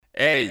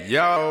Hey,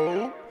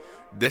 yo,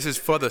 this is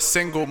for the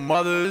single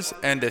mothers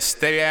and the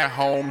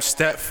stay-at-home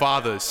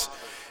stepfathers.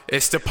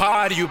 It's the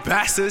pod, you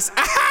bastards.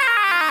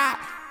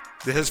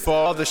 This is for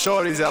all the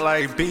shorties that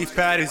like beef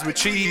patties with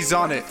cheese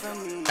on it.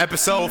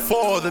 Episode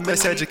 4 of the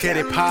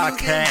Miseducated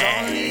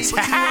Podcast.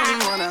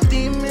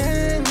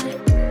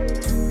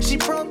 She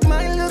broke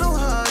my little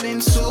heart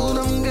and sold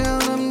them,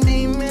 girl, I'm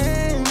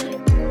demon.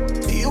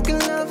 You can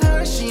love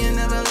her, she ain't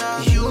never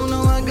love you.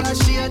 Know I got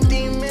she a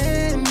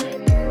demon.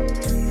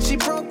 She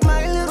broke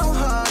my little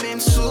heart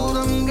and sold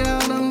them, girl,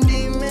 I'm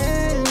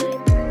demon.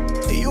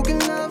 You can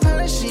love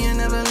her, she ain't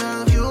never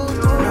love you.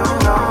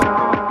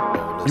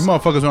 You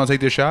motherfuckers want to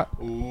take this shot?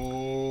 It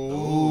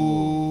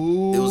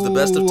was the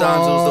best of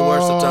times. It was the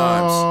worst of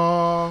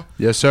times.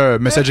 Yes, sir.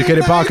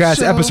 Miseducated Podcast,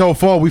 show. episode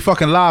 4. We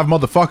fucking live,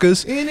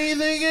 motherfuckers.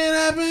 Anything can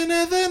happen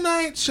at the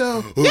night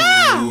show.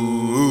 Yeah.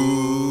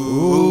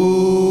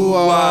 Ooh,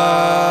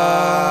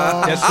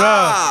 Yes,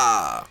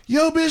 sir.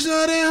 Yo, bitch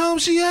not at home.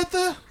 She at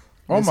the.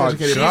 Oh my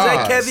She's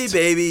god. a Kevy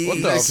baby.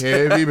 What the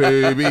heavy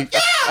baby?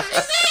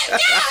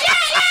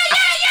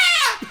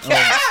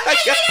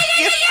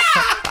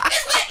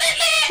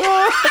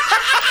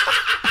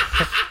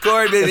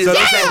 Corey, baby, So it's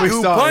that's that how we goo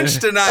started. punch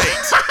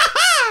tonight.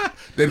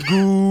 That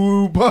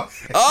goop.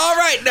 All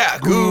right now,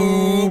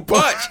 goo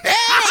punch.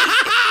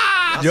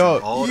 Yo,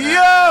 Hold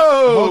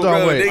on,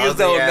 Bro, wait. niggas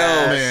don't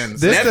know. Man,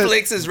 This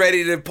Netflix is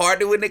ready to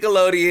partner with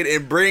Nickelodeon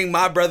and bring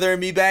My Brother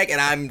and Me back, and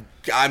I'm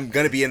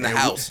gonna be in the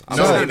house. I'm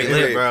No, gonna be it-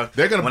 lit, bro.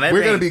 They're gonna. When they We're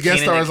gonna bring be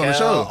guest Kenan stars on the and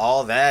show. Kel,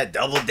 all that,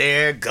 Double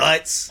Dare,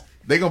 Guts.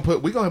 We're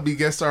gonna be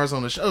guest stars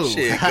on the show.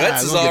 Shit,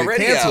 Guts is We're gonna get it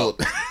already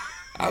canceled.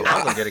 I'm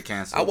gonna get it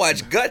canceled. I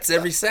watch Guts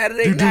every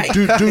Saturday night.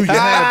 Do you have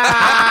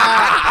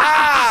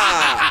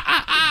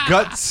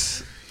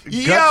Guts.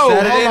 Yo,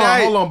 Saturday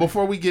night. hold on.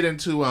 Before we get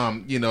into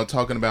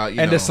talking about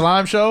And the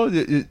slime show?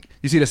 You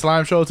see the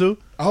slime show too?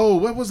 Oh,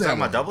 what was that? Talking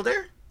one? about Double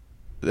Dare?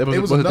 It was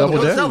was a another- double it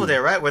was dare? Double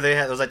Dare, right? Where they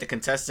had, it was like the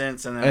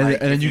contestants and then And- like,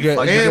 and then if you get-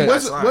 fuck you it, And get-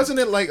 that's fine. wasn't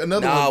it like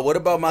another Nah, one? what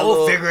about my Oh,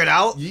 little Figure It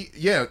Out?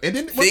 Yeah, and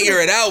then Figure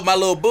It Out? My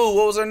little boo.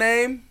 What was her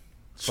name?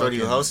 Shorty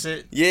who host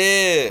it?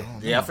 Yeah.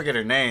 Yeah, I forget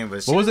her name,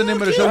 but What was the name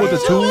of the show with the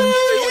tombs?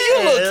 You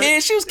a little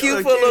kid. She was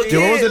cute for a little kid.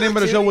 Yo, what was the name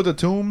of the show with the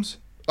tombs?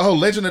 Oh,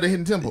 Legend of the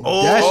Hidden Temple.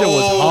 That shit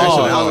was That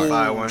hard. was a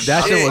fire one.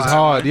 That shit was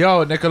hard.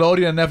 Yo,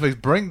 Nickelodeon and Netflix,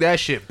 bring that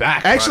shit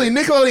back. Actually,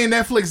 Nickelodeon and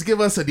Netflix, give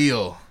us a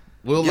deal.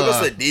 We'll Give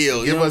us a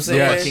deal, you Give know what us I'm a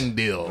saying? fucking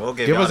deal. We'll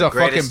give Give y'all us the a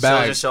fucking greatest bag.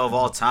 children's show of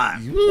all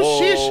time. Ooh,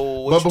 shish.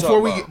 what But you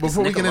before we talking about?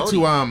 before we get into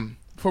Nickelodeon.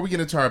 before we get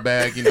into our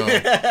bag,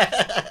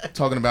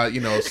 talking about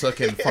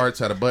sucking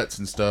farts out of butts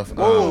and stuff.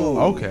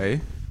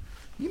 Okay.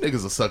 You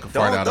niggas will suck a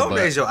fart out of Don't butt.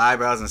 raise your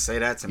eyebrows and say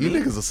that to You me.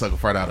 niggas will suck a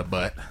fart out of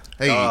butt.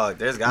 Hey,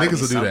 There's gotta niggas be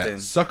will do something.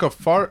 that. Suck a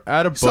fart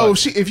out of butt.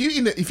 So if you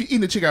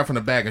eating a chick out from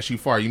the back and she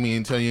fart, you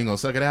mean tell you ain't gonna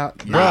suck it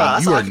out? Nah,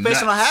 that's you an are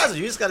occupational nuts. hazard.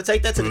 You just gotta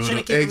take that to the chin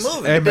and keep it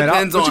moving. Hey, man,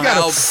 Depends but on you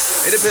gotta- how.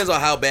 It depends on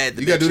how bad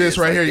the You gotta bitch do this is.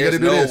 right Like, here, you there's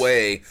gotta do no this.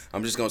 way.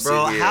 I'm just gonna sit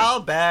Bro, here. how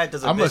bad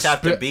does a I'ma bitch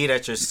have to spit- be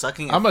that you're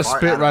sucking a I'm gonna fart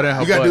spit out right of in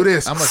her You gotta butt. do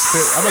this. I'm gonna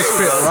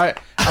spit right.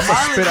 I'm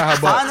gonna spit out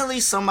her butt. Finally,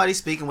 somebody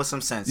speaking with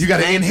some sense. You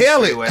gotta Thank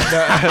inhale it. Freeway.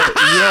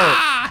 Yo,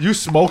 you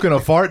smoking a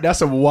fart?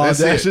 That's a wild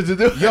That's ass it. shit to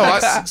do. Yo,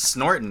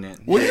 Snorting it.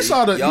 well, you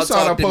saw y'all that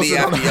talk to me posted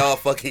on after the- y'all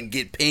fucking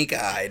get pink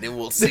eyed, and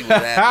we'll see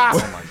what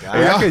happens. Oh my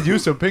Hey, god. I could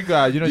use some pink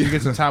eye. You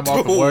get some time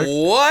off from work.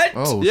 What?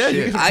 Oh Yeah,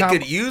 you shit. can- I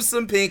could use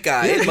some pink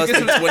eye. It must be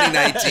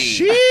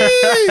 2019.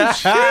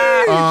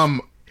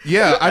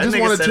 Yeah, I That just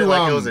nigga wanted said to it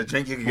like it was a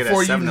drink you could get at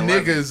before you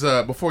 7-Eleven.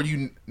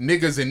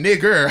 niggas and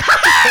nigger.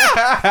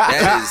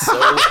 That is so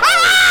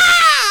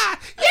hard.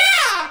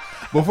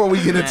 Before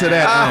we get into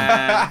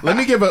that, let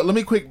me give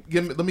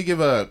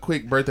a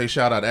quick birthday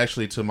shout out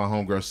actually to my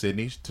homegirl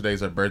Sydney.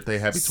 Today's her birthday.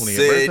 Happy 20th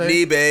birthday,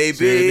 Sydney, baby.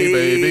 Sydney,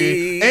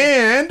 baby.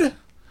 And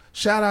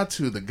shout out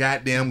to the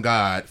goddamn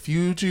god,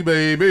 Future,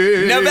 baby.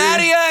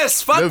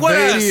 Nevadius, fuck with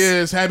us.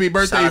 Nevadius, happy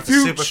birthday, Shout out to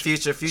Future.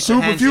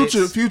 Super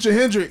Future Future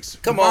Hendrix.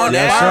 Come on,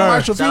 Yes, now. sir.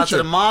 Marshall Shout out to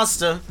Future. the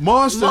monster.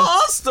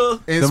 Monster.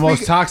 And The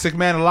most toxic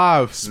man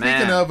alive.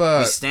 Man, of,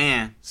 we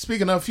stand.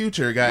 speaking of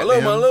Future, My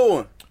little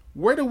one.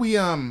 where do we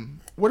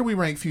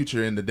rank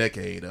Future in the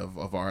decade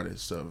of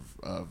artists of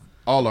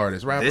all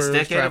artists, rappers,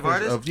 decade of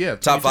trappers,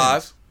 artists? Top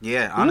 5.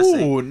 Yeah,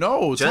 honestly. Ooh,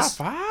 no, Just-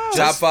 top 5.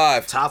 Top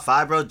 5. Top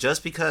 5, bro,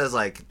 just because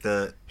like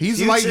the He's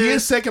Future, like he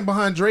is second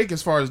behind Drake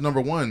as far as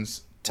number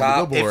ones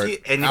Top- on the Billboard.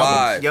 and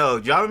Five. yo,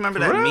 y'all remember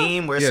that For real?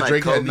 meme where it's Yeah, like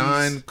Drake had Kobe's-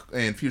 9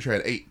 and Future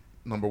had 8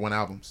 number 1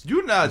 albums.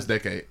 You not This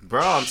decade.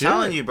 Bro, I'm Shit.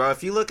 telling you, bro.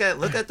 If you look at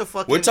the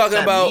fucking We're talking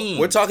that about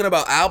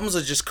meme. albums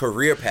or just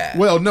career path.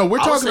 Well, no, we're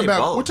I would talking say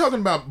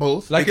about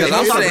both. Like because Yeah,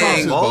 I'm it's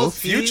saying both.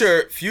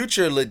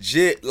 Future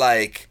legit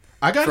like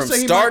I gotta from say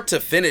he start might- to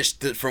finish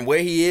from where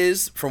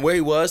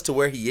he was to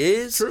where he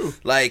is. True.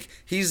 Like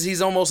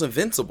he's almost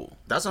invincible.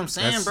 That's what I'm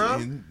saying, That's-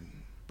 bro.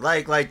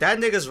 Like that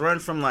nigga's run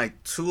from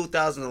like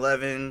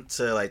 2011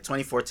 to like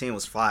 2014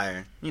 was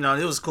fire. You know,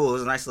 it was cool. It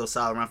was a nice little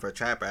solid run for a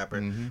trap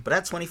rapper. Mm-hmm. But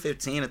that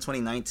 2015 to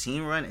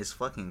 2019 run is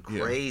fucking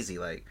crazy.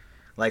 Like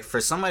Like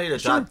for somebody to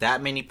drop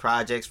that many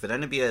projects, for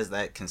them to be as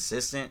that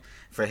consistent,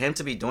 for him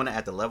to be doing it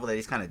at the level that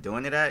he's kind of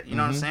doing it at, you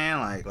know what I'm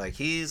saying? Like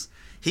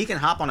he can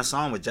hop on a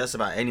song with just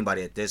about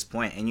anybody at this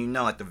point, and you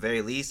know at the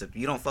very least, if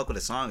you don't fuck with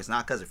a song, it's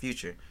not because of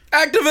Future.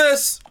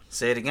 Activists.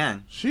 Say it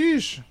again.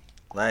 Sheesh.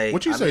 Like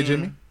What you say,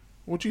 Jimmy?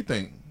 What you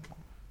think?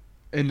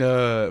 In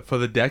for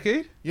the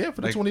decade? Yeah,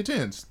 for the Like-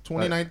 2010s,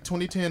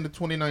 2010 to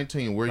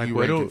 2019. Where Like, you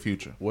where ranking do-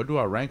 Future? Where do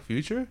I rank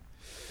Future?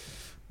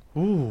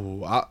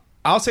 Ooh,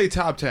 I'll say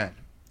top 10.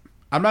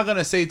 I'm not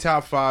gonna say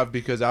top 5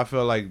 because I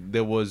feel like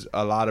there was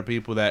a lot of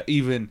people that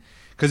even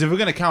because if we're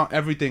gonna count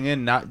everything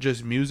in, not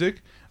just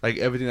music, like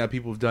everything that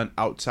people have done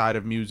outside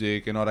of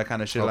music and all that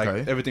kind of shit, like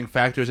Okay. everything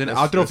factors in. That's-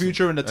 I'll throw that's-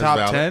 Future in the that's top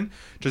valid. 10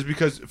 just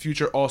because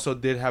Future also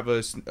did have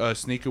a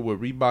sneaker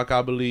with Reebok,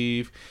 I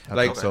believe. I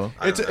Like think so.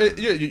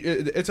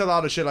 it's a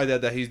lot of shit like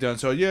that he's done.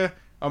 So yeah,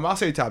 I'll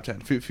say top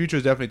 10. Future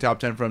is definitely top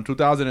 10 from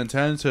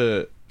 2010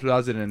 to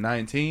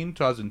 2019,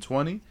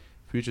 2020.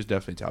 Future's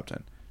definitely top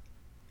 10.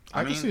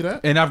 I can see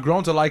that. And I've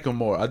grown to like him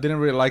more. I didn't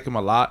really like him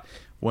a lot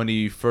when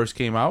he first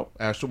came out.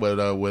 Astro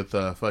with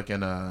fucking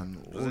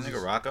what Was it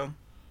nigga Rocco?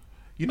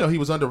 you know he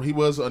was under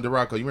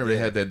Rocco. You remember they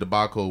had that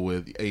debacle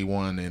with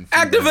A1 and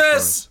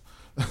Activists.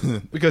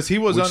 Because he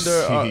was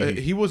Which-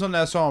 he was on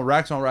that song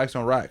Racks on Racks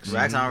on Racks.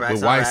 Racks on racks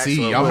With on YC. racks.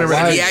 Y'all remember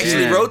that? He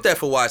actually Yeah. wrote that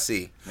for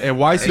YC. And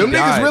YC Them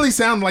died. niggas really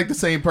sound like the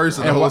same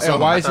person. The and, whole and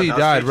song. I YC thought that was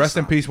died. Future's Rest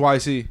in song. peace,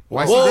 YC.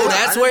 YC Whoa, died?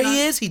 that's where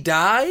he is? He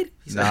died?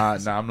 Nah,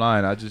 I'm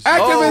lying. I just Activists.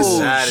 Oh,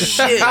 That is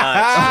shit.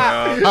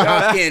 nuts, bro.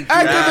 Y'all can't do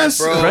that, Activists.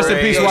 bro. Rest in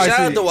peace, Yo, YC. Shout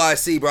out to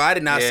YC, bro. I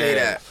did not say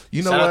Yeah. that.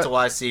 You know Shout out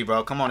what? to YC,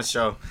 bro. Come on the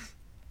show.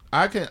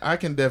 I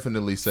can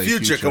definitely say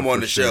Future, come on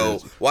for the sure.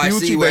 show. YC,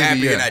 Future, we're baby, happy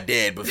yeah. you're not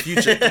dead, but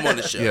Future, come on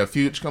the show. Yeah,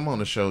 Future, come on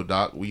the show,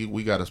 Doc.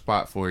 We got a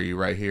spot for you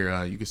right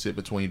here. You can sit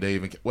between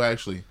Dave and well,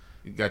 actually,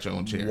 you got your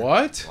own chair.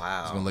 what?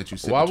 I was gonna Wow. let you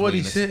sit. Why would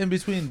he between us. sit in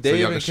between So Dave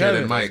y'all can and share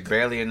that Kevin? mic. There's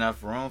barely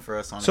enough room for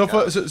us on So the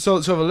for couch.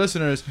 so for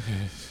listeners,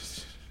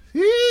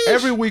 Yeesh.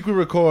 every week we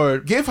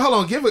record. give you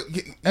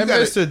And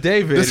gotta Mr.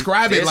 David,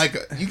 describe it This- like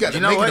you got to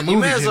You know make what? it a You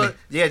movie. may as well, Jimmy.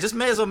 yeah, just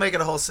may as well make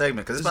it a whole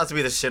segment because it's about to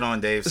be the shit on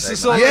Dave segment.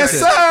 So- Yes,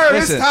 listen, sir.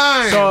 listen. It's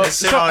time. So, Shit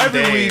so on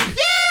every Dave. week,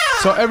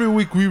 so every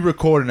week we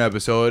record an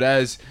episode.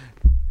 As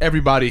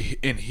everybody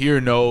in here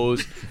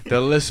knows,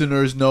 the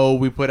listeners know,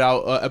 we put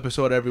out an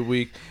episode every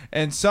week.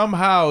 And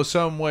somehow,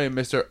 some way,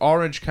 Mr.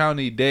 Orange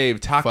County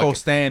Dave, Taco Fuck.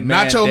 Stand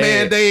Man, Nacho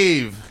Man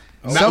Dave.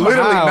 somehow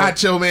Literally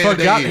Nacho Man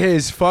forgot Dave.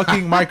 his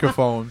fucking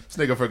microphone.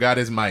 This nigga forgot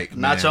his mic.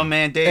 Nacho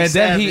Man Dave And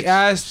then he Savage.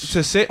 asked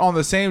to sit on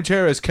the same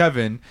chair as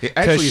Kevin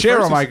Actually, to at share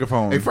first a he-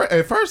 microphone.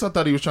 At first, I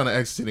thought he was trying to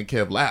exit in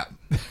Kev's lap.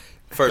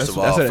 First of that's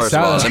all, what it let me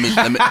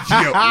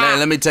sounds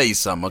let me tell you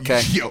something,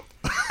 okay? Yo.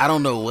 I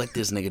don't know what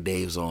this nigga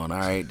Dave's on. All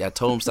right, I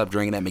told him stop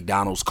drinking that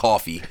McDonald's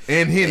coffee.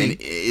 And Henny. And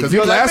Because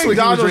Yo, that last week he was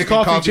McDonald's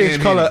drinking coffee change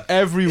and color Henny.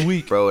 every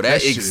week. Bro,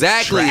 That shit is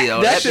exactly. trash.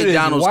 Yo, That that shit is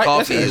McDonald's white- that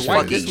coffee shit is is white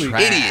fucking this week.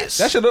 hideous.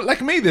 That should look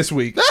like me this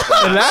week.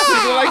 And last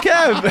week looked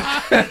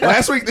like Kev.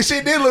 Last week the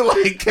shit did look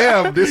like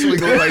Kev. This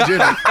week look like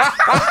Jimmy.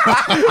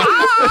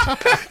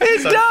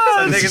 It Some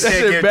does. niggas That can't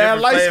shit give bad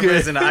different light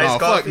flavors skin. in the iced Oh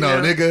coffee. fuck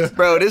no, yeah. nigga.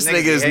 Bro, this Niggas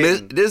nigga is be miss.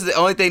 hating. This is the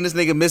only thing this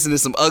nigga missing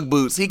is some Ugg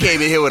boots. He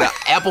came in here with an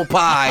apple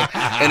pie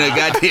and a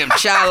goddamn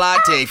chai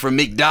latte from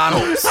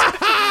McDonald's,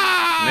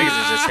 Niggas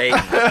is just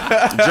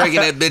hating.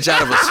 drinking that bitch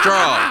out of a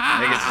straw.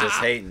 Niggas is just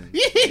hating.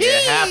 Yeah,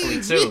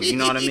 happily too. You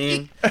know what I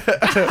mean?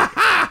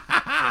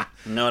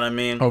 You know what I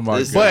mean? Oh my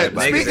This god.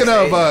 But Niggas speaking is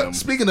of hating.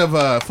 speaking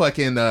of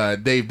fucking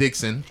Dave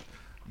Dixon,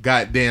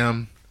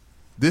 goddamn,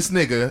 this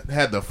nigga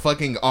had the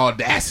fucking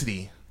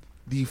audacity,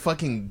 the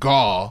fucking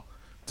gall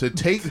to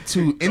take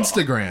to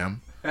Instagram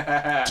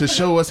to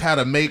show us how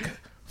to make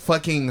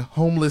fucking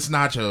homeless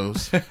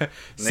nachos.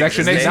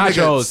 Section Niggas 8 is Nigga,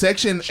 nachos.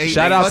 Section 8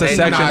 Shout out to fucking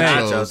Section 8.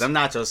 Nachos. Them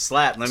nachos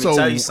slap. Let me So-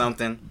 tell you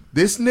something.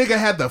 This nigga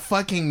had the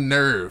fucking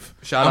nerve.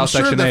 Shout I'm out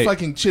sure Section the 8.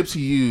 fucking chips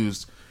he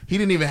used, he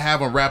didn't even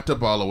have them wrapped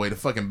up all the way. The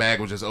fucking bag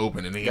was just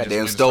open, and he just Goddamn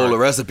went and stole a started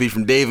recipe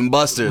from Dave and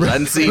Buster's. I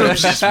didn't see them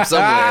shits from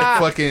somewhere.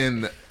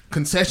 fucking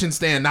concession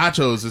stand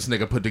nachos this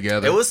nigga put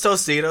together. It was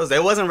Tostitos. They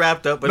wasn't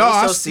wrapped up, but no, it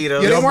I- was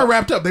Tostitos. yeah, they weren't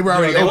wrapped up. They were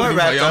already they open. weren't He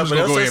was wrapped like, I'm up, just but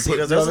gonna go it ahead was and put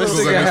Tostitos. this This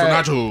is nigga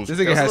had- some nachos. This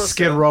nigga That's has what's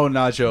Skid up. Row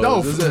nachos.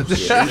 No, This f-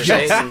 is- Yeah,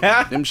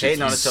 just Them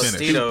hating on the shits is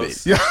Tostitos.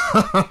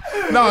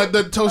 stupid. No,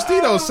 the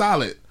Tostitos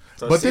solid,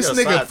 but this Tostitos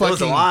nigga slap. There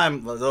was a fucking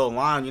lime, a little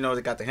lime. You know,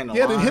 they got the hint of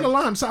yeah, lime. the hit of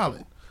lime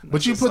solid.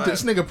 But you That's put a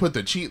this nigga put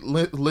the cheat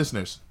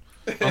listeners.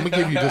 I'm gonna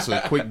give you just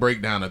a quick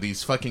breakdown of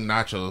these fucking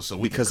nachos so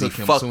we Because can he cook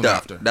him fucked soon up.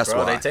 after. That's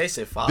Bro, why. they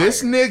tasted fire.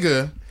 This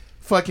nigga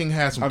fucking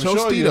had some I'm Tostitos.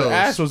 sure your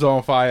ass was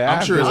on fire.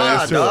 I'm sure his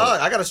after. ass Nah, too.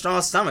 dog, I got a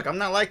strong stomach. I'm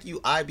not like you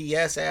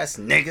IBS ass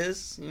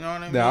niggas. You know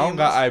what I mean? No, I don't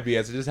got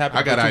IBS. It just happened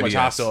I to got put too much IBS.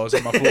 hot sauce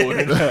on my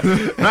food.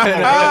 Nigga,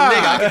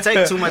 I can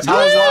take too much.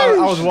 I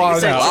was Nigga,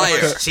 wild take out. too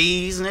Liar. much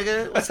cheese,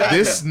 nigga. What's happening?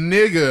 This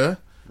nigga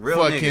Real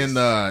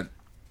fucking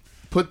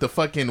put the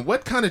fucking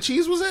what kind of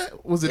cheese was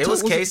that? Was it? It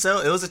was queso.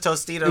 It was a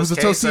Tostitos. It was a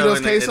queso Tostitos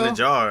in queso. the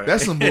jar.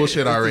 That's some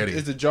bullshit already.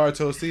 It's a jar of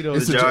Tostitos.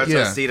 It's a jar of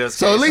yeah. Tostitos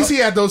So at queso. least he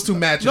had those two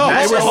matches. No,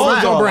 That they were shit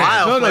homes slap. on brand.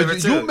 Wild No, flavor you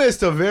too.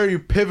 missed a very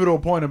pivotal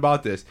point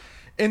about this.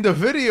 In the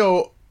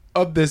video,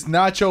 of this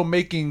nacho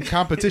making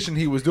competition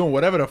he was doing,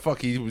 whatever the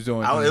fuck he was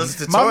doing. It was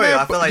a tutorial.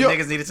 I feel like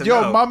niggas needed to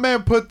know. My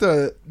man put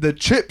the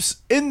chips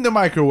in the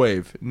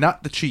microwave,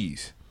 not the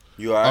cheese.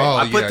 You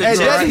alright? I put the And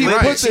chips then he with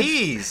put the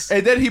cheese.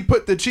 And then he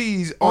put the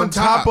cheese on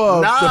top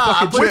of Nah, the I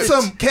fucking put chips.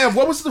 With some Kev,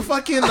 what was the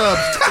fucking Nah,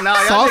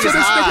 y'all salsa niggas this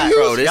high. nigga used?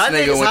 Bro, this Y'all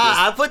nigga niggas went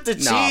high. to... I put the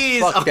Nah,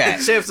 cheese fuck on that.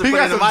 the chips and He put it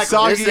got in the some microwave.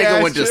 soggy This nigga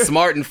ass went to shit.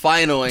 Smart and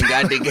Final and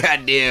got the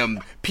goddamn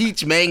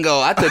peach mango.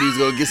 I thought he was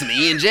gonna get some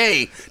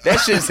E&J. That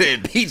shit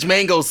said peach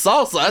mango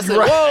salsa. I said,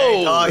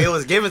 Oh, whoa. it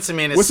was given to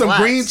me and it With some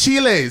slaps. green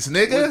chiles,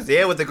 nigga.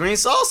 Yeah, with the green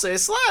salsa, it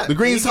slapped. The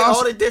green You get all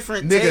salsa- the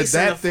different nigga, tastes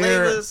and that the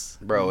there- flavors.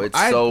 Bro, it's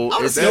I so...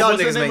 wanna It's see y'all What's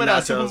the niggas name make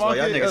of that nachos while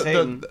y'all supermarket?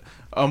 niggas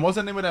hating. What's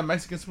the name of that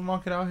Mexican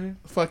supermarket out here?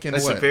 Fucking The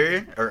what?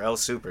 Superior or El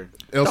Super?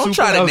 El Don't Super?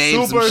 try to El name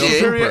some Super, shit.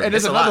 Superior, and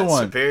there's It's a another lot.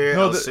 one. Superior,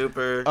 No, El the-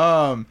 Super,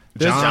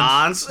 there's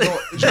John's.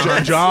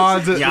 John's,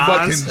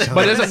 John's.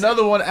 but there's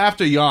another one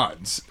after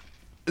John's.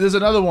 There's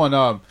another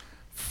one.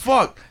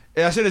 Fuck.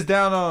 That shit is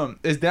down.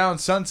 It's down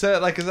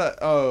Sunset. Like is that?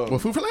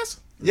 What, Food for Less?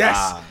 Yes.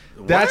 Nah.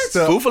 That's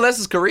the. Food for Less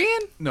is Korean?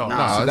 No,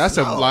 Nah, that's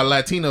a a. lot of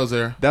Latinos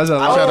there. That's a.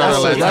 Shout out to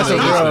Oh, Latinos. that's a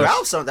Nah, girl.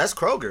 Ralph's on. That's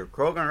Kroger.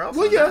 Kroger and Ralph's.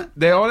 Well, on yeah. that.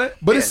 They on it.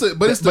 But it's the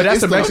But that's the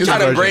Mexican Mexican Try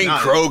to version. bring Nah,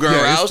 Kroger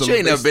yeah, it's out. the- You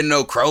ain't never it's- been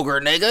no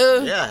Kroger,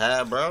 nigga. Yeah, I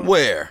have, bro.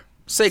 Where?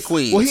 Say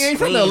Queens. Well, he ain't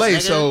from Queens, LA,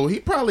 nigga. so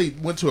he probably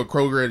went to a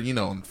Kroger, you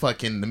know, in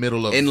fucking the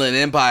middle of Inland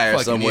Empire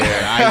fucking, somewhere.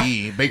 yeah,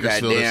 i.e.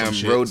 Bakersfield or some Goddamn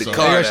shit. road to so. car.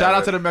 Hey, yo, Whatever. shout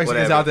out to the Mexicans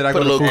Whatever. out there that Put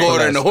go a to little Food for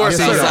quarter in the Less. horse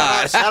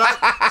Yes, sir.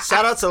 inside.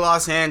 Shout out to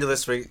Los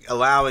Angeles for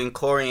allowing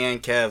Corey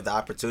and Kev the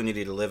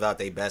opportunity to live out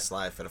their best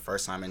life for the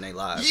first time in their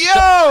lives. Yo!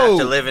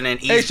 After living in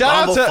Hey, East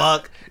shout out to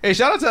Bumblefuck. Hey,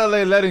 shout out to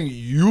LA letting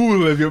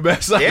you live your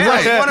best life. Yeah,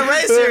 you want to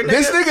race here, nigga.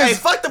 This nigga's- Hey,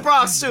 fuck the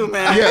Bronx too,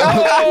 man. Yeah.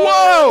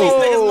 Whoa! These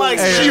niggas like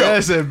Hey, shit.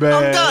 listen, man.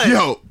 I'm done.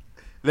 Yo,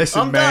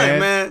 Listen, I'm man. done,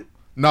 man.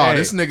 no, Hey.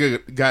 this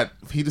nigga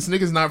this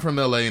nigga's not from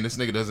LA, and this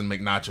nigga doesn't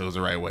make nachos the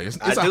right way. It's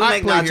I a do hot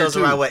make plate here, nachos the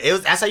too. right way.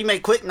 That's how you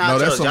make quick nachos. No,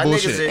 that's some Y'all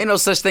bullshit. niggas is- Ain't no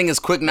such thing as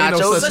quick no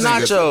nachos. such It's thing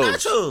as- nachos.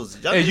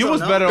 nachos. Y'all Hey, niggas you don't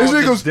was know. better This off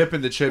nigga's- just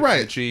dipping the chips in the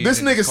Right. cheese. This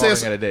and nigga just calling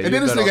says, it a day. and then You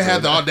this better nigga off had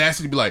the doing that.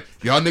 audacity to be like,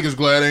 y'all niggas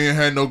glad I ain't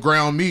had no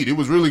ground meat. It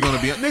was really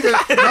gonna be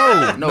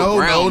nigga. No,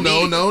 ground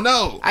meat.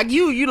 no.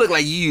 You look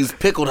like you use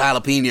pickled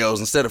jalapenos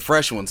instead of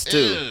fresh ones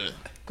too.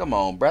 Come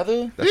on,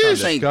 brother. That sounds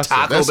This ain't disgusting.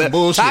 Taco That's some Bell.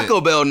 bullshit.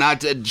 Taco Bell,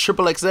 not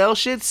triple XL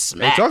shit. Hey,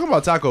 Smack. talking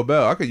about Taco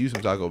Bell, I could use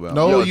some Taco Bell.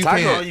 No, Yo, you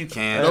Taco- No, can't. you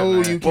can't. No,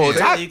 man. you Well,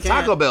 can't. you can't.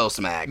 Taco Bell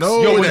smacks.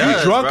 No, Yo, it when you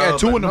does, drunk bro, at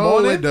 2 in the No,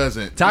 morning, it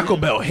doesn't. Taco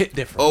Bell hit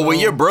different. Oh, when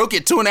you're broke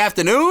at 2 in the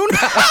afternoon,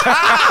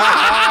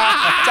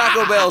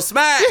 Taco Bell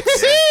smacks.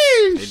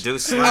 It do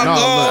slap. No,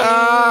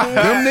 look.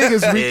 Them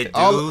niggas It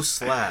all, do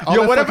slap. all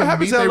Yo, that whatever fucking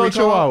happened meat to that they little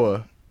recall-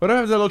 Chihuahua? Whatever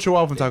happened to that little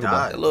Chihuahua from Taco died.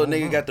 Bell? That little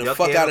nigga got the Yo,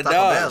 fuck kid out of on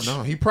Taco Dodge. Bell.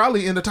 No, he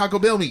probably in the Taco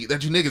Bell meat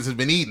that you niggas has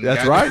been eating.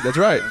 That's God- right. That's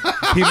right.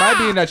 He might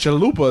be in that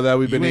chalupa that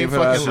we've been You eating ain't for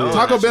the last fucking- year.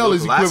 Taco Bell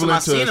is Last time equivalent I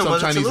seen to him some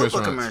was a Chinese Chalupa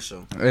restaurants.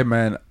 commercial. Hey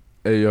man,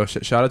 hey yo,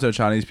 shout out to the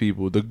Chinese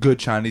people, the good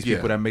Chinese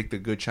people Yeah. that make the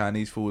good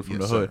Chinese food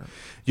from Yes, the hood. sir.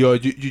 Yo,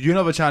 you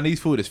know the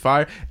Chinese food is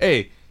fire.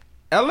 Hey,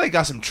 LA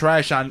got some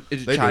trash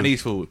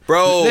Chinese food.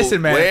 Bro,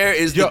 listen, man. where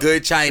is the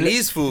good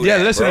Chinese food Yeah,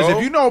 at, listeners, bro?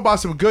 if you know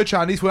about some good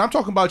Chinese food, I'm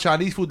talking about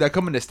Chinese food that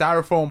come in the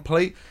styrofoam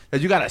plate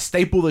that you gotta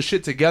staple the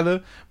shit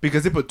together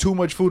because they put too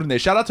much food in there.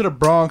 Shout out to the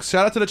Bronx.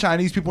 Shout out to the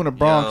Chinese people in the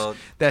Bronx Yo.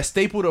 that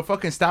staple the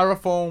fucking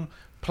styrofoam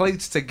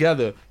plates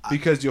together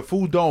because your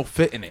food don't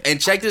fit in it.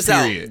 And check this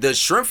Period. out. The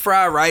shrimp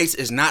fried rice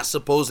is not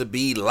supposed to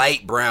be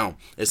light brown.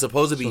 It's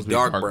supposed to be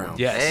dark brown.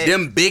 Yes. Hey.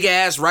 Them big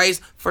ass rice.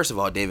 First of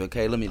all, David,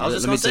 okay, let me I was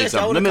just tell you gonna say, y'all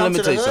something. would've Let me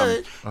come tell you to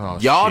the something. hood. Oh,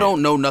 Y'all shit.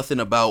 don't know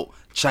nothing about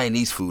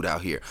Chinese food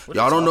out here. What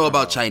Y'all you don't know talking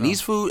about about?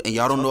 Chinese food, and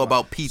y'all don't know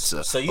about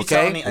pizza. So you okay?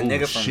 telling me a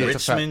nigga Ooh, from shit,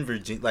 that's a fact. Richmond,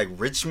 Virginia, like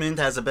Richmond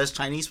has the best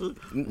Chinese food?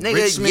 Nigga,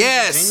 Richmond,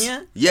 yes,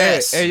 Virginia?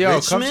 yes. Hey,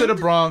 yo, come to the Richmond?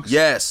 Bronx.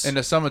 Yes. In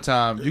the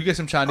summertime, you get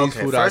some Chinese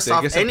Okay, food out first there.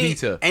 off, Get some any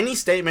pizza. any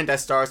statement that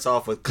starts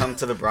off with "come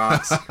to the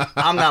Bronx,"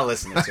 I'm not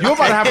listening to. You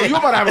about to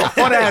have a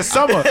fun ass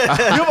summer. You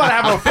about to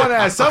have a fun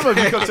ass summer if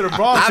you come to the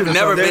Bronx. I've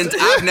never been to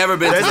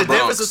There's the a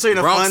difference Bronx. between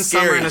a Bronx fun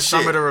summer scary and a as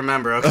summer shit. to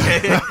remember,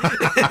 okay?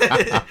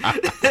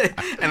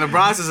 And the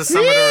Bronx is a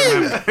summer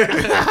to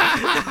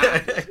remember.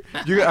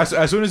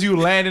 As soon as you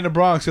land in the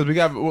Bronx,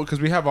 because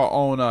we have our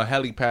own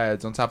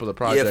helipads on top of the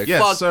project.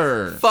 Yes, fuck,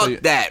 sir. Fuck So you-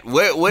 that.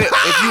 Where,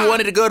 if you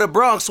wanted to go to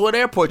Bronx, what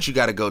airport you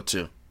got to go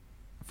to?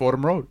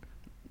 Fordham Road.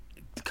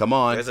 Come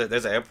on.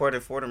 There's an airport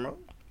in Fordham Road.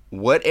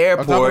 What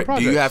top of airport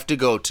do you projects. have to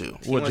go to?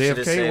 What, wants you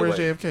to JFK? say Where's what?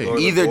 JFK? Lord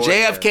Either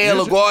LaGuardia. JFK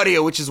or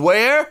LaGuardia, which is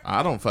where?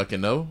 I don't fucking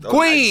know. Oh,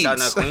 Queens.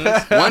 shout out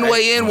Queens. One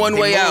way in, one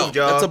He way moved, out.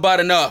 y'all. That's about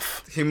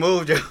enough. He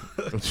moved, yo.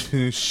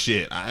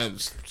 Shit, I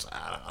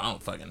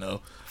don't fucking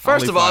know.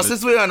 First of all, Only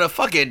since we're on a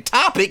fucking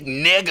topic,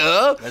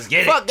 nigga, Let's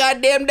get it. fuck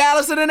goddamn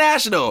Dallas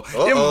International.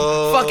 Them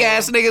fuck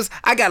ass niggas.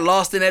 I got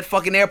lost in that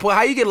fucking airport.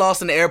 How you get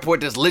lost in the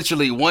airport that's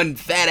literally one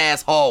fat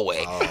ass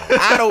hallway?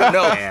 I don't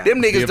know. Man.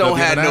 Them niggas don't DFW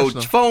have no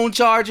International. phone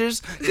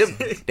chargers.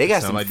 They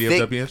got Sound some like thick.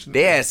 DFW International?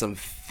 They had some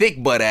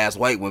thick butt ass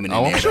white women in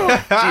Oh, there. I'm sure.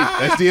 Jeez.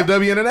 That's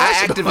DFW I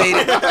International.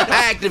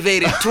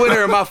 activated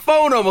Twitter and my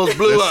phone almost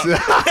blew up.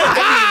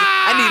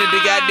 I needed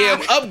the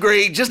goddamn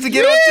upgrade just to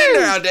get on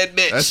Tinder out that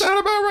bitch. That sound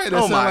about right. That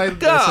Oh my sound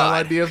That sound God.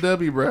 like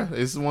DFW, bro.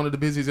 It's one of the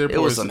busiest airports.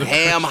 It was some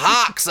ham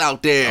hocks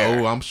out there.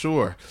 Oh, I'm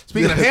sure.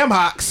 Speaking of ham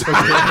hocks,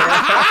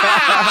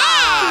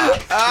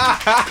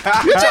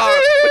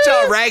 What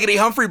y'all raggedy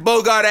Humphrey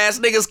Bogart ass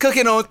niggas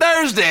cooking on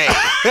Thursday?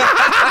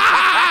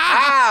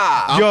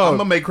 I'm Yo.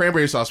 gonna make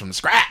cranberry sauce from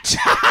scratch.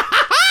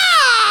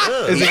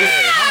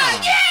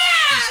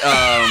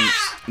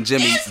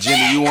 Jimmy,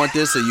 you want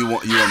this or you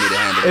want me to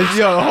handle it?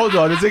 Yo, hold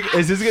on.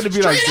 Is this gonna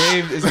be like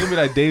Dave? Is it gonna be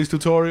like Dave's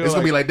tutorial? It's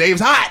gonna be like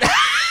Dave's hot.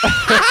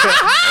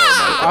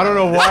 I don't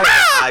know why.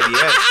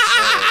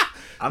 IBS.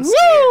 I'm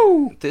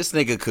scared. This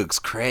nigga cooks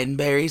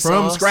cranberry From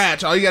sauce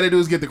scratch. All you gotta do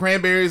is get the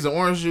cranberries, the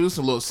orange juice,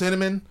 a little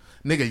cinnamon.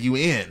 Nigga, you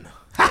in.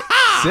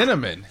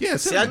 Cinnamon. Yeah,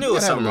 See, I cinnamon. knew You it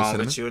was gotta have a something little wrong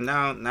cinnamon. with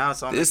you. Now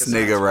it's all This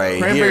making nigga sense. right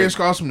Cranberry here.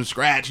 sauce from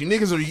scratch. You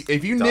niggas are,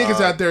 if you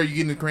niggas out there, you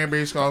getting the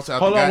cranberry sauce out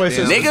Hold the on, wait,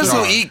 goddamn so Niggas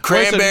jar. who eat Wait, so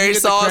cranberry you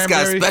get the sauce got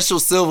cranberry- special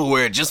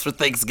silverware just for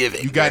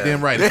Thanksgiving. You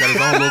goddamn right. It's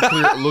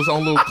got its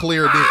own little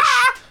clear dish.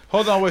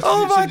 Hold on, wait. So,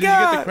 Oh so my do you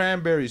get the God.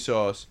 cranberry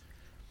sauce?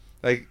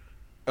 Like,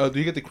 do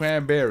you get the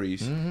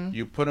cranberries?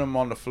 You put them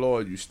on the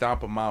floor. You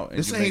stomp them out. And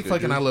This you ain't make a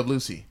fucking juice? I Love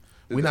Lucy.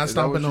 We're Is not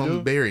that what stomping you do?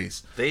 on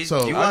berries. They-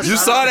 So you I- watch- You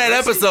saw that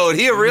episode.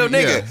 He a real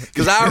nigga. Yeah.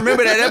 Because I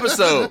remember that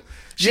episode.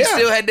 She Yeah.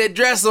 still had that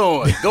dress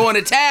on, going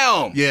to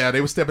town. yeah, they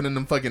were stepping in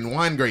them fucking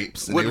wine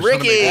grapes. and With they was trying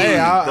to make- Ricky. Hey, The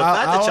fact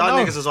I that don't y'all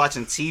know. niggas was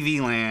watching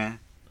TV Land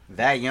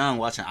that young,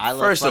 watching I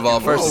Love First of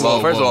all, Fucking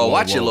Lucy.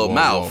 watch your little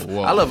mouth.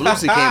 whoa. I Love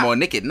Lucy came on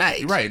Nick at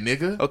Night. You right,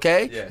 nigga.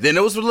 Okay. Yeah. Then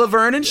it was with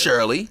Laverne and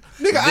Shirley.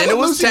 Nigga, I then it Love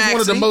was Lucy is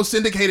one of the Taxi. most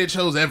syndicated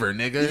shows ever,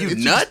 nigga. You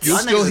It's nuts? Just, you'll Y'all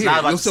still niggas is hear not it.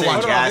 about You'll to still say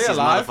watch it. gas Hold is on,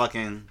 they alive?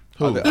 motherfucking.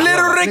 Who? Little Nigga, they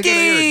are Ricky.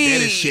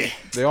 dead as shit.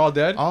 They all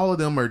dead. All of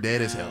them are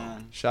dead as hell.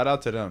 Shout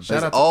out to them.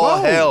 Shout out to Oh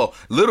Whoa. hell,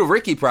 Little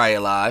Ricky probably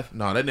alive.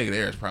 No, that nigga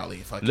there is probably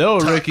fucking Little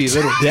Ricky,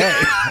 little dead.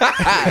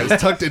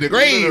 It's tucked in the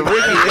grave.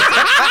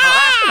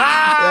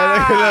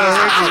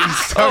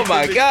 Oh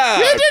my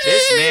god.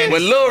 This man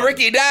When Little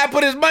Ricky died,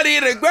 put his money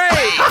in the grave.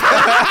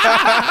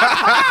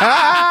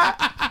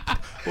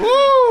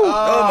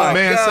 Oh my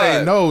Man, god.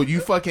 say no. You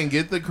fucking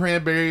get the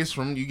cranberries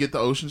you get the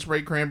Ocean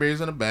Spray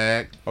cranberries in a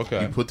bag.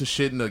 Okay. You put the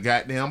shit in the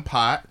goddamn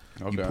pot.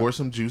 You Okay. pour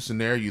some juice in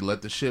there. You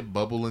let the shit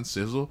bubble and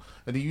sizzle,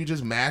 and then you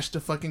just mash the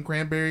fucking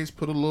cranberries.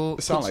 Put a little.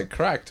 It sound like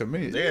crack to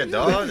me. Yeah,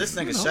 dog. This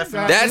nigga chef.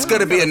 That's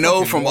gonna be a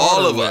no from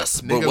all of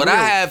us. But Nigga, what real. I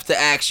have to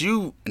ask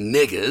you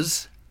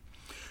niggas,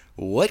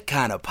 what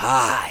kind of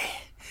pie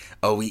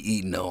are we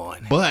eating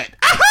on? But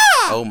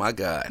Oh my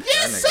god.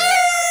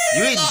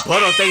 You eating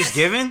butt on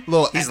Thanksgiving?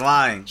 He's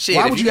lying. Shit,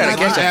 Why if would you you gotta not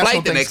catch eat a ass flight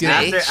on the next day,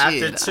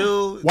 Thanksgiving? After shit.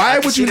 two. Why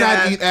after would you she not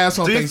had eat ass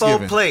on 3-4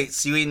 Thanksgiving?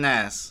 plates, you eating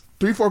ass.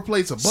 3-4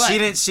 plates of butt. She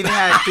didn't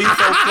have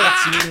 3-4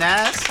 plates, you eating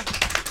ass?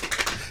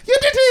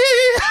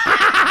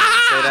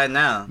 Say that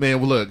now. Man,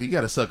 well, look, you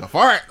gotta suck a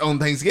fart on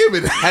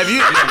Thanksgiving. Have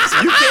you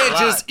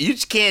you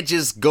can't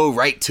just go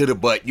right to the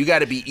butt. You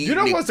gotta be eating You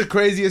know it, what's the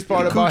craziest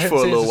part You about cooch him for a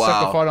saying to little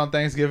suck a while. fart on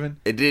Thanksgiving?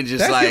 and then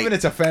just Thanksgiving, like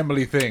it's a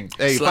family thing.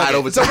 Hey, slide fuck it.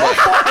 over to So what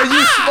part are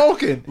you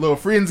smoking? Little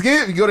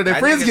Friendsgiving. You go to their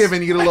I think Friendsgiving,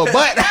 you get a little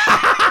butt.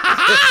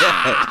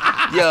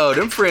 yo,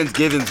 them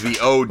Friendsgivings be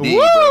OD, bro.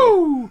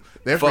 Woo!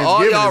 Their For all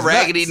Friendsgiving y'all is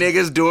raggedy nuts.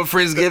 niggas doing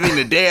Friendsgiving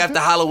the day after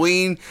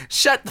Halloween,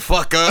 shut the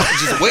fuck up.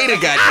 Just wait a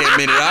goddamn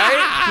minute,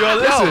 alright? Yo,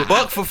 listen.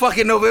 Buck for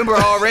fucking November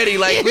already.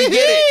 Like, we get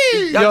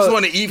it. Y'all Yo, just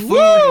want to eat food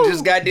and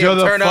just goddamn Yo,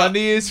 the turn up.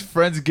 funniest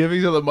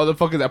Friendsgivings are the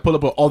motherfuckers that pull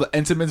up with all the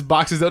Entenmann's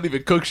boxes. They don't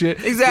even cook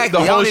shit. Exactly.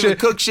 The Y'all whole don't even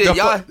cook shit. The,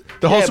 Y'all-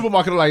 the whole yeah.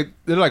 supermarket are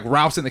they're like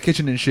Ralph's in the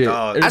kitchen and shit.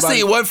 Dog. I Everybody-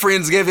 seen one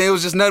Friendsgiving. It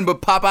was just nothing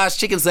but Popeye's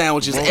chicken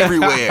sandwiches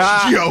everywhere.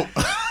 Yo.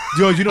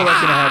 Yo, you know what's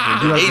gonna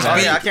happen. You know what's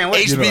gonna HB happen. I can't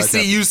wait. You know what's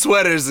HBCU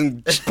sweaters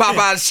and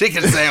Popeye's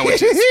chicken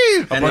sandwiches. A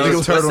And bunch of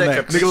those those what's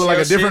that turtlenecks. Nigga look like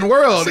a Capriccio different shit?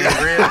 world.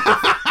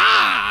 Sangria?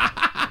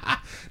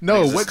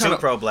 No, Niggas what is kind too of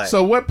pro-black.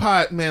 So what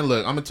pot? Man,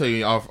 look, I'm gonna tell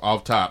you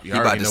off top. You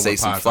about already to know say what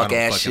some pots I don't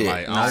fuck-ass fucking shit.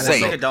 like. Nah, Say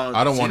that it. nigga don't-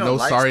 I don't she want don't no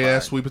like sorry spice.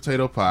 ass sweet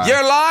potato pie.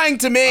 You're lying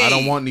to me. I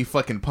don't want any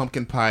fucking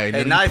pumpkin pie. And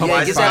Hey, any now if you pumpkin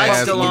like Get Spice pie that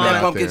ass still pumpkin, women on. that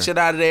out pumpkin there. shit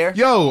out of there.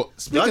 Yo, Y'all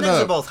speaking niggas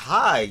are of both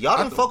high. Y'all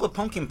don't fuck with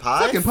pumpkin pie.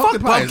 fucking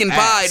pumpkin pie, Pumpkin is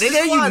pie, ass.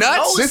 nigga, you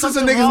nuts? This is a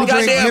Something nigga who wrong.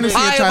 drink Goddamn Hennessy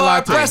and pie chai of our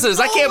latte. oppressors.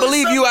 I can't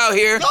believe you out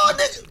here Y'all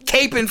niggas,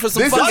 caping for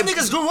some This y'all fucking.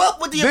 niggas grew up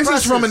with the This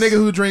oppressors. is from a nigga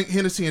who drink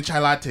Hennessy and chai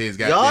lattes.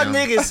 Y'all Goddamn.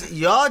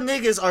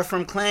 niggas are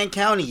from Clan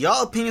County.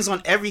 Y'all opinions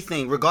on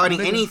everything regarding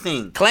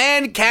anything.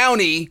 Clan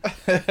County.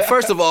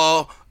 First of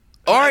all,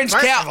 Orange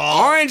First County. of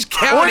all, Orange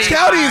County. Orange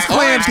County is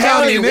Clan Orange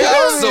County, County.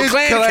 nigga. So It's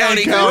Clan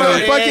County.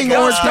 County. Fucking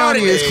y'all Orange County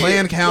is started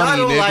Clan it. County, Y'all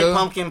don't nigga. like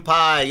pumpkin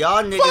pie.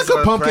 Y'all niggas Fuck a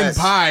are pumpkin oppressed.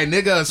 pie,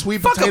 nigga.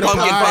 Sweet Fuck a potato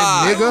pumpkin pie,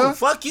 pie. nigga.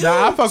 Fuck you.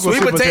 Nah, I fuck with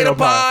Sweet potato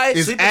pie.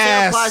 Is Sweet potato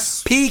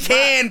ass. pie.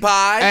 Pecan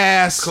pie.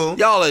 Ass. Cool.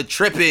 Y'all are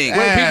tripping.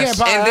 Ass.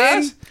 pecan pie And then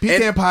ass?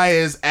 Pecan pie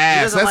is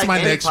ass. doesn't That's like my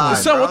any next pie. one.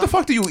 So bro. what the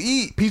fuck do you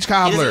eat? Peach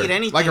cobbler, eat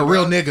anything, like a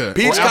real bro. nigga.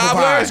 Peach Or apple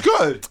cobbler? pie. It's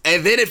good.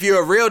 And then if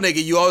you're a real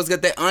nigga, you always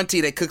got that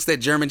auntie that cooks that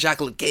German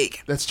chocolate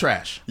cake. That's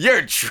trash.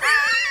 You're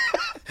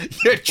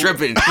You're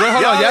tripping. hold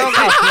on, y'all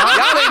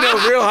Y'all ain't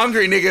no real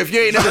hungry nigga if you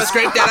ain't never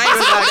scraped that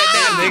ice off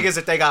that damn Niggas,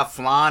 if they got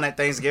flan at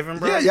Thanksgiving,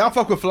 bro. Yeah, y'all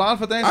fuck with flan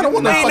for Thanksgiving? I don't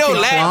want no Ain't no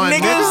fucking Latin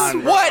flan,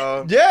 niggas. nigga.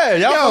 What? Yeah, y'all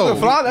Yo, fuck with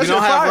flan. That We shit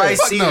don't have fire.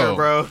 rice Fuck either, no.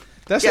 bro.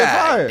 That shit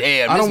God fire.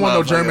 damn. I don't this want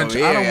no motherfucker German. over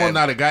here I don't got- want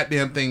not a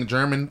goddamn thing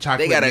German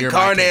chocolate. They got near a my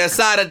carne cake.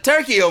 asada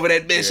turkey over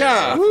that bitch,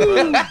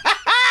 huh?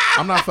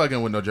 I'm not fucking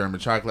with no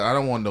German chocolate. I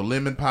don't want no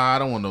lemon pie. I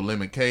don't want no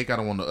lemon cake. I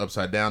don't want no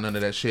upside down, none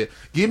of that shit.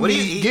 Give What do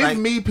you eat,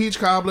 me peach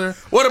cobbler.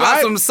 What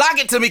about some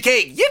socket to me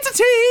cake? Get the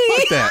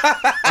tea. Fuck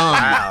that.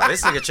 Wow,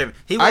 this nigga tripping.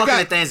 He I walking got-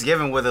 to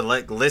Thanksgiving with a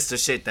list of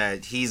shit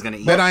that he's gonna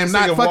eat. That I am This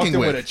not nigga walked fucking in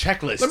with. a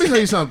checklist. Let me tell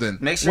you something.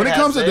 Make sure When it it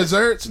has comes to this,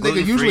 desserts, nigga,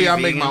 gluten-free, usually I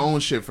make vegan. my own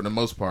shit for the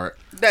most part.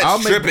 That's I'll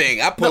make-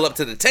 tripping. I pull up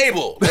to the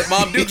table. Let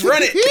Mom Dukes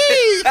run it.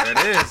 There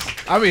it is.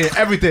 I mean,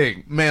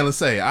 everything. Man, let's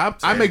say I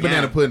make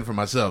banana pudding for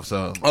myself.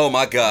 So Oh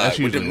my God. That's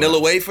With the usually vanilla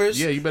what- wafers?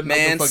 yeah, you better not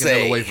Man, the fucking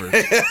say. vanilla wafers.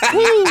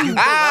 You pull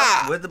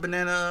up with the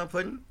banana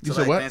pudding? You to,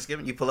 said what?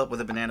 Thanksgiving? You pull up with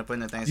a banana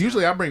pudding at Thanksgiving?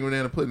 Usually I bring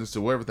banana puddings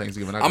to wherever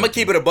Thanksgiving. I'm going to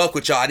keep it a buck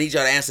with y'all. I need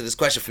y'all to answer this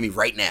question for me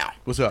right now.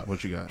 What's up?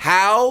 What you got?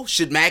 How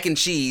should mac and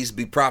cheese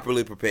be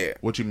properly prepared?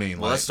 What you mean?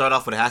 Well, Like? let's start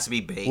off with it has to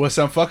be baked. With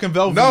some fucking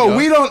Velveeta. No,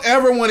 we don't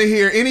ever want to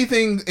hear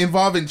anything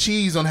involving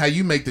cheese on how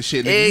you make the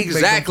shit. Nigga.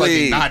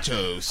 Exactly. You make them fucking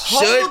nachos.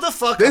 Hold the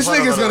fuck This up.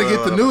 nigga's gonna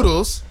get the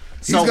noodles.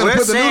 He's So gonna we're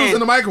put the noodles saying in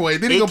the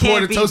microwave. Then he's it gonna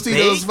pour the can't be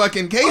Tostitos baked?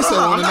 fucking queso Hold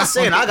on, on I'm it. not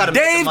saying I gotta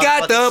Dave make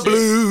got the motherfucking shit.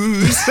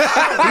 blues.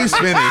 He's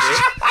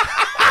finished.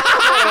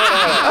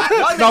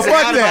 Y'all No, niggas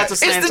fuck not that. about to It's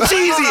slander- the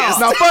cheesiest.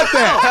 Now fuck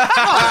that.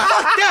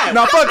 Fuck that.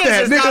 Now, fuck Niggas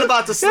that, is nigga. not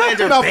about to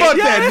slander Now, fuck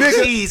bacon that, and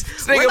nigga. cheese.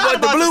 nigga We're not want the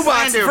about blue to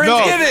box slander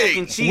Friendsgiving. bacon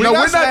and cheese. No, we're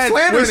not we're slandering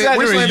it. We're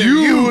slandering slandering you,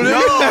 you. No.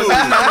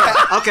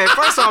 Okay,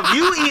 first off,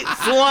 you eat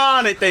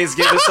flan at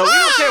Thanksgiving, so we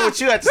don't care what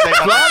you have to say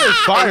about Flan that. is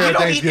fire And you at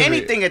don't eat Thanksgiving.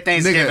 anything at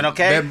Thanksgiving, Nigga,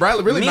 okay?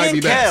 that really Me might and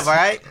be Kev, best. all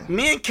right?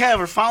 Me and Kev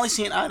are finally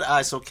seeing eye to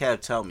eye, so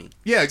Kev, tell me.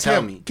 Yeah,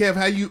 Tell Kev. me. Kev,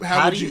 how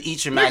How would do you you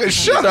eat your mac Nigga, and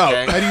cheese? shut up.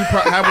 okay? How do you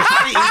how would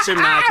How do you eat your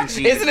mac and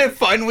cheese? Isn't it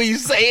fun when you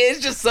say it? It's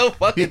just so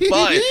fucking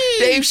fun.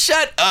 Dave,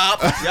 shut up.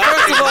 First of all,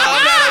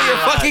 I'm not on your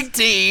fucking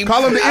team.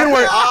 call him the N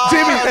word? Oh,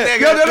 Jimmy.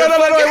 nigga, Yo, no,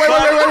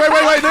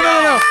 wait.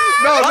 No.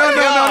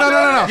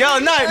 Yo,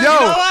 no, you Yo,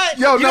 know what?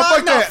 yo, You no, know fuck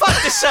what? No, that. fuck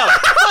the show.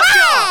 Fuck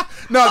y'all.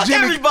 No, Fuck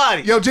Jimmy.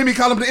 everybody. Yo, Jimmy,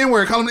 call him the N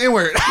word. Call him the N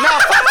word. Nah,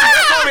 fuck you.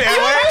 Don't call me that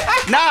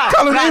word. Nah,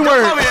 Call him nah, the don't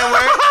N-word. call me that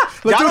word.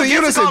 Let's Y'all do the don't get to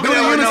unison. call me Do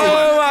the that word no unison.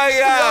 more. Oh my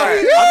God.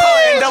 I'm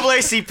calling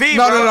NAACP,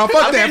 No, bro. no,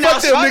 fuck I'm that. getting Fuck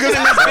them Al niggas. Sharpton in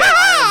this bitch.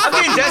 I'm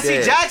getting Jesse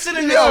dead. Jackson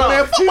in this Yo, bitch.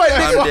 man, fuck I'm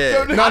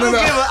dead. nigga. No. I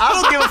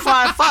don't give a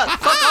flying fuck.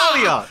 Fuck all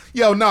of y'all.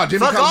 Yo, no,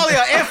 Jimmy. Fuck call all of him-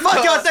 y'all. And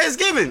fuck y'all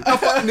Thanksgiving.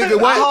 Nigga,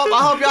 what? I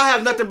hope y'all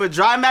have nothing but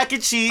dry mac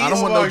and cheese. I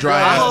don't want no dry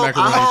I ass hope-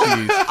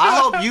 macaroni and cheese.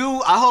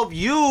 I hope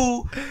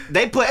you.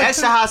 They put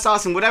extra hot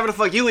sauce in whatever the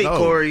fuck you eat, No,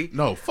 Corey.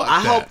 no, fuck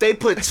I that. hope they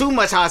put too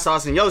much hot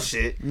sauce in your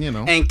shit. You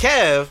know. And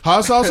Kev.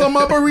 Hot sauce on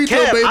my burrito,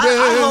 Kev, baby.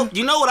 I hope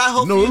you know what I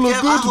hope No, for it you, look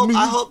Kev. good to me.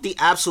 I hope the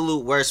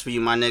absolute worst for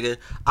you, my nigga.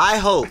 I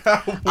hope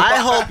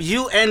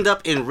you end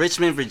up in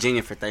Richmond,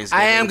 Virginia for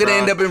Thanksgiving. I am going to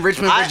bro. end up in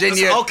Richmond,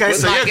 Virginia Okay, with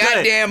so my you're good.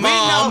 goddamn We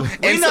mom know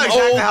and some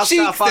exactly how old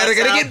cheeks South that are going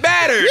to sounds. get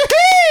battered.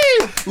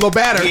 Little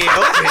batter. Yeah,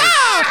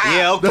 okay.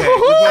 Yeah, okay. I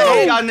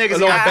hope y'all niggas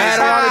little got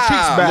batter on the cheeks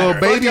Ah. batter.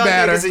 Little baby y'all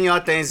batter. niggas in your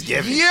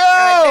Thanksgiving. Yo!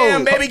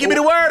 Damn, baby, give me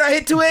the word. I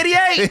hit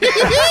 288.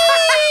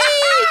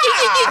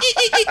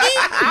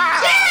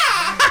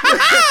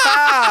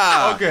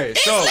 Okay,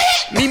 so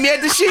Meet me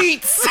at the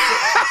sheets.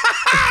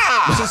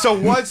 so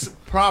what's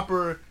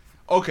proper?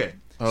 Okay,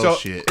 Oh, so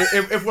shit.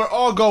 If we're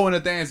all going to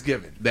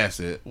Thanksgiving, That's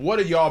it. what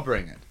are y'all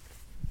bringing?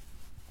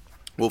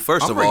 Well,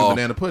 first I'm of bringing all,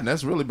 banana pudding.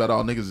 That's really about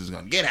all niggas is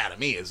gonna get out of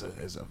me. Is a.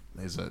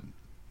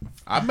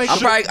 I make.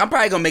 I'm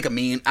probably gonna make a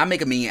mean. I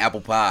make a mean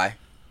apple pie.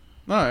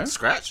 All right,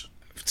 Scratch.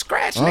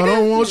 Scratch, I nigga.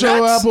 don't want your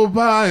Nuts. apple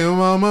pie,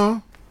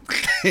 mama.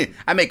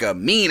 I make a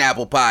mean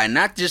apple pie,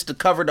 not just to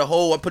cover the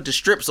hole. I put the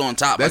strips on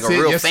top That's like a it.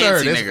 real Yes, sir.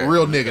 fancy That's nigga.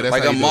 real nigga. That's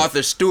like how a you do it.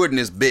 Martha Stewart in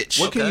this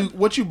bitch.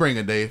 What you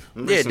bringing, Dave?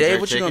 Yeah, Some Dave,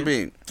 jerk what you gonna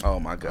chicken. be? Oh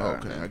my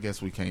god. Okay, I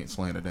guess we can't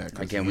slander that.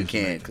 Again, we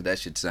can't because that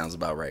shit sounds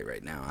about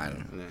right now. I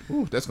don't.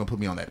 Ooh, that's gonna put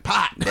me on that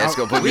pot. That's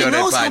gonna put We me on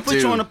know that it's gonna pot put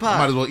you on the too. I might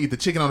pot. as well eat the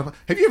chicken on the pot.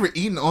 Have you ever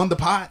eaten on the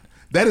pot?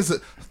 There's a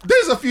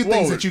few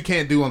things Whoa. that you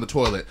can't do on the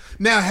toilet.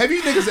 Now, have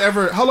you niggas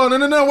ever? Hold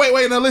on, no,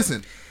 wait, now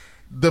listen.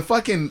 The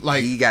fucking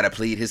like, He gotta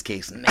plead his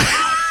case now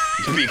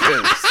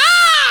because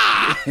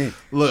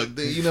look,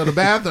 the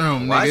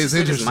bathroom Why nigga is is this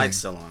interesting. mic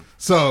still on?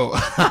 So,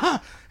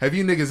 have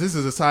you niggas? This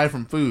is aside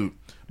from food,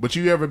 but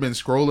you ever been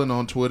scrolling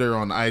on Twitter,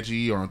 on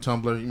IG, or on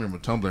Tumblr? You remember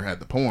Tumblr had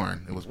the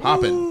porn? It was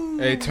popping.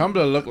 hey,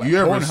 Tumblr look like You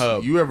ever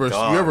Pornhub. you ever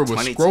Dog, was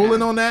 2010.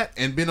 scrolling on that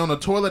and been on the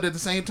toilet at the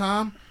same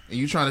time, and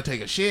you trying to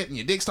take a shit and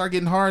your dick start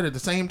getting hard at the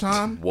same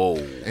time? whoa.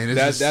 And it's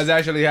That's just,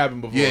 actually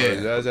happened before. Yeah.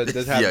 That's Yeah,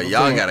 happened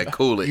y'all before. gotta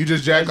cool it. you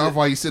just jack off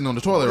while you sitting on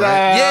the toilet,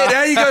 right? Yeah,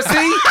 there you go. See,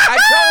 I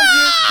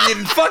told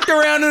you, you fucked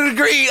around and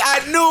agreed.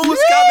 I knew it was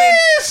coming.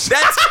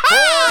 That's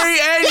Corey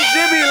and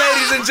Jimmy,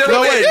 ladies and No,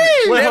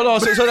 gentlemen. wait, hold on.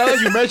 So now that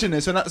you mention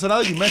it, so now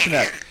that you mention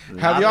that, have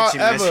Now y'all that you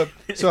ever?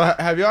 mention- So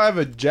have y'all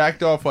ever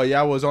jacked off while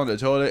y'all was on the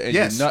toilet and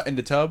Yes. you nut in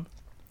the tub?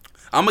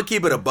 I'm gonna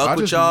keep it a buck I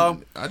with just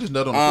y'all. I just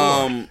nut on the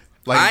floor.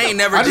 Like, I ain't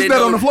never I just did bet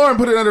no- on the floor and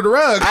put it under the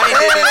rug. I ain't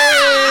did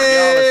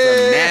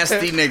that. Y'all are some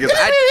nasty niggas.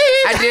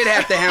 I did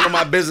have to handle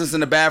my business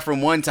in the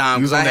bathroom one time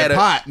You was because on that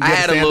pot. You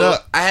had to stand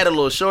up. I had a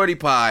little shorty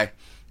pie,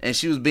 and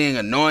she was being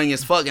annoying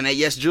as fuck. And that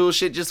Yes Jewel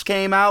shit just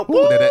came out.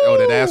 Ooh, that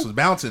ass was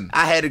bouncing.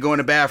 I had to go in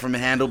the bathroom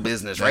and handle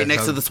business right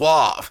next to the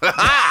sounds- Suave.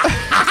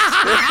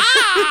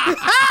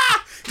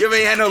 You ever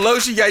ain't had no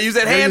lotion? You gotta use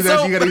that hand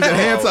soap. You gotta use that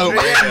hand soap.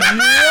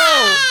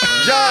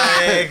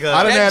 John, There you go.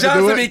 I done that had to do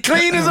Johnson it. be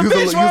clean as a Use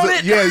bitch, won't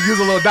it? Yeah, use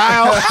a little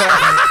dial.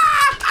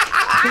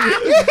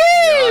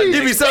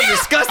 You be so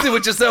disgusted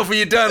with yourself when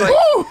you're done. Like,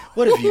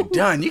 what have you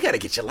done? You gotta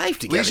get your life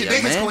At together, least your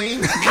young dick is man. clean.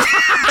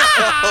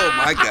 Oh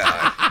my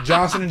god.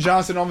 Johnson and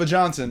Johnson on the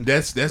Johnson.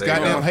 That's you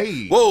goddamn. go.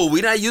 Hey, Whoa,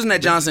 we not using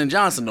that Johnson &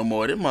 Johnson no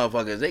more. Them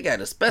motherfuckers, they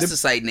got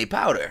asbestos in their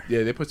powder.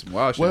 Yeah, they put some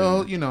wild shit.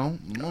 well, in. you know,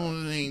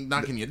 it ain't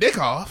knocking your dick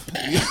off.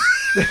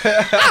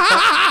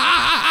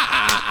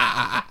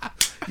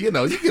 You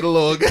know, you get a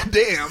little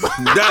goddamn.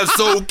 That's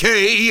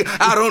okay.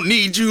 I don't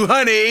need you,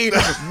 honey.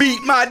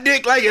 Beat my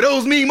dick like it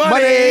owes me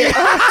money.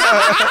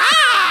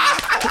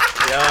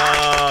 Yo,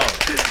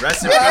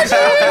 rest in peace,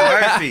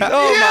 Murphy.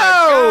 Oh my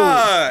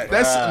god.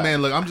 That's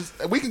man.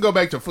 Look, we can go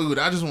back to food.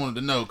 I just wanted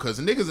to know because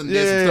the niggas and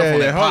this and stuff on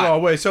that Hold pot.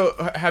 on, wait.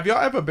 So, have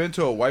y'all ever been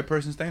to a white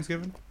person's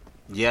Thanksgiving?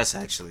 Yes,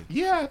 actually,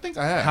 Yeah, I think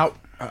I have.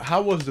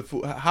 How was the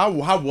food? How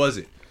was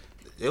it?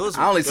 it was.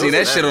 I only it seen was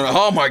that shit on the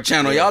Hallmark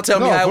Channel. Y'all tell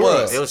me No, how it for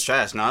was. It was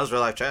trash. No, it was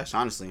real life trash.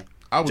 Honestly,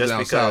 I was Just down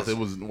because- south. It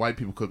was white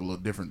people cook a little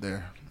different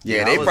there. Yeah,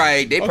 Yeah, they I was-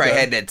 probably Okay.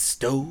 had that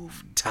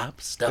stove top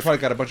I stuff. probably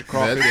got a bunch of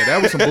crawfish. That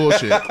was some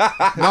bullshit.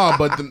 No,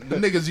 but the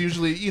niggas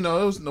usually, you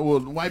know, it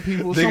was white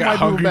people. They Some got white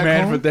people Hungry back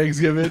Man home. for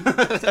Thanksgiving.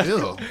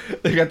 Ew.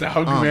 They got the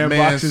Hungry Oh, Man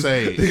man, boxes.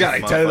 say. They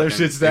got like 10 of their Motherfucking-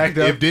 shit stacked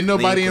up. If didn't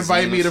nobody Lean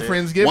invite cuisine me to and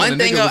shit. Friendsgiving, One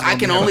the thing nigga was I gonna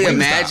can have a only Wingstop.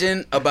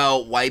 imagine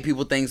about white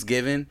people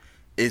Thanksgiving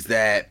is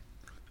that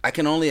I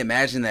can only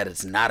imagine that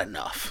it's not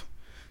enough.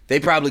 They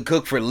probably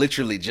cook for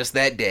literally just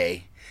that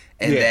day,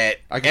 and Yeah, I that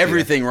can see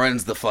everything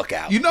runs the fuck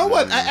out. You know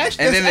what? I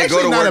actually, And then that's they go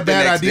actually to not a work the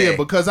bad next idea day.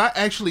 because I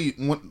actually,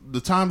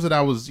 the times that I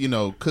was, you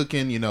know,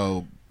 cooking, you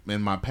know,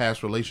 in my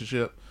past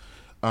relationship,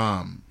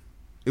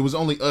 it was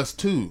only us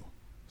two.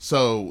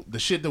 So the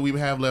shit that we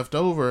would have left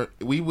over,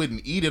 we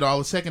wouldn't eat it all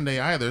the second day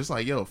either. It's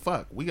like, yo,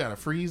 fuck, we gotta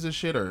freeze this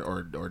shit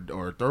or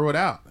throw it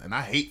out. And I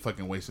hate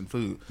fucking wasting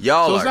food.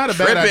 Y'all so are it's not a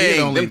bad idea to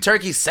tripping. only. Them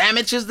turkey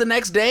sandwiches the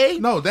next day?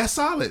 No, that's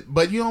solid.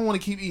 But you don't want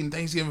to keep eating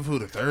Thanksgiving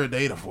food the third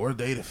day, the fourth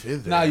day, the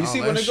fifth day. Nah, you all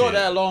see that when they go shit.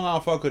 that long, I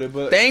don't fuck with it.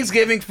 But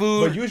Thanksgiving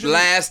food But usually-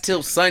 lasts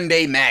till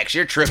Sunday max.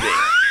 You're tripping.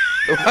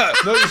 no, you see,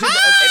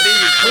 And then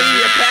you clean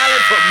your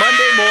palate for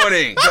Monday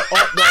morning.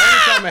 the only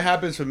time it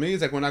happens for me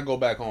is like when I go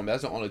back home.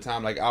 That's the only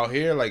time. Like out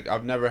here, like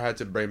I've never had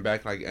to bring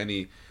back like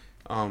any,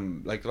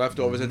 like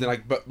leftovers. And then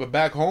like, but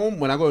back home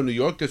when I go to New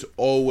York, there's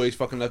always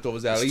fucking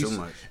leftovers. At It's least, too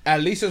much.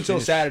 at least until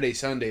Saturday,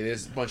 Sunday,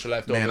 there's a bunch of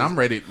leftovers. Man, I'm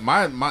ready.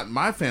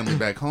 My family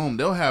back home,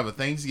 they'll have a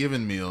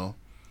Thanksgiving meal,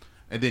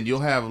 and then you'll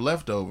have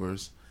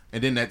leftovers.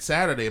 And then that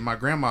Saturday, my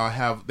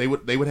grandma they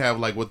would have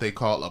like what they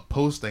call a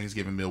post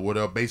Thanksgiving meal, where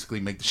they'll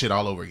basically make the shit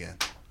all over again.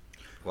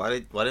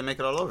 why they make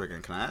it all over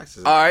again? Can I ask?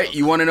 All right,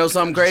 you want to know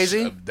something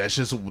crazy? That's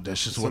just Some what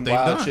they've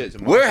wild done. shit.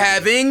 Some wild We're shit.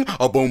 having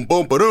a boom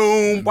boom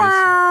ba-doom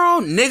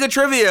wow nigga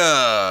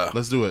trivia.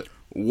 Let's do it.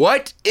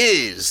 What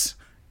is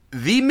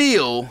the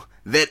meal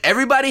that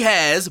everybody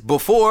has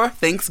before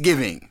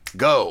Thanksgiving?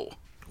 Go.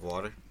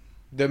 Water.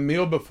 The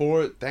meal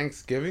before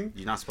Thanksgiving.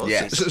 You're not supposed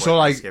Yeah. to. eat So, before so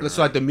like, Thanksgiving,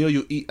 so like the meal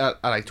you eat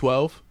at like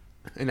 12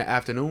 in the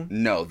afternoon.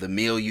 No, the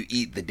meal you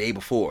eat the day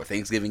before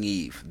Thanksgiving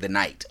Eve, the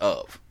night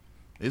of.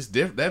 It's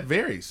that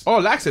varies. Oh,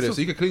 laxative, so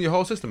you can clean your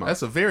whole system out.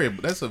 That's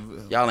a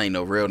Y'all ain't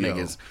no real Yo.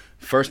 niggas.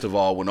 First of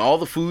all, when all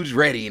the food's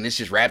ready and it's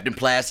just wrapped in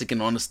plastic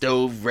and on the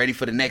stove, ready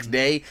for the next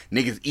day,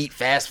 niggas eat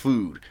fast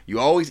food. You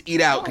always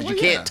eat out because well,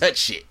 you can't yeah. touch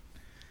shit.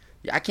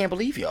 Yeah, I can't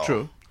believe y'all.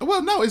 True.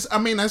 Well, no, I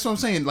mean, that's what I'm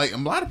saying. Like a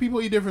lot of people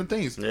eat different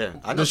things. Yeah,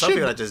 I know The some shit-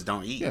 people that just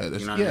don't eat. Yeah, you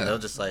that's- know what I yeah. mean? They'll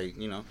just like,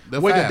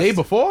 they'll Wait, fast. the day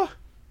before?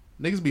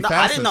 Niggas be No, I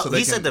fasting. didn't know. so they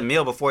He can- said the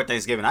meal before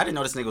Thanksgiving. I didn't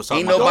know this nigga was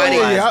talking Ain't about nobody-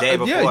 the last Yeah, day yeah,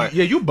 before.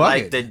 yeah, you bugging.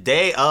 Like the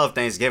day of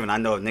Thanksgiving, I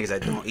know of niggas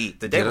that don't eat.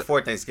 The day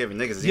before Thanksgiving,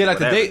 niggas Yeah, eat like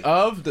the whatever. day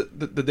of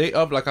the day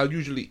of, like I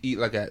usually eat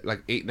like at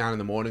like 8-9 in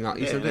the morning. I'll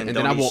eat Yeah, something, and and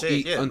then don't I eat won't shit,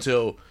 eat yeah.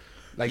 until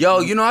like. Yo,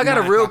 you know, I got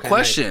a 9 real o'clock at night.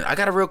 question. I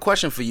got a real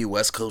question for you,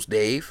 West Coast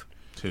Dave.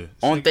 Too.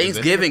 On Is that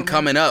Thanksgiving different?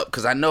 coming up,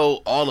 because I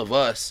know all of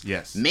us,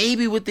 Yes.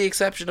 maybe with the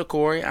exception of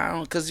Corey, I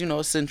don't, because you know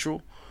it's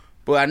Central,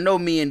 but I know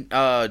me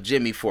and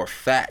Jimmy for a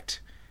fact,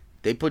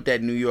 they put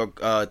that New York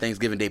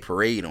Thanksgiving Day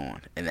parade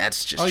on, and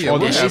that's just Oh yeah, Oh,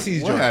 we'll the have,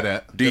 Macy's we'll joint. have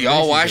that. Do The y'all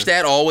Macy's watch joint.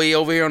 that all the way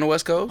over here on the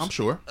West Coast? I'm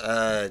sure.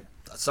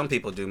 Some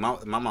people do. My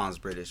mom's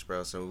British,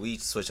 bro. So we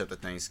switch up the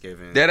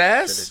Thanksgiving. Dead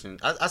ass? tradition.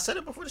 I said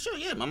it before the show.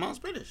 Yeah, my mom's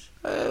British.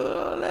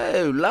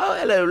 Hello,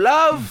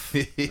 love.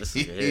 Hey,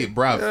 Yeah.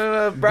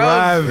 bruv.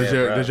 Bro.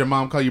 Does your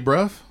mom call you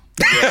bruv?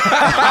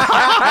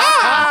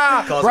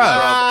 Calls me bro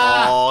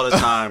all the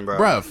time, bro.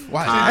 Bruv.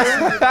 Why?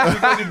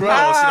 Constantly.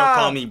 Bro, she don't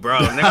call me bro.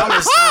 Nigga, I'm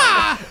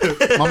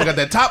his son. Mama got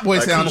that Top Boy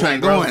Like, come soundtrack on,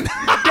 bro.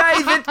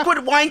 David, quit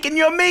wanking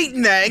your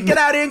meeting there. Get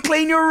out here and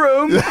clean your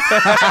room.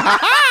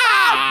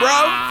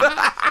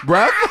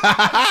 bro.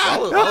 I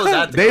was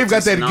at the Dave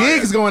got that scenario.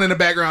 gigs going in the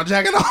background,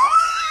 jacking off.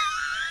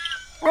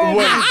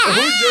 Wait,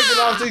 who's jerking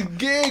off to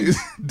gigs?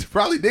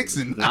 Probably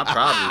Dixon. Not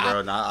probably,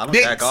 bro. Nah, I don't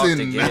back off the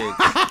Dixon. gigs. Oh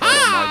my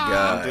I don't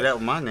god. do that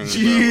with my name. Bro.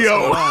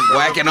 Yo. What's going on, bro?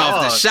 Whacking off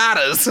the Pause.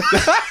 shotters.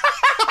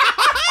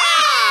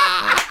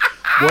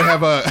 We'll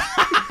have a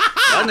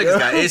Y'all niggas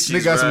got issues,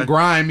 nigga got bro. some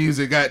grime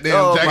music. Goddamn,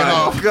 Oh jacking my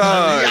off.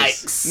 god.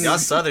 Yikes. Y'all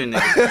southern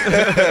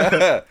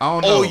niggas. I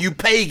don't know. Oh, you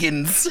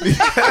pagans.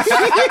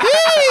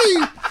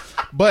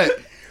 But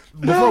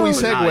before we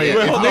segue, Nah, yeah. if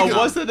Wait, hold on. nigga-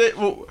 What's the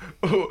name?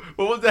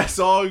 What was that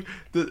song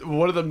that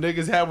one of them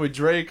niggas had with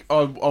Drake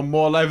on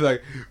More Life?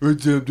 Like,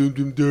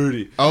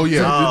 dirty. oh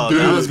yeah, Oh, Dude,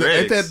 that was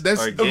ain't Riggs.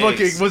 that's Or Fucking,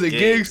 Gigs. was it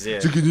Gigs? Yeah. I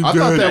thought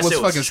that That was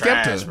shit was fucking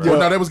trash, Skepta. bro.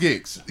 No, that was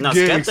Gigs. No,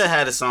 Gigs. Skepta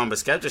had a song, but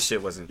Skepta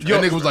shit wasn't. That trash,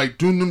 nigga was bro. like,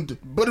 doom, doom,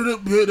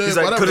 He's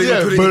like, whatever. put it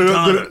Yeah. in, put it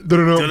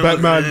in Ghana.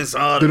 Batman. It's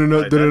hard. Didn't know,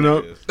 Like, didn't that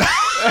know. nigga is-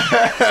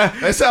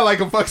 That sound like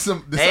a fuck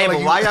some. that Hey, sound but like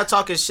you- why y'all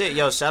talking shit?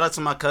 Yo, shout out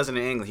to my cousin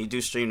in England. He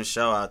do stream the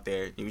show out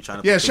there. You be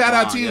trying to Yeah, put shout people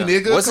out on, to you, yeah.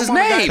 nigga. What's Come his on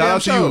the name? goddamn Shout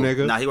out to you,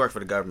 show. nigga. Nah, he worked for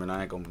the government.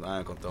 I ain't gonna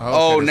throw.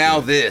 Oh. Oh, Okay, now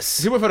that's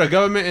this. He went for the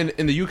government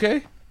in the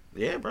UK.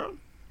 Yeah, bro.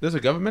 There's a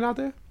government out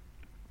there.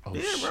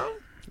 Yeah, bro.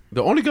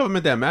 The only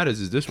government that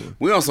matters is this one.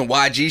 We on some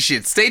YG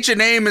shit. State your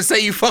name and say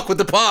you fuck with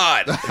the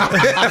pod.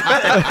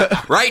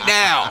 Right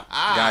now.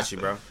 Got you,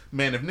 bro.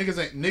 Man, if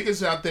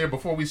niggas out there,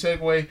 before we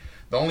segue,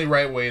 the only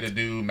right way to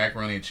do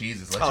macaroni and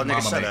cheese is let Oh, your nigga,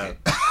 mama shut make up.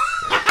 it.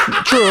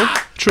 True.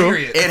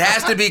 Period. It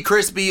has to be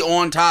crispy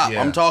on top.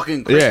 Yeah. I'm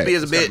talking crispy Yeah.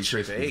 as a It's gotta be bitch.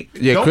 crispy.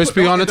 Yeah, Don't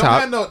crispy on the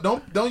top.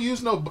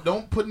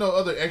 Don't put no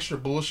other extra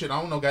bullshit. I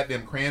don't want no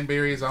goddamn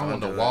cranberries. I don't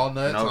want no do it.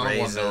 walnuts. No I don't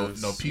want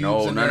raisins. no pubes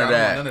No, in none there. of I don't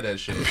that. want none of that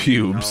shit.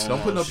 Pubes.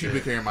 Don't put no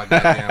pubic hair in my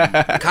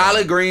goddamn.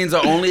 Collard greens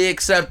are only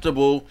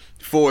acceptable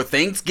for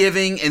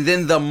Thanksgiving and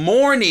then the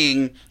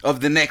morning of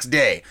the next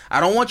day. I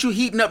don't want you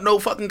heating up no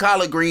fucking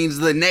collard greens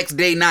the next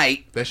day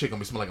night. That shit gonna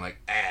be smelling like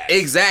ass.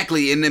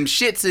 Exactly, and them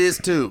shits is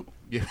too.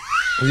 Yeah.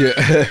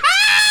 Yeah.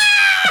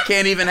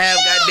 Can't even have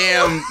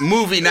goddamn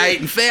movie night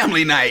and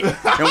family night and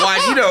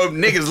watch. You know,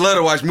 niggas love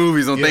to watch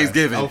movies on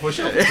Thanksgiving. Oh, for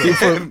sure.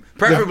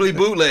 Preferably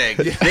bootleg.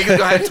 Niggas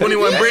gonna have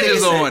 21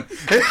 Bridges on.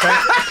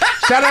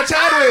 Shout out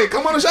Chadwick.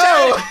 Come on the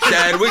show.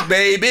 Chadwick,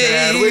 baby.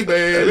 Chadwick,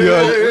 baby.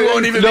 We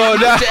won't even No,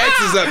 put nah. your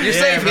X's up. You're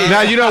safe here.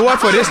 Now you know what?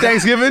 For this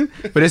Thanksgiving,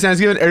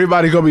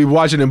 everybody gonna be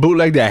watching and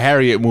bootleg that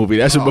Harriet movie.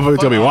 That's what motherfuckers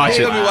gonna be fuck.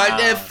 watching. Tell me why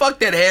that fuck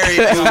that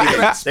Harriet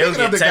movie. They would Speaking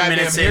get of the 10 goddamn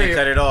minutes in and Harriet-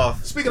 cut it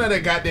off. Speaking of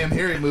that goddamn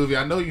Harriet movie,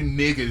 I know you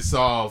niggas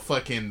saw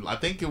fucking. I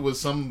think it was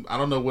some. I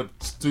don't know what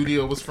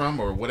studio it was from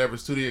or whatever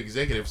studio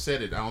executive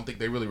said it. I don't think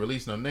they really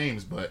released no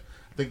names, but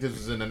I think this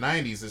was in the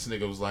 '90s. This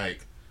nigga was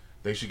like,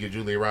 they should get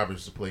Julia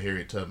Roberts to play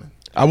Harriet Tubman.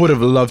 I would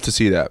have loved to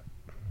see that.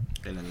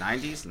 In the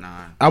 90s?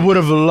 Nah. I would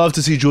have loved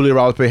to see Julia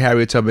Roberts play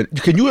Harriet Tubman.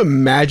 Can you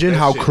imagine That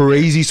how shit-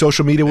 crazy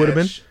social media would have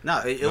been? No,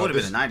 it No, would have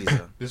this- been the 90s,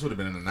 though. This would have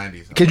been in the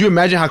 '90s. Can you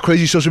imagine how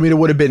crazy social media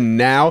would have been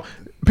now?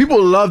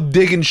 People love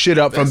digging shit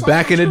up from That's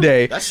back in the also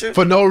day That's true.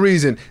 for no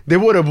reason. They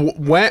would have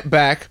went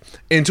back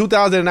in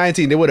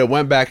 2019. They would have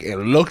went back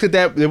and looked at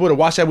that. They would have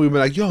watched that movie and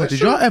been like, "Yo, That's did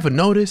true. y'all ever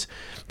notice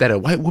that a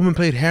white woman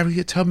played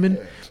Harriet Tubman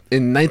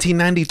in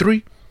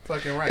 1993?"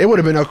 Fucking right. It would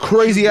have been a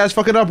crazy ass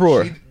fucking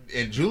uproar.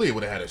 And Julia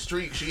would have had a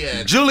streak. She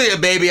had. Julia,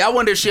 baby, I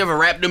wonder if she ever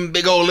wrapped them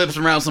big old lips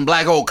around some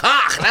black old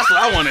cock. That's what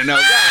I want to know.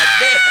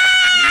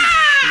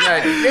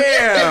 God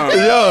damn.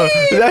 Yo,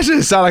 that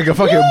shit sound like a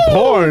fucking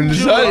porn.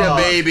 Julia, son.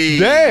 baby.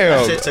 Damn.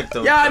 That shit took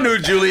the. Yeah, I knew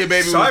Julia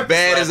Baby was Sharpest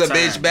bad as a left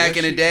bitch turn. back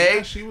in the day.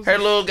 yeah, she was- Her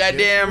little yeah,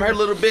 goddamn, she her was.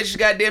 little bitch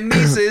goddamn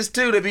nieces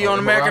too to be on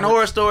Emma American Roberts.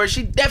 Horror Story.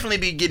 She definitely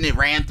be getting it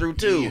ran through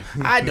too.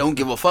 I don't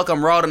give a fuck.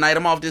 I'm raw tonight.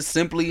 I'm off this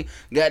simply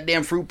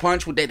goddamn fruit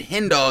punch with that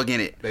hen dog in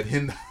it. That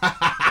him.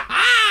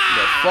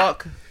 The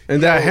fuck.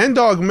 And that hen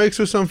dog mixed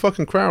with some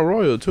fucking Crown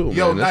Royal too.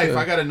 Yo, man. That's Knife, a-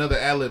 I got another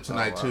ad lib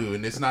tonight too,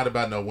 and it's not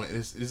about no.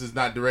 This is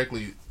not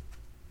directly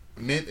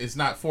meant. It's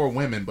not for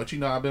women, but you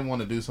know I've been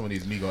wanting to do some of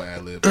these Migo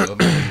ad libs. So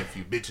maybe a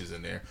few bitches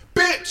in there.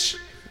 Bitch,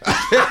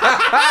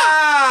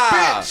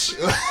 bitch.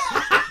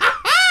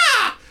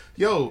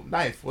 Yo,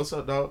 Knife, what's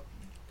up, dog?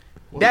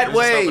 That Just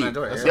way, open the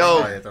door. Yeah, yo,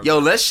 yeah, yeah. yo,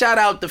 let's shout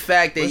out the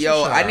fact that, Let's yo,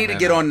 just shout I out, need to man.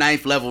 get on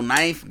Knife level.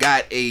 Knife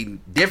got a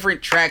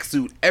different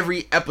tracksuit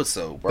every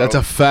episode, bro. That's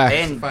a fact.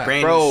 And Fact.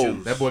 brand Bro. new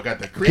shoes. That boy got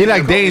the. He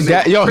like Dame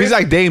Dash. Yo, he's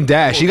like Dame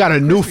Dash. He got a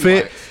new Crispy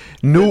fit,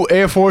 whites. new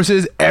Air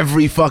Forces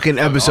every fucking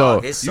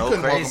episode. It's You so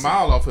couldn't walk a crazy.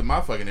 mile off with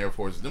my fucking Air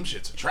Forces. Them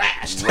shits are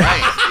trash.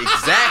 Right,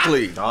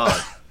 exactly. Dog.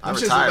 I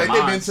Them shits look retired like they've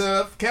been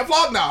mine. to Camp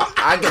Flog now.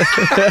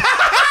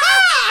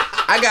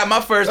 I got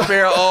my first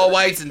pair of all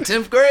whites in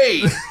 10th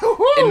grade. In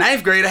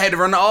 9th grade, I had to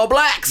run the all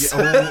blacks. Oh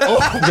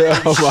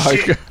my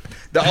god.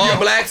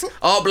 The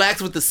all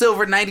blacks with the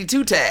silver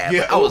 92 tab.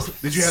 Yeah. I was.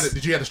 Did you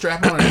have the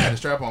strap on? Or I had the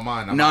strap on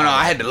mine. No,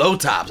 I had the low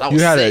tops. I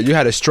was sick. You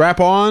had a strap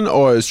on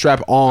or a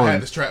strap I on?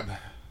 had the strap.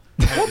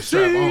 I had the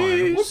strap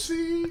on.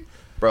 Whoopsie.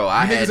 Bro,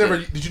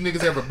 Did you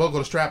niggas ever buckle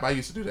the strap? I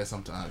used to do that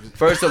sometimes.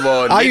 First of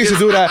all, I used to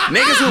do that.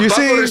 Niggas who You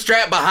buckle see- the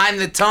strap behind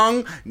the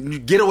tongue,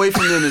 get away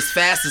from them as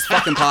fast as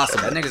fucking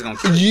possible. That nigga's gonna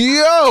kill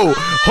you. Yo,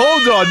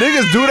 hold on,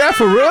 niggas do that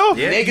for real?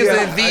 Yeah. Niggas in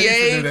I used to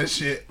do VA. that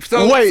shit.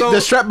 Wait, the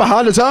strap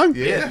behind the tongue?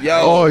 Yeah. Yo,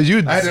 Oh, you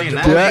I had them Seen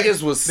that. jabos.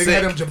 niggas was Niggas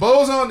had them sick.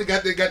 jabos on. They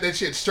got that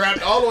shit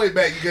strapped all the way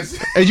back. You can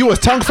and you was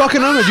tongue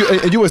fucking them?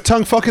 And you was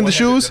tongue fucking the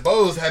shoes? The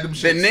jabos had them The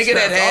shit nigga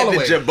that strapped had all the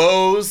way.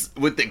 jabos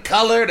with the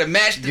color to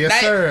match the Yes,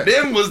 night, sir.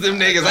 them was them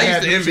niggas. I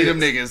had used to them envy them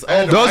shits. niggas. I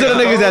had Oh, them- Those I are the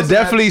got niggas that those,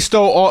 definitely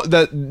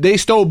they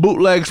stole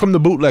bootlegs from the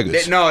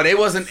bootleggers. no, they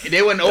wasn't old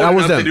That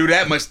was enough to them. do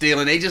that much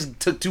stealing. They just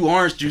took 2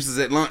 orange juices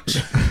at lunch.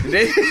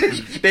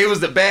 they was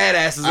the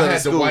badasses I of the had the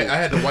school. white. I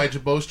had the white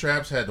jabot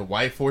straps. Had the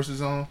white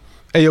forces on.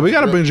 Hey, yo, we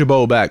gotta bring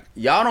Jabot back.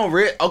 Y'all don't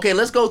okay,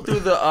 let's go through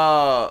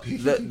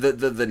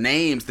the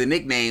names, the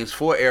nicknames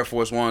for Air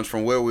Force Ones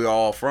from where we're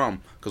all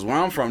from. Because where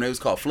I'm from, they was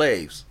called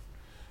Flaves.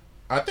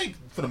 I think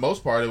for the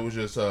most part it was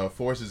just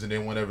forces, and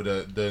then whenever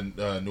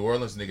the New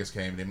Orleans niggas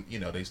came, then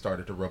they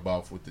started to rub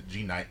off with the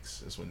G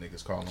Nikes. That's what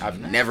niggas call them. I've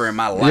never in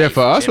my life. Yeah,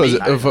 for us was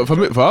Jimmy.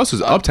 for us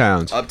was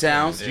Uptowns.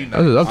 Uptowns. That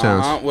was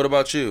Uptowns. What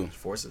about you?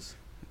 Forces.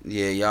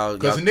 Yeah, y'all.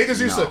 Because the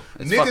niggas used to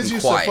it's niggas fucking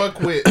used quiet. to fuck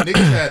with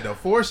niggas had the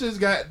forces,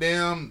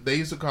 goddamn. They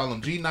used to call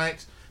them G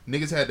Nikes.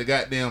 Niggas had the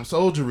goddamn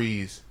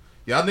soldieries.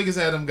 Y'all niggas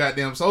had them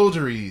goddamn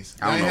soldieries.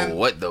 I Y'all don't ain't know had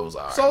what those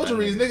are.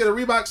 soldieries, nigga.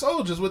 The Reebok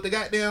soldiers with the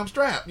goddamn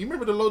strap. You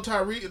remember the low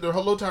top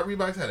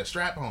Reeboks had a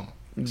strap on them.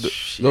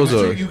 Those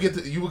are.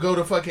 You would go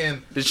to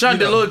fucking The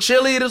little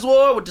cheerleaders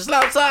wore with the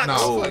slouch socks.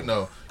 no, fuck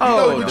no.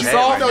 Oh, You the know,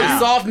 soft, right now.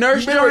 soft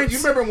nurse you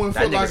joints. remember when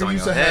That Foot nigga's Locker on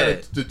used your to have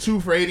head. the 2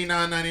 for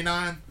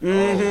 $89.99?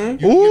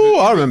 Mm-hmm. Ooh,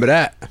 I remember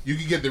that. You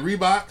could get the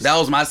Reeboks. That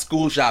was my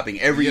school shopping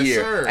every Yes,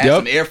 year. sir. I had Yep.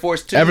 some Air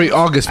Force 2. Every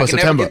August for I can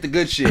September. never get the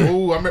good shit.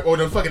 Ooh, I remember, or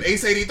the fucking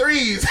Ace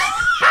 83s.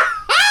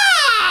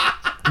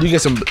 You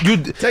get some.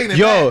 Taking it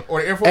Yo, back,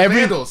 or the Air Force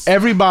Vandals.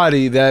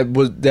 everybody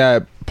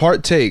that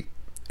partake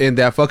in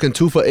that fucking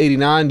 2 for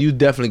 $89, you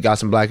definitely got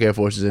some black Air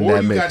Forces in Or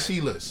that you got mix.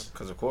 Tila's.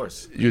 Because of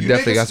course. You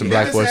definitely got some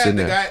black niggas Forces had in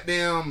the there.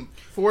 goddamn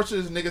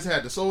forces. Niggas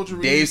had the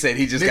soldiery. Dave said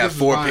he just Niggas got was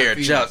 4 buying pair of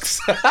fees. Chucks.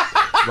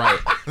 Right.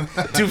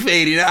 2 for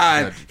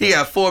 $89. He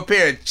got 4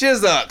 pair of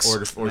Chizucks.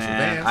 Or the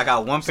Man, Vans. I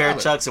got 1 pair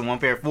of Solid. Chucks and 1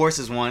 pair of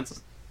Forces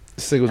once.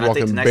 This nigga was And I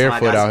think walking the next one I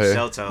barefoot got out some here.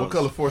 shell toes. What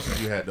color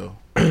forces you had though?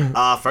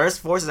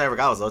 First Forces I ever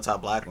got was low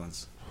top black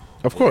ones.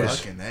 Of course.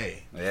 Fucking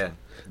A. Yeah.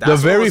 The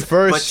very what was-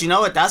 first- But you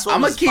know what? That's what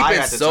I'm was gonna keep fire it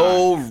at the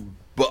time.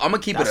 but I'm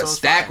gonna keep That's it a what was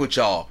stack fire. with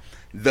y'all.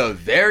 The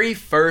very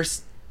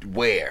first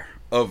wear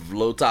of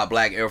low top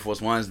black Air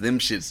Force Ones, them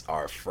shits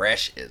are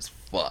fresh as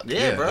fuck.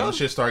 Yeah, bro. Those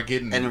shit start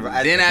getting. And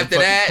Then after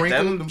that,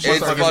 them it's shits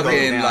start getting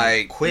fucking down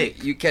like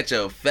quick. You catch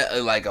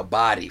like a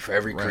body for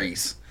every Right.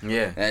 crease.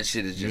 Yeah. That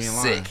shit is You just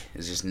ain't sick. lying.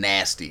 It's just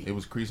nasty. It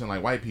was creasing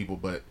like white people,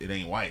 but it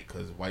ain't white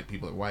because white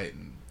people are white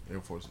and Air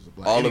Forces are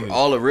black. All Anyway,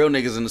 the real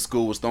niggas in the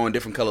school was throwing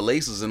different color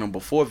laces in them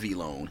before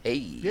V-Loan. Hey.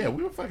 yeah,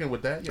 we were fucking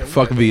with that. Yeah, we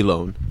Fuck had V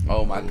Loan.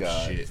 Oh my that.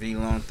 god. Shit.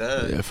 V-Lone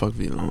Thug. Yeah, fuck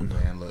V Loan.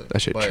 Man, look.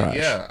 That shit but trash.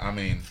 Yeah, I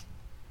mean,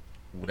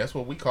 that's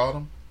what we called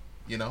them.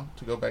 You know,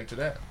 to go back to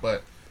that.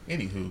 But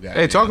anywho, guys.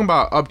 Hey, talking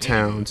about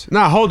Uptowns.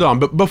 Nah, hold on.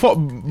 But before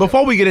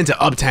we get into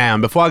Uptown,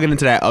 before I get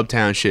into that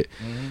Uptown shit,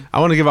 I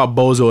want to give out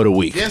Bozo of the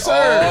Week. Yes,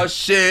 sir. Oh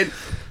shit.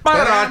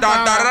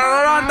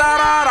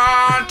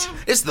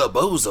 It's the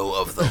bozo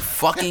of the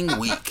fucking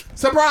week.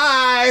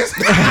 Surprise!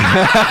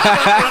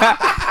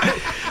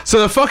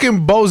 So the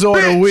fucking Bozo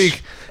of the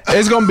Week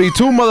is gonna be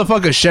 2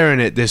 motherfuckers sharing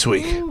it this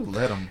week.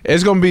 Let them.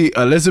 It's gonna be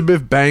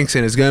Elizabeth Banks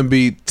and it's gonna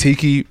be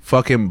Tiki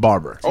fucking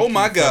Barber. Oh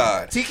my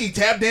god. Tiki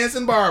tap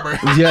dancing barber.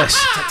 Yes.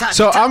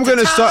 So I'm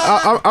gonna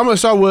start. I'm gonna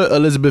start with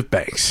Elizabeth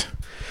Banks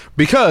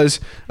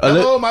because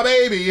Hello, my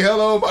baby.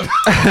 Hello, my.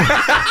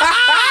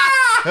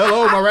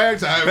 Hello, my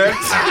ragtime.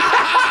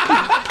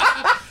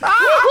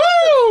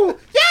 Woo!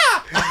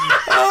 Yeah.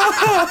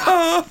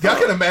 Y'all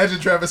can imagine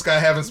Travis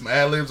Scott having some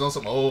ad libs on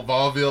some old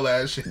vaudeville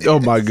ass shit. oh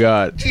my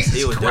god. Jesus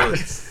He would do it.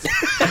 Christ.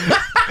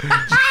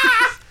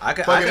 I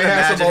could Fucking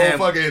have some imagine old him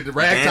fucking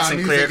ragtime dancing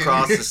music clear in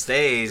across here. the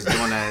stage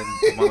doing that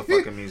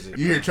motherfucking music.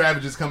 You hear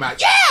Travis just come out.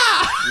 Yeah.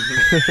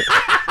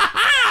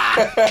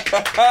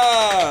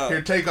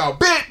 Here, take off,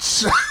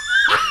 bitch.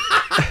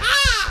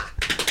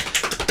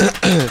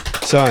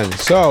 Son,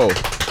 so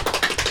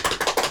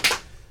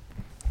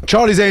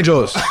Charlie's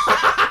Angels.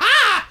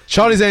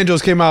 Charlie's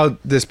Angels came out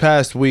this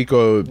past week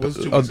or Was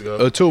 2 weeks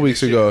ago. 2 weeks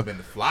This shit ago. has been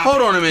flopping.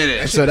 Hold on a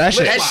minute. So that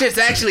shit, That shit's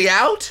actually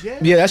out?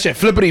 yeah, that shit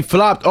flippity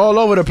flopped all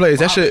over the place.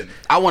 That shit,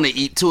 I want to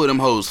eat 2 of them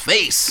hoes'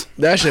 face.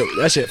 that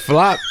shit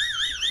flopped.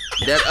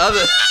 That other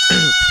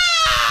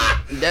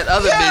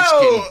Yo!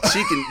 bitch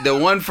she can the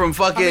one from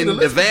fucking the the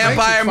Elizabeth Banks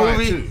vampire is fine,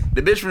 movie. too.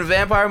 The bitch from the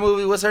vampire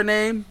movie, what's her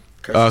name?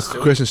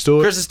 Kristen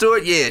Stewart. Kristen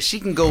Stewart? Yeah, she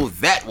can go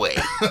that way.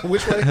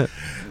 Which way?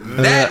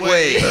 That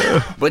way.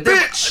 But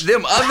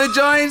them other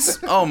joints,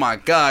 oh my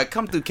god,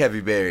 come through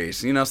Kevy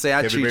Berry's. You know what I'm saying?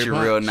 I Kevy treat Berry you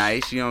Punch. real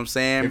nice, you know what I'm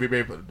saying?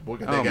 Everybody put the boy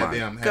got Oh that my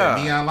goddamn had God.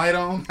 a neon light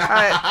on.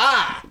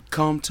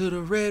 Come to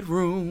the red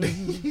room.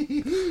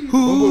 Boom,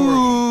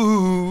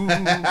 Ooh.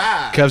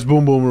 Kev's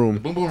Boom Boom Room.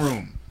 boom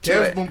room.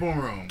 Kev's Boom Boom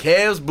Room.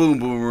 Kev's Boom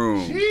Boom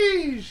Room.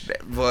 Sheesh.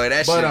 Boy,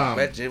 that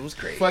shit was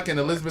crazy. Fucking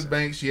Elizabeth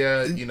Banks, so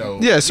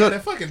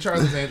that fucking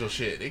Charlie's Angel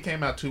shit. It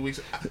came out 2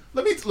 weeks.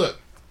 Let me look,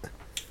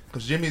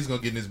 because Jimmy's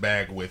gonna get in his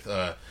bag with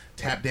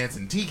tap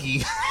dancing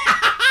Tiki.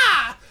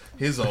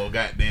 His old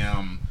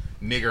goddamn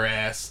nigger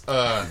ass.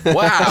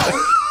 Wow.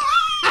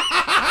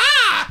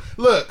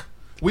 Look,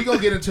 we gonna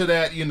get into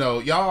that.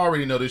 Y'all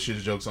already know this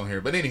shit's jokes on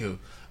here, but anywho,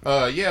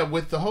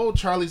 with the whole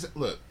Charlie's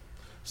look.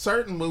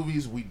 Certain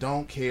movies we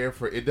don't care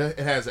for. It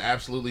has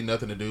absolutely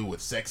nothing to do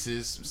with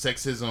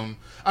sexism.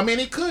 I mean,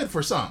 it could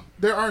for some.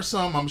 There are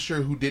some, I'm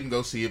sure, who didn't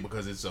go see it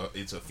because it's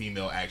a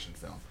female action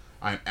film.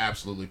 I'm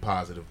absolutely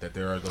positive that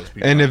there are those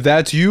people. And if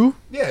that's you,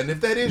 and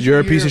if that is you're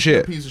a piece of shit.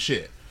 You're a piece of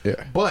shit.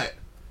 Yeah. But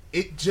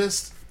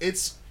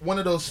it's one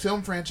of those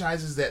film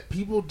franchises that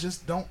people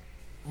just don't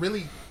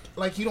really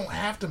like. You don't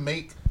have to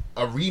make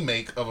a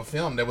remake of a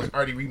film that was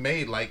already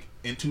remade, like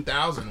in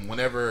 2000,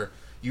 whenever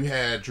you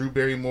had Drew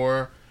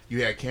Barrymore.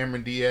 You had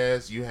Cameron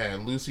Diaz. You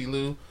had Lucy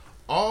Liu.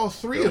 All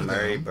three of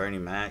them. Bernie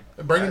Mac.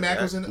 Bernie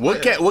Mac was in it.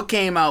 What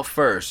came out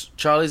first?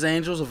 Charlie's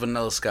Angels or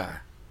Vanilla Sky?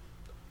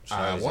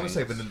 I want to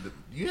say Vanilla.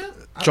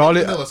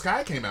 Charlie. Vanilla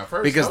Sky came out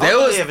first. Because there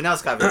was Vanilla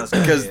Sky.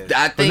 because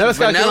I think Vanilla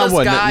Sky Vanilla came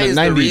out, Sky is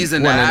the 90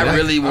 reason that I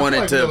really I feel wanted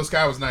like to Vanilla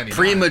Sky was 99.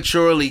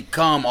 prematurely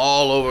come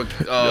all over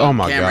Oh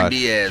my Cameron God.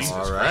 Diaz.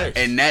 All right.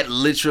 And that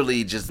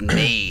literally just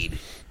made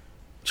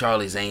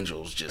Charlie's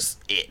Angels just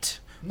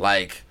it.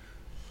 Like,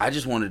 I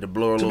just wanted to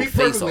blow her To little be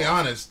face perfectly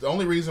off. honest, the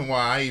only reason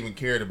why I even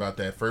cared about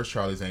that first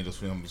Charlie's Angels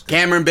film was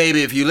Cameron,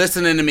 baby, if you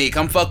listening to me,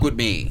 come fuck with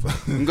me.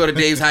 You can go to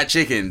Dave's Hot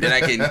Chicken. Then I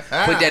can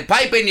put that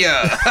pipe in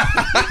ya.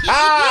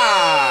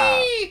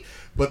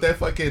 But that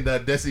fucking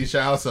Destiny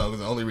Child song was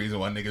the only reason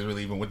why niggas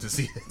really even went to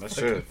see it. That's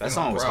true. That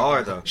song was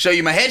hard though. Show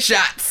you my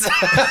headshots.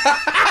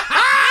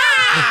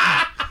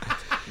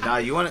 Nah,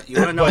 you wanna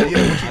know? But,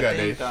 yeah, what you got,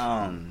 Dave?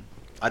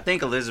 I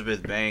think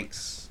Elizabeth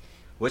Banks.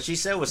 What she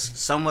said was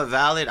somewhat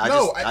valid. I'm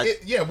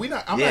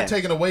I'm not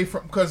taking away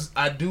from, because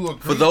I do agree.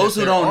 For those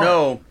that who there don't are.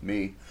 know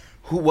me,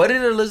 what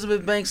did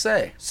Elizabeth Banks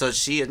say? So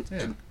she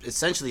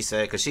essentially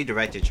said, because she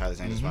directed Charlie's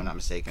Angels, if I'm not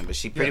mistaken, but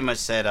she pretty much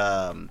said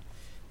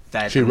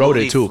that She the wrote it,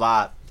 movie too.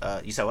 Flopped.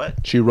 You said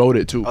what? She wrote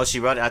it too. Oh, she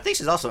wrote it. I think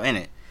she's also in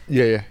it.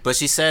 Yeah. But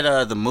she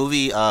said the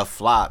movie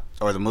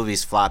flopped, or the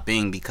movie's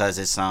flopping because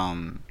it's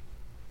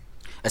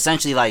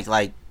essentially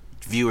like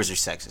viewers are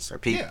sexist, or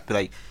people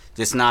like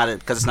it's not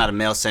because it's not a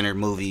male centered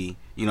movie.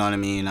 You know what I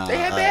mean? They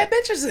had bad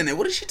bitches in it.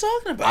 What is she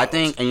talking about? I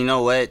think, and you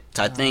know what?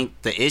 I think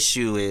the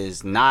issue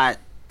is not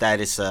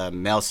that it's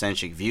male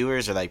centric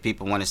viewers or like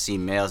people want to see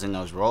males in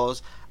those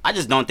roles. I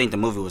just don't think the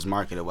movie was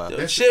marketed well.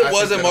 The shit I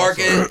wasn't think that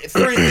also- marketed.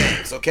 Three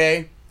things,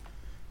 okay?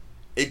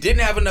 It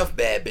didn't have enough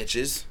bad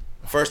bitches.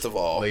 First of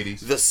all,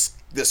 Ladies.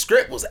 The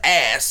script was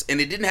ass, and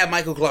it didn't have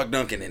Michael Clark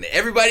Duncan in it.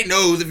 Everybody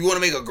knows if you want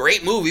to make a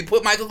great movie,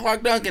 put Michael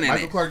Clark Duncan in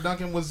Michael it. Clark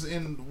Duncan was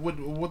in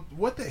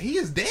what the he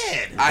is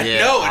dead. I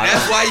Yeah, know, and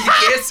that's why you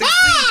can't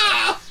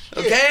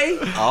succeed. Okay?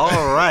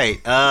 All right.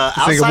 It's like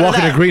Outside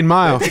walking of a that, Green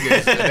Mile.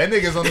 That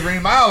nigga's on the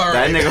Green Mile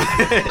already. that nigga.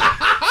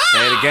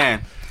 Say it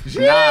again.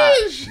 Nah,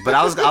 but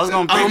I was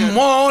gonna bring I'm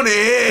on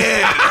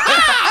it.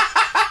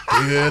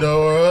 Dead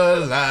or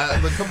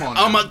alive. Look, come on.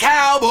 I'm now. a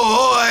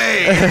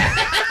cowboy.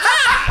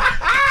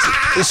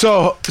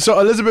 So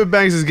Elizabeth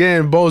Banks is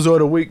getting Bozo of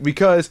the Week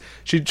because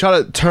she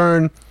tried to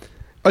turn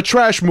a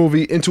trash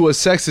movie into a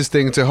sexist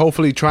thing to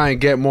hopefully try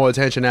and get more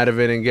attention out of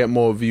it and get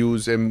more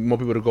views and more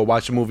people to go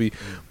watch the movie.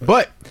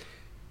 But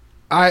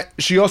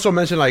she also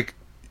mentioned like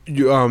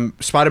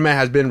Spider-Man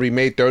has been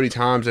remade 30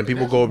 times and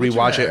people go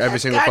rewatch it every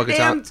single fucking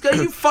time.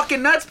 Goddamn, you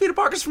fucking nuts. Peter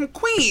Parker's from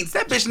Queens.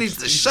 That bitch needs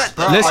to shut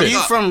the Listen. Are you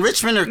from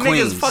Richmond or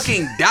Queens? Niggas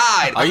fucking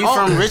died. Are you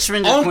from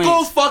Richmond or Uncle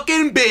Queens?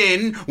 fucking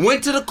Ben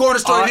went to the corner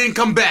store and didn't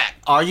come back.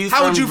 Are you How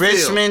from would you feel?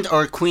 Richmond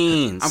or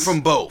Queens? I'm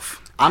from both.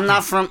 I'm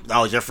not from.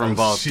 Oh, you're from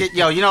both. shit.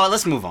 Yo, you know what?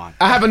 Let's move on.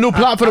 I have a new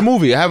plot for the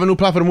movie. that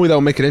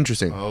will make it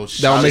interesting. Oh,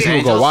 shit. That will make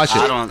people go watch it.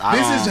 Hold on.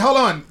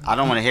 I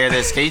don't want to hear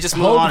this. Can you just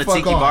move Hold on the to fuck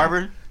Tiki on.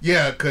 Barber?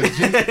 Yeah, because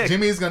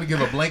Jimmy is going to give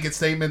a blanket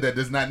statement that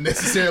does not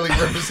necessarily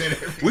represent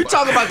everybody. We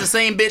talk about the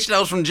same bitch that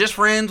was from Just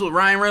Friends with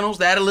Ryan Reynolds,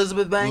 that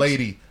Elizabeth Banks.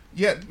 Lady.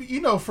 Yeah,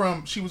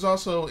 she was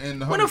also in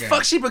the When Hunger the fuck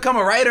Games. she become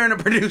a writer and a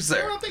producer?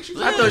 I don't think she's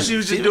I thought she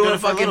was She's just been doing doing it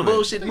for a fucking little bit.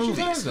 bullshit I think she's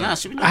movies. done Nah,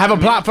 she been I have a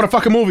plot for the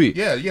fucking movie.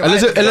 Yeah.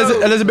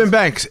 Elizabeth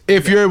Banks.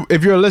 If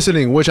you're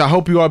listening, which I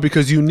hope you are,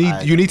 because you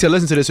need to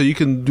listen to this so you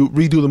can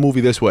redo the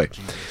movie this way.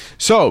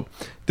 So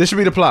this should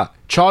be the plot.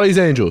 Charlie's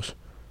Angels.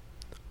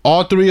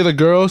 All three of the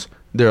girls,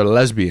 they're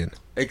lesbian.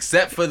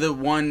 Except for the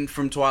one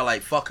from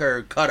Twilight. Fuck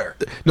her, cut her.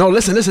 No,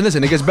 listen.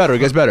 It gets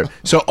better.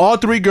 So all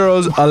three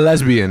girls are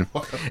lesbian,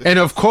 and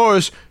of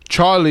course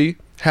Charlie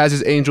has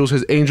his angels.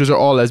 His angels are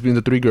all lesbian.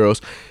 The three girls.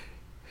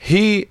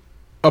 He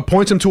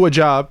appoints him to a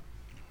job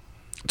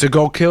to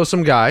go kill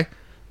some guy,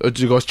 or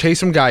to go chase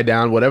some guy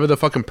down. Whatever the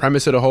fucking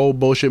premise of the whole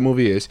bullshit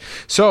movie is.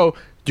 So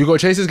you go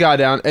chase this guy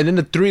down, and then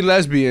the three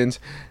lesbians,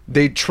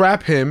 they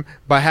trap him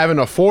by having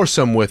a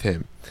foursome with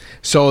him.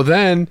 So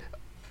then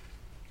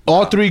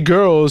all 3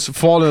 girls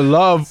fall in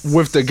love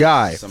with the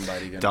guy.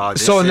 Somebody gonna... Dog,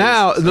 this So is-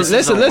 now, this is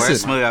listen, the worst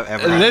listen. movie I've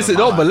ever had Listen, in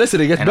my no, but life.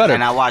 listen, it gets better.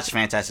 And I watched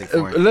Fantastic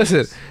Four.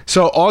 Listen,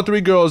 so all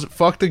 3 girls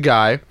fuck the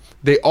guy.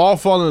 They all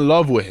fall in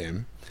love with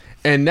him.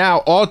 And now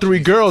all 3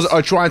 girls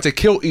are trying to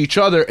kill each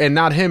other and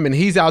not him, and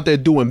he's out there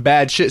doing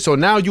bad shit. So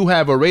now you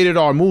have a rated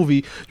R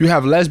movie. You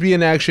have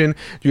lesbian action.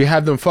 You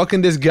have them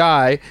fucking this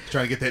guy.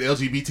 Trying to get that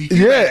LGBTQ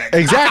Yeah, back.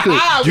 exactly.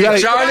 You gotta-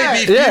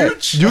 Charlie be yeah,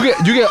 huge.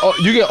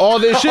 you get all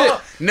this shit.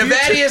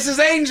 Nevadius is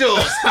Angels.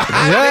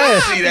 I Yeah.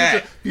 didn't see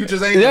that.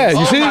 Futures Angels. Yeah, you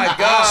Oh see. my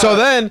God.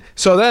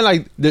 So then,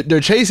 like they're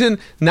chasing.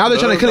 Now they're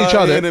trying to kill each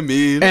other,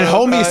 enemy, and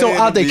love homie is still my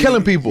out there enemy.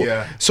 killing people.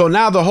 Yeah. So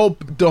now the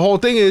whole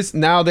thing is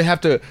now they have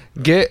to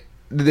get.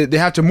 They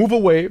have to move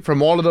away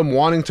from all of them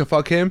wanting to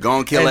fuck him. Go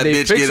and kill and that they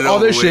bitch, Fix get it all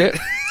over their with.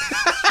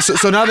 shit.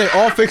 So now they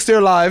all fix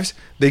their lives.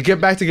 They get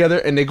back together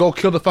and they go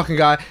kill the fucking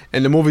guy,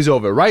 and the movie's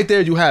over. Right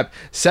there, you have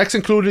sex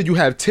included. You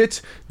have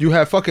tits. You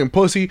have fucking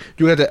pussy.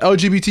 You have the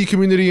LGBT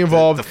community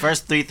involved. The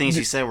first 3 things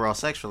you said were all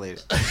sex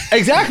related.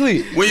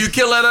 Exactly. When you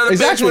kill that other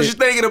Exactly. bitch, what you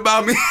thinking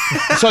about me?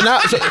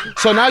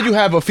 So now you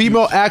have a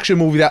female action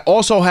movie that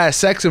also has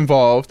sex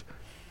involved,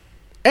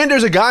 and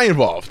there's a guy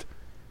involved.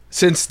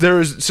 Since the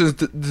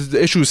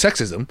issue is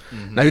sexism,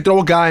 now you throw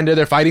a guy in there.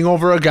 They're fighting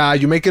over a guy.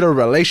 You make it a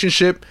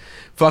relationship.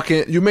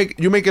 Fucking, you make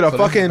it a So this is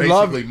fucking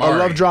love basically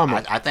Maury.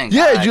 drama. I think.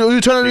 Yeah, God, you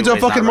turn it into a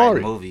Freeway's fucking not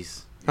writing Maury.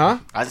 Movies. Huh?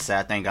 I just say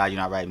I thank God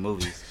you're not writing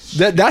movies.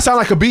 That sounds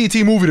like a BET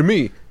movie to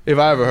me. If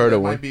I ever heard That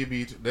of might one. be a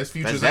BET. That's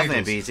Futures definitely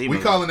a Angels. BET We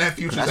movie. calling that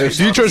Futures That's Angels.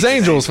 Futures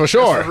Angels for That's the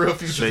sure. real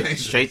Futures Straight,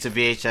 Angels. straight to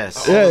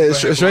VHS. Yeah, All of them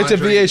gonna have straight to blonde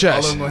dreads. VHS. All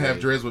of them gonna have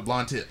dreads with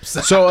blonde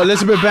tips. So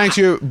Elizabeth Banks,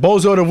 your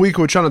bozo of the week,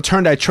 we're trying to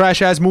turn that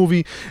trash ass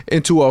movie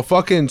into a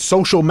fucking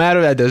social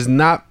matter that does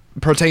not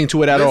pertain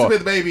to it at all.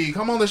 Elizabeth, baby,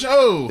 come on the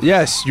show.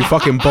 Yes, you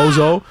fucking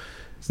bozo.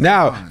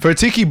 Now, for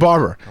Tiki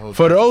Barber.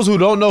 For those who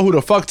don't know who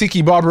the fuck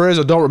Tiki Barber is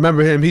or don't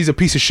remember him, he's a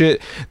piece of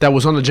shit that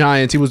was on the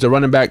Giants. He was the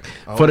running back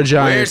for the Where's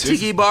Giants.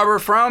 Tiki Barber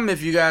from,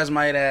 if you guys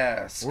might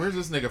ask? Where's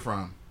this nigga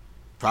from?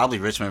 Probably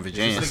Richmond,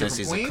 Virginia, Is this nigga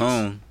since from he's a Queens?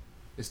 coon.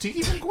 Is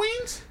Tiki from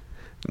Queens?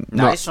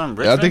 No, he's from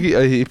Richmond. I think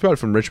he's probably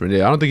from Richmond.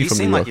 Yeah, I don't think You he's from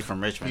seem New like York. you're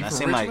from Richmond. You I from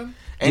seem like Richmond?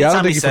 Yeah, I don't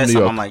anytime think he he's from says New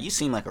something, York. I'm like, you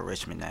seem like a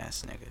Richmond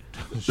ass nigga.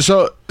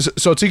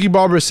 So Tiki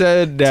Barber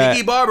said that.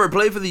 Tiki Barber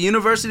played for the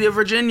University of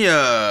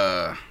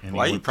Virginia.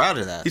 Why are you proud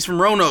of that? He's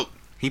from Roanoke,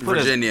 He put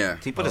Virginia.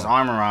 He put his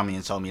arm around me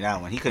and told me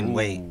that one. He couldn't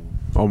wait.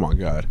 Oh my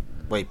God.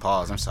 Wait,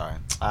 pause. I'm sorry.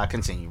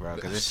 Continue, bro.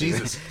 Cause this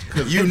Jesus.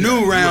 You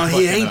new round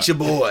here, fucking ain't your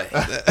boy?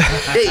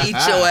 They eat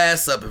your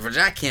ass up in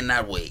Virginia. I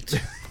cannot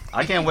wait.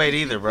 I can't wait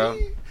either, bro.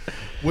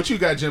 What you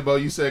got, Jimbo?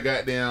 You said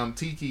goddamn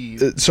Tiki.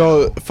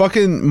 So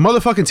fucking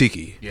motherfucking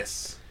Tiki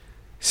Yes.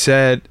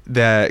 said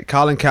that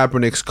Colin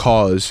Kaepernick's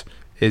cause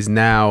is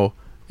now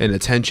an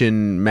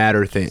attention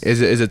matter thing.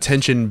 Is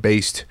attention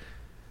based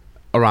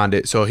around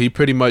it. So he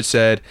pretty much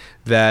said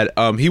that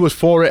he was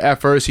for it at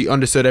first. He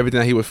understood everything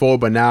that he was for,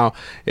 but now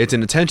it's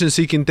an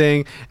attention-seeking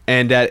thing,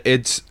 and that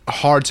it's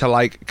hard to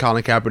like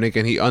Colin Kaepernick,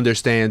 and he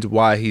understands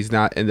why he's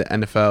not in the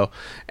NFL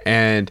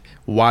and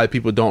why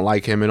people don't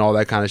like him and all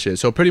that kind of shit.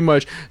 So pretty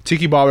much,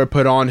 Tiki Barber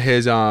put on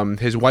his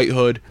white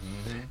hood.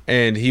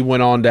 And he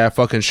went on that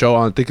fucking show,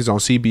 I think it's on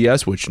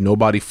CBS, which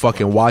nobody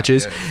fucking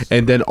watches. Yes.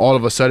 And then all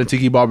of a sudden,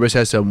 Tiki Barber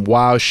says some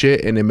wild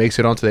shit, and it makes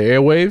it onto the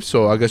airwaves.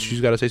 So I guess you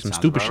just gotta say some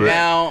stupid about shit.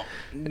 right.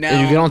 Now,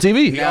 And you get on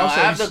TV. Now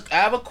also- I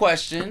have a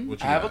question. What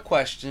you I have got? a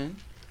question.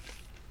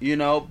 You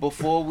know,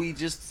 before we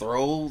just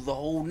throw the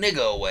whole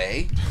nigga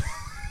away.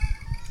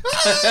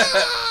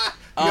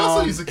 He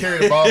also used to carry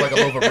the ball like a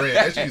loaf of bread.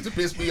 That shit used to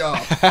piss me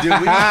off.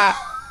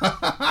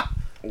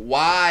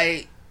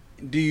 Why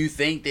do you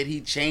think that he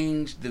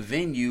changed the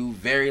venue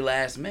very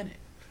last minute?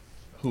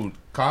 Who?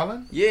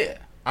 Colin? Yeah.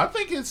 I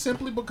think it's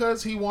simply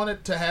because he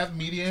wanted to have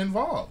media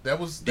involved. That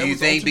was. Do you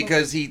think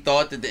because he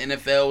thought that the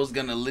NFL was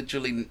gonna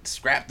literally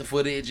scrap the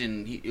footage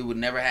and it would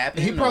never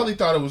happen? he probably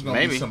thought it was gonna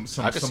Maybe. be some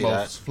I could see old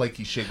that.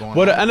 flaky shit going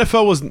Well, the on.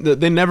 NFL was,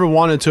 they never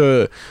wanted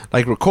to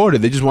like record it.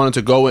 They just wanted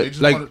to go in.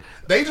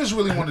 They just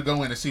really wanted to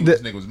go in and see what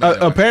this nigga was made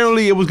of.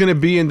 apparently, it was going to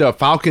be in the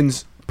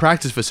Falcons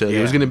practice facility.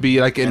 It was Yeah. going to be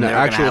like in And the they were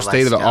gonna actual have, like,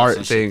 state of the scouts art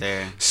and shit thing.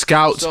 there.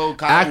 Scouts, So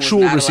Colin actual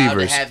was not receivers.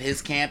 allowed to have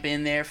his camp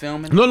in there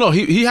filming. No,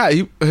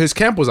 his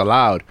camp was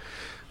allowed,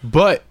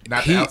 but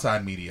Not the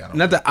outside media. I don't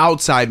not the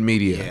outside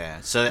media. Yeah.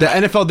 So The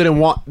NFL didn't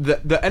want the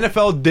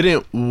NFL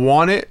didn't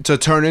want it to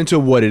turn into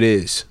what it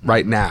is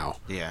right now.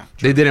 Yeah.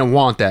 They didn't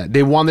want that.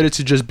 They wanted it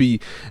to just be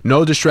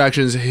no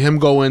distractions. Him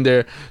go in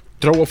there,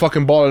 throw a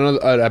fucking ball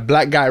at a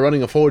black guy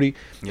running a 40,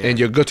 and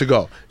you're good to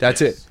go. That's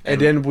it. And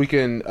then we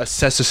can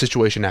assess the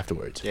situation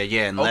afterwards.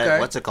 Yeah, and Okay.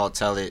 what's it called?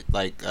 Tell it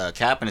like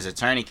Cap and his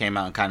attorney came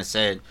out and kind of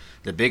said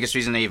the biggest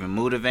reason they even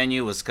moved the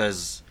venue was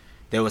because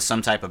there was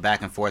some type of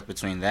back and forth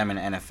between them and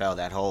the NFL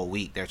that whole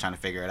week. They're trying to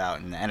figure it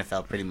out, and the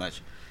NFL pretty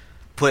much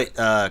put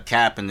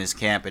Cap and this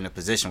camp in a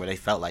position where they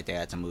felt like they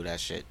had to move that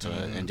shit to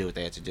and do what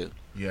they had to do. know.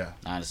 Yeah,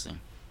 Honestly,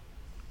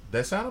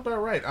 that sounded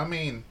about right. I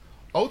mean,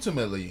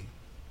 ultimately,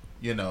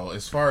 you know,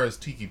 as far as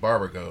Tiki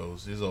Barber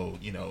goes, his old,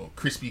 you know,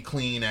 crispy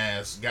clean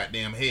ass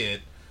goddamn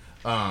head,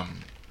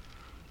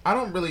 I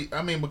don't really.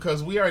 I mean,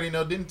 because we already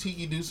know. Didn't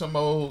Tiki do some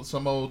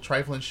old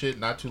trifling shit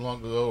not too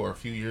long ago or a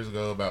few years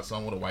ago about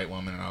someone with a white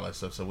woman and all that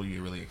stuff? So what do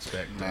you really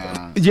expect?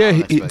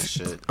 Yeah,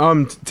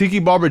 Tiki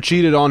Barber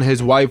cheated on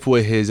his wife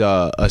with his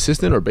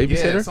assistant or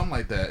babysitter. Yeah, something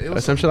like that. It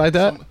was something like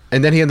that.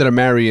 And then he ended up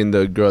marrying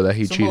the girl that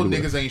he some cheated old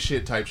with. niggas ain't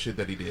shit type shit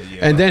that he did.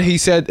 Yeah. And then he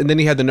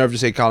had the nerve to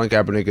say Colin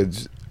Kaepernick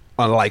is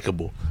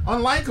unlikable.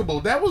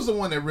 Unlikable. That was the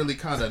one that really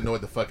kind of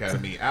annoyed the fuck out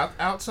of me.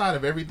 Outside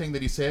of everything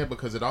that he said,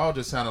 because it all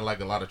just sounded like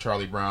a lot of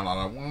Charlie Brown. A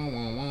lot of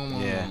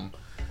yeah.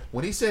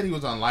 When he said he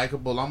was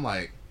unlikable, I'm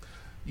like,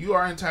 you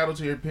are entitled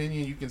to your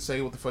opinion. You can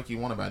say what the fuck you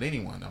want about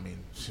anyone. I mean,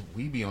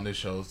 we be on this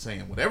show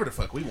saying whatever the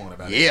fuck we want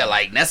about it. Yeah,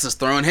 like Nessa's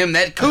throwing him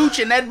that cooch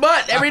and that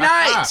butt every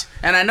night.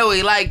 And I know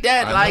he like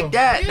that,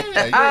 that.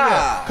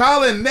 Yeah.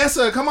 Colin,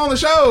 Nessa, come on the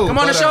show. Come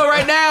on the show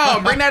right now.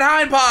 Bring that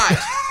hind part.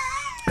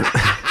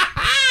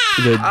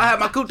 I have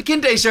my Kuta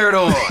Kinte shirt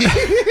on.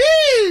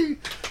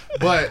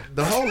 But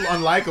the whole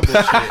unlikable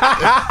shit.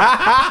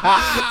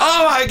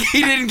 Oh my,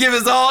 he didn't give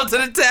his all to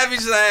the tab. He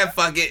said,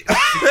 fuck it.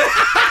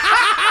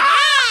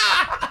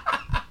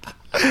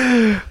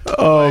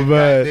 Oh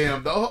man.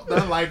 Damn, the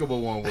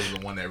unlikable one was the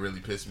one that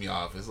really pissed me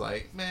off. It's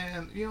like,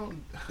 man,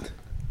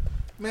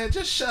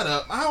 just shut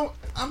up.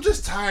 I'm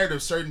just tired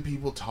of certain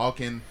people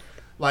talking.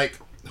 Like,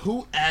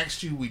 who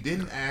asked you? We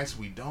didn't ask.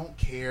 We don't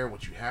care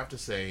what you have to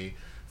say.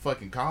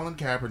 Fucking Colin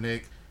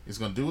Kaepernick is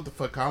gonna do what the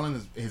fuck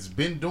Colin has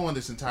been doing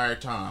this entire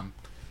time.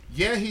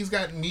 Yeah, he's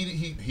got media.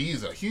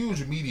 He's a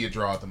huge media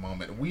draw at the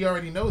moment. We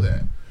already know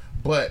that.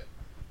 But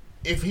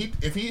if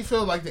he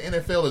feels like the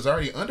NFL has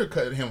already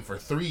undercut him for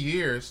 3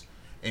 years,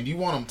 and you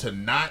want him to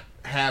not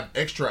have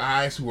extra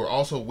eyes who are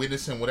also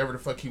witnessing whatever the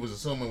fuck he was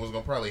assuming was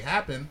gonna probably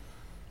happen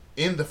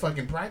in the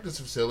fucking practice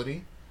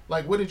facility.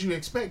 Like, what did you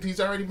expect?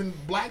 He's already been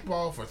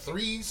blackballed for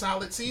 3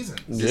 solid seasons.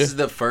 Yeah. This is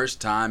the first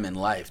time in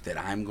life that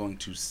I'm going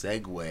to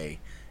segue,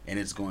 and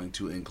it's going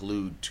to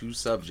include 2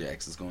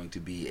 subjects. It's going to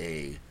be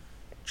a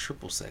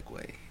triple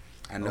segue.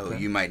 I know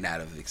you might not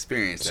have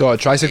experienced that. So a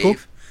tricycle?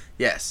 Dave.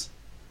 Yes.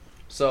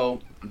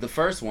 So the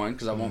first one,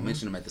 because I won't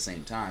mention them at the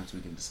same time, so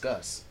we can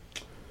discuss.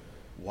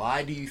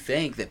 Why do you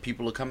think that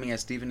people are coming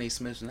at Stephen A.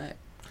 Smith's neck?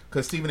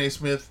 Because Stephen A.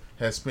 Smith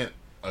has spent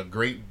a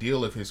great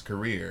deal of his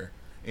career.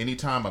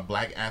 Anytime a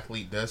black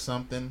athlete does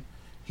something,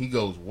 he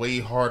goes way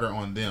harder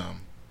on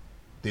them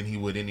than he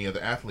would any other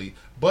athlete.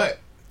 But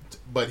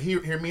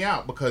hear me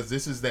out, because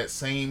this is that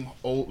same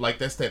old, like,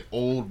 that's that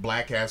old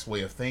black ass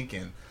way of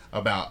thinking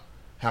about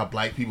how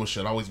black people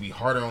should always be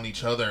harder on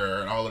each other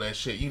and all of that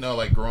shit.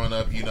 Like growing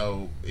up,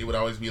 it would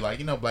always be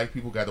like, black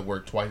people got to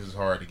work twice as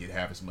hard to get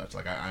half as much.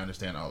 Like, I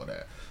understand all of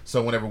that.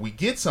 So whenever we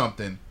get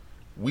something,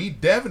 we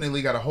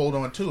definitely got to hold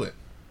on to it.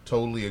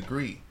 Totally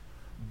agree.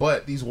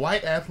 But these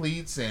white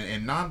athletes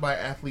and non-black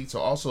athletes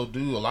will also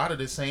do a lot of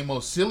the same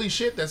old silly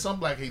shit that some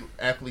black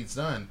athletes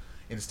done.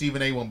 And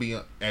Stephen A. won't be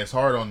as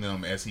hard on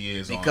them as he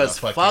is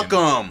because on fuck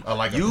them.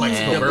 Like you,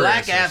 the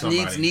black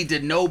athletes need to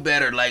know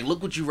better. Like,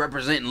 look what you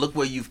represent and look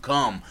where you've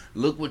come.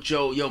 Look what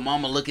your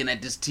mama looking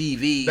at this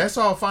TV. That's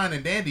all fine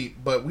and dandy,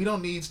 but we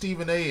don't need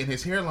Stephen A. and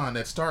his hairline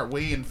that start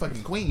way in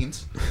fucking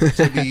Queens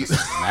to be.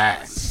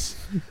 This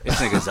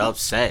nigga's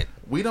upset.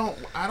 We don't.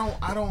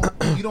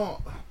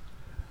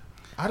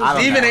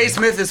 Stephen A.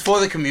 Smith is for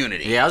the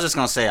community. Yeah, I was just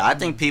gonna say. I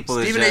think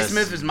people. Stephen A.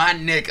 Smith is my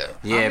nigga.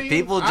 Yeah,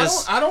 people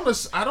just. I don't.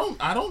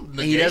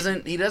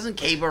 Negate. He doesn't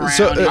cape around.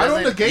 So, I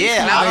don't negate.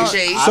 Yeah,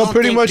 I don't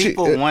pretty think much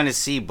people want to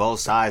see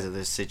both sides of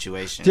this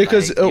situation. Yeah,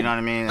 because you know what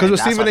I mean. Because what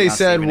Stephen A.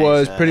 said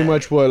was pretty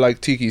much what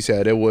like Tiki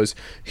said. It was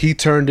he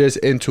turned this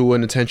into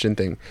an attention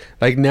thing.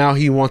 Like, now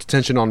he wants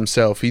attention on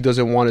himself. He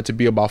doesn't want it to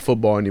be about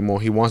football anymore.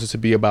 He wants it to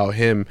be about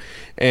him.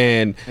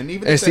 And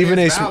even Stephen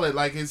A. Valid,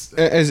 like it's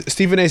as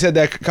Stephen A. said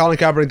that Colin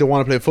Kaepernick don't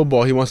want to play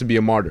football. He wants to be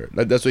a martyr.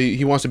 Like, that's what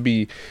he wants to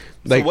be.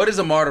 Like, so what is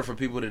a martyr for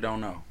people that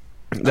don't know?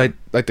 Like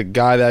the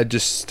guy that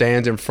just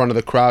stands in front of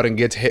the crowd and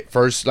gets hit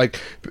first. Like,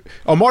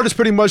 a martyr is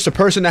pretty much the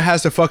person that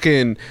has to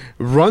fucking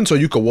run so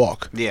you can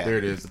walk. Yeah, there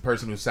it is. The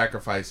person who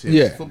sacrificed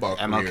his football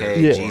career.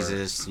 MLK,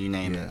 Jesus, you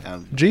name it.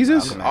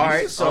 Jesus. All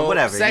right, so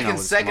whatever. Second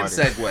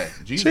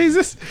segue.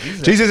 Jesus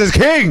is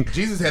king.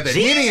 Jesus had that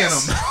Henny in him.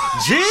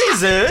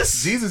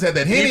 Jesus had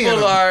that Henny in him.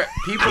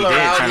 People are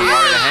out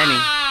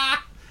here.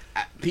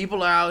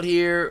 People are out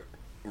here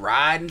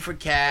riding for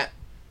Cap.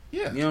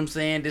 Yeah, you know what I'm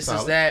saying. This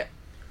solid. Is that.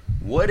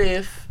 What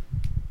if,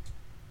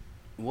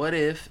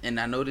 and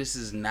I know this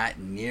is not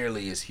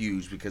nearly as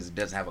huge because it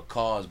doesn't have a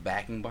cause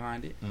backing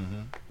behind it.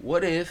 Mm-hmm.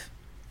 What if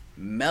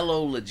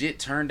Melo legit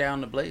turned down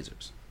the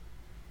Blazers?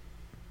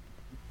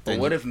 Or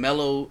what if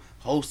Melo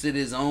hosted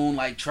his own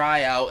like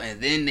tryout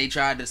and then they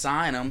tried to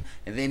sign him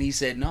and then he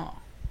said no?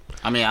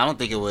 I mean, I don't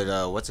think it would.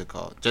 What's it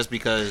called? Just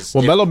because.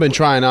 Well, Melo been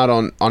trying out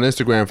on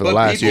Instagram for the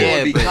last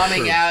year. People be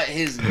coming out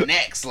his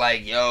necks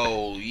like,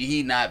 yo,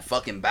 he not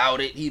fucking about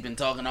it. He been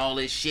talking all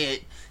this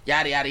shit,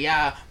 yada yada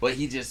yada. But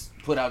he just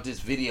put out this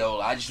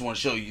video. I just want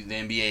to show you the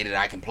NBA that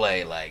I can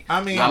play. Like,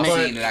 I'm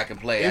seeing that I can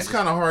play. It's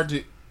kind of hard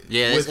to.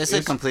 Yeah, it's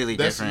a completely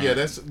different. Yeah,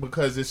 that's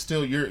because it's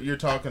still you're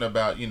talking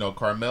about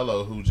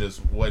Carmelo, who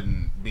just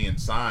wasn't being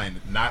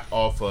signed, not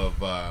off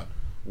of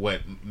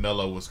what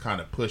Melo was kind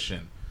of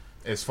pushing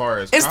as far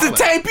as It's Colin. the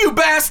tape, you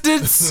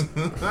bastards.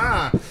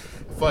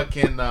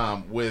 Fucking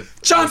with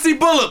Chauncey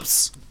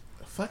Billups.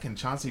 fucking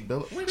Chauncey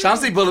Billups.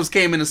 Chauncey Billups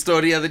came in the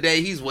store the other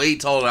day. He's way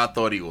taller than I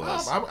thought he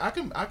was. I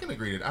can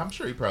agree to that. I'm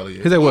sure he probably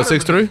is. He's like, what, A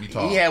lot of 6'3"? niggas be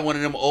tall. He had one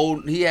of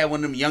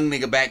them young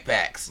nigga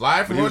backpacks.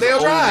 Live from When he Rodeo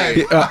was an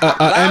old Drive.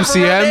 nigga.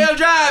 MCM. Rodeo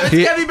Drive. It's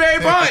He- Kevin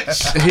Berry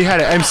Bunch. He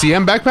had an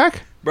MCM backpack.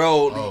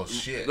 Bro, Oh,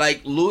 shit.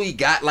 like Louis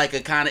got like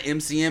a kind of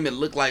MCM. It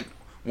looked like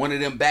one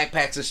of them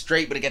backpacks is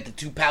straight, but it got the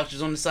two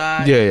pouches on the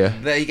side. Yeah.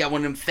 Then he got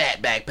one of them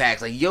fat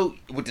backpacks, like yo,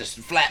 with this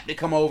flap that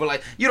come over.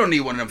 Like you don't need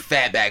one of them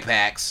fat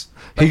backpacks.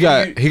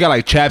 Like, He got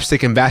like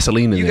chapstick and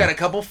Vaseline in you there. got a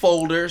couple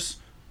folders.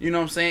 You know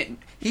what I'm saying?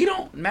 He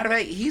don't. Matter of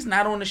fact, he's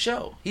not on the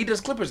show. He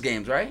does Clippers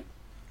games, right?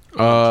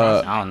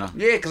 I don't know.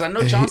 Yeah, because I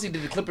know Chauncey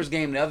did the Clippers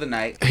game the other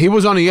night. He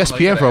was on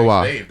ESPN for a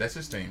while. Dave, that's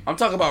his team. I'm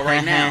talking about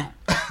right now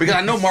because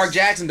I know Mark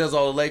Jackson does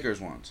all the Lakers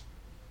ones.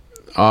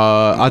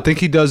 I think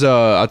he does.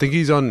 I think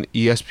he's on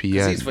E 'Cause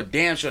ESPN. he's for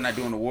damn sure not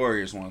doing the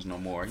Warriors ones no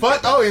more. He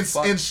Fuck. got Oh, the and,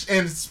 fuck-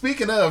 and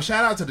speaking of,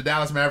 shout out to the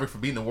Dallas Mavericks for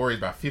beating the Warriors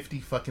by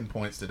 50 fucking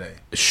points today.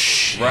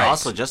 Shh. They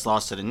also just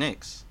lost to the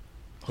Knicks.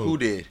 who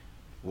did?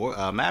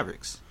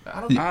 Mavericks.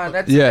 I don't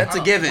That's Yeah. that's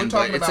a given, We're but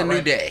talking it's a about new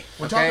right- day.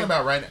 We're okay? talking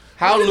about right now.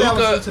 How When did Dallas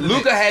lose to the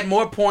Luka Knicks? had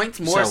more points,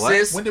 more So what?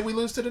 assists. When did we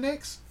lose to the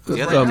Knicks?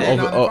 The other day.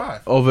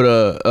 9-5.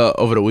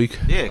 Over the week.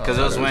 Yeah, because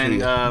it was when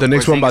The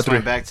Knicks won by Porzingis 3.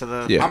 went back to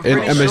the. Yeah. I'm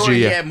pretty in sure MSG,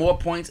 he yeah. had more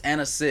points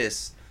and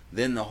assists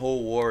than the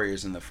whole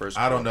Warriors in the first.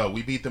 I don't quarter. know.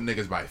 We beat them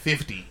niggas by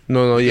 50.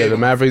 No, We yeah, gave the them-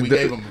 Mavericks. we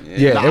gave them-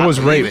 Yeah, Nah, it was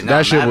I believe rape. it. Nah,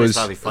 That shit Mavericks was.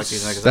 probably fucked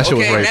these niggas That up. shit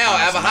was Okay, rape. now I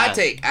have a That's hot mad.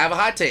 take. I have a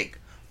hot take.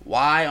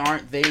 Why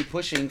aren't they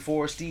pushing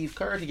for Steve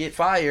Kerr to get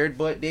fired,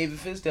 but David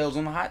Fizdale's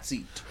on the hot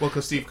seat? Well,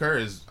 because Steve Kerr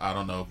is, I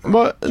don't know.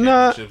 But,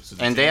 nah. championships to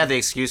the And they team. have the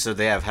excuse that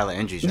they have hella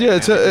injuries. Yeah,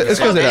 it's because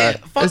of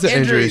that. Fuck It's the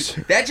injuries.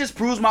 That just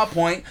proves my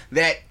point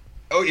that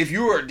if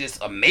you are this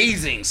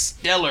amazing,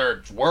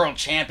 stellar, world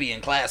champion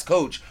class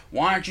coach,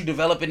 why aren't you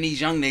developing these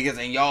young niggas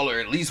and y'all are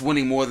at least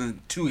winning more than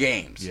 2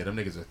 games? Yeah, them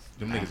niggas are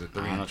 3 don't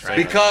and say trash.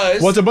 Because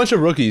Well, it's a bunch of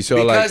rookies. So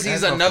because like,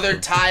 he's another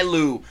Ty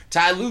Lue.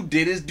 Ty Lue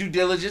did his due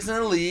diligence in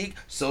the league.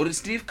 So did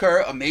Steve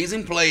Kerr.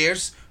 Amazing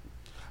players.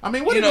 I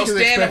mean, what You do know, niggas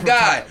stand-up expect from guy.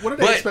 Ty? What do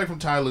they But- expect from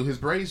Ty Lue? His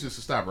braids used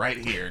to stop right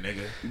here,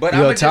 nigga. But Yo,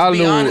 I'm gonna Ty just be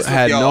Lue honest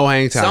had with y'all. no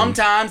hang time.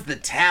 Sometimes the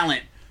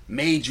talent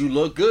made you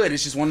look good.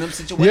 It's just one of them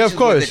situations Yeah, of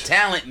where course. the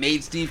talent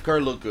made Steve Kerr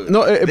look good.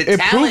 No, it the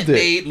talent proved it.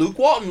 made Luke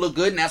Walton look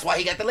good, and that's why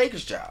he got the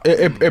Lakers job.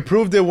 It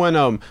proved it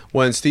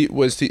when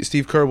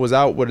Steve Kerr was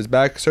out with his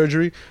back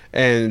surgery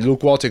and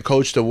Luke Walton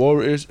coached the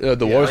Warriors for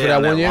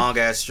that one year. Long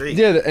ass streak.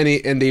 Yeah,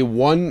 and they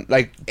won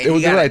like And it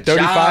was he got like a job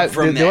 35.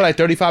 from They were that.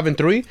 like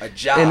 35-3 A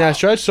job. in that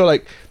stretch. So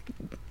like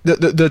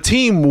the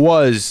team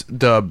was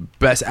the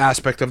best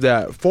aspect of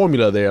that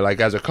formula there. Like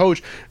as a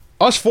coach,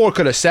 us four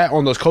could have sat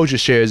on those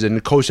coaches' chairs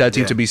and coached that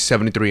team to be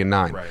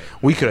 73-9. Right.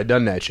 We could have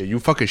done that shit. You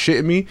fucking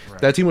shitting me?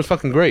 Right. That team was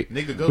fucking great.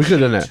 Nigga, go We could have shoot.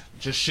 done that.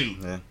 Just shoot.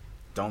 Yeah.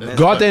 Don't miss.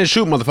 Go out there and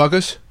shoot,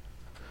 motherfuckers.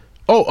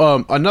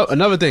 Oh,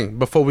 another thing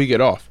before we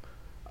get off.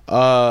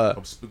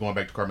 Going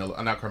back to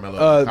Carmelo. Not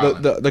Carmelo.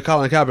 Colin. The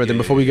Colin Kaepernick thing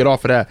Yeah, before we get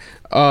off of that.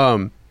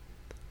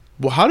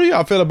 Well, how do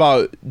y'all feel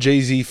about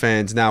Jay-Z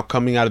fans now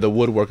coming out of the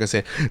woodwork and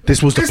saying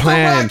this was the It's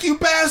plan? the black, you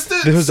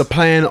bastards. This was the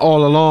plan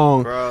all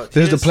along. Bro, this is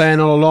the here's- plan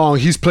all along.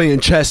 He's playing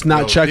chess,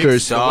 not Yo,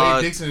 checkers. The way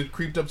Dog. Dixon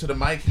creeped up to the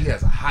mic, he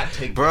has a hot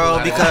take. Bro,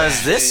 Like,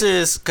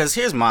 because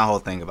here's my whole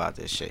thing about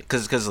this shit.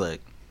 Cause look,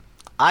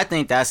 I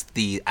think that's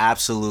the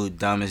absolute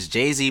dumbest.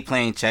 Jay-Z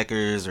playing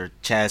checkers or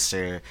chess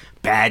or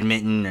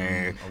badminton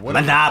or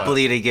whatever the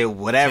Monopoly fuck. to get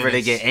whatever to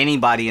Tennis. get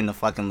anybody in the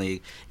fucking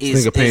league This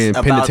is nigga paying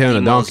about pin-to-tail on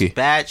the a most donkey.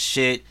 bad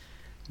shit,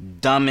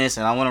 dumbest,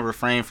 and I want to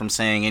refrain from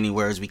saying any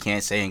words we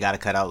can't say and gotta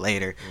cut out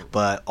later.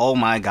 But oh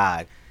my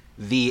god,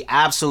 the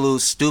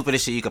absolute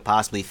stupidest shit you could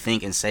possibly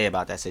think and say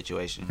about that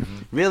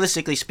situation.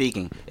 Realistically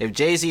speaking, if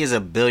Jay-Z is a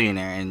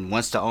billionaire and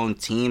wants to own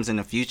teams in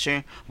the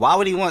future, why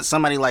would he want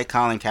somebody like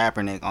Colin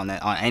Kaepernick on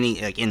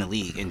any like in the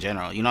league in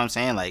general? You know what I'm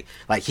saying? Like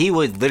he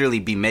would literally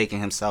be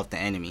making himself the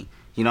enemy.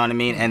 You know what I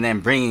mean? And then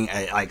bringing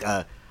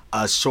a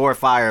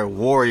surefire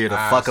warrior to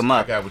fuck him I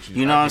up. got what you-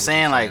 You know I what I'm get what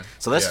saying? you're Like, saying.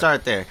 so let's Yeah.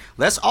 start there.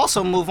 Let's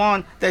also move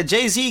on that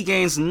Jay-Z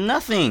gains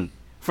nothing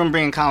from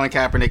bringing Colin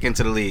Kaepernick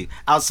into the league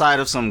outside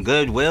of some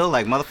goodwill.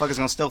 Like, motherfuckers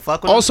gonna still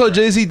fuck with him. Also,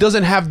 Jay-Z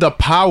doesn't have the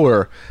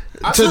power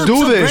to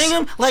do this. Bring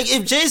him, like,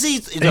 if Jay-Z,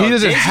 doesn't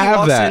Jay-Z have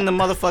walks that. in the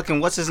motherfucking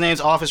what's his name's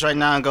office right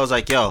now and goes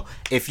like, "Yo,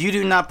 if you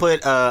do not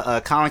put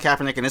Colin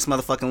Kaepernick in this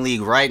motherfucking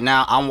league right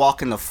now, I'm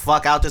walking the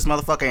fuck out this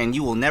motherfucker, and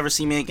you will never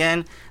see me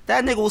again."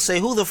 That nigga will say,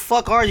 "Who the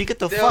fuck are you? Get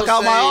the fuck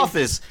out my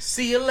office."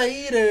 See you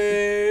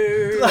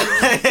later.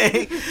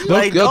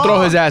 They'll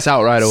throw his ass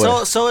out right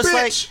away. So it's Bitch.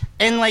 like,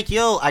 and like,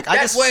 yo, like I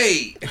That just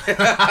way.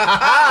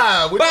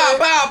 Ah, Bow,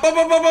 bow, bow,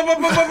 bow, bow, bow,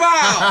 bow, bow,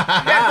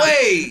 bow. That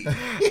way.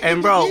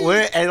 and bro,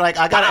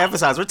 I gotta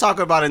emphasize, we're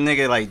talking about a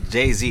nigga like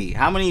Jay-Z.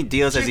 How many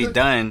deals has he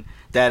done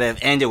that have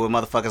ended with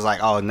motherfuckers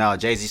like, oh no,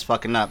 Jay-Z's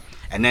fucking up.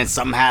 And then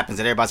something happens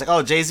and everybody's like,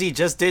 oh, Jay-Z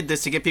just did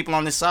this to get people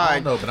on this I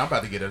side. don't know, but I'm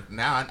about to get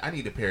now I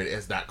need a pair of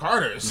S.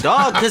 Carter's.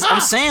 Dog, because I'm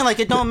saying, like,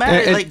 it don't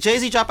matter. Like,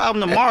 Jay-Z drop album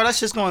tomorrow, that's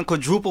just going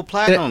quadruple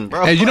platinum,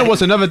 bro. And you know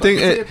what's another thing?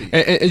 Mississippi.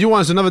 And you know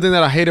what's another thing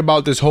that I hate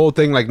about this whole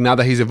thing? Like, now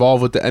that he's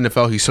involved with the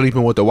NFL, he's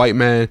sleeping with the white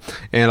man,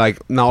 and like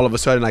now all of a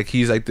sudden, like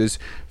he's like this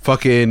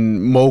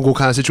fucking mogul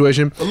kind of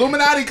situation.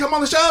 Illuminati, come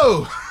on the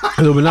show.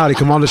 Illuminati,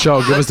 come on the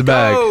show, give us the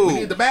bag. We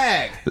need the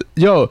bag.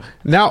 Yo,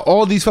 now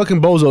all these fucking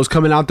bozos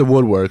coming out the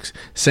woodworks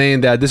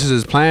saying that this is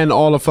his plan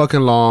all the fucking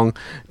long.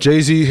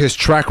 Jay-Z, his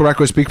track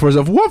record speak for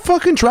itself. What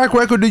fucking track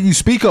record do you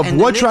speak of? And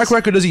What the track niggas-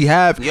 record does he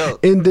have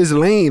in this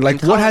lane?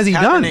 Like, what has he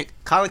done?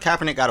 Colin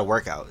Kaepernick got to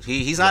work out.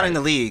 He's not in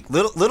the league.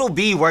 Little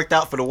B worked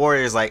out for the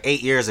Warriors like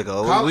 8 years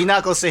ago. We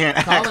not gonna sit here and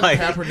act Colin like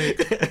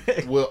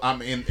Kaepernick will. I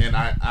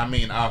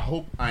mean, I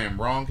hope I am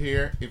wrong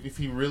here. If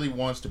he really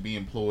wants to be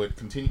employed,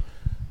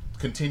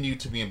 continue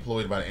to be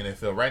employed by the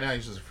NFL. Right now,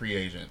 he's just a free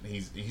agent.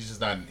 He's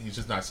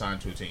just not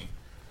signed to a team.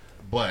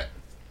 But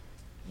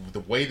the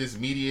way this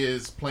media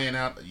is playing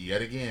out,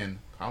 yet again,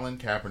 Colin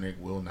Kaepernick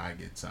will not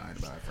get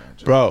signed by a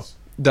franchise. Bro,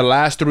 the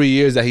last 3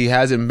 years that he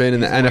hasn't been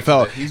in the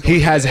NFL, he's going he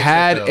to has the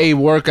had XFL. a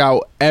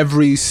workout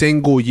every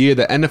single year.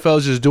 The NFL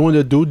is just doing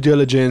the due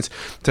diligence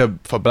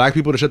for black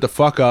people to shut the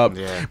fuck up.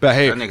 Yeah. But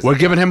hey, That nigga's we're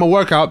like giving him a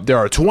workout. There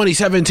are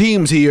 27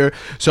 teams here,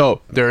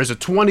 so there's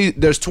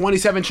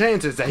 27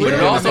 chances that he But can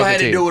it also make a had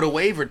to team. do with a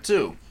waiver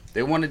too.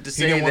 They wanted to He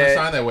say didn't want to that.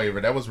 sign that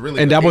waiver. That was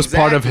really And that was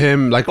part of Exactly.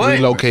 him like But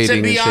relocating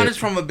to be and honest, shit.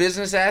 from a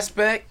business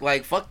aspect,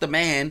 like fuck the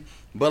man.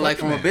 But like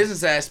the from man. a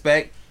business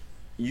aspect,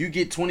 you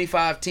get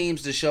 25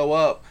 teams to show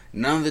up.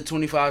 None of the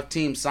 25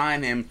 teams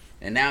sign him,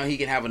 and now he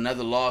can have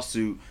another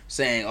lawsuit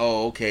saying,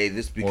 "Oh, okay,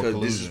 this because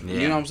this is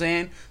collusion. you know what I'm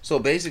saying." So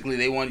basically,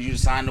 they wanted you to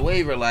sign the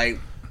waiver, like.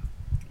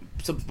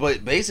 So,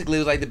 but basically,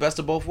 it was like the best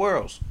of both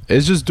worlds.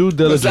 It's just due We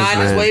diligence, sign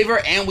this man. waiver,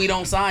 and we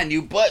don't sign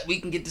you, but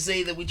we can get to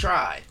say that we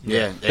tried.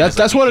 yeah.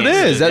 That's what it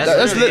is.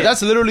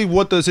 That's literally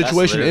what the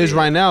situation literally is it.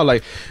 right now.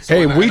 Like, So,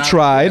 hey, and we I-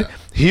 tried. yeah.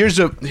 Here's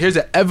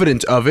the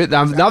evidence of it.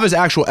 Now there's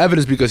actual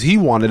evidence because he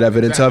wanted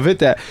evidence of it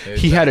that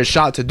he had a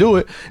shot to do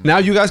it. Now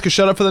you guys can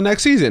shut up for the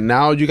next season.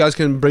 Now you guys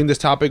can bring this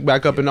topic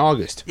back up in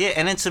August. Yeah,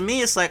 and then to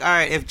me, it's like, all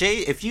right,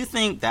 if you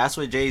think that's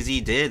what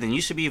Jay-Z did, then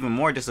you should be even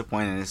more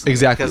disappointed in this.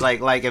 Exactly. Because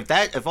like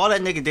if all that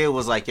nigga did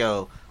was like,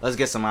 yo, let's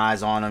get some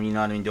eyes on him, you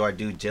know what I mean, do our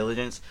due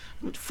diligence.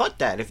 Fuck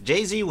that. If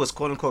Jay-Z was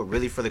quote unquote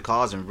really for the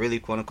cause and really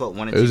quote unquote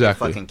wanted to get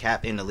Exactly. fucking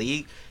Cap in the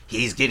league,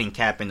 he's getting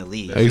Cap in the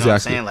league. You know what I'm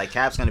Exactly. saying? Like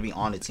Cap's gonna be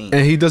on the team.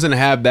 And he doesn't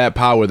have that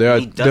power. There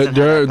He doesn't have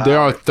that there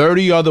are power.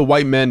 30 other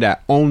white men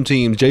that own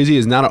teams. Jay-Z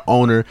is not an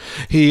owner.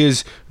 He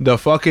is the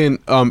fucking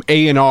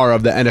A&R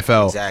of the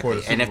NFL. Exactly.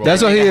 For the And if Super Bowl.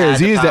 That's that what he nigga had is.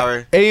 He is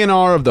power, the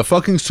A&R of the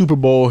fucking Super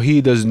Bowl.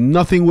 He does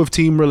nothing with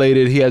team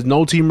related. He has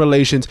no team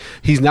relations.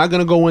 He's not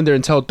gonna go in there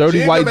and tell 30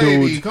 Jigga, white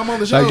baby, dudes come on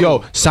the show. like,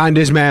 yo, sign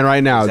this man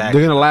right now. Exactly.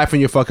 They're gonna laugh in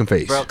your fucking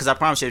face. bro, because I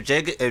promise you, if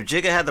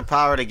Jigga had the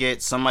power to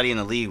get somebody in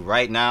the league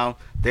right now,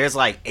 there's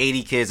like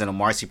 80 kids in the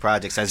Marcy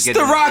Projects that's getting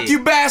The in the Rock, league. you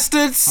I'm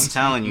bastards!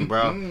 telling you,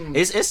 bro.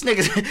 It's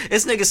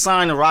niggas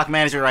signed to Rock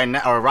Manager right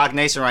now, or Rock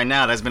Nation right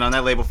now, that's been on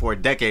that label for a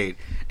decade.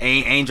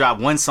 Ain't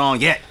dropped one song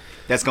yet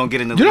that's gonna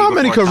get in the You league. know how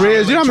many before time.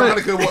 careers? You know how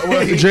many? Electronica,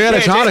 what he- Jay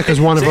Electronica is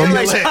one of them.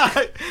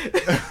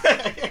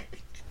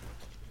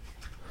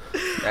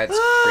 That's crazy.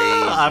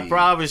 I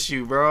promise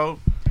you, bro.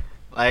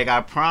 Like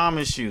I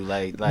promise you,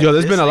 like Yo,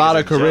 there's this been a lot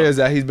nigga's of careers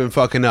joke. that he's been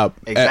fucking up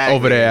Exactly.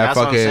 over there at That's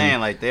fucking what I'm saying.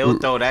 Like they'll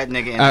throw that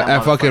nigga in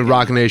at fucking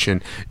Rock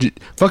Nation.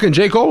 Fucking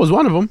J. Cole was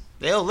one of them.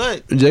 They'll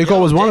look. J.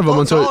 Cole was one of them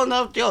Cole's until- tall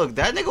enough, yo,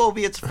 that nigga will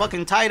be a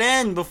fucking tight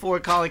end before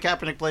Colin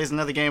Kaepernick plays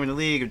another game in the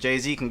league. If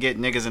Jay-Z can get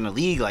niggas in the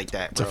league like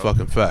that, It's a bro.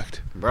 fucking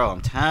fact. Bro,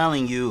 I'm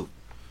telling you.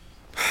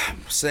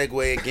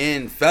 Segue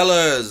again,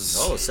 fellas.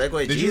 Oh,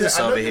 segue Did Jesus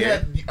I know over you here.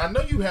 had, I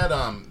know you had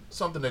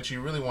something that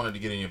you really wanted to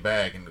get in your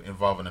bag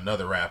involving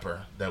another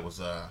rapper that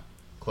was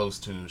close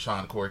to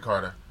Sean Corey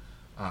Carter.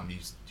 You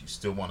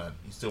still want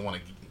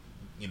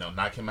to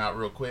knock him out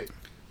real quick.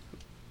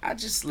 I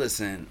just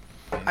want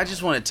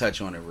to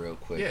touch on it real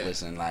quick. Yeah.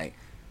 Listen, like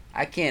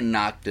I can't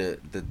knock the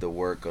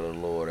work of the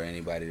Lord or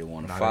anybody that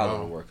want to Not at follow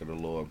all. the work of the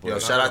Lord. Yo,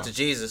 But shout out to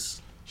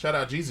Jesus. Shout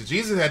out Jesus.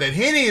 Jesus had that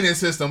Henny in his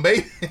system,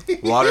 baby.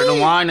 Water the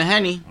wine, the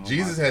Henny.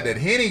 Jesus had that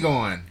Henny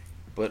going.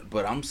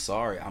 But I'm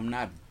sorry, I'm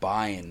not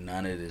buying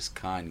none of this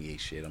Kanye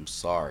shit. I'm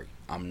sorry,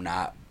 I'm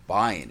not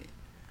buying it.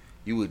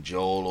 You with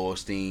Joel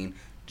Osteen.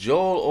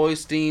 Joel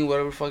Osteen,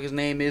 whatever the fuck his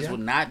name is, Yeah. would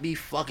not be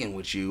fucking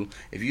with you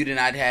if you did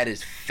not have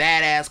this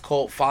fat ass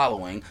cult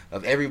following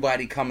of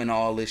everybody coming to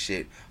all this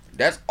shit.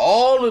 That's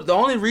all. The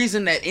only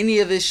reason that any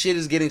of this shit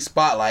is getting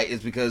spotlight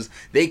is because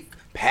they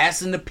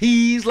passing the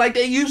peas like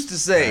they used to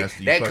say. That's-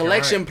 you That fucking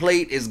collection right.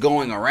 plate is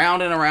going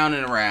around and around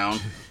and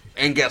around,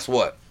 and guess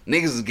what?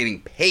 Niggas is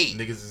getting paid.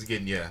 Niggas is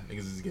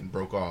getting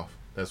broke off.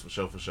 That's for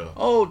sure.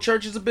 Oh,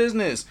 church is a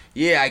business.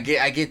 Yeah, I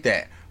get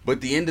that. But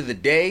at the end of the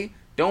day,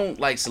 don't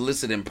like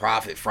solicit and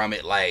profit from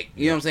it. Like,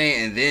 you know what I'm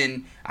saying? And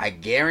then I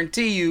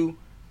guarantee you,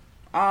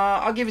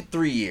 I'll give it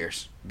 3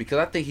 years because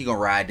I think he gonna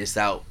ride this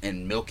out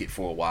and milk it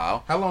for a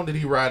while. How long did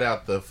he ride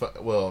out the?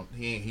 Well,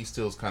 he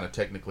still's kind of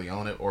technically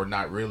on it, or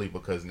not really,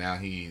 because now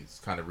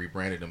he's kind of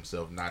rebranded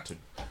himself. Not to.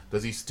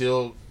 Does he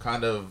still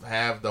kind of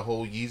have the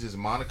whole Yeezus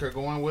moniker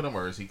going with him,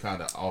 or is he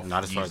kind of off?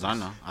 Not as far as I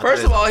know.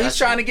 First of all, he's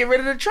trying to get rid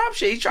of the Trump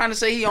shit. He's trying to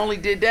say he only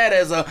did that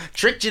as a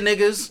trick you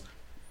niggas.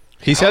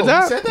 He said,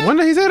 that? He said that? When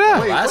did he say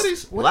that? Wait,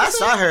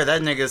 Last I heard,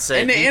 that nigga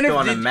said In the he's interview-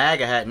 throwing a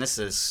MAGA hat, and this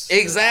is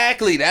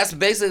Exactly. That's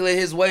basically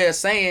his way of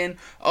saying,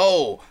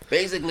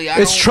 basically I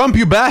It's don't... Trump,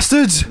 you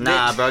bastards.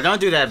 Nah, bro,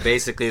 don't do that.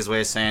 Basically, his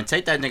way of saying,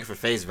 take that nigga for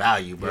face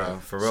value, bro. Yeah.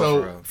 For real,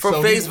 So- for real. For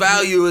So face he-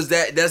 value is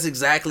that's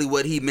exactly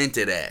what he meant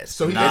it as.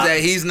 So he- is that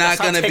he's not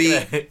That's gonna how be. I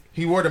take it.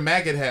 He wore the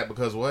maggot hat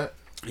because what?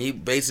 He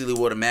basically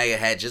wore the MAGA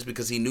hat just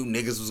because he knew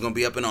niggas was gonna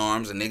be up in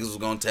arms and niggas was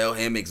gonna tell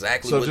him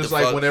exactly So what just the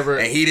like fuck. whenever-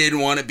 and he didn't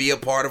want to be a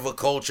part of a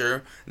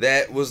culture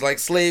that was like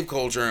slave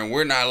culture, and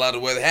we're not allowed to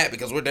wear the hat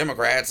because we're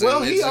Democrats. Well,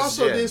 and he it's just-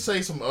 also yeah. did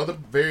say some other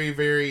very,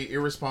 very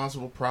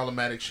irresponsible,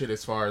 problematic shit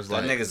as far as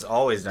That like nigga's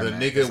always done the that.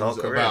 nigga his whole was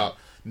career. about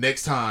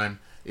next time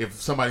if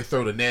somebody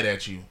throw the net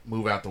at you,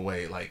 move out the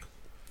way. Like,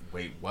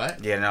 wait,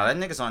 what? Yeah, no, that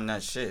nigga's on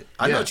that shit.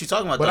 I Yeah. know what you're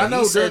talking about. But Though. I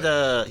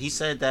know he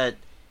said that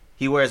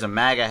he wears a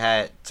MAGA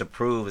hat to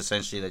prove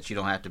essentially that you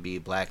don't have to be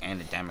black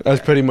and a Democrat.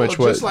 That's pretty much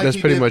Well, what. just like That's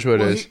he pretty did- much what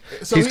well, it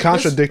is. so He's this-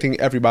 contradicting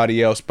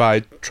everybody else by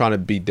trying to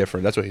be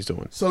different. That's what he's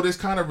doing. So this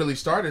kind of really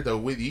started though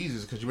with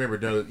Yeezus, because you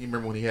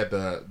remember when he had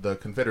the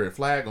Confederate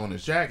flag on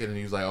his jacket and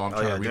he was like, "Oh, I'm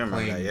trying yeah, I to do remember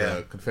reclaim that, yeah.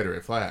 the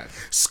Confederate flag."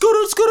 Scooter.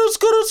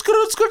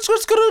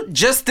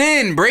 Just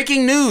in,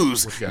 breaking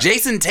news. What you got?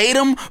 Jason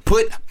Tatum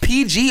put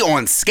PG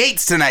on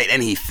skates tonight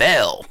and he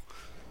fell.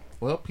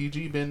 Well,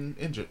 PG been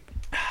injured.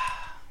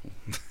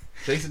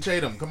 Jason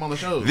Tatum, come on the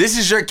show. This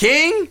is your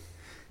king?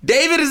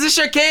 David, is this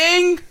your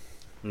king?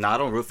 No, I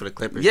don't root for the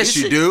Clippers. Yes,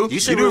 you do. You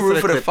should do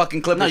root for the the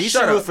fucking Clippers. No, you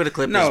Shut should up. root for the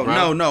Clippers, No,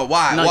 bro. no.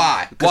 Why? No,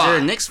 Why? Because Why? you're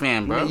a Knicks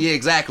fan, bro. Yeah,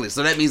 exactly.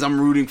 So that means I'm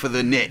rooting for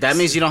the Knicks. That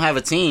means you don't have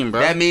a team, bro.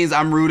 That means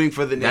I'm rooting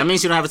for the Knicks. That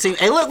means you don't have a team.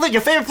 Hey, look,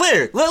 your favorite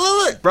player.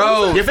 Look.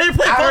 Bro, Your favorite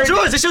player, I Paul heard-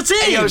 George. It's your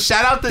team. Hey, yo,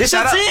 shout out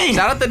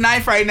the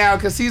knife right now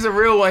because he's a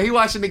real one. He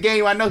watching the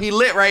game. I know he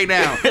lit right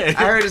now. I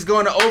heard it's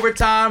going to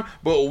overtime,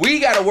 but we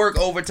got to work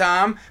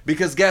overtime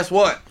because guess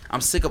what? I'm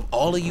sick of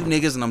all of you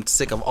niggas and I'm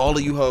sick of all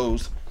of you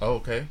hoes. Oh,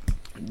 okay.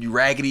 You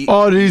raggedy.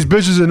 All these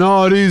bitches and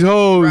all these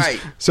hoes. Right.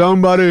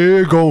 Somebody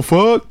here gon'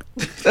 fuck.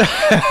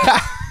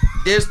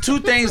 There's two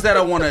things that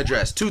I want to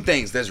address. Two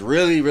things that's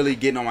really, really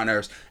getting on my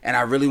nerves. And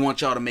I really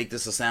want y'all to make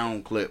this a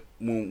sound clip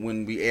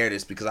when we air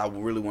this because I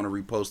really want to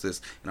repost this.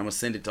 And I'm going to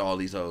send it to all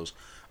these hoes.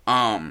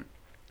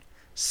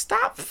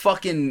 Stop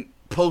fucking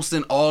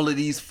posting all of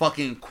these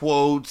fucking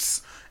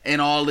quotes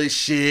and all this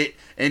shit.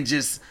 And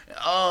just,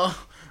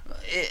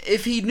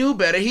 if he knew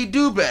better, he'd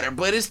do better.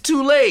 But it's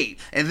too late.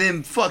 And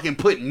then fucking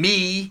put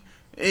me.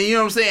 You know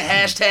what I'm saying?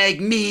 Hashtag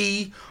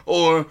me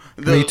or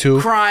the Me too.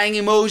 crying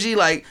emoji.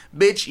 Like,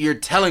 bitch, you're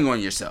telling on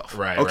yourself.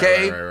 Right,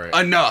 Okay? right.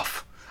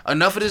 Enough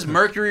of this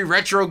Mercury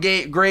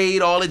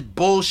retrograde, all this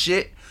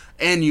bullshit.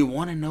 And you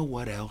want to know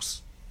what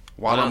else?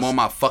 While What I'm else? on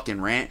my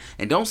fucking rant.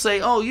 And don't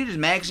say, oh, you just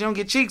mad 'cause you don't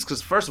get cheeks.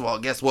 Because first of all,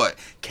 guess what?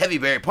 Kevy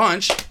Berry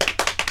Punch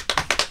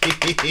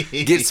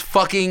gets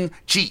fucking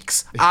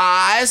cheeks.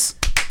 Eyes.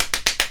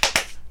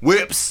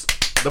 Whips.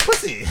 The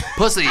pussy.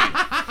 Pussy.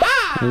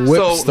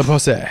 Whips So- the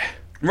pussy.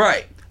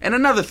 Right. And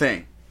another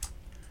thing.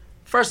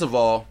 First of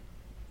all,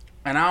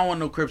 and I don't want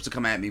no Crips to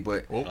come at me,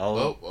 but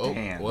Oh,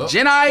 damn. Well.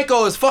 Jenna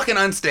Aiko is fucking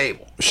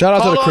unstable. Shout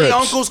out Call to the all your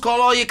Crips. uncles,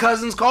 call all your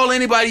cousins, call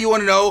anybody you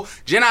want to know.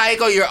 Jenna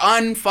Aiko, you're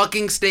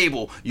unfucking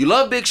stable. You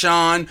love Big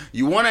Sean.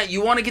 You wanna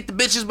get the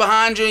bitches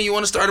behind you and you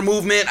wanna start a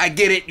movement. I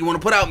get it. You wanna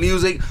put out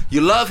music.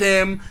 You love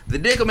him. The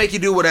dick will make you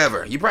do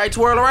whatever. You probably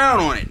twirl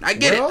around on it. I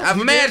get Well, it. I've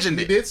imagined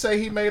He it. did say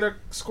he made her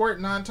squirt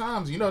 9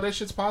 times. You know that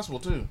shit's possible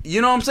too.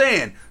 You know what I'm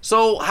saying?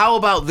 So how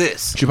about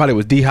this? She probably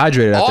was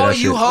dehydrated after All that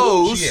you shit.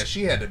 hoes.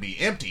 She had to be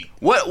empty.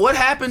 What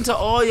happened to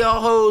all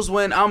y'all hoes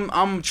when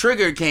I'm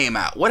Triggered came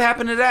out? What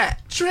happened to that?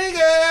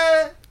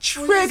 Trigger.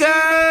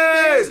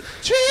 Triggers!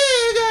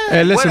 Trigger.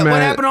 Hey, listen, what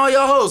man. happened to all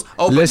y'all hoes?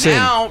 Oh, but Listen.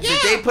 now that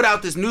they put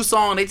out this new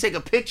song, they take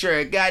a picture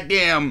at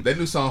goddamn. That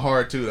new song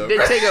hard too though. They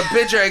take a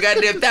picture at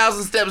goddamn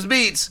 1,000 Steps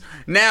Beats.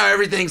 Now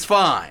everything's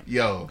fine.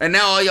 Yo. And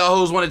now all y'all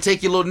hoes want to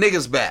take your little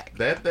niggas back.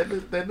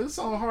 That new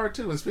song hard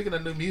too. And speaking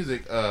of new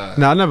music,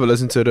 Nah, I never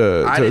listened to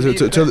the I didn't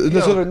to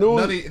either. the new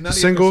none of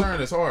single. your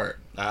concern is hard.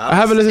 I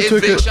haven't listened Is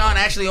to Big it. Sean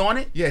actually on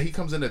it? Yeah, he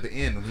comes in at the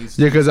end when he's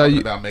Yeah, 'cause I-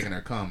 talking about making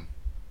her come.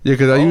 Yeah,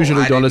 because I Oh,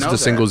 usually I don't didn't listen know to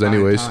that. singles 9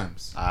 anyways.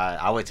 times.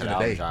 I'll wait till the In a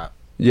album day. drop.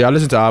 Yeah, I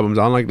listen to albums.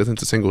 I don't like listening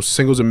to singles.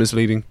 Singles are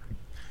misleading.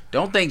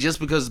 Don't think just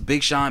because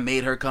Big Sean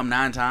made her come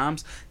 9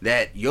 times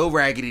that your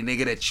raggedy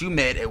nigga that you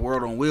met at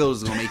World on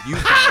Wheels is gonna make you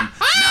come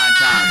 9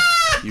 times.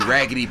 You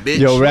raggedy bitch.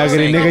 Yo,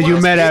 raggedy Well, nigga,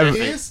 you met it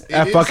is-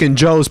 at it fucking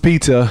Joe's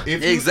Pizza.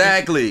 If you-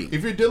 Exactly.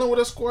 If you're dealing with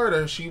a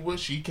squirter, she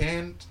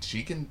can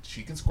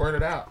squirt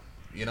it out.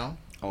 You know.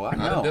 Oh, I I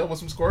done know. dealt with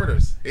some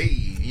squirters. Hey,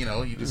 you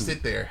know, you just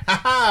sit there,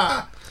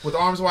 with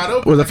arms wide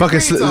open, With a like fucking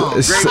green zone.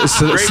 Great slip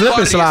part and of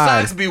your slide.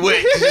 socks be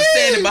wet. 'Cause you're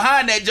standing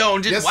behind that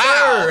Joan, just Yes, wow.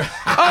 sir.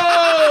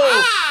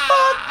 Oh,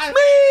 fuck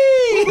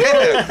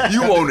me.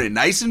 You want it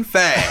nice and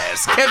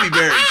fast. Kevin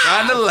Berry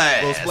trying to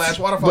last. Little splash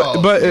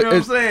waterfall. But You know what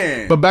I'm it,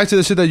 saying? but back to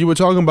the shit that you were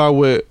talking about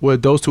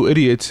with those two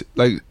idiots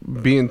like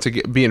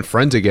being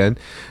friends again,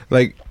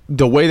 like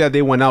the way that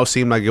they went out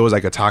seemed like it was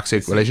like a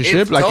toxic relationship.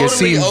 It's Like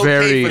totally it seemed okay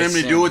very. for them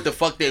to do what the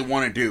fuck they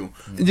want to do.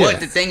 Yeah. But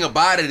the thing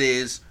about it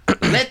is,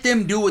 let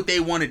them do what they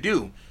want to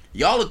do.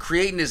 Y'all are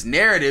creating this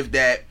narrative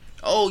that,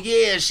 oh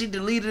yeah, she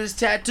deleted his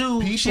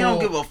tattoo. She don't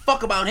give a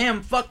fuck about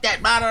him. Fuck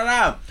that. Blah, blah,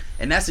 blah.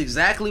 And that's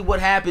exactly what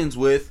happens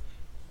with.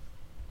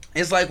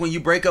 It's like when you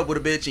break up with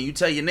a bitch and you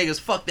tell your niggas,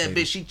 fuck that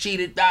bitch, she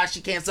cheated,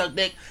 she can't suck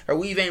dick, her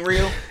weave ain't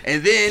real.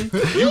 And then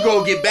you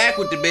go get back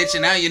with the bitch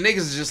and now your niggas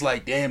is just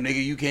like, damn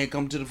nigga, you can't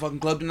come to the fucking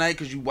club tonight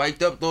because you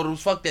wiped up, thought it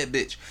was fuck that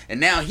bitch. And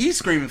now he's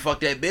screaming fuck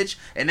that bitch.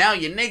 And now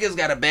your niggas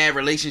got a bad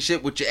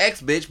relationship with your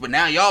ex bitch, but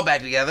now y'all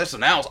back together, so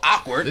now it's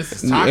awkward. This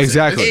is toxic.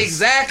 Exactly. This is-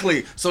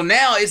 Exactly. So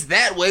now it's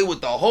that way with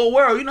the whole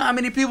world. You know how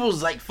many people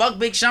is like, fuck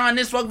Big Sean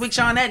this, fuck Big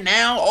Sean that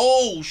now?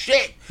 Oh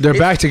shit. They're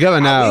back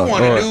together now.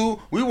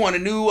 We want a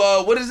new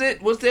what is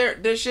it? What's their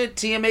shit?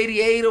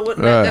 TM88 or what?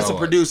 Right. That's a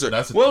producer.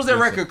 What was their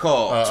record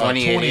called?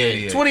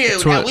 2088.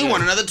 28. We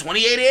want another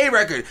 2088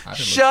 record. I didn't listen to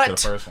the Shut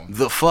first one.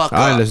 the fuck I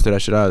didn't up. listen to that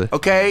shit either.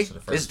 Okay?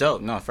 It's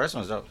dope. No, first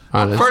one's dope. I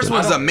didn't listen First to it.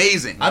 one's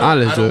amazing.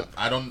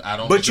 I don't.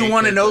 But you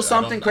wanna negate know this.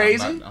 something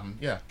crazy?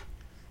 Yeah.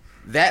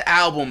 That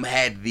album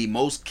had the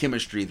most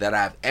chemistry that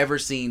I've ever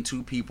seen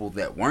two people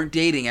that weren't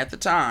dating at the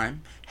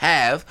time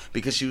have,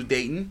 because she was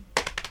dating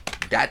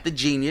Dot the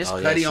Genius. Oh,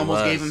 yeah, Cuddy she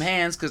almost was. gave him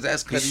hands because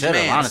that's He Cuddy's should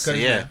have, man.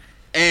 honestly, yeah.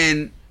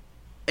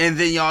 And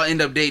then y'all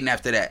end up dating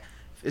after that.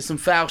 It's some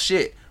foul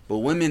shit. But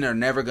women are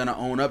never gonna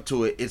own up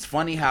to it. It's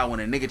funny how when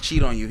a nigga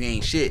cheat on you, he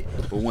ain't shit.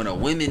 But when a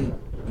woman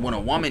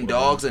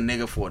dogs a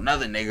nigga for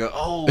another nigga,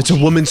 oh, It's a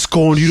woman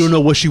scorned. You don't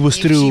know what she was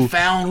she through.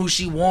 found who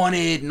she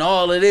wanted and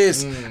all of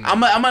this.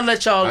 I'm gonna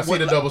let y'all. I see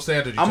the double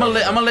standard. I'm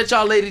gonna let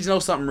y'all ladies know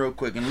something real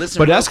quick and listen.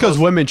 But real that's because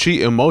close. women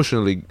cheat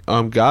emotionally.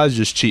 Guys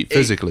just cheat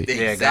physically. Yeah,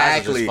 guys are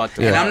Exactly. just fucked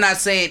And up. I'm not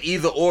saying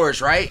either or is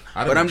right,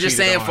 I but done I'm just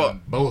cheated saying for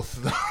on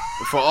both.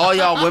 for all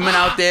y'all women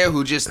out there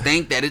who just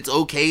think that it's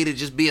okay to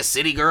just be a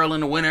city girl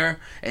in the winter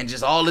and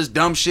just all this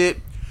dumb shit.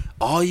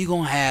 All you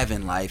gonna have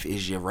in life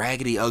is your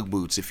raggedy Ugg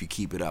boots if you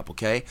keep it up,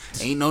 okay?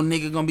 Ain't no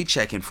nigga gonna be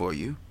checking for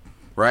you,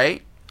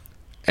 right?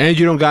 And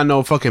you don't got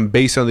no fucking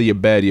base under your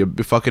bed. Your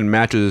fucking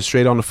mattress is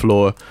straight on the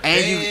floor.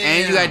 And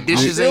you got Damn.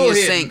 dishes I'm in your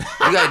still sink.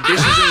 You got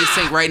dishes in your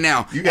sink right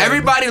now. You got-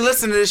 Everybody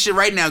listen to this shit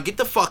right now. Get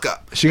the fuck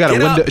up. She got a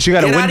Get window- up, she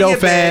got a get out of window your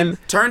bed, fan.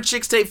 turn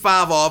Chicks Tape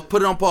 5 off.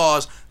 Put it on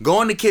pause.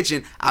 Go in the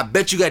kitchen. I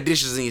bet you got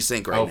dishes in your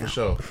sink right Oh, now. for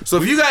sure. So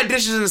if you got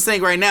dishes in the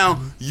sink right now,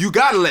 you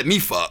gotta let me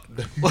fuck.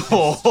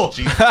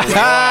 Jesus.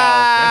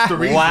 That's the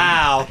reason.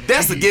 Wow.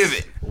 That's a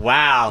given.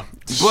 Wow.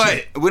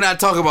 But we're not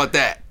talking about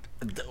that.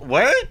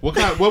 What? What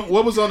kind?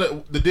 What was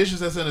on the dishes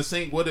that's in the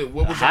sink? What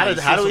was? How on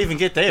do it? we even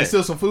get there? There's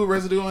still some food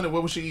residue on it.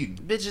 What was she eating?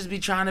 Bitches be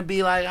trying to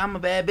be like, I'm a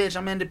bad bitch.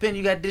 I'm independent.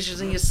 You got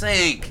dishes in your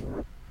sink.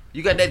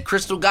 You got that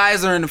Crystal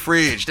Geyser in the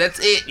fridge. That's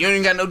it. You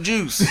ain't got no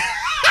juice.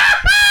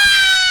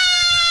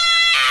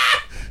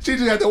 She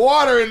just got the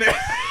water in there.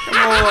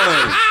 Come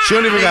on. She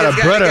don't even got a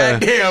Niggas brother.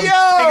 Goddamn,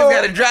 niggas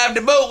gotta drive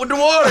the boat with the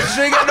water.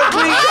 She ain't got no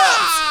clean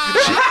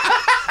cups.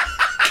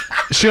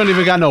 She don't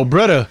even got no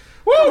brother.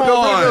 Come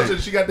on.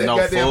 She got that No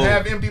goddamn food.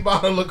 half empty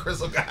bottle of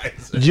Crystal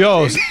Geyser.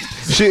 Yo,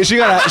 she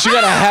got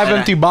a half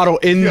empty bottle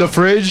in the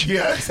fridge.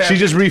 Yeah, She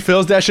just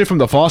refills that shit from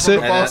the faucet.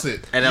 From the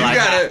faucet. And then You like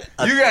gotta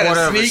a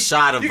quarter sneak. of a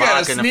shot of You gotta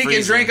vodka in the sneak and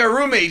freezer. drink her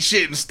roommate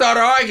shit and start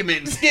an argument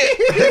and skip.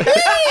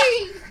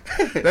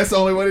 That's the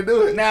only way to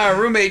do it. Now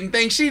her roommate and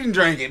think she didn't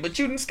drink it, but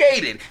you done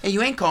skated and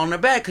you ain't calling her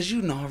back because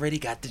you done already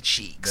got the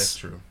cheeks. That's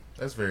true.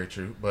 That's very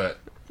true. But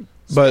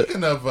But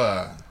speaking of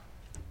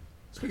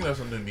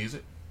some new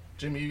music,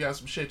 Jimmy, you got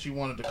some shit you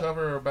wanted to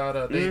cover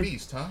about Dave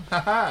East, huh?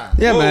 Haha.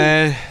 yeah, Whoa.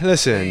 man.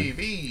 Listen, Dave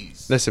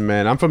East. listen,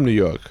 man. I'm from New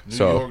York,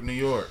 so New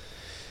York.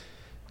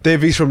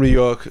 Dave East from New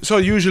York. So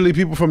usually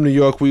people from New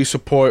York, we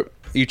support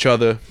each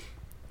other.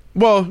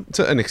 Well,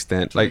 to an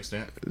extent. Like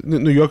extent.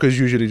 New Yorkers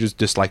usually just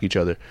dislike each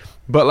other.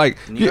 But like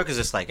New York is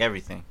just like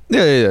everything.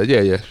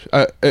 yeah.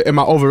 And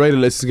my overrated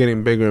list is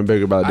getting bigger and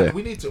bigger by the day.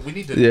 We need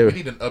Yeah.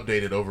 an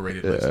updated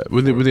overrated list.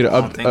 We need I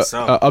an don't think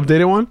so.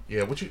 updated one.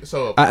 Yeah,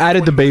 I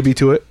added the baby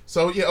to it.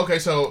 So yeah, okay.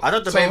 So I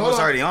thought the so baby hold was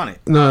on. already on it.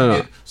 No.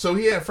 Yeah, so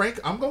he had Frank.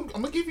 I'm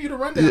gonna give you the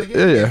rundown Yeah, again.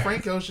 yeah, He yeah. had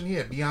Frank Ocean. He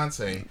had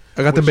Beyonce.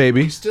 I got the which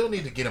baby. We still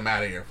need to get him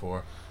out of here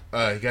for.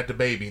 He got the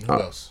baby. And who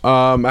else?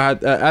 I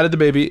added the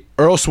baby.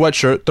 Earl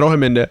Sweatshirt. Throw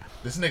him in there.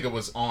 This nigga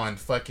was on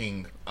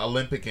fucking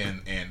Olympic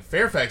and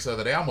Fairfax the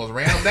other day. I almost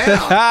ran him down.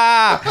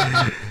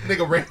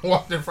 Nigga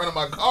walked in front of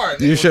my car.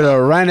 You should have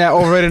ran that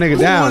overrated nigga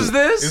down. Who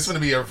was It's this? gonna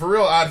be a for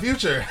real odd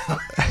future.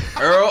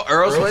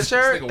 Earl This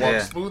sweatshirt. nigga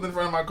walked smooth in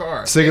front of my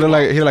car. This nigga look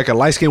like he like a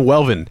light skinned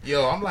Welvin.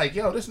 Yo, I'm like,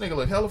 this nigga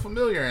look hella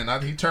familiar,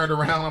 and he turned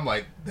around. I'm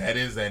like, that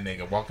is that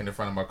nigga walking in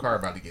front of my car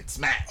about to get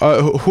smacked.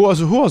 Who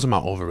else on my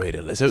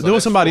overrated list? There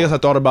was somebody else I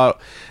thought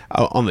about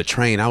on the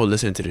train. I was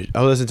listening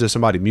to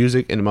somebody's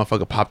music, and the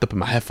motherfucker popped up in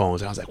my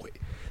headphones, and I was like, wait,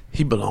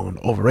 he belong on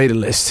the overrated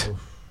list.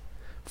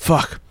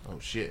 Fuck. Oh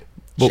shit.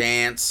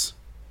 Chance.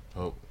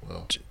 Oh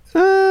well.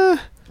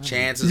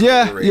 Chance is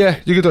Yeah, overrated. yeah,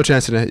 you can throw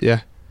Chance in it.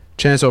 Yeah,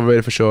 Chance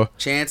overrated for sure.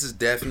 Chance is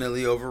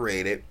definitely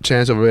overrated.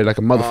 Chance overrated like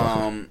a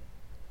motherfucker.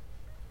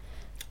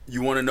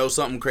 You want to know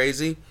something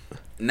crazy?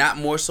 Not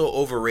more so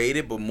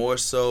overrated, but more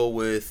so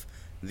with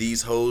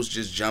these hoes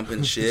just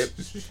jumping ship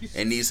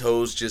and these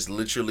hoes just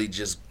literally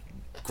just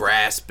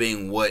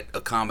grasping what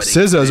accommodates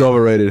SZA is them.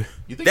 overrated.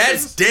 You think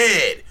That's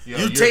dead. Yo,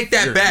 you you're- take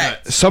that you're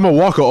back. nuts. Summer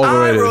Walker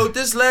overrated. I wrote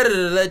this letter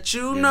to let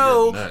you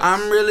know you're nuts.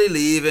 I'm really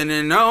leaving,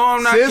 and no,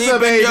 I'm not SZA keeping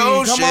baby,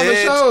 your come shit. on the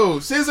show.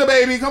 SZA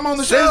baby, come on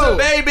the show. SZA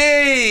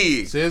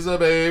baby. SZA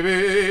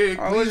baby,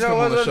 I please wish I come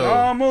on was the a show.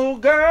 normal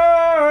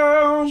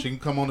girl. She can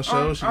come on the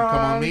show. She can come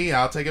on me.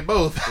 I'll take it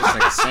both. This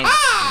nigga sing.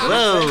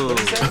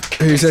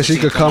 Whoa. He said she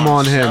could come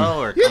on him. Show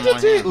or come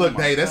on him. Look,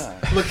 hey,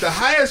 look. The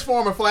highest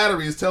form of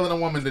flattery is telling a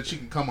woman that she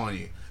can come on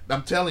you.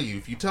 I'm telling you,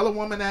 if you tell a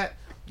woman that,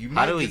 you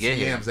might do we get some get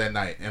here? yams that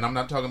night. And I'm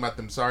not talking about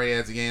them sorry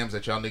ass yams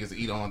that y'all niggas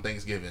eat on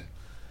Thanksgiving.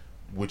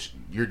 Which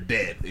you're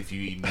dead if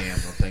you eat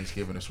yams on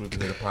Thanksgiving or sweet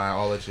potato pie.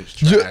 All that shit's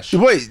trash.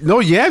 Wait, no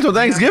yams on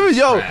Thanksgiving,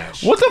 yo.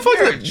 Trash. What the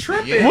fuck?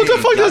 tripping. What the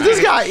fuck does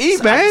this guy eat, I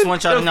just man?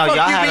 want y'all to know Fuck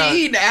y'all you had be a.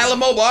 eating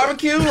Alamo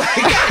barbecue? Like,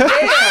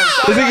 goddamn.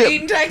 So This y'all nigga-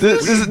 eating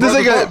Texas? This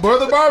nigga,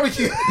 Brother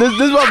barbecue. this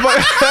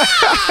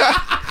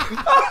motherfucker.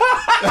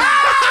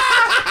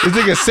 This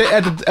nigga sit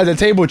at the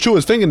table and chew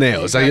his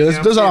fingernails. Like,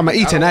 this is all I'm gonna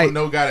eat tonight.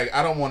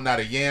 I don't want not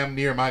a yam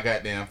near my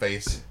goddamn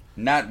face.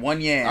 Not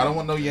one yam. I don't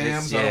want no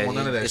yams. I don't want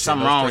none of that. There's shit.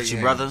 something No wrong straight with you,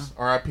 yams. brother.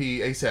 R.I.P.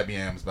 ASAP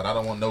yams, but I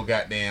don't want no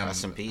goddamn.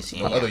 Rest in peace, no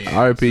yam. other yams.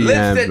 R.I.P. Lips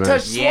yams, that man.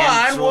 touch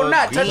swine will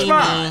not touch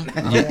mine.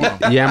 I don't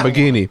want 'em.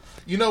 Lamborghini.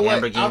 You know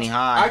what? Lamborghini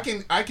high.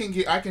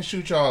 I can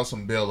shoot y'all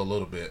some bill a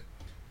little bit.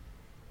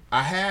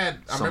 I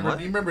Somewhat?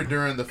 remember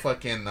during the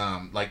fucking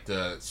like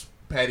the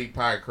patty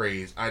pie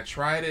craze. I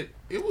tried it.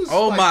 It was.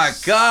 Oh like, my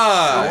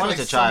God. I wanted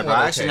to try it, but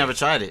I actually never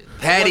tried it.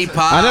 Patty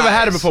pie. I never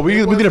had it before. We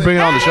need to bring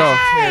it on the show.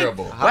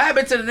 Terrible. What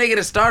happened to the nigga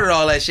that started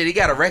all that shit? He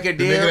got a record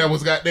The deal. nigga that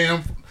was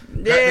goddamn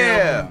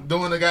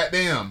doing the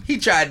goddamn. He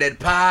tried that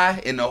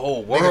pie, and the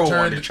whole world Nigga wanted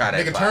turned, to try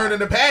that nigga pie. turned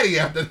into patty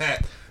after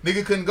that.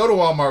 Nigga couldn't go to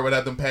Walmart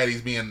without them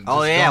patties being.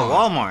 Oh just yeah,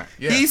 gone. Walmart.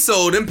 Yeah. He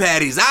sold them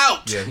patties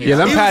out. Yeah, Yeah,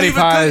 them He was patty even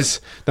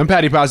pies. Them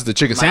patty pies is the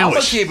chicken I'm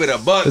gonna sandwich. keep it a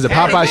buck. There's a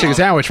Patty Popeye been- chicken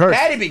sandwich first.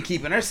 Patty been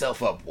keeping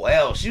herself up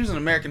well. She was in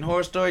American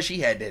Horror Story. She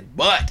had that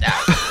butt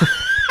out.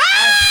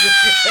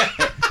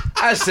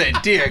 I said,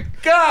 dear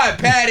God,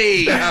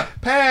 Patty.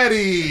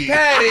 Patty. Patty.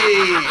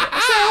 I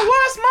said,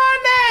 what's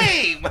my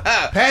name?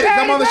 Patty,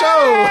 come on the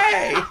show.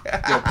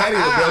 Patty. Yo, Patty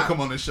LaBelle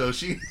come on the show.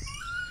 She.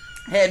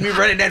 Had me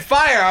running that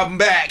Fire album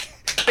back.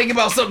 Thinking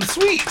about something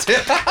sweet.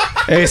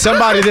 Hey,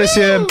 somebody this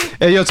year.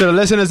 Hey, yo, to the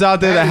listeners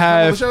out there that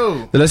Patty, come on the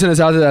have show. the listeners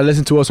out there that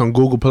listen to us on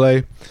Google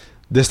Play,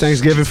 this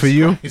Thanksgiving for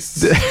you. All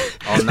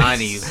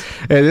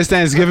 90s. Hey, this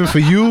Thanksgiving for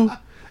you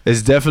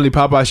is definitely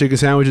Popeye chicken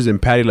sandwiches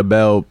and Patty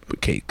LaBelle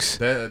cakes.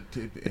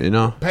 You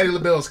know, Patty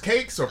LaBelle's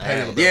cakes or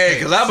Patty LaBelle Yeah, cakes?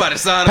 because I'm about to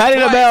sign Patty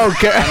up LaBelle,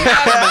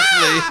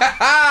 anonymously.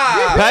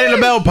 Patty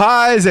LaBelle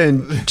pies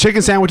and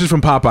chicken sandwiches from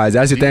Popeyes.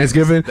 That's your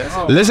Thanksgiving.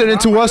 Listening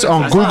to us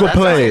on That's Google not-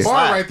 Play. that's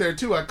Bar Slap. right there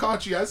too. I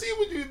caught you. I see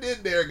what you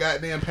did there.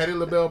 Goddamn Patty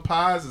LaBelle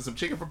pies and some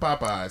chicken from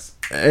Popeyes.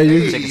 Hey,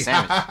 you- Chicken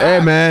sandwich. Hey,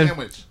 man.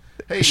 Sandwich.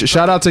 Hey,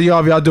 Shout out to y'all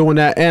if y'all doing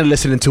that and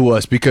listening to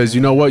us, because you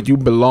know what, you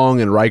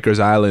belong in Rikers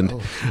Island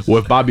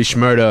with Bobby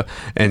Schmurda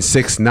and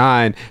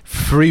 6ix9ine.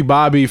 Free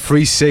Bobby,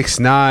 free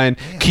 6ix9ine.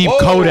 Keep Whoa.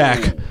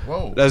 Kodak.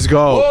 Whoa. Let's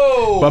go.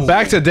 Whoa. But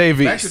back to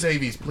Davies. Back to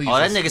Davies, please. Oh,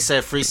 that nigga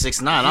said free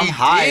 6ix9ine. I'm He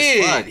high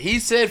did. as fuck. He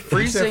said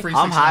free. He said free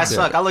I'm high as 6ix9ine.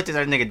 fuck. I looked at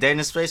that nigga dead in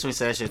his face when he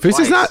said that shit Free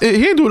twice. 6ix9ine.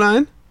 He ain't do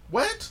nothing.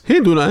 What? He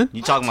ain't do nothing.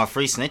 You talking about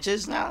free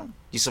snitches now?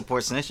 You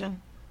support snitching?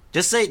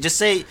 Just A answer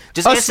snitch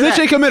that.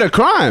 ain't commit a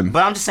crime.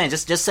 But I'm just saying,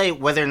 just say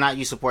whether or not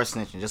you support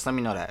snitching. Just let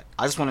me know that.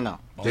 I just want to know.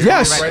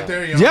 Yes. Right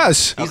there. You know?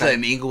 Yes. He's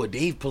letting Inglewood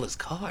Dave pull his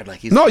card like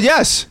he's No,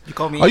 yes.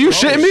 call me Are you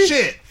Inglewood? shitting me?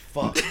 Shit.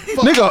 fuck.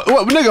 Nigga,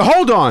 nigga,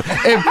 hold on.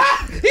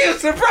 If, He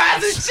was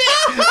surprised as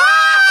shit.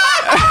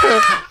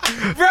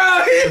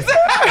 Bro, he's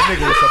That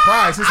nigga was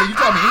surprised. He said, "You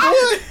call me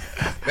Inglewood?"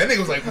 That nigga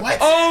was like, "What?"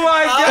 oh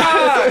my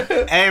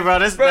god. Hey, bro,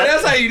 Bro,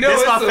 that's how you know this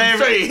it's my some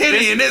favorite. straight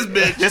hitty in this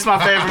bitch. This my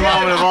favorite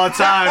moment of all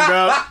time,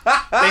 bro.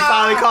 They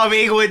finally called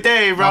me Inglewood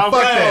Dave, bro. Nah, I'm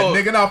fuck good.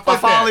 that, nigga. Nah, I'm fuck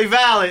finally that.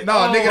 valid. No,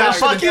 nigga, Nah, that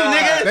fuck shit- you,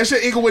 nigga. That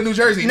shit Inglewood, New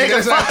Jersey.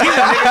 Nigga, That's fuck not- you,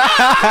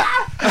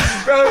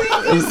 nigga.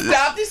 Bro, he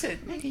stopped. He said,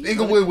 nigga,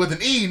 Inglewood with an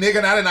E,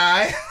 nigga, not an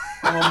I.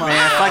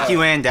 Man, fuck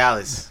you and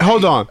Dallas.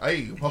 hold on.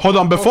 Hey, Hold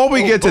on. Before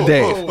we get to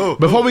Dave.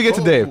 Before we get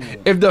to Dave.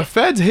 If the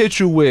feds hit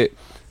you with,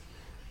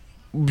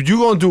 you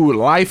gonna do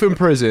life in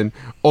prison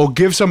or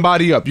give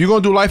somebody up? You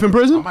gonna do life in I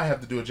prison? might have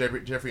to do a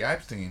Jeffrey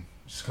Epstein.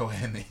 Just go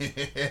ahead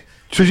and.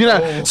 So you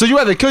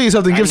have to kill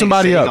yourself than That give nigga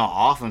somebody said he up. gonna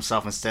off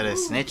himself instead of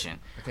snitching.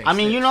 can't I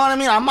mean, snitch. you know what I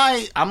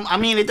mean. I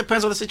mean, it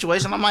depends on the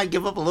situation. I might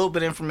give up a little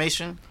bit of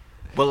information,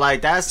 but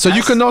like that's. So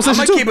you can know I'm snitching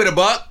gonna too. keep it a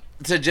buck.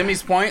 To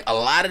Jimmy's point, a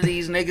lot of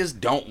these niggas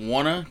don't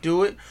wanna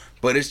do it,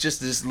 but it's just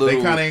this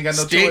little kinda ain't got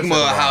no choice stigma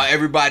of about how it.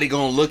 everybody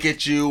gonna look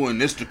at you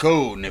and it's the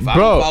code. And if I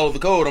Bro, don't follow the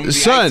code, I'm gonna be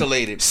Son,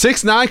 isolated.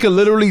 6ix9ine could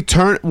literally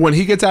turn when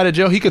he gets out of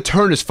jail. He could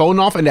turn his phone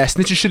off, and that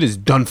snitching shit is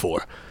done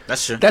for.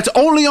 That's true. That's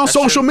only on That's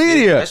social true.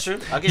 media. Yeah, that's true.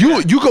 I get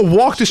You that. you could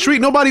walk the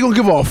street. Nobody gonna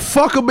give a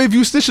fuck up if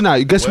you snitching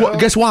out. Guess Well- what?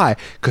 Guess why?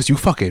 Because you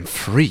fucking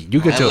free. You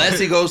get Unless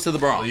to. he goes to the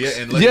Bronx. Yeah,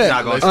 and Yeah,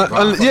 not going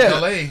yeah.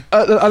 LA.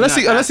 Unless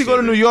You're he not go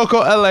to that New York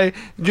or LA,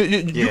 you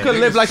Yeah, could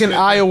live niggas like in tripping.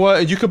 Iowa,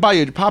 and you could buy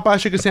your Popeye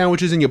chicken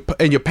sandwiches and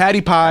your patty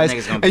pies,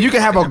 niggas gonna and be you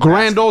can have a fucking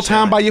grand old Nebraska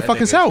time by your That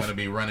fucking nigga's self. Gonna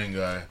be running.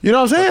 You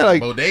know what I'm saying?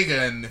 Like,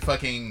 bodega in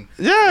fucking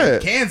yeah,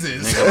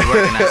 Kansas. Nigga be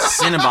working at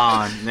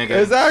Cinnabon,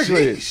 nigga.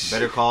 exactly.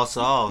 Better call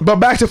Saul. But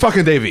back to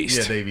fucking Dave East.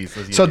 Yeah, Dave East.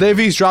 Let's get So it. Dave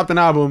East dropped an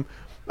album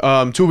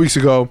 2 weeks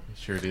ago.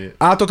 Sure did.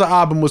 I thought the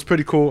album was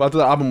pretty cool. I thought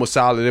the album was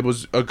solid. It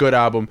was a good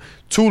album.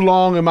 Too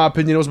long, in my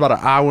opinion. It was about an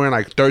hour and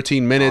like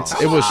 13 minutes.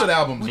 How It long was should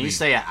albums When be? you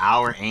say an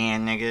hour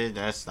and nigga,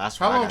 that's How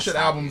where I long gotta should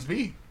stop albums you.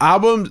 be?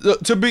 albums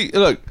to be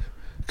look,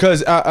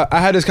 because I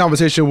had this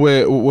conversation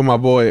with my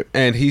boy,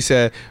 and he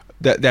said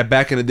that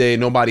back in the day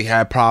nobody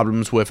had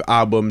problems with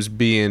albums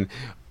being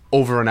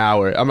over an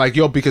hour. I'm like,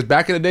 yo, because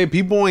back in the day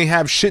people ain't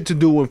have shit to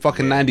do in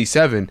fucking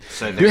 97.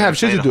 So You have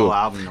shit to the do. whole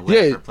album in the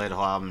Yeah, whip or play the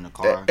whole album in the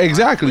car.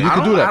 exactly. You I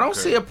can do don't- that. I don't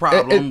see a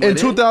problem in with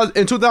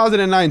it.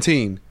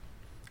 2019,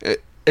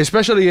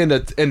 especially in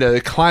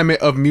the climate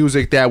of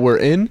music that we're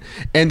in,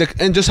 and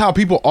just how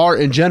people are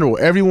in general.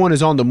 Everyone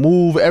is on the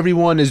move.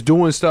 Everyone is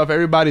doing stuff.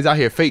 Everybody's out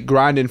here fake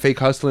grinding, fake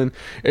hustling.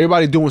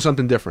 Everybody doing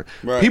something different.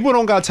 Right. People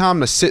don't got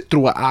time to sit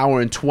through an hour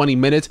and 20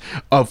 minutes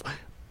of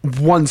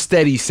one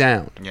steady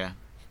sound. Yeah.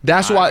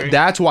 That's I why. agree.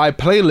 That's why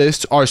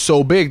playlists are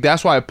so big.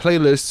 That's why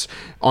playlists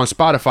on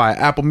Spotify,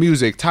 Apple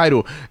Music,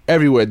 Tidal,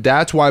 everywhere.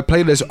 That's why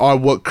playlists are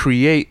what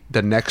create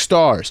the next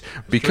stars,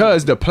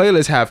 because the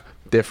playlists have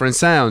different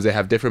sounds. They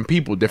have different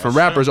people, different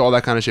rappers, all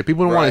that kind of shit.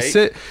 People don't want Right. to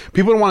sit.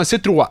 People don't want to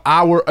sit through an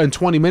hour and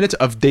 20 minutes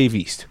of Dave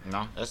East.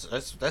 No,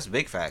 that's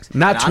big facts.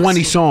 Not And 20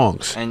 honestly-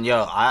 songs. And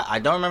yo, I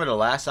don't remember the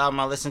last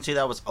album I listened to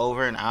that was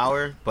over an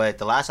hour, but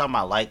the last album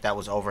I liked that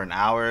was over an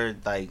hour,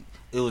 like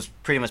it was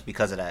pretty much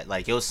because of that.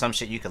 Like it was some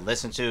shit you could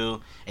listen to.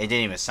 It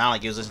didn't even sound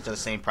like you was listening to the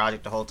same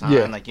project the whole time.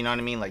 Yeah. Like you know what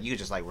I mean? Like you could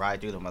just like ride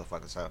through the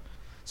motherfuckers.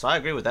 So I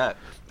agree with that.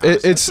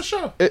 It's for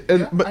sure.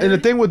 and the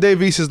thing with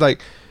Dave East is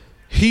like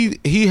he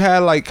had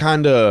like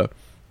kind of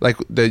like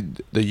the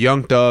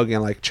Young Thug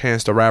and like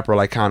Chance the Rapper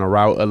like kind of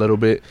route a little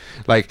bit.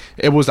 Like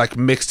it was like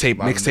mixtape.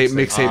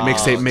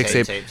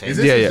 Tape, tape. Is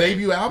this Yeah, his yeah.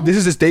 debut album? This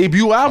is his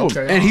debut album,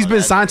 Okay. and he's been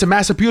that- signed to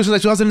Mass Appeal since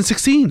like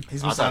 2016.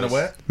 He's been I signed to thought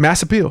it what?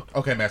 Mass Appeal.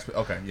 Okay,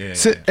 Okay,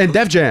 yeah. And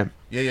Def Jam.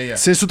 Yeah.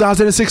 Since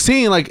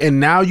 2016, like, and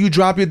now you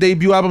drop your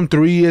debut album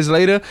 3 years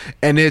later,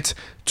 and it's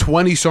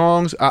 20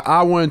 songs, an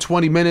hour and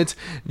 20 minutes.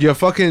 Your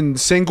fucking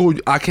single,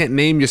 I can't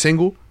name your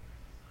single,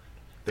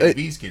 Dave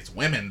East gets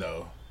women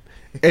though.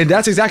 and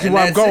that's exactly And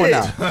where I'm that's going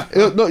it.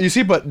 now. No, you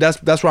see, but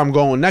that's where I'm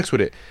going next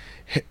with it.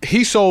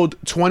 He sold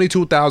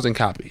 22,000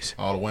 copies.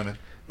 All the women.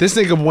 This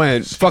nigga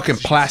went fucking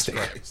Jesus plastic.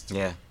 Christ.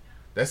 Yeah.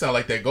 That sound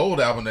like that gold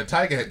album that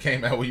Tiger had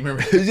came out with. You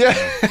remember? Yeah,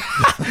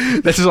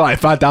 this is like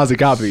 5,000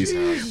 copies,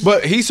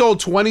 but he sold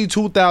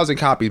 22,000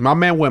 copies. My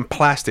man went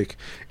plastic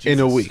in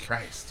a Jesus week.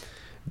 Christ.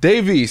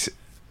 Dave East,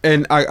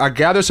 and I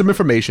gathered some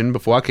information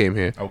before I came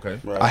here. Okay.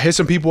 I hit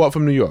some people up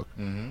from New York.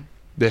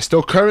 They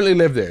still currently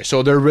live there,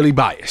 so they're really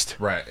biased.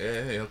 Right.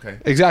 Yeah, okay.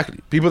 Exactly.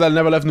 People that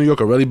never left New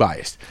York are really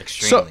biased.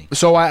 Extremely.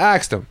 So I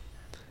asked them,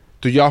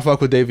 do y'all fuck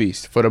with Dave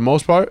East? For the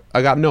most part,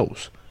 I got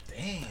no's.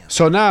 Damn.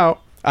 So now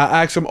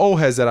I asked some old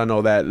heads that I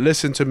know that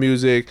listen to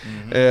music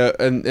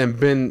and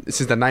been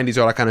since the 90s,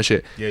 all that kind of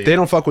shit. Yeah. They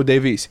don't fuck with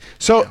Dave East.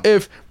 So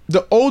if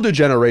the older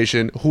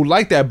generation who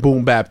like that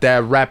boom bap,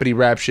 that rappity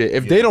rap shit,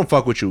 if they don't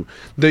fuck with you,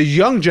 the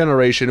young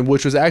generation,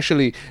 which was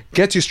actually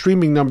gets your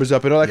streaming numbers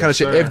up and all that kind of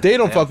shit, sir. if they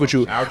don't Yeah, fuck with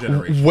you, our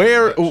generation,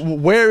 where pretty much.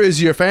 where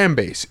is your fan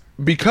base?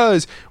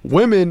 Because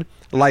women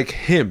like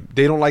him,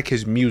 they don't like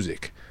his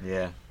music.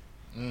 Yeah.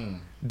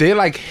 They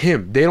like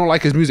him. They don't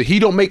like his music. He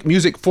don't make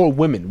music for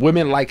women.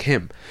 Women like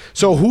him.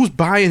 So who's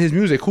buying his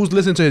music? Who's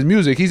listening to his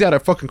music? He's at a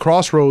fucking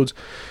crossroads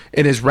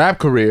in his rap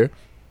career.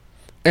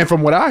 And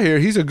from what I hear,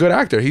 he's a good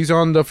actor. He's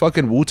on the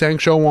fucking Wu-Tang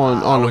show I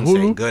on wouldn't say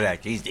Hulu. good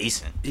actor. He's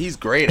decent. He's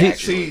great,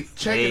 actually. See,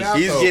 check it out.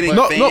 He's though, getting-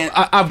 but, No,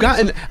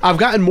 fan- I've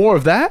gotten more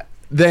of that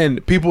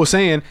than people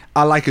saying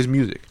I like his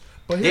music.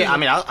 but here's Yeah, I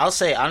mean, I'll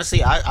say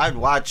honestly, I'd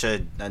watch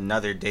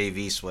another Dave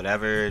East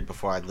whatever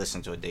before I'd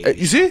listen to a Dave East.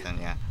 You see?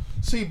 something, yeah.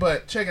 See,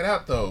 but check it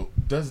out though.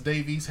 Does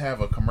Dave East have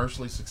a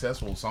commercially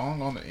successful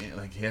song on the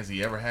like? Has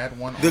he ever had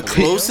one? On The radio?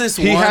 closest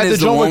He one had the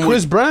is joint one with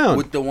Chris Brown.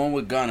 With the one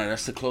with Gunna.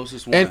 That's the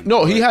closest one. And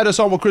no, he had a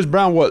song with Chris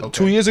Brown, what, Okay.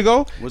 2 years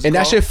ago? What's it And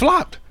that called? shit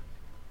flopped.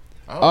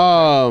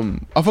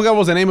 I forgot what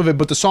was the name of it,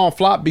 but the song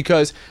flopped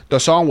because the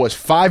song was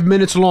 5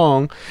 minutes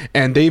long,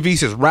 and Dave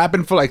East is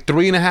rapping for like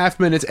 3.5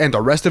 minutes, and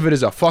the rest of it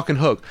is a fucking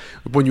hook.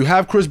 When you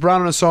have Chris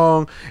Brown on a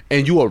song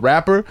and you a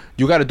rapper,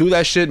 you got to do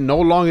that shit no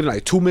longer than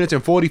like 2 minutes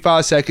and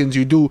 45 seconds.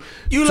 You do.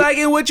 You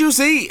liking what you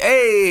see?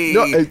 Hey,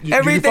 No, everything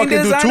you fucking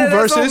do designer,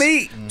 that's on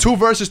me. 2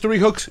 verses, 3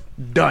 hooks,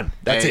 done.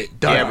 That's it.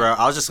 Done. Yeah, bro.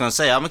 I was just gonna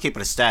say, I'm gonna keep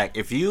it a stack.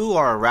 If you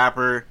are a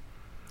rapper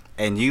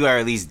and you are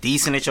at least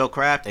decent at your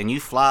craft, and you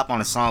flop on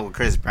a song with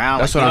Chris Brown,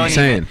 That's like, what I'm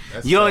saying.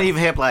 You don't even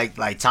hit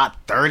like top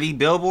 30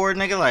 Billboard,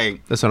 nigga.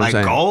 Like That's what I'm like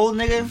saying. gold,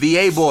 nigga.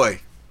 VA boy.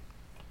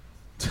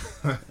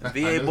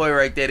 VA boy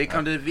right there. They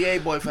come to the VA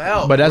boy for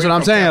help. But that's what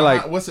I'm saying.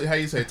 Like, what's it? How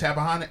you say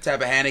Tappahannock?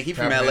 Tappahannock, he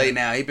from Tappahannock. LA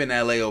now. He been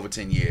in LA over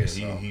 10 years.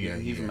 Yeah, So he-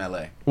 he from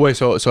LA. wait,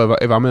 so if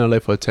I'm in LA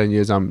for 10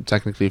 years, I'm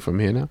technically from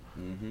here now.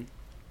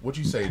 What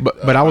you say?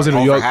 But I was in New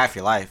Over York. half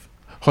your life.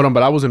 Hold on,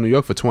 but I was in New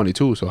York for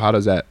 22. So how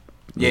does that?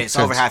 Yeah, make it's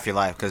sense? over half your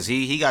life because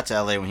he got to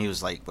LA when he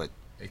was like what?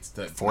 It's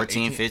the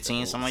 14, 18,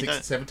 15, something like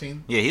that?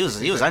 17? Yeah, he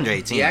was under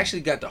 18. He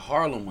actually got to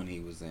Harlem when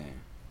he was there.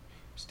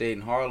 Stayed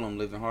in Harlem,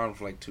 lived in Harlem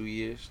for like 2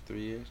 years, 3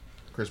 years.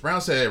 Chris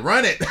Brown said,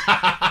 "Run it."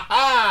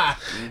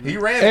 He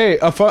ran it. Hey,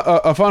 a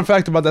fun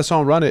fact about that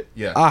song, "Run It."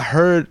 Yeah. I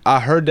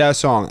heard that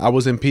song. I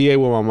was in PA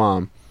with my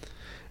mom,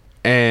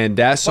 and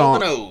that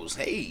song. Poconos,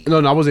 hey. No,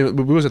 I wasn't.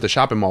 We was at the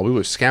shopping mall. We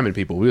was scamming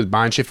people. We was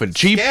buying shit for the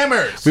cheap.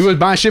 Scammers. We was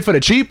buying shit for the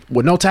cheap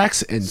with no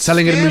tax and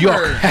selling it in New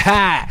York.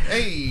 Scammers.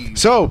 Hey.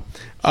 So,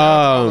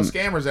 all the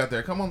scammers out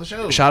there, come on the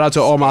show. shout out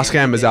to all my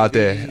scammers out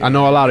there. I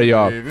know a lot of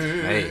y'all.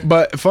 Hey.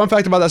 But fun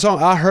fact about that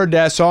song, I heard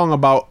that song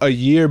about a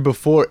year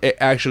before it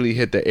actually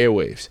hit the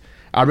airwaves.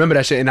 I remember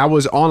that shit, and I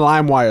was on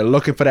LimeWire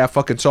looking for that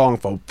fucking song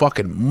for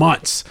fucking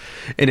months,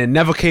 and it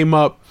never came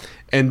up.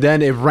 And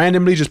then it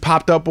randomly just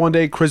popped up one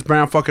day. Chris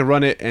Brown fucking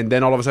run it, and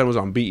then all of a sudden it was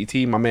on BET.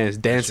 My man's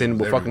dancing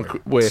with fucking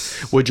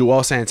with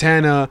Joel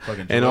Santana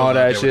Fucking and Joel's all out that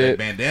there with shit.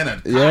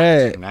 bandana.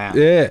 Yeah, Man.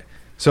 yeah.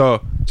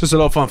 So just a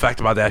little fun fact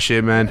about that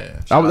shit, man.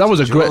 Yeah. That was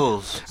a great.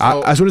 Jules.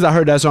 As soon as I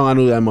heard that song, I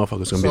knew that motherfucker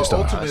was gonna be a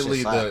So star.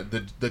 ultimately,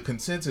 That's the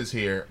consensus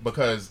here,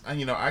 because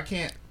I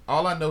can't.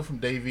 All I know from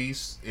Dave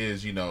East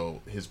is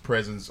his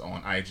presence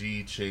on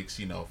IG, chicks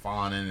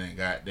fawning and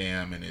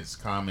goddamn, and his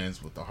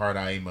comments with the heart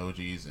eye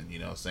emojis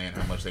and saying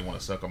how much they want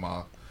to suck him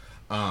off.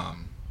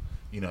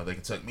 They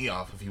can suck me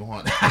off if you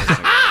want.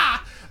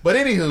 But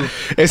anywho,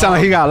 It sounded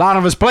like he got a lot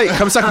on his plate.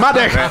 Come suck my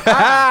dick.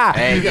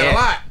 Hey, you got a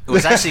lot. It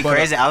was actually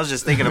crazy. I was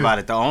just thinking about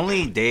it. The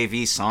only Dave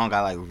East song I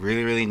like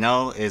really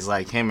know is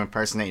like him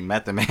impersonating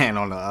Method Man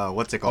on the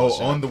what's it called?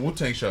 show? on the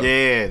Wu-Tang show.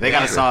 Yeah, they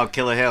got a song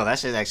Killer Hill. That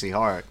shit's actually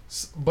hard.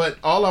 But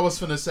all I was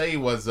finna say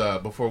was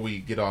before we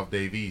get off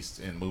Dave East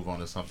and move on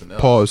to something else.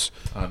 Pause.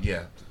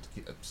 Yeah.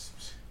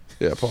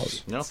 Yeah,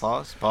 pause.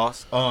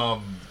 Pause.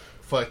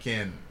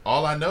 Fucking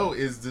all I know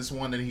is this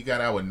one that he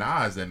got out with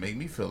Nas that made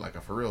me feel like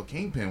a for real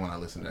kingpin when I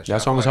listen to that shit.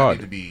 That song I is feel like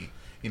hard. I need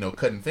to be,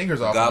 cutting fingers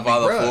off. on Big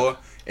Godfather Bruh. 4.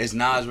 Is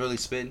Nas really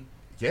spitting?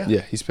 Yeah.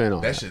 Yeah, he's spinning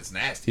on That that. shit's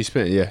nasty. He's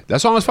spinning. Yeah,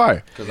 that song is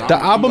fire. 'Cause The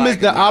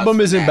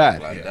album isn't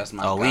bad. Like, Yeah. that's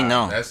my Oh, we guy.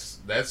 know.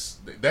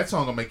 That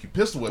song gonna make you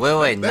pistol whip.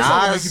 Wait, that song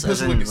gonna make Nas you pistol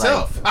as whip in, like-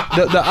 yourself.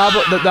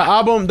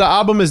 The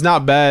album is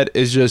not bad.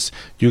 It's just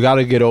you got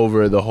to get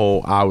over the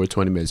whole hour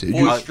 20 minutes. For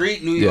You, a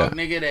street New York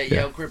Yeah. nigga that Yeah.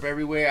 yell crip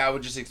everywhere, I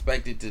would just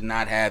expect it to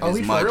not have Oh, as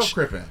he for real much.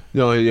 crippin'.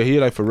 no, he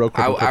like for real.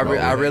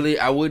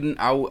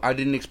 I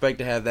didn't expect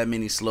to have that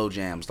many slow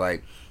jams.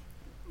 Like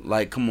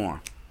come on,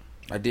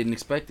 I didn't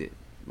expect it.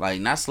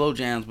 Like not slow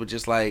jams, but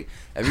just like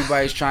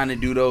everybody's trying to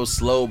do those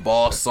slow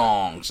ball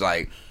songs.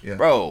 Like, Yeah.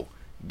 bro,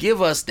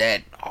 give us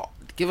that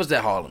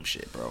Harlem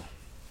shit, bro.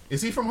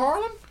 Is he from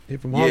Harlem? He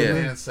from Yeah. Harlem.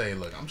 Man, say,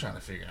 look, I'm trying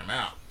to figure him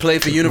out. Play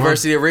for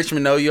University of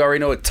Richmond. though. You already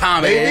know what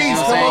time it Dave is. East, You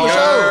know come what on the I'm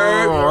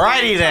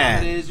show. saying? Alrighty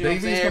then. It is, you know what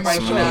I'm Dave East, saying? come on the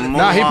Everybody show. know.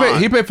 Nah, Move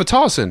on. he played for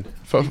Towson.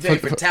 He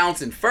played for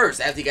Townsend first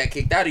after he got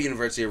kicked out of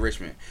University of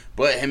Richmond.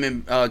 But him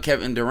and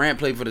Kevin Durant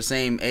played for the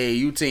same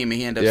AAU team,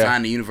 and he ended up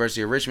signing to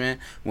University of Richmond.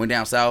 Went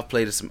down south,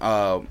 played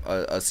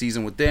a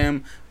season with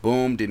them.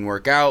 Boom, didn't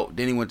work out.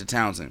 Then he went to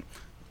Townsend.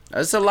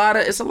 It's a lot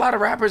of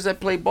rappers that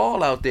play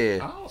ball out there.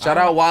 Shout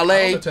out I'll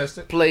Wale. attest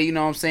it. Play, you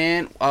know what I'm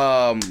saying?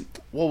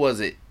 What was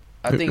it?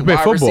 I think He played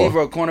wide football. receiver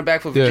or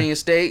cornerback for Yeah. Virginia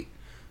State.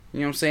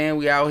 You know what I'm saying?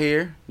 We out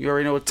here. You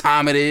already know what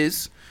time it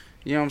is.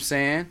 You know what I'm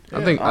saying?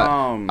 I think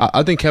Um,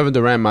 I think Kevin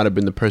Durant might have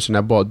been the person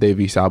that bought Dave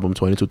East's album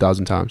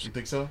 22,000 times. You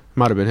think so?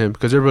 Might have been him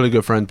because they're really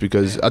good friends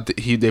because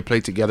they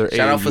played together.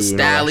 Shout out for AAU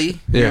and all that Stally. shit. You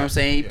know Yeah. what I'm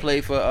saying? He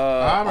played for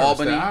I remember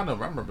Albany. I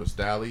remember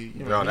Stally.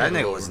 Bro, that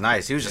nigga was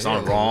nice. He was just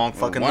on the wrong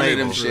fucking One of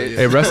label. them shit.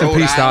 Hey, rest in Rhode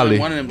peace, Island, Stally.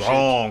 One of them shit.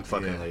 Wrong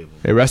fucking label.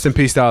 Hey, rest in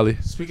peace,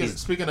 Stally.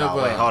 Speaking of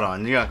Oh, wait, hold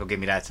on. You're not gonna give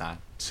me that time.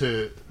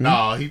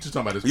 no, he just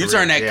talking about his You career.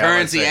 turn that Yeah, I was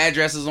currency saying.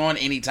 addresses on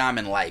anytime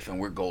in life, and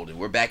we're golden.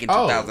 We're back in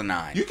Oh,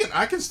 2009.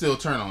 I can still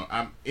turn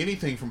on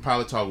anything from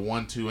Pilot Talk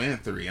 1, 2,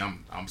 and 3.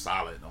 I'm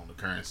solid on the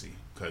currency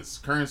because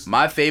currency.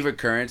 My favorite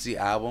currency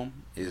album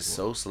is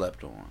So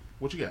Slept On.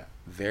 What you got?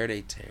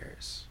 Verde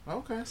Terrace.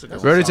 Okay, that's a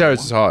Verdi solid Terrace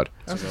one. is hard.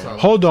 That's a solid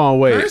Hold on,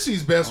 wait.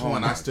 Currency's best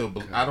one.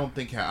 I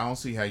don't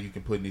see how you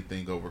can put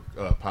anything over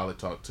Pilot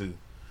Talk 2.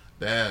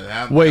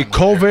 Wait,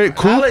 Covert,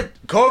 cool.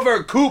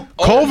 Covert Coupe.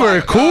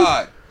 Covert Coupe?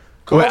 God.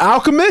 With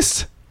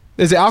Alchemist?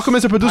 Is it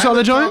Alchemist a producer on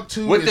the joint?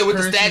 With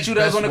the statue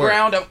that's on the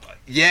ground?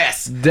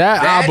 Yes.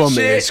 That album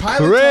shit, is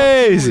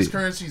crazy.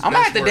 I'm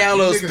gonna have to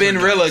download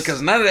Spinrilla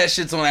because none of that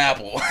shit's on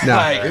Apple. Nah.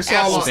 Like, It's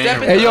all on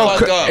stepping Hey the yo,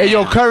 fuck up. hey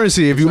yo,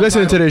 Currency, if you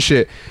listening to this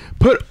shit,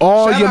 put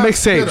all Shout your out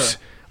mixtapes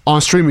Spitter.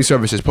 on streaming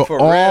services. Put For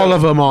all real.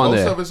 of them on Most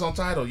there. of it's on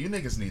title. You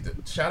niggas need to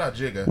shout out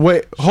Jigga.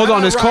 Wait, hold Shout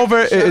on. out Is Rock.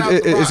 Covert Shout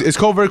out The Rock. is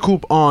Covert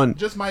Coupe on?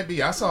 Just might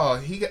be. I saw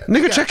he got.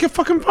 Nigga, check your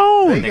fucking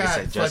phone. They Nigga got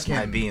said just fucking-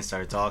 might be and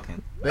started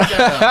talking. They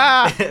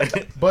got,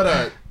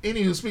 but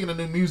anywho, speaking of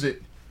new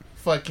music,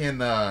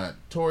 fucking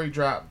Tory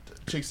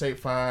dropped Chicks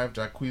 85.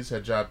 Jacquees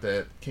had dropped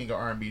that King of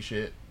R&B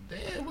shit.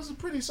 It was a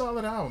pretty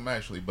solid album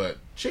actually, but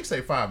Chicks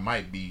 85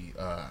 might be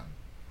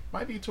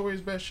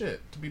Tory's best shit.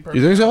 To be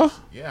perfect. You think so? honest.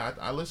 Yeah,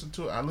 I listened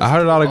to it. I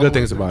heard a lot of good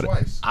things about it.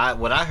 Twice.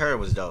 What I heard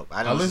was dope.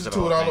 I I didn't listened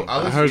listen to the it whole all. thing. I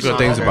listened heard to good it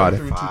things all about it.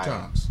 through 2 Fire.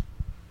 times,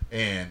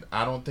 and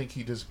I don't think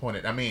he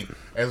disappointed. I mean,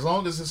 as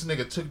long as this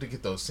nigga took to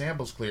get those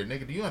samples cleared,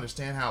 nigga, do you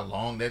understand how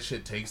long that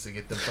shit takes to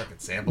get them fucking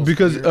samples?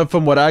 Because cleared?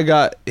 from what I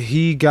got,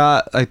 he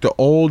got like the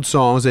old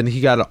songs, and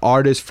he got an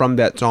artist from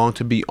that song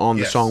to be on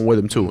the Yes. song with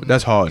him too.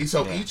 That's hard.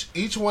 So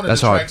each one of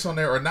That's the hard. tracks on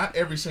there, or not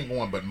every single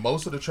one, but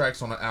most of the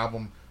tracks on the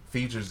album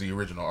features the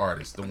original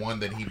artist, the one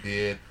that he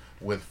did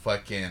with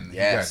fucking.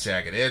 Yes. He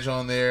got Jagged Edge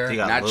on there. He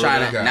got Not Luda.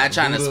 trying got to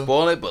Luda.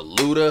 spoil it, but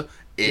Luda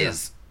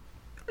is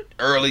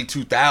early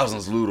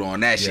 2000s Luda on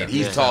that shit.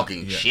 He's Yeah.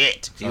 talking Yeah.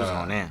 shit. He was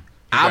on there.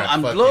 got I'm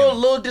a fucking-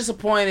 little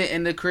disappointed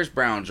in the Chris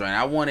Brown joint.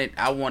 I wanted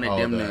Oh,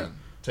 them the to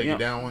Take you You know,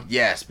 Down one.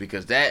 Yes,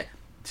 because that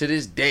to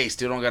this day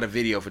still don't got a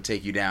video for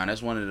Take You Down.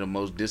 That's one of the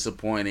most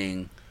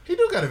disappointing. He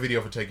do got a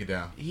video for Take You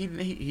Down. He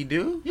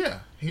do? Yeah,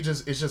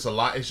 it's just a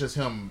lot. It's just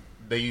him.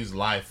 They use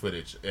live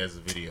footage as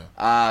a video.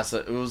 So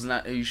it was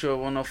not. Are you sure it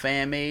wasn't no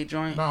fan made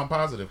joint? No, I'm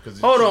positive because.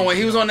 Hold on, when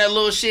he was on that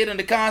little shit in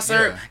the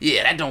concert,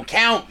 yeah, that don't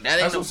count. That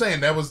ain't That's no, what I'm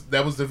saying. That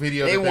was the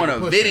video. They that want were a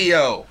pushing.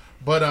 video.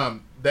 But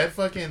that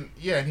fucking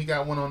and he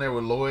got one on there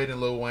with Lloyd and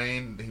Lil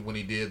Wayne when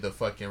he did the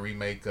fucking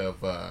remake of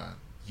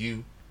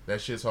You. That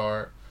shit's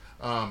hard.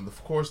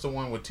 Of course, the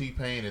one with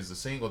T-Pain is the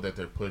single that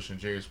they're pushing.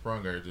 Jerry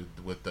Sprunger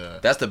with the.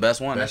 That's the best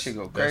one. That that's- shit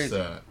go that's,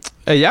 crazy.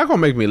 Hey, y'all gonna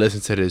make me listen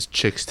to this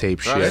Chicks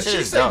tape Bro, shit. that That shit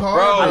shit is stay dope. hard.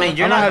 Bro, I mean,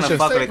 you're I'm not gonna gonna have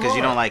fuck to with it stay because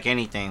you hard. don't like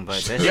anything, but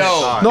that shit's Yo,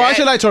 hard. No, I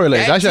actually like Tory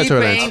Lanez. I actually like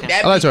Tory T-Pain,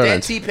 Lanez. I like Tory that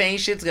Lanez. T-Pain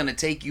shit's gonna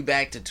take you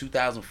back to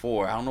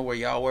 2004. I don't know where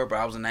y'all were, but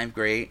I was in 9th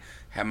grade.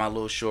 Had my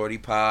little shorty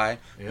pie.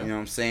 Yeah. You know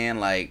what I'm saying?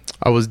 Like,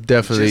 I was Just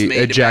definitely made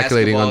the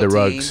ejaculating on the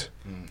basketball rugs.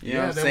 you know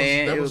what I'm that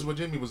saying? Was, that It was was- what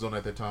Jimmy was on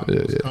at that time. Yeah,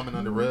 It was yeah. coming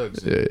under rugs.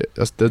 Yeah,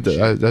 that's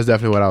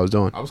definitely what I was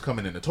doing. I was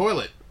coming in the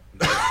toilet.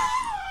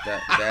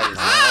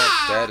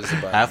 that is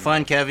about Have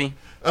fun, Kevin.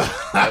 That's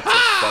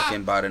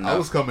fucking about I enough.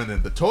 was coming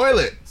in the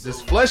toilet.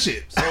 Just flush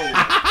it.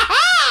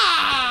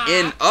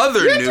 In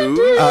other news,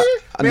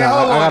 Man, Nah,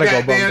 hold I on, gotta go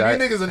goddamn. bump that.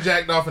 You niggas done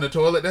jacked off in the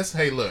toilet. That's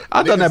hey, look.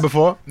 I've done that niggas-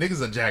 before. Niggas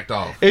done jacked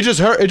off. It just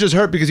hurt. It just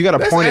hurt because you got to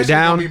That's point it actually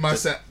gonna down. be my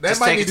that Just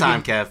might take need your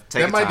time, to be, Kev. Take that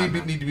your might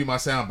time, need to be my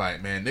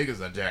soundbite, man. Niggas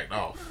done jacked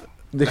off.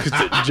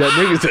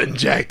 Niggas done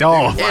jacked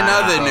off. in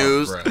other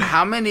news, bruh.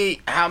 how many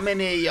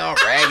of y'all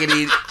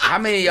raggedy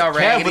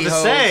Kev with the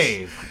hoes?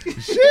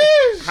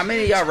 save. How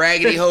many of y'all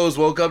raggedy hoes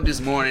woke up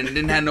this morning and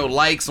didn't have no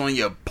likes on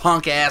your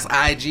punk ass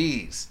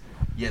IGs?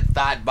 Your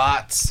thought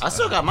bots. I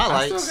still got my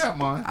I likes. still got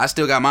mine. I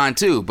still got mine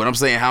too, but I'm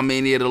saying how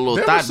many of the little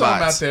There thought was some out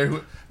bots? there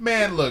who,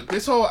 man, look,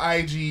 this whole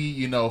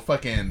IG,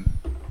 fucking,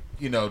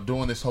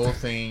 doing this whole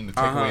thing to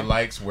take away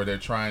likes where they're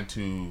trying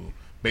to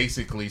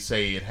basically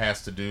say it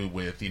has to do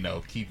with,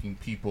 keeping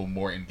people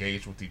more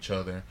engaged with each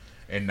other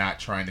and not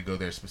trying to go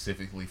there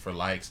specifically for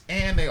likes.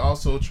 And they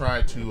also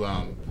try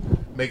to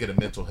make it a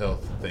mental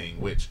health thing,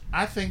 which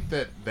I think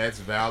that's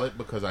valid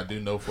because I do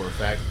know for a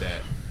fact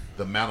that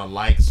the amount of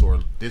likes or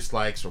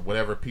dislikes or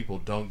whatever people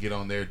don't get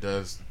on there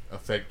does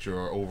affect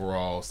your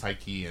overall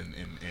psyche and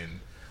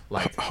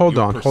like Hold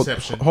your on,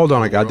 perception hold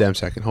on of a the world. goddamn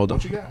second. Hold on,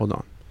 What you got? hold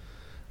on.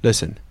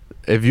 Listen,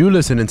 if you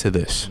listening to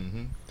this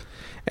Mm-hmm.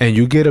 and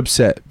you get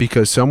upset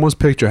because someone's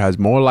picture has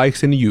more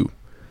likes than you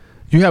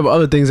have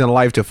other things in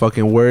life to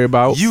fucking worry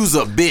about. You's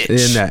a bitch.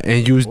 In that,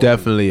 and you's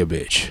definitely a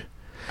bitch.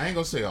 I ain't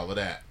gonna say all of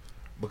that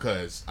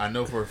because I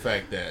know for a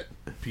fact that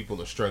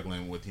people are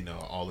struggling with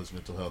all this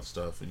mental health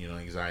stuff and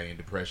anxiety and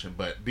depression.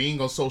 But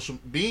being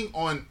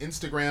on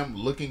Instagram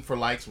looking for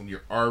likes when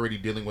you're already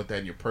dealing with that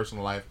in your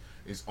personal life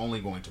is only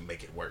going to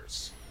make it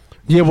worse.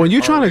 Yeah, when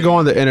you're trying to go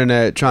on the already-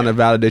 internet trying to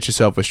validate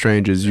yourself with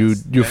strangers, you're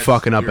That's-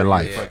 fucking up in you're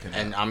life. fucking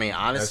And up. I mean,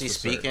 honestly That's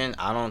for certain. speaking,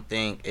 I don't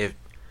think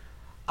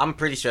I'm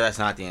pretty sure that's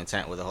not the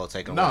intent with the whole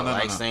taking No, away no, the no,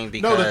 likes no. thing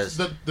No, because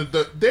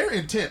their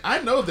intent.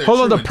 I know their Hold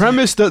on, true the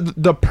premise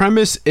intent. the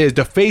premise is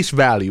the face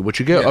value. What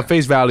you get Yeah. a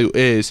face value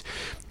is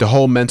the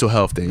whole mental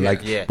health thing.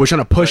 Like Yeah. we're trying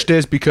to push Right.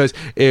 this because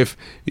if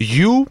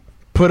you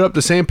put up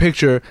the same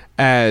picture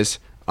as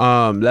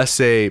let's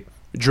say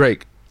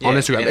Drake on Yeah,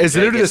 Instagram, and it's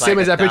Drake literally the gets same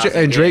like as that picture,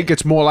 1,000, and Drake yeah.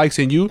 gets more likes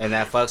than you. and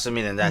that fucks with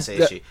me, then that's the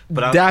That- issue.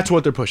 But that's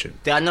what they're pushing.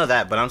 I know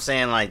that, but I'm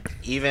saying like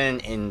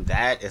even in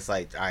that, it's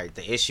like all right,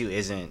 the issue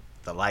isn't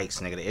the likes,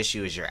 nigga. The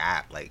issue is your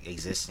app, like,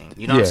 existing.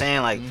 You know what I'm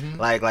saying?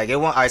 Like, like it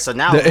won't. All right, so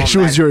now The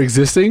issue is your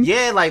existing.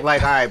 Yeah, like, all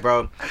right,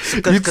 bro.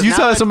 You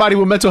telling somebody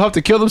with mental health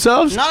to kill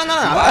themselves? No.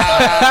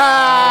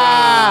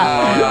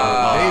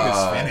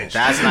 David's finished.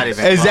 That's not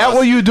even. Is that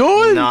what you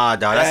doing? No, dog.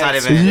 That's not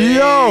even.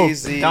 Yo,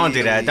 Don't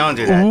do that. Don't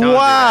do that. Don't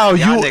wow, do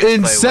that. Y'all you niggas play way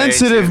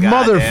insensitive too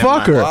goddamn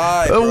motherfucker.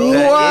 much.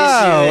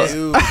 Wow.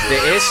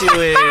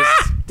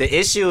 The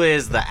issue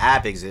is the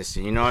app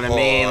existing. You know what I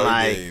mean?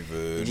 Like,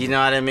 David. you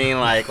know what I mean?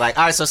 Like, all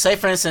right. So say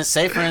for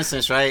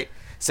instance, right?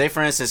 Say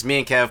for instance, me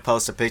and Kev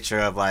post a picture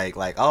of like,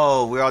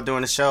 oh, we're all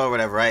doing a show or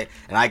whatever, right?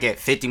 And I get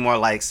 50 more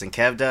likes than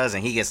Kev does,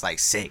 and he gets like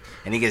sick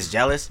and he gets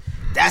jealous.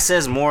 That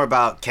says more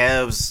about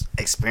Kev's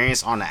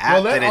experience on the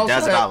app than it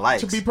does about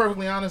likes. To be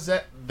perfectly honest,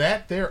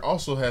 that there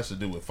also has to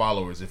do with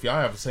followers. If y'all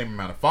have the same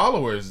amount of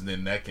followers,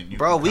 then that can.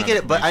 Bro, we get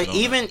it, but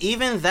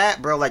even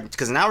that, bro, like,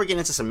 because now we're getting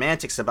into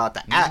semantics about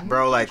the app,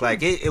 bro. I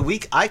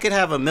could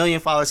have 1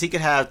 million followers, he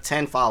could have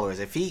 10 followers.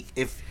 If he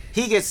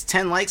gets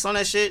 10 likes on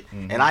that shit,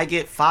 and I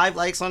get 5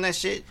 likes on that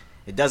shit,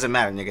 it doesn't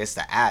matter, nigga. It's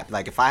the app.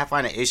 Like, if I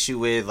find an issue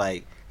with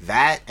like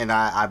that, and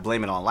I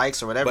blame it on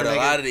likes or whatever. But nigga, a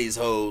lot of these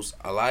hoes,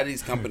 a lot of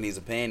these companies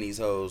are paying these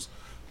hoes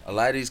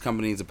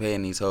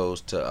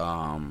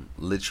to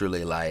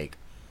literally like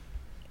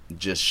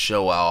just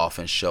show off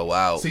and show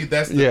out. See,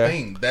 that's the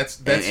thing.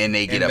 That's and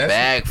they get a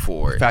bag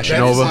for it. Fashion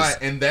Nova.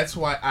 That's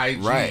why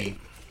IG Right.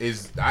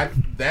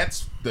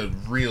 that's the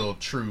real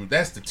true.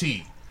 That's the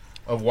tea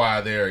of why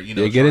they're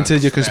get into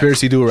your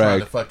conspiracy do-rag. trying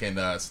to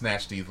fucking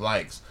snatch these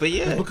likes. But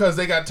yeah. It's because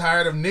they got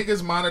tired of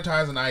niggas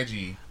monetizing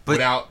IG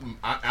without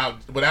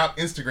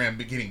Instagram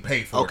getting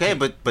paid for it. Okay,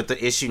 but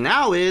the issue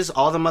now is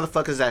all the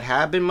motherfuckers that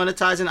have been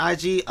monetizing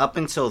IG up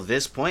until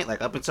this point,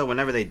 like up until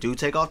whenever they do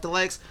take off the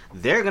likes,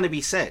 they're gonna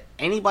be set.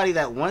 Anybody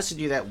that wants to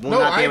do that will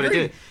not be able to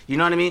do it. You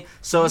know what I mean?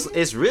 So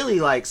it's really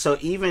like, so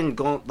even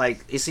going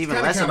like, it's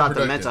even less about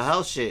the mental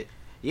health shit.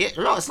 Yeah,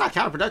 no, it's not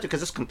counterproductive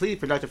because it's completely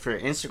productive for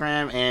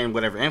Instagram and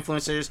whatever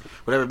influencers,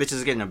 whatever bitches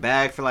is getting a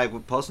bag for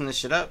like posting this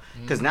shit up.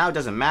 Because now it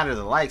doesn't matter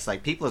the likes.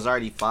 Like, people is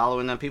already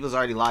following them. People's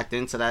already locked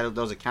into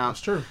those accounts.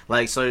 That's true.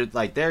 Like, so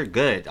like they're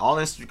good. All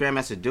Instagram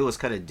has to do is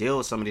cut a deal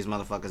with some of these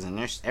motherfuckers,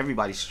 and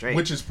everybody's straight.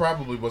 Which is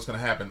probably what's going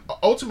to happen.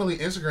 Ultimately,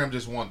 Instagram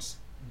just wants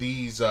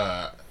these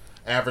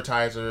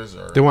advertisers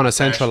or They want to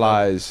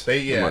centralize.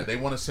 They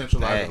want to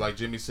centralize it, like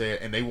Jimmy said,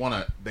 and they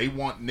want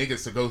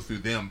niggas to go through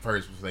them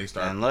first before they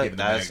start giving the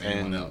bag to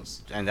anyone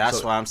else. And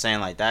that's why I'm saying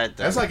like that.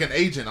 That's like an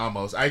agent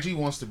almost. IG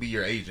wants to be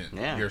your agent,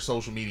 Yeah. your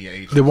social media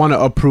agent. They want to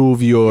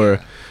approve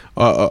your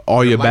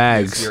all your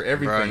bags. Your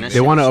everything. Bro,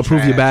 They want to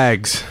approve your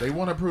bags. They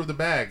want to approve the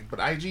bag, but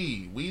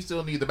IG, we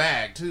still need the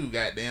bag too.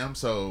 Goddamn,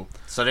 so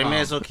they may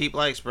as well keep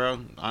likes,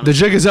 bro. The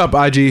jig is up,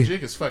 IG.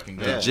 jig is fucking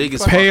good. Yeah. Jig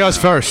is Pay fucking us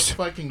up. first.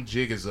 Fucking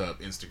jig is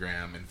up.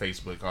 Instagram and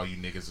Facebook, all you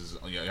niggas is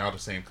y'all the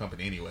same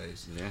company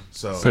anyways. Yeah.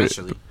 So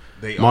Essentially.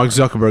 they Mark are.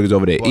 Zuckerberg is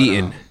over there But,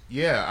 eating.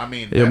 yeah, I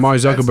mean, Yeah, Mark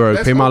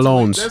Zuckerberg, pay my ultimately-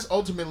 loans. That's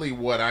ultimately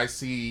what I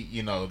see.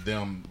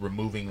 Them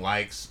removing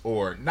likes,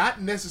 or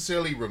not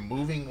necessarily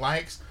removing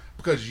likes,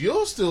 because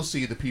you'll still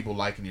see the people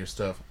liking your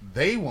stuff.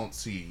 They won't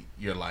see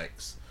your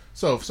likes.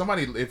 So if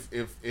somebody,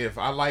 if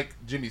I like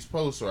Jimmy's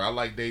post, or I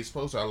like Dave's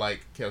post, or I like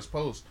Kev's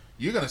post,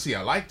 you're gonna see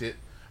I liked it,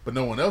 but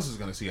no one else is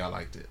gonna see I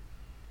liked it.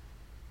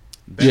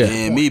 Yeah.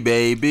 And me,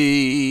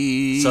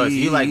 baby. So if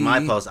you like my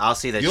post, I'll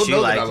see that You'll you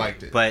know that liked I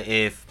liked it. But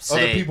if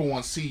say, Other people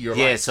won't see your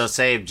yeah, likes. so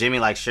say if Jimmy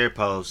likes your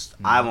post,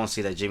 I won't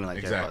see that Jimmy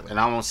liked your Exactly. post, and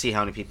I won't see how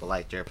many people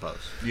liked your post.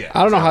 Yeah,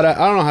 I don't know how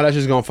that's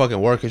just gonna fucking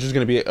work. It's just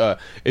gonna be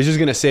it's just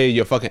gonna say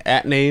your fucking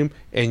at name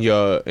and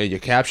your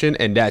caption,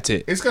 and that's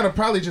it. It's gonna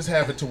probably just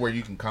have it to where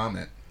you can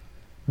comment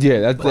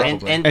Yeah, that's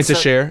And- and to so-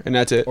 share, and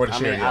that's it. or to I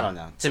share. mean, I don't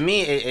know. To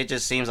me, it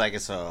just seems like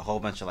it's a whole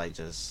bunch of it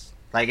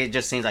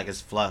just seems like it's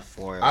fluff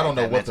for. I don't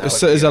know that what the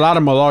mental- It's a lot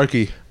of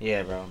malarkey.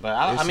 Yeah, bro. But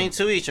I mean,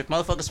 to each. If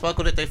motherfuckers fuck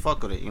with it, they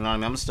fuck with it. You know what I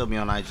mean? I'm gonna still be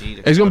on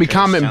IG. It's gonna be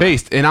comment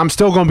based, and I'm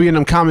still gonna be in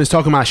them comments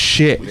talking about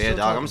shit. Yeah,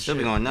 dog. I'm still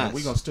be going nuts.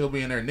 We gonna still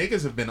be in there.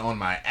 Niggas have been on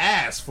my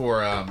ass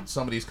for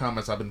some of these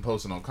comments I've been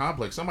posting on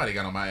Complex. Somebody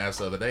got on my ass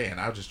the other day, and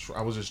I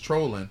was just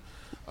trolling.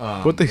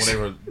 What they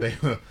when they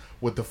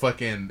with the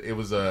fucking, it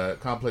was a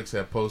Complex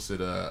had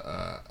posted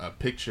a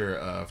picture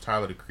of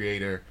Tyler the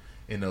Creator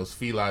in those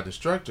Feli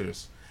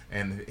Destructors,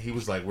 and he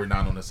was like, "We're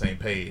not on the same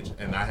page,"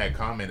 and I had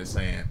commented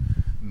saying,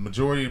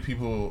 majority of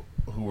people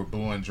who were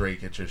booing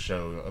Drake at your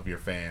show, of your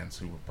fans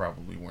who were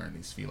probably wearing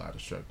these Feli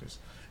Destructors.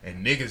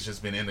 And niggas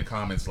just been in the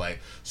comments like,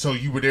 so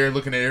you were there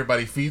looking at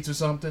everybody's feet or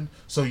something?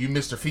 So you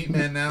Mr. Feet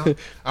Man now?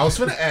 I was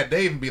finna add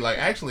Dave and be like,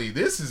 actually,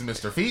 this is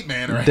Mr. Feet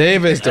Man, right?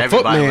 Dave is the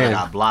foot Everybody man.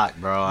 got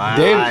blocked, bro.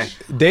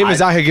 Dave is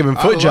out here giving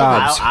foot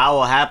jobs. I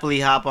will happily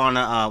hop on.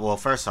 Well,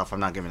 first off, I'm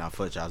not giving out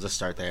foot jobs. Let's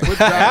start there.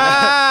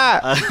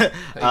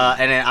 Ah!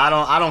 And then I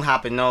don't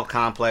hop in no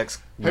complex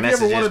Have you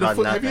messages ever wanted about a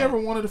foot? nothing. Have you ever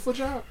wanted a foot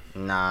job?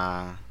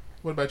 Nah.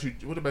 What about you?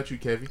 What about you,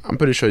 Kevin? I'm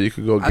pretty sure you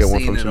could go I've get one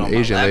seen from it some on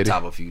Asian my lady.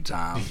 laptop a few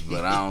times,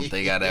 but I don't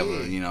think I'd ever,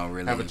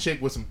 really. Have a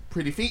chick with some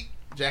pretty feet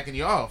jacking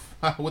you off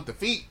with the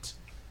feet.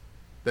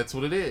 That's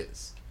what it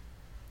is.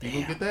 You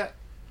will get that?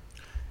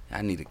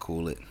 I need to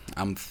cool it.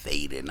 I'm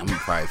faded. I'm gonna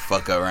probably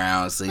fuck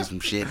around, say some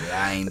shit that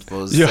I ain't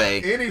supposed to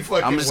say. Any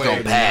fucking I'm just way.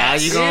 gonna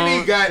pass.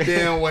 Any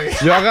goddamn way.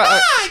 Yo,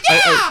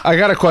 I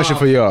got a question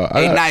for y'all.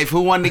 Hey, Knife,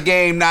 who won the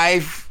game,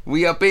 Knife?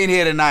 We up in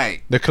here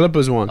tonight. The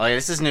Clippers won. Oh yeah,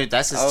 this is new.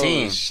 That's his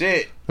team.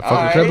 Shit. The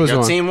fucking Clippers Your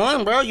won. team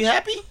won, bro. You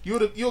happy? You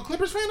a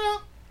Clippers fan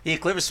now? He a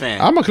Clippers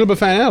fan. I'm a Clipper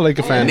fan and a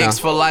Laker fan now. Knicks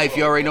for life.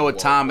 You already know what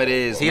time it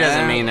is. He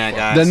doesn't mean that,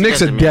 guys. The He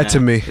Knicks are doesn't mean dead that. to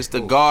me. It's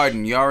the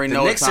Garden. You already The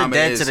know Knicks what are time it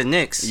dead is. to the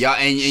Knicks. Y'all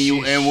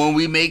and when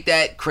we make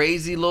that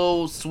crazy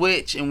little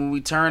switch and when we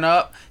turn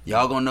up,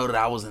 y'all gonna know that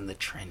I was in the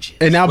trenches.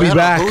 And I'll Wait, be hold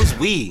on. back. Who's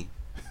we?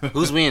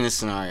 Who's we in this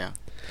scenario?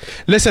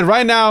 Listen,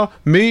 right now,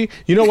 me,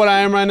 you know what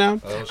I am right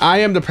now? I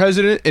am the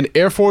president in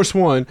Air Force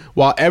One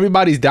while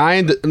everybody's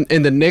dying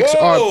and the Knicks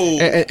are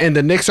and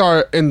the Knicks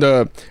are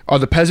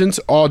the peasants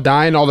all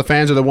dying, all the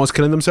fans are the ones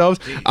killing themselves.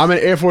 I'm in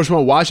Air Force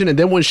One watching, and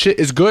then when shit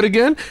is good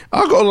again,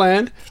 I'll go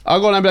land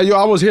and be like, yo,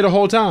 I was here the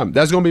whole time.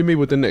 That's gonna be me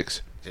with the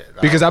Knicks.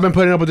 Because I've been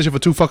putting up with this shit for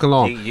too fucking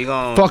long.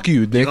 Fuck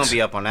you, Knicks. You're gonna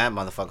be up on that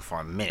motherfucker for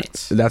a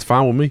minute. That's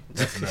fine with me.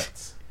 That's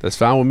nuts. That's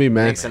fine with me,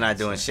 man. Knicks are not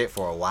doing shit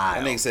for a while.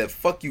 That nigga said,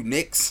 "Fuck you,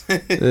 Knicks."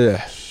 Yeah.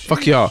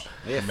 Fuck y'all.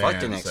 Yeah, fuck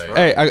the Knicks, bro.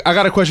 Hey, I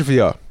got a question for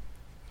y'all.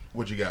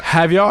 What you got?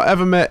 Have y'all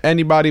ever met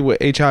anybody with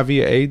HIV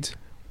or AIDS?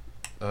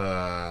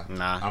 Nah.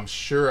 I'm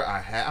sure I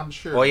have. I'm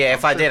sure. Well, yeah,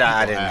 if I I'm sure did,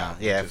 I people didn't have,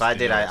 know. Yeah, just, if I you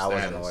did, know, I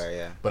wasn't status. aware,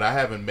 yeah. But I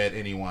haven't met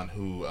anyone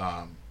who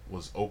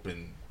was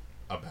open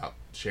about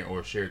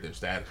shared their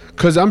status. with me.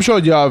 Because I'm sure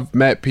y'all have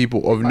met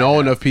people or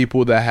known of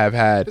people that have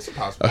had It's a a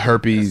possibility.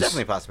 herpes, It's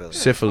definitely a possibility.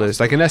 syphilis,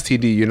 like an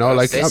STD, you know?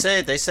 Like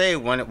They say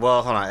when.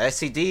 Well, hold on,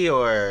 STD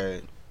or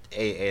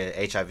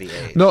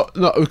HIV/AIDS. No,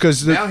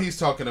 because Now he's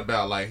talking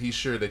about like he's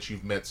sure that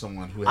you've met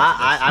someone who has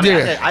I mean,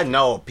 Yeah. I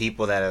know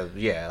people that have,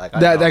 like I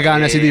that know,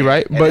 got an STD,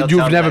 right? And they'll But tell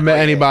you've me, never like, met oh,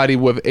 yeah. anybody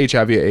with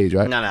HIV or AIDS,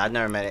 right? No, I've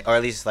never met it, or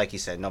at least like you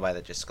said, nobody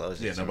that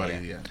discloses. Yeah, it to nobody.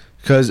 me. Yeah.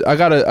 Because I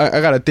got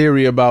a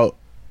theory about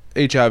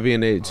HIV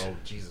and AIDS. Oh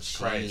Jesus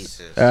Christ!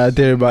 Jesus.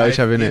 Theory about Knife,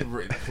 HIV and get AIDS.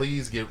 ri-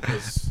 Please give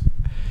us.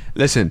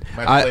 Listen,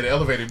 Might have to play the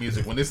elevator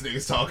music when this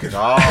nigga's talking.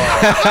 Oh,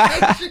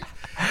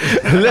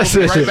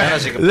 listen, Right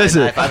back. she can play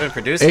listen. Knife. I've been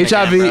producing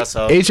again, bro,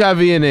 so. HIV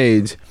and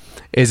AIDS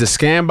is a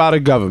scam by the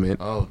government.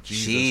 Oh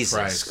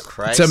Jesus,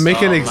 Christ! To make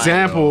an almighty.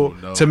 example,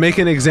 No, to make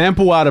an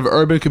example out of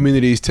urban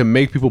communities to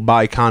make people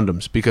buy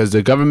condoms, because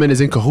the government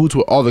is in cahoots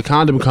with all the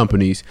condom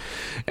companies,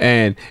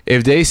 and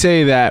if they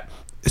say that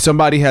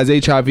somebody has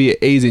HIV or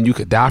AIDS and you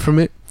could die from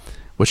it,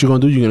 what you gonna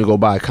do? You're gonna go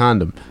buy a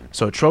condom.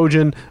 So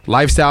Trojan,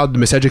 Lifestyle, the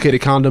miseducated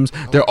condoms,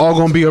 they're all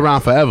gonna be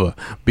around forever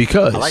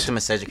because I like the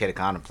miseducated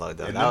condom plug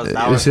though.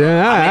 That was.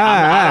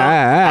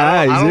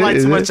 I I don't like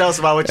too much else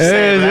about what you're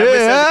saying. But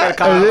that miseducated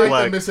condom I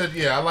plug. like the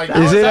yeah, I like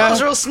Is it That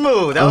was real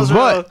smooth. That was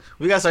but- real.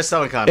 We gotta start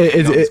selling condoms.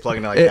 It's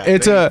plugging it like that.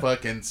 it's They a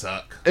fucking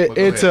suck. But go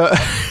it's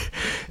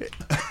ahead.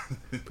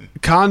 a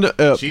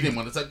condom. She didn't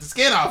want to suck the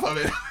skin off of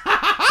it.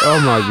 Oh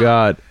my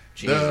god!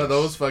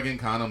 Those fucking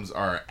condoms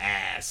are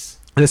ass.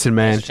 Listen,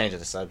 man. Let's change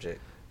the subject.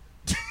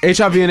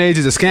 HIV and AIDS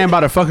is a scam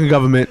by the fucking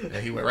government And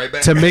he went right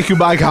back to make you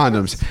buy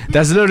condoms.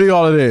 That's literally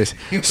all it is.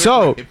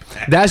 So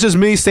that's just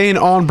me staying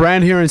on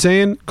brand here and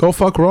saying, go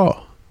fuck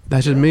Raw.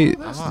 That's just me.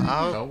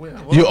 Oh,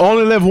 well. You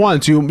only live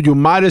once. You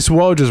might as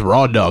well just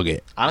raw dog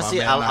it. Honestly,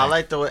 My man, I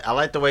like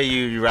the way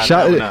you wrap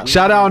that one up.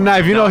 Shout out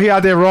Knife. You know he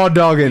out there raw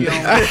dogging. No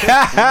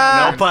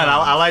pun.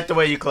 I like the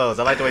way you close.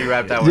 I like the way you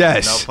wrap that one.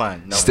 Yes. No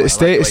pun. No Stay pun. I like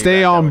the way you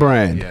stay wrap on that one.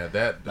 brand. Yeah,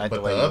 that. Like But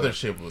the way the you- other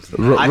shit was.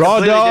 Raw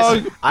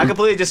dog. I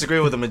completely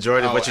disagree with the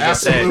majority of what you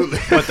just absolutely.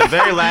 said. But the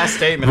very last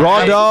statement. Raw I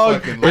think-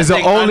 dog fucking- is the I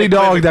think only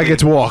dog that unequivocally-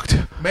 gets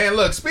walked. Man,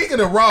 look. Speaking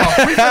of Raw,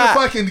 we gonna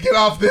fucking get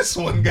off this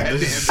one, goddamn.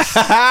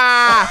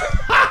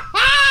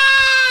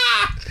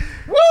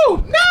 Woo!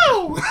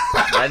 No.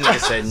 That nigga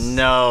said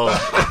no.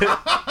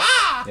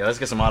 Yeah, let's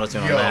get some auto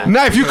tune on Yo. that.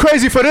 Knife, you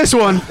crazy for this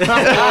one? Oh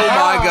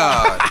my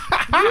god.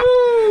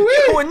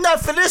 You were nut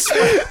for this one.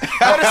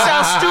 Go to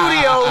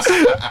Sound Studios.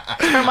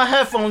 Turn my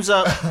headphones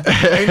up.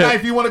 Hey,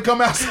 Knife, you want to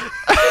come outside?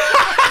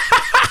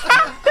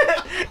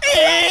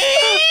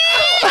 Hey,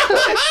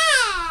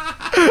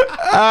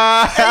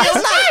 yo,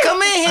 Knife,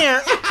 come in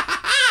here.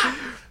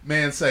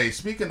 Man, say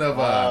speaking of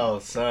Oh,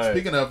 sorry.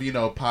 speaking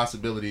of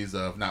possibilities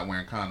of not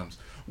wearing condoms,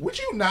 would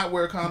you not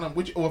wear a condom?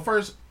 Would you, well,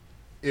 first,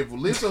 if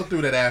Lizzo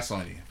threw that ass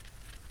on you,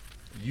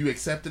 you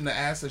accepting the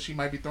ass that she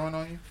might be throwing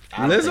on you?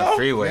 Lizzo?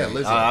 Freeway. Yeah,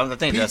 Lizzo. I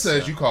think pizza,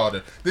 that's. as you called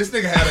it. This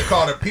nigga had it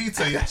called a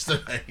pizza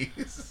yesterday.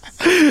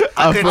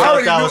 I couldn't tell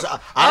if that was.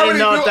 I didn't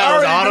know if that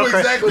was I already knew autocorrect.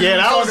 exactly what Yeah, you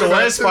that were was the talking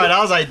worst about, part. too.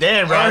 I was like,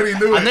 damn, bro. I already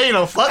knew I it. know you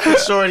don't fuck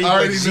with Shorty, I but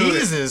already knew it.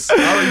 Jesus. I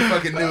already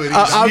fucking knew it.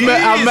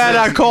 I'm mad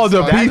I called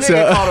her That nigga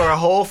pizza. called her a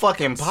whole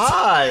fucking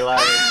pie.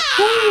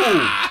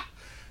 Like,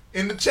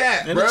 In the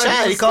chat, In the bro.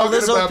 chat, he was called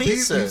talking Lizzo about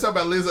pizza. He was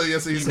talking about Lizzo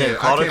yesterday. He He said, didn't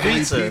call I her can't believe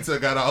pizza. pizza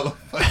got all of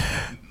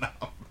no,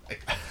 like,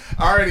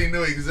 I already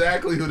knew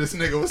exactly who this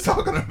nigga was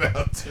talking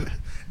about, too.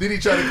 Then he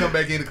tried to come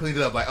back in to clean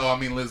it up, like, oh, I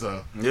mean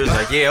Lizzo. he was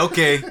like, yeah,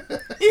 okay.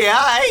 Yeah,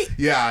 alright.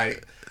 Yeah, I.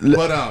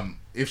 But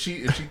if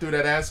she threw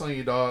that ass on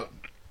you, dog,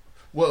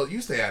 well,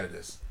 you stay out of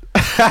this.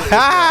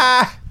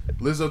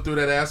 Lizzo threw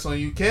that ass on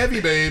you,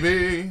 Kevy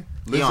baby.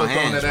 He Lizzo on throwing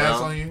hands, that ass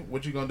bro. on you.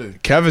 What you gonna do?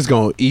 Kevin's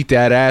gonna eat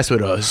that ass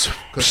with us.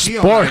 Cause she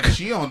Spark.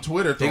 on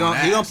Twitter He throwing gonna,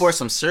 ass. he gonna pour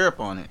some syrup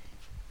on it.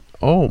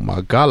 Oh my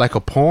god, like a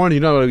porn.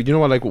 You know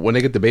what? Like when they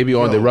get the baby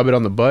on, they Yo, rub it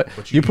on the butt.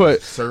 but You you put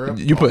use syrup?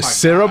 You Oh put my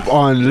syrup God.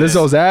 on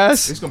Lizzo's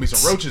ass. There's gonna be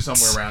some roaches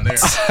somewhere around there.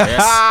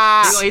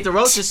 Yes. He gonna eat the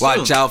roaches too.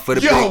 Watch out for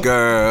the big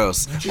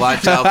girls.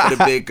 Watch out for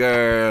the big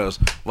girls.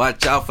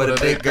 Watch out for the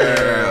big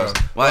girls.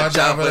 Watch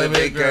out for the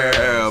big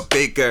girl.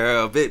 Big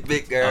girl.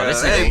 Big girl. Oh,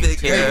 this Hey, nigga- big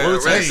hey, girl.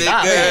 Wu-Tang, Big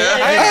stop. girl.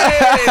 Hey,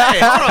 Hey,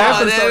 hold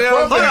on. Start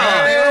Hold on. crumping.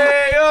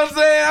 Hey, you know what I'm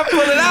saying? I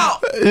put it out.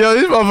 Yo,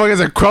 these motherfuckers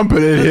are crumping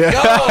in here. Yo,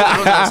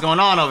 What's going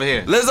on over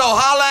here? Lizzo,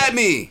 holla at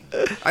me.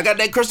 I got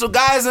that Crystal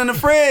Guys in the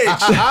fridge.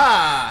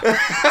 Half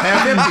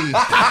empty.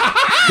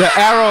 The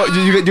arrow,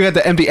 you got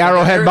the empty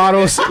arrowhead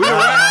bottles. We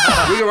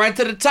can run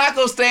to the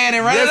taco stand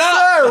and run it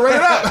up. Sir, run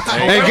it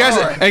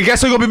up. And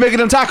guess who's gonna be making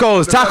them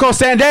tacos? Taco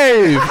Stand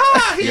Dave.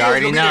 You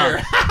already know.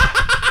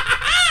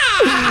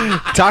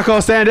 Taco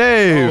Stand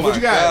Dave. What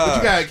you got? What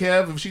you got,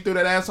 Kev? If she threw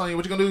that ass on you,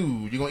 what you gonna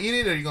do? You gonna eat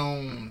it or you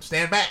gonna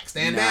stand back,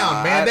 stand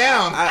down, man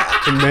down?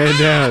 Man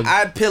down.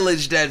 I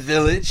pillaged that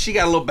village. She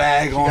got a little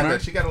bag on her.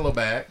 She got a little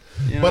bag.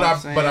 You know But what I'm I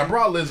saying?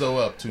 brought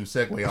Lizzo up to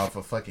segue off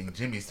of fucking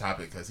Jimmy's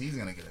topic because he's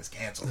gonna get us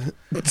canceled.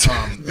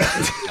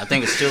 I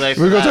think it's too late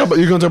for We're gonna that.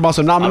 you gonna talk about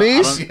some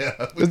nominees?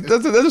 Yeah.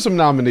 There's some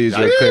nominees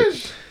real quick.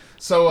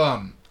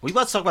 So We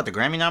about to talk about the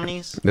Grammy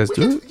nominees? Let's we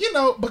do it. could, you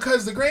know,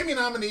 because the Grammy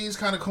nominees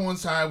kind of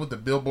coincide with the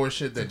Billboard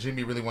shit that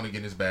Jimmy really want to get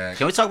in his bag.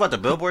 Can we talk about the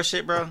Billboard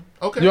shit, bro?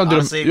 Okay. You don't do the-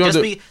 Honestly, you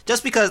don't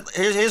just because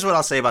here's what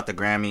I'll say about the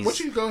Grammys. What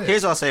you go ahead?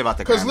 Here's what I'll say about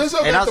the Because Grammys.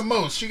 Lizzo And got I'll- the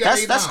most. She got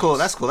That's 8 cool. noms.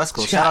 That's cool. That's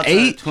cool. She Shout got out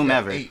 8? to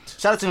whomever. She got 8.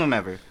 Shout out to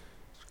whomever.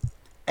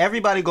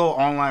 Everybody go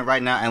online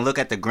right now and look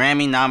at the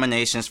Grammy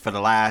nominations for the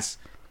last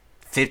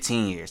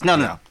 15 years.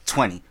 No,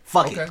 20.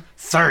 Fuck Okay. it.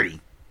 30.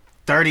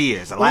 30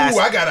 years. The Ooh, last.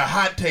 I got a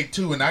hot take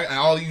too, and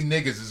all you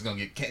niggas is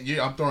gonna get.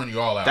 I'm throwing you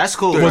all out. That's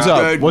cool. What's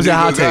up? What's your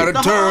hot take?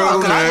 No, hold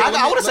on, 'cause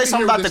I want to Let say me something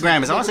hear about what the this Grammys. I nigga-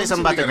 want to say let's something see what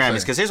about the he gotta Grammys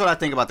say. because here's what I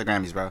think about the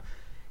Grammys, bro.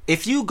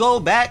 If you go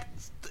back,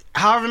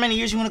 however many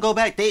years you want to go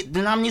back, the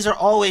nominees are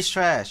always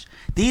trash.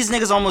 These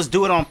niggas almost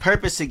do it on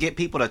purpose to get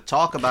people to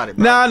talk about it,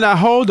 bro. Nah,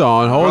 hold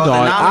on. Bro, the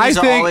I nominees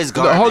are think always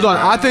garbage, hold on.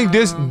 bro. I think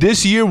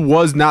this year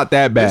was not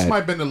that This bad.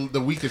 might have been the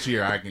weakest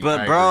year. I But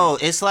agree. bro,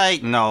 it's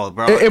like no,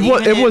 bro.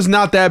 It was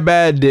not that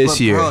bad this But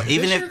year. bro,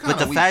 even This if year with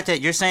the kinda fact that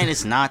you're saying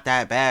it's not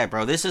that bad,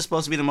 bro, this is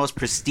supposed to be the most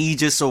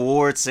prestigious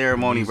award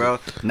ceremony, bro.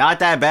 Not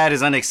that bad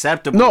is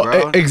unacceptable, No,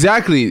 bro.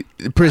 exactly.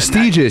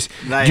 Prestigious.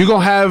 Like- You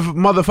gonna have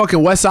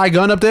motherfucking West Side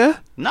Gun up there?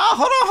 No,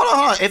 hold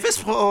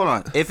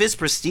on. If it's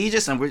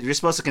prestigious and you're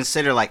supposed to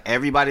consider like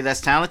everybody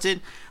that's talented,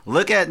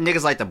 look at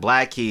niggas like the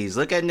Black Keys.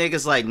 Look at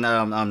niggas like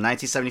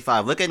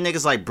 1975. Look at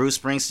niggas like Bruce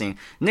Springsteen.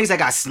 Niggas that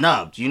got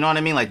snubbed. You know what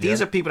I mean? Like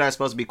these are people that are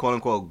supposed to be quote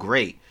unquote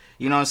great.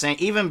 You know what I'm saying?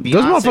 Even Beyonce.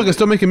 Those motherfuckers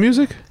still making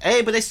music?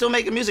 Hey, but they still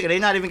making music and they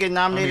not even getting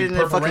nominated in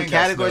the Purple fucking Rain got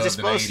categories they're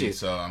snubbed in supposed the to. 80s,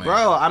 so, I mean-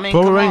 Bro, I mean,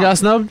 Purple come Rain on. got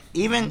snubbed?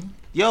 Even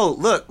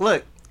look.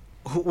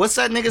 What's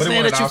that nigga's But it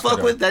name won that an you Oscar, fuck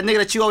though. with? That nigga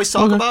that you always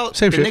talk Okay, about?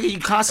 same the shit. nigga you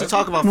constantly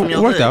talk about from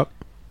your Worked hood. out.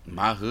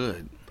 My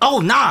hood. Oh,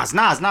 Nas,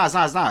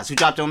 who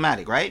dropped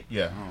Illmatic, right?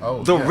 Yeah.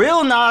 Oh, The yeah.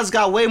 real Nas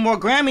got way more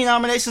Grammy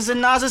nominations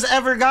than Nas has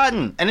ever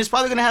gotten, and it's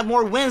probably gonna have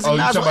more wins Oh, than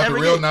you Nas talking will about ever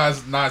the real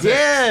get. Nas X?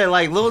 Yeah,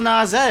 like Lil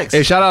Nas X.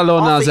 Hey, shout out Lil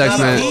Off Nas the X,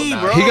 man. EP,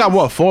 bro. He got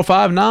what, 4 or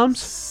 5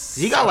 noms?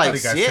 He got I like, thought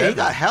he got he 7.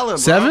 got hella, bro.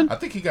 7? I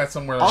think he got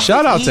somewhere Off like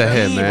Shout the out to EP,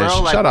 him, man.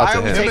 bro. Like, Shout out why to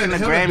are we him. taking him the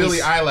and Grammys? Billie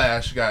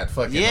Eilish got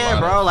fucking. a Yeah, lot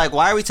bro. of- Like,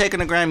 why are we taking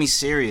the Grammys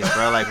serious,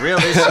 bro? Like,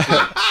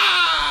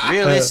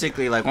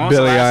 realistically, like, when was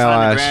the Billie last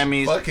time the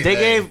Eilish. Grammys? Fucking they A.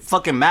 gave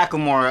fucking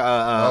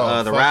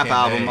Macklemore the rap fucking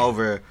album A.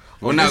 over.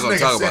 We're not This gonna nigga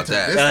talk sent about a-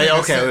 that. this nigga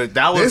Okay, sent-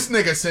 that was-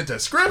 This nigga sent a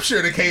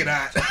scripture to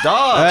K-Dot.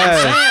 Dog, Hey. I'm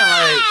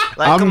saying,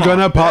 like I'm come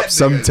gonna on. pop That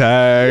some nigga.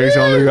 tags.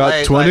 Only got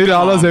Like, $20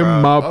 come in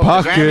on, my bro. Oh, The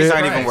Grammys pocket.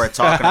 aren't even worth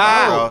talking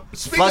about, bro.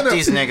 Fuck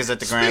these niggas at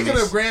the Speaking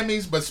Grammys. of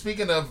Grammys, but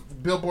speaking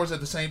of billboards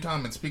at the same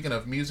time, and speaking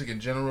of music in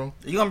general,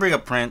 You gonna bring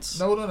up Prince?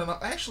 no.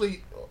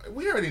 Actually,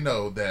 we already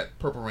know that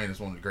Purple Rain is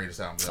one of the greatest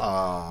albums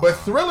ever. But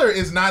Thriller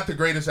is not the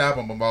greatest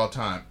album of all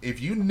time.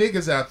 If you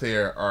niggas out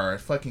there are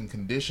fucking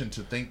conditioned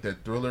to think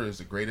that Thriller is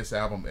the greatest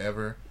album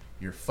ever,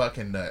 you're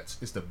fucking nuts.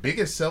 It's the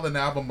biggest selling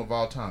album of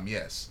all time,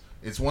 yes.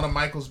 It's one of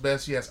Michael's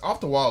best, yes.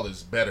 Off the Wall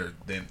is better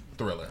than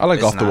Thriller. I like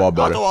It's Off the not. Wall Off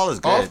better. the Wall is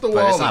good, Off the but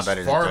Wall it's not is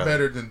better than far Thriller.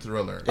 better than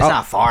Thriller. It's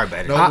not far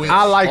better. No, I it's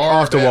like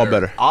far Off the Wall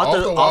better. Off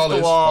the Wall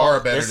is far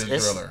better it's- than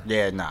it's- Thriller.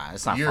 Yeah, nah,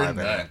 it's not You're far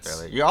better than nuts.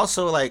 Thriller. You're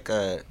also like,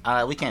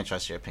 we can't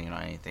trust your opinion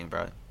on anything,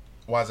 bro.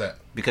 Why's that?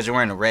 Because you're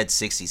wearing a red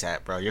 60s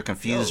hat, bro. You're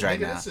confused Yo, right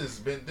nigga,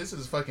 now. This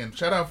is fucking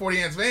shout out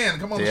 40 Ounce Van.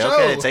 Come on the Yeah, show.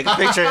 okay, take a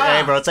picture.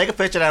 Hey, bro, take a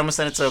picture of that. I'm gonna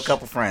send it to a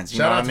couple friends. You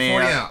Shout know out what I to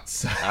mean? 40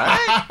 Ounce.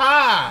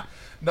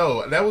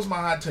 No, that was my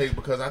hot take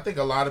because I think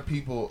a lot of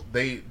people,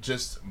 they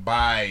just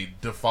by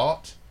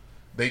default,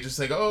 they just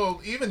think,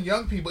 oh, even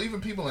young people, even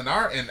people in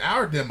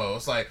our demo,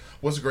 it's like,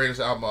 what's the greatest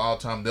album of all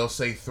time? They'll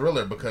say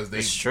Thriller because they.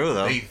 It's true,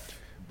 though.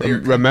 They're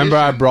Remember,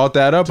 I conditioned brought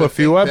that up to a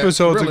few think that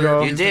episodes Thriller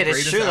ago. You is did. the It's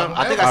greatest true. Though. album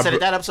I think ever. I said it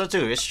that episode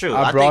too. It's true.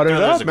 I brought think it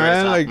Thriller's up, the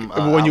greatest man. Like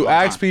album when you of all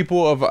ask time.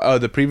 people of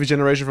the previous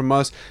generation from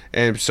us,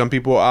 and some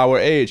people our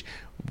age,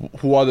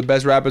 who are the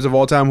best rappers of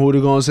all time? Who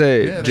they gonna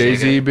say? Yeah,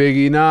 Jay-Z,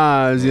 Biggie,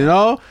 Nas. You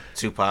know,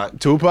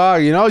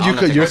 Tupac. You know, don't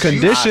think you're that's-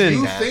 conditioned.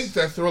 You think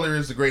that Thriller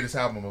is the greatest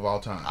album of all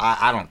time?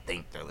 I don't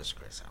think Thriller's the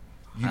greatest album.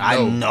 You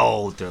I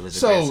know Thriller's the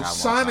So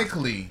greatest album. of all time.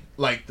 sonically,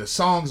 like the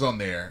songs on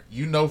there,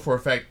 you know for a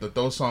fact that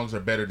those songs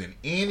are better than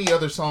any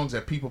other songs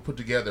that people put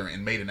together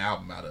and made an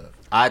album out of.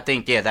 I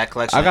think that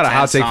collection. I got a of 10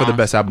 hot take for the songs-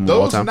 best album of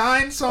all Those time.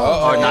 9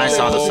 songs, Or 9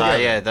 songs put aside,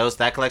 together.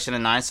 that collection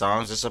of 9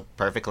 songs is a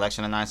perfect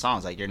collection of 9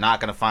 songs. Like you're not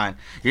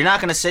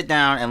gonna sit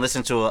down and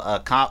listen to a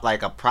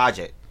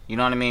project. You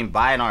know what I mean?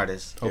 By an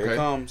artist Here Okay. it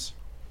comes.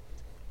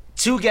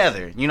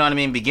 together. You know what I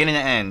mean? Beginning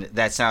to end,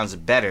 that sounds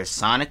better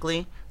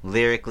sonically,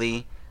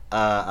 lyrically.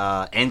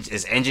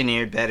 Is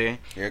engineered better.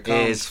 Here it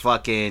comes. Is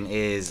fucking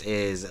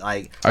is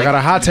like. I got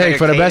a hot take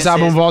for the best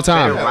album of all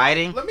time. Better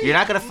writing. Let me- You're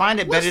not gonna find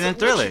it better than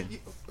Thriller.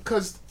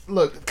 Because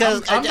look,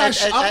 'Cause I'm not.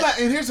 I-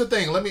 And here's the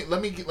thing. Let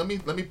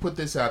me put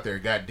this out there.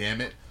 God damn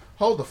it!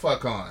 Hold the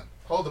fuck on.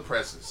 Hold the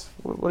presses.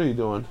 What are you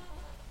doing?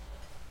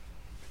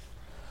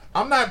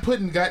 I'm not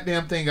putting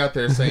goddamn thing out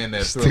there saying that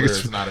This Thriller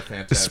nigga's- is not a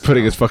fantastic. This is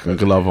putting his album, fucking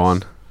because glove it on.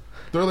 is.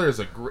 Thriller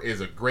is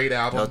a great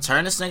album. Yo,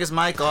 turn this nigga's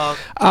mic off.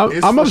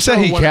 It's I'm for upset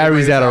sure he one of the carries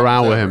greatest that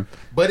around albums with ever. him.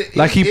 But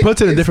Like he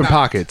puts it in it's different not.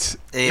 pockets.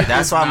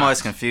 That's why I'm not.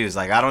 always confused.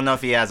 Like I don't know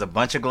if he has a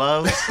bunch of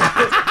gloves. This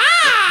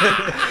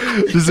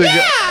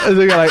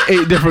nigga got like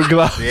 8 different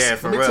gloves. Yeah,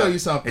 for Let me real. tell you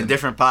something. In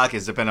different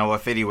pockets, depending on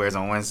what fit he wears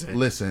on Wednesday.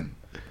 Listen,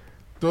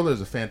 Thriller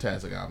is a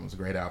fantastic album. It's a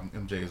great album.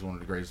 MJ is one of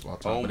the greatest of all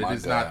time, Oh but my it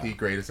is not God. the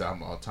greatest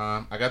album of all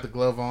time. I got the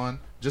glove on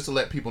just to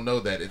let people know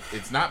that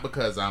it's not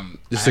because Just I to have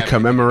anything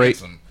commemorate.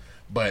 against him,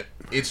 but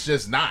it's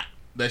just not.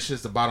 That's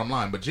just the bottom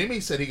line. But Jimmy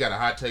said he got a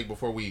hot take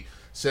before we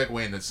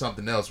segue into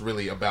something else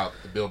really about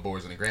the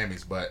Billboards and the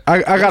Grammys. But I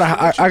got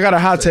a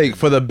hot say- take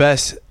for the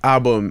best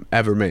album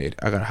ever made.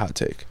 I got a hot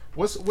take.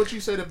 What you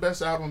say the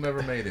best album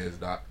ever made is,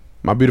 Doc?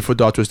 My Beautiful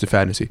Dark Twisted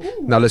Fantasy.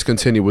 Now let's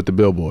continue with the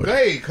Billboard.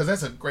 Hey, because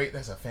that's a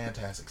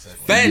fantastic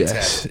segue.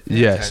 Yes,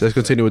 yes. Let's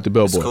continue with the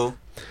It's Billboard. cool.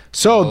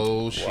 So,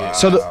 Oh shit!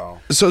 so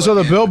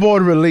the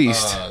Billboard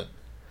released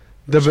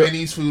the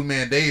Chinese food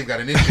man Dave got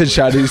an issue. with it.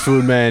 Chinese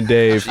food man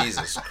Dave.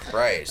 Jesus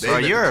Christ. Bro,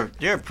 you're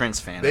a Prince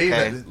fan, They-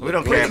 okay? they- We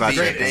don't care about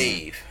Laguna your Beach thing.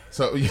 Dave.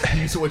 So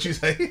so what you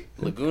say?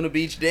 Laguna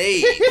Beach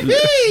Dave.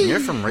 You're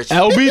from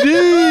Richmond.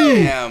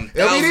 LBD. Damn,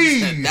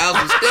 LBD.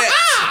 thousand steps.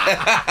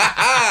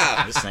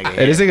 This nigga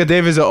Hey, this here. nigga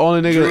Dave is the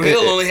only Drew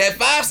Hill nigga. only had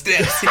 5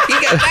 steps. He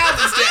got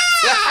 1,000 steps.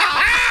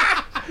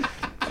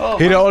 Oh,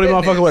 He the my only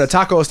goodness. motherfucker with a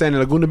taco stand in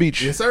Laguna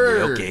Beach. Yes,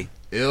 sir. Okay.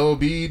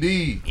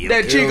 LBD.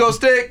 That Chico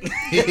stick.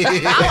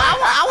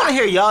 I want to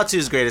hear y'all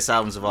two's greatest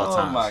albums of all Oh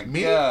time. my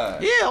Me?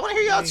 God. Yeah, I want to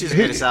hear y'all two's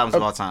greatest albums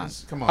of all time.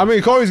 Come on. I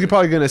mean, Corey's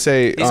probably gonna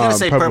say He's gonna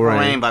say Purple Rain.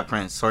 Rain. by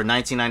Prince, or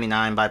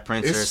 1999 by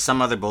Prince, or It's-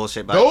 some other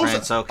bullshit by those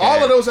Prince. Okay.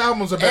 all of those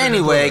albums are better.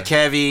 Anyway, than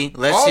Thriller. Kevy,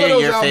 let's All of hear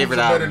those your albums favorite are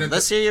better album. than-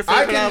 Let's hear your I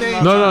favorite can album. name-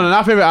 of No, all no, time. no,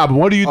 not favorite album.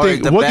 What do you Or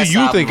think? the What do best you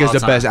album think of is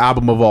the all best time.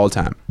 album of all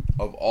time?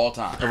 Of all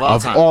time. Of all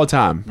Of time. all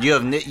time. You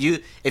have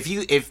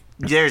if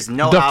there's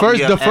no The album first,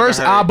 you the have ever first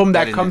heard album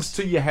better that than comes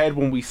this. to your head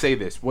when we say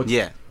this. What's,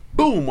 Yeah.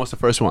 Boom. What's the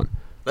first one?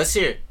 Let's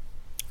hear it.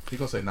 He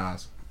gonna say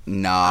Nas.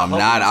 No, I'm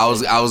not. I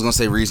was gonna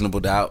say Reasonable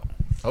Doubt.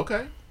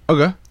 Okay,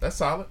 Okay. that's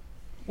solid.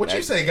 What you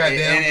That- say,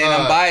 goddamn? And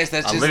I'm biased.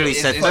 That's I just literally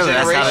it's- said it's Thriller.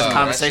 That's how this generational.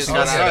 conversation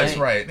That's got just what I That's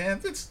think. right,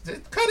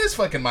 man. Cut his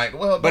fucking mic.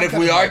 Well, But don't if cut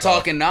we his are mic off.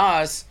 talking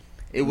Nas,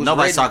 it was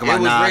Nobody's written, talking about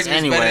it was Nas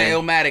written, it's better anyway.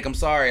 than Illmatic. I'm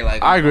sorry,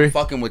 like I agree. I'm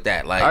fucking with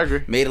that. Like I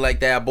agree. made it like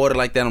that, I bought it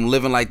like that. I'm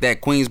living like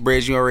that.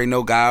 Queensbridge, you already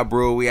know. God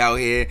Brewer, we out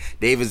here.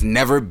 David's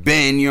never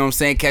been. You know what I'm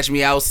saying? Catch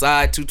me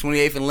outside,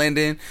 228th and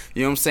Linden.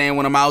 You know what I'm saying?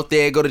 When I'm out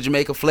there, go to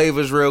Jamaica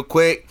Flavors real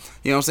quick.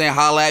 You know what I'm saying?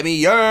 Holla at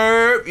me,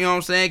 yerp. You know what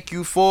I'm saying?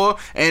 Q4.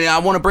 And I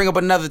want to bring up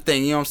another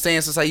thing. You know what I'm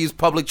saying? Since I use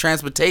public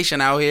transportation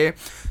out here.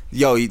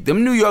 Yo,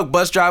 them New York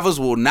bus drivers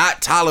will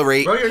not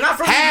tolerate. Bro, you're not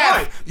from New half.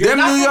 York. You're Them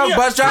not New from York New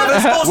bus York.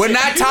 drivers That's will bullshit.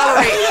 not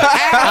tolerate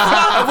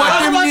half of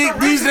what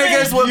these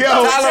niggas will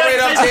tolerate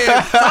up there.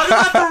 Talk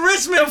about the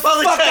Richmond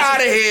public Fuck out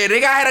of here. They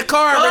got had a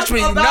car in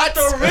Richmond. You about nuts?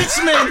 the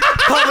Richmond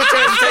public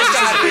transportation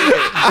system.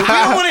 We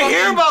don't want to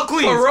hear about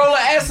Queens. Corolla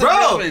S in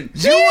Bro, Richmond.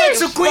 you went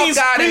to Fuck Queens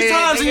outta 3 here,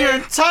 times in nigga. your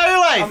entire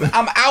life.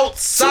 I'm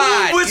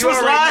outside. Two of which You was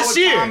already know last what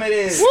year. time it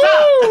is.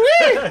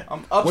 Stop. I'm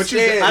What you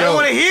upstairs. say? I don't Yo.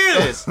 want to hear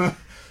this.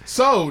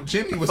 So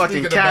Jimmy was Fucking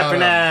thinking about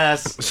capping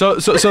ass. So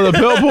the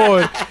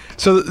Billboard,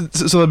 so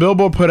the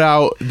Billboard put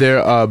out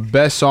their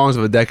best songs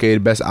of the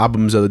decade, best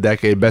albums of the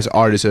decade, best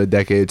artists of the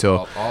decade.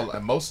 So all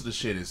most of the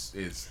shit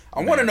is.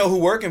 I want to know who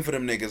working for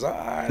them niggas. All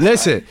right.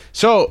 listen,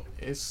 so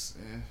It's.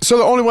 the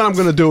only one I'm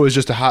gonna do is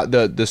just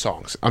the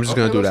songs. I'm just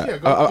Okay, gonna do let's- that. yeah,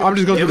 go- I'm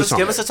just gonna do the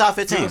Give us songs. a top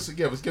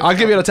 15. I'll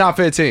give you the top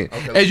 15.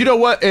 Okay, And you know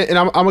what? And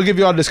I'm gonna give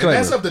you all a And disclaimer.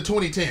 that's of the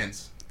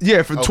 2010s.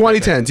 Yeah, for Okay,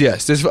 2010s.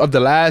 Yes, this is of the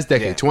last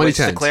decade. Which,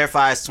 to 2010s.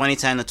 clarify, is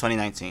 2010 to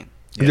 2019.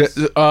 Yes.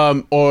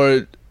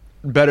 Or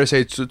better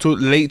say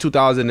late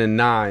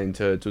 2009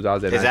 to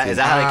 2019. Is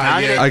that how they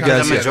count it? yeah, I Because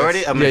guess, a yeah. majority,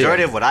 Yeah,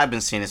 majority yeah. of what I've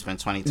been seeing has been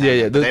 2010. Yeah,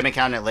 yeah, But the- they've been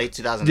counting it late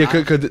 2009.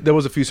 Yeah, because there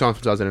was a few songs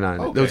from 2009.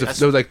 Okay.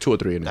 There was like 2 or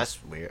 3 in there. That's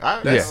weird. All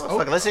right, That's-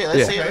 fuck it, let's see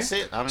it. Yeah. Let's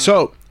see it. I mean,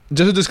 So,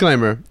 just a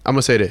disclaimer. I'm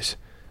gonna say this: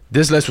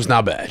 this list was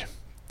not bad.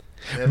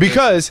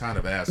 Because kind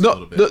of ass a no,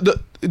 little bit.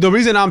 the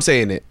reason I'm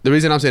saying it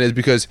is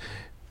because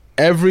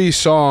every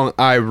song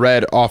I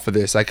read off of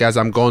this, like as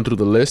I'm going through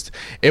the list,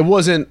 it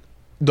wasn't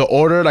the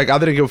order. Like I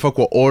didn't give a fuck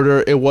what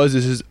order it was.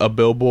 This is a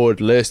Billboard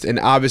list, and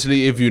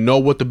obviously, if you know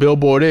what the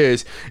Billboard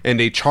is and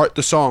they chart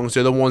the songs,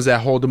 they're the ones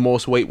that hold the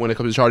most weight when it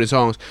comes to charting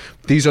songs.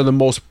 These are the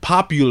most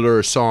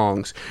popular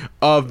songs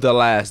of the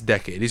last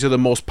decade. These are the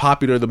most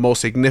popular, the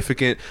most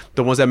significant,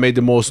 the ones that made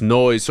the most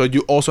noise. So you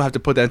also have to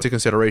put that into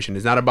consideration.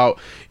 It's not about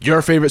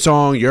your favorite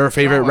song, your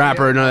favorite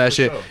rapper, none of that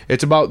shit. sure.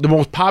 It's about the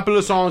most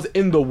popular songs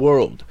in the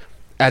world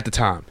at the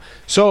time.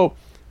 So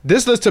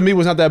this list to me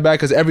was not that bad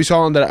because every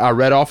song that I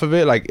read off of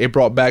it, like it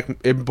brought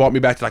me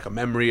back to like a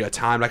memory, a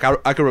time. Like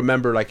I could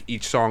remember like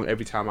each song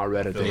every time I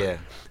read it. Yeah.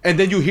 And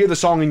then you hear the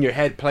song in your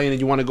head playing and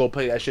you want to go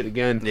play that shit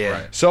again. Yeah.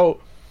 Right. So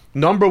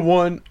number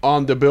 1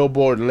 on the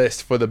Billboard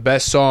list for the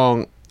best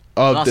song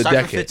of No, the start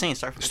decade. from 15.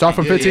 Start from 15. Start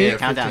from 15? Yeah,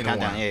 Countdown. 15 to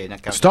 1. Yeah,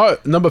 countdown.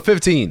 Start number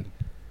 15.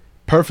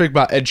 Perfect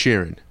by Ed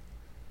Sheeran.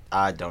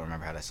 I don't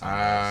remember how that song I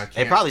goes. It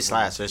can't probably remember.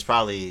 slaps. So it's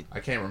probably.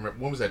 I can't remember.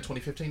 When was that?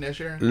 2015 that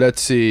year?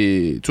 Let's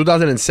see.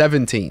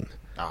 2017.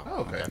 Oh,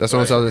 Okay. That's what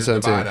I'm So it's the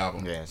 2017. Divide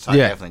album. Yeah, so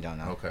Yeah. I definitely don't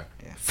know. Okay.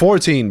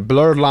 14.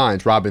 Blurred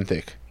Lines, Robin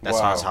Thicke. That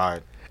song's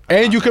hard.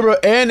 And you can,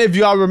 and if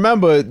y'all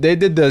remember, they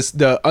did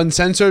the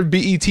uncensored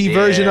BET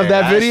version of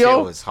that Shit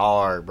video. was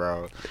hard,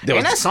 bro. There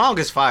And was- that song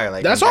is fire.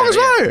 Like That song is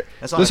fire.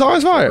 The song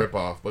is fire. Rip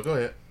off, but go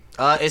ahead.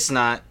 It's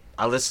not.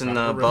 I listened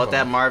Not to the both rip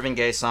that off. Marvin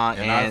Gaye song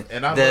And I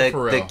and, love the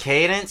Pharrell.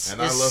 cadence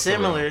And I is love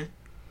similar.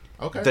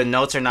 Okay. The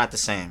notes are not the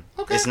same.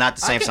 Okay. It's not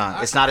the same song.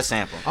 It's not a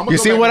sample. You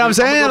see what I'm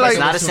saying? Like, It's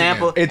not a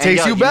sample. It And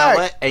takes you know back.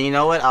 what? And you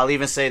know what? I'll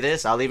even say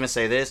this. If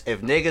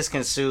niggas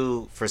can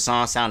sue for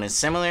songs sounding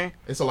similar,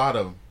 It's a lot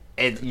of them.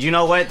 you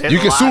know what? There's You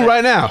a can lot sue of-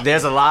 right now.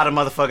 There's a lot of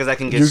motherfuckers that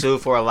can get You-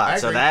 sued for a lot. I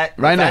So agree. that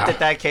Right the fact now.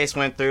 that case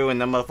went through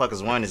and them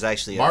motherfuckers won is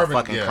actually Marvin, a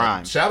fucking yeah.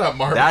 crime. Shout out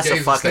Marvin That's a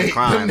Gaye's fucking estate.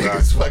 crime, Them bro.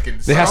 niggas fucking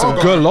They have some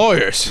strong good arm.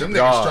 lawyers. Them niggas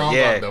Dog, strong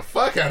yeah. arm the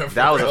fuck out of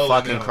That was Pharrell a and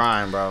fucking them.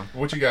 crime, bro.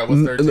 What you got?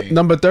 What's 13?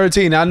 Number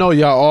 13. I know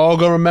y'all all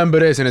gonna remember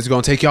this, and it's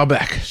gonna take y'all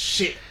back.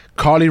 Shit.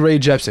 Carly Rae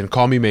Jepsen,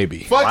 Call Me Maybe.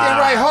 Fucking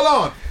right. Hold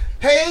on.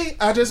 Hey,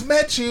 I just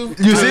met you.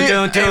 You see?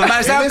 Dun, dun, dun. It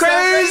might sound It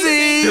sounds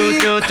crazy.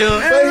 Dun, dun, dun.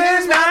 But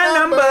here's my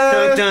number.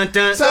 Dun, dun,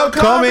 dun. So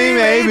Call me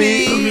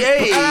maybe.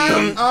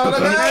 I'm all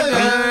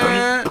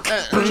about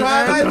you.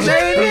 Try to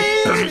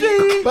change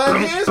me, but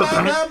here's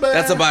my number.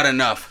 That's about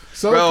enough.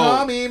 So Bro,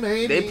 call me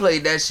maybe. they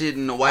played that shit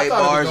in the white thought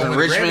it was bars gonna in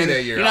win a Grammy Richmond.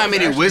 that year. You know how I was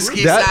many actually whiskey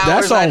rooting. That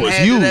sours song I was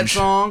had to that huge.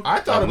 song? I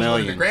thought it was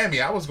winning the million.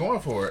 Grammy. I was going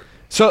for it.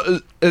 So,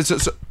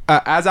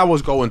 as I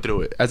was going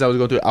through it,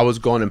 I was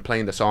going and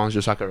playing the songs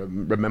just so I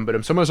could remember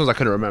them. Some of the songs I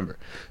couldn't remember.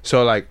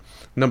 So, like,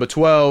 number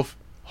 12,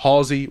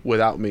 Halsey,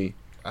 Without Me.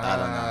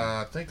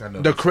 I think I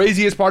know. The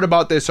craziest part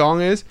about this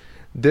song is,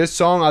 this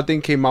song I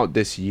think came out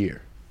this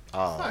year.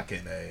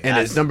 fucking A. And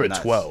That's it's number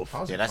nuts. 12.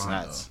 Halsey Yeah, that's fine,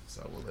 nuts.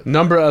 though, so we'll let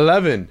Number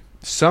 11,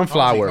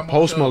 Sunflower, come on,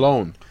 Post show.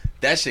 Malone.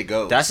 That shit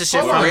goes. That's the shit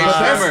Hold from on, Ray but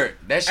that's- Shimmer.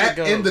 That shit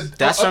goes. in the,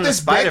 That's of from the this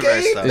Spider-Verse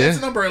decade, stuff. That's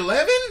Yeah. number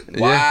 11?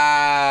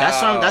 Wow.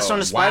 That's from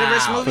the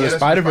Spider-Verse Wow. movie. The Yeah,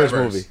 Spider-Verse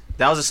Spider-Verse. movie.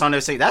 That was a song they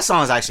were singing. That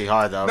song is actually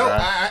hard though, No, bro.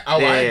 I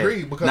Yeah.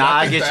 agree because Nah, I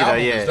I think get the you though,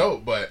 album yeah. is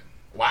dope, but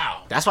wow.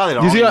 That's probably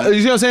the You see, only.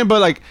 you see what I'm saying?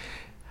 But, like,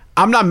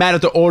 I'm not mad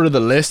at the order of the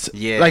list.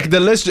 Yeah. Like, the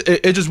list,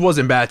 it just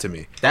wasn't bad to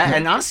me. That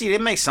and honestly,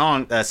 it makes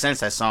sense.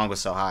 That song was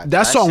so hot.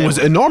 That song shit was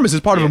enormous as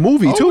part of a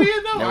movie, Oh, too. yeah,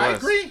 no, It I was.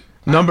 agree.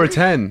 Number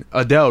 10,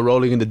 Adele,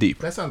 Rolling in the Deep.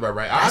 That sounds about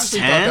right. I That's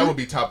actually thought 10? that would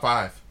be top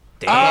 5.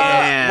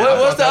 Damn.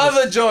 What's the I thought that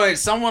other joint?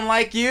 Someone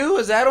Like You?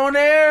 Is that on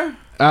there?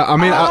 I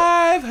mean,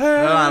 I've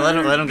heard Hold on, let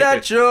him that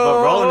get there.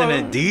 But rolling in the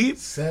you're- deep.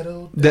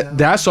 Settle down.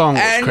 that song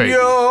was and crazy.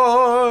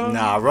 you're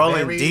Nah,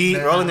 rolling Very deep.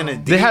 down. Rolling in the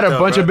deep. They had a though,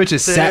 bunch bro. of bitches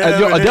sad.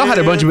 Adele had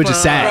a bunch of bitches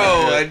sad.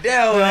 Bro,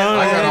 Adele.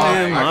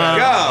 I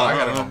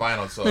got Go. it on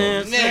vinyl, so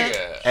Nigga.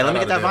 Hey, let me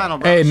get that vinyl,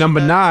 bro. Hey, number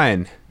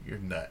 9. you're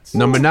nuts.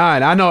 Number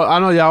 9. I know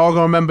y'all all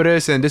gonna remember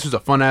this, and this was a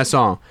fun ass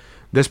song.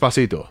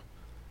 Despacito.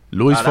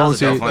 Luis Oh, that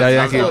was a Fonsi. dope one. Daddy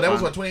That was Yankee. dope. That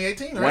was what,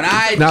 2018, right? When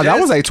I Now that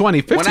just- was like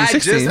 2015, when I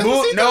 16. just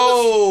moved,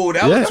 no,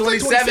 that Yeah. was 2017.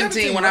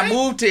 2017, When I right?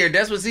 moved here,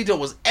 Despacito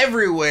was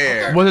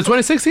everywhere. Was it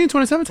 2016,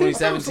 2017?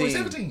 That was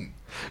 2017. 2017.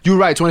 You're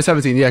right,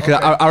 2017. Yeah, because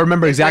Okay. I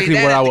remember exactly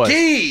Played where that I at was. The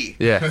key.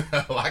 Yeah,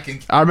 I can.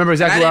 I remember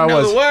exactly I where I didn't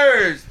know was. the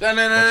words.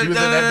 But you was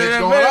in that bitch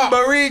going off.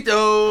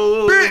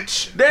 Burrito.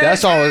 Bitch. That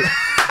song was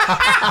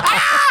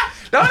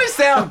Don't it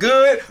sound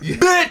good?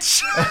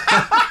 Bitch.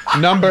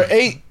 number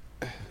 8.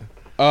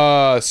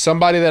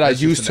 Somebody that I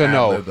used to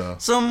know.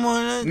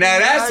 Someone. Now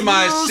that's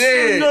my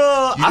shit.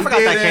 I forgot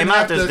that came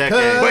out this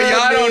decade. But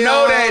y'all don't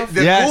know that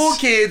the Yes. cool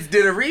kids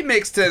did a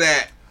remix to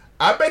that.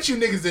 I bet you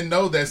niggas didn't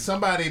know that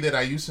somebody that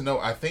I used to know,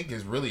 I think,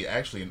 is really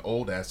actually an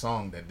old ass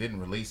song that didn't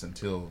release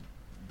until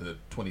the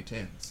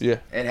 2010s. Yeah,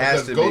 It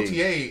has Because to be.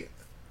 Gaultier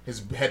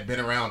had been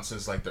around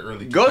since like the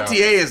early 2000s.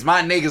 Gaultier is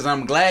my niggas.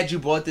 I'm glad you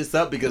brought this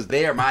up because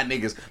they are my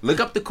niggas. Look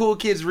up the Cool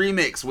Kids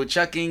remix with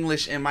Chuck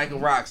English and Michael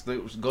Rocks. The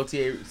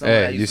Gaultier.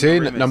 hey, you see,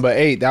 number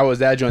 8. That was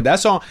that joint. That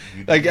song,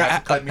 You like, didn't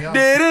have to cut me off.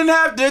 Didn't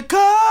have to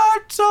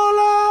cut so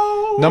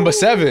long. number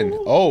 7.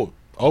 Oh,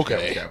 What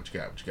okay.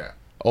 you got?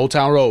 Old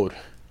Town Road.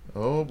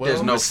 Oh, well.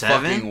 There's no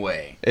seven? fucking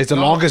way. It's the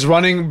No. longest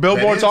running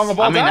Billboard is- song of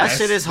all I mean, time. that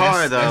shit is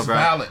hard, though, that's bro.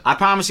 valid. I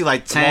promise you,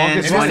 like 10,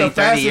 longest- 20, It's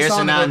the 30 years fastest from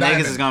song now, to go niggas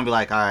diamond. is going to be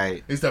like, all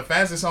right, It's the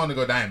fastest song to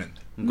go diamond.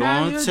 I'm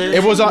going to.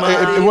 It was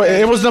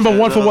it was number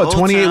one for what,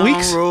 28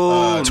 weeks?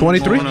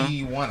 23?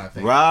 21, I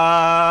think.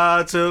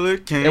 Ride till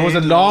it can't. It was the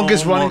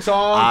longest no running more.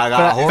 song, I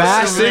got the horses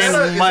fastest- Is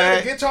that in a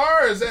my.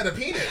 guitar or is that a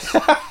penis?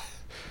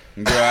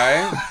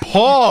 Right?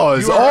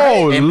 Pause. You alright?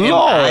 Oh, Am I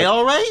Lord.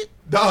 all right?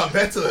 Dog,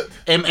 that's a.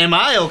 Am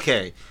I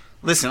okay?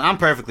 Listen, I'm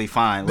perfectly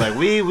fine. Like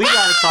we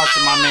gotta talk to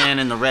my man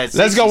in the red.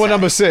 Let's go 60s with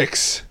number hat.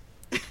 6.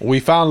 We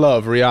Found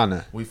Love,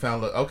 Rihanna. We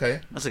found.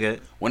 Okay. That's a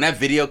good. When that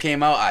video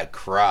came out, I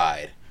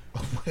cried.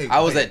 Wait,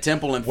 I was wait. at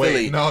Temple in Wait,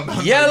 Philly. no,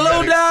 you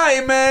Yellow gotta-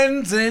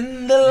 diamonds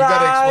in the You light.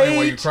 gotta explain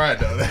why you cried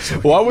though. That's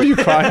Why were you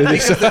crying?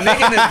 Because the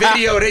nigga in the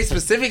video, they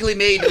specifically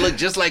made it look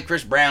just like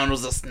Chris Brown. It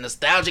was a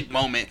nostalgic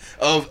moment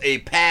of a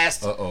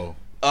past oh.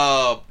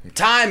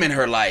 time in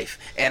her life,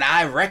 and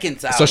I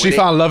reconciled. So she with it.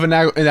 found love in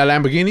that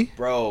Lamborghini?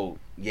 Bro,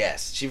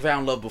 yes, she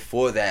found love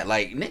before that.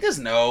 Like, niggas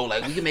know,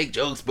 like, we can make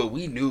jokes, but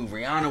we knew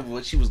Rihanna,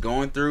 what she was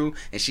going through,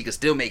 and she could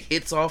still make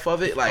hits off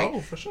of it. Like, Oh,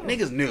 for sure.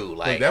 niggas knew.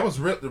 Like, That was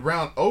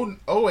around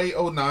 08,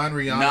 09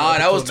 Rihanna. no, up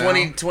that was until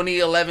now.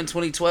 2011,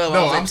 2012. I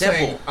No, was at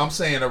Temple. I'm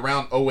saying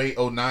around 08,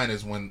 09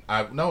 is when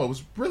it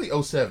was really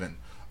 07.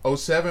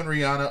 07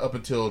 Rihanna up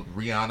until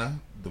Rihanna,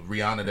 the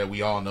Rihanna that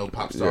we all know,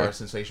 pop star, Yeah.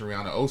 sensation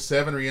Rihanna.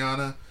 07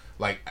 Rihanna,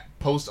 like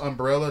post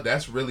Umbrella,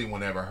 that's really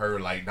whenever her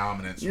like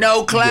dominance.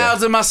 No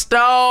clouds in my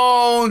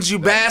stones, you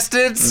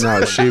bastards.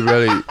 No, she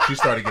really. She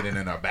started getting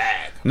in her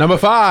bag. Number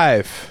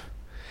 5.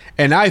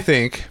 And I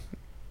think,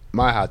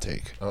 my hot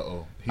take.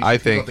 Uh-oh. I You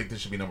think- don't think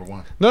this should be number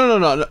 1? No, I'm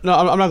not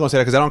going to say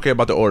that because I don't care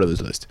about the order of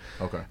this list.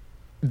 Okay.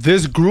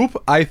 This group,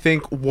 I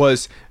think,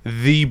 was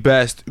the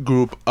best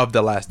group of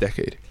the last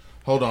decade.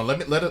 Hold on.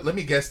 Let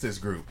me guess this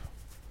group.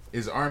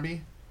 Is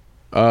R&B?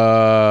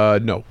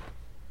 No.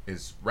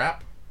 Is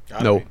rap?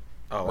 No.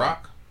 Oh,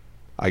 Rock?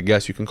 I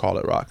guess you can call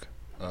it rock.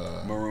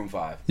 Maroon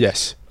 5.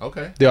 Yes.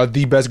 Okay. They are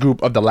the best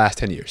group of the last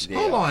 10 years. They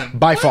Hold are. on.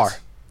 By What? far.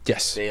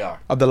 Yes. They are.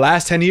 Of the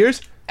last 10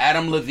 years,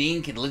 Adam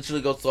Levine can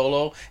literally go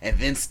solo and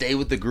then stay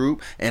with the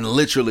group and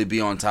literally be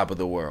on top of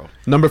the world.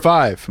 number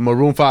 5,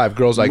 Maroon 5,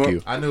 Girls Like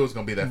You. I knew it was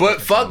gonna be that. But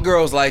fucking fuck song.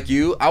 girls like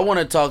you. I want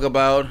to talk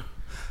about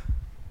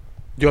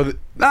Yo,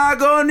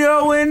 knock on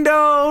your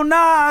window,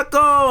 knock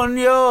on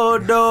your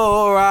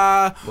door.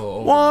 I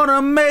Whoa.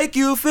 wanna make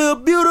you feel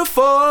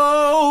beautiful.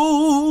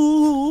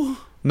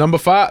 number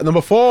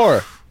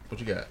 4, What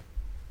you got?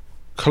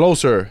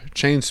 Closer,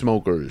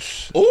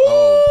 Chainsmokers. Ooh,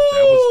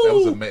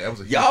 That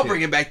was a huge y'all hit.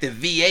 bringing back the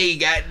VA,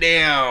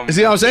 goddamn. You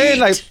see what I'm saying?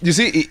 beat. Like, you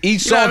see, each You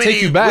know song how many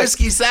take you back.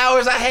 whiskey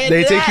sours I had.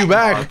 They to take you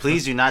that? Oh, back.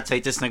 please do not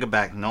take this nigga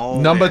back.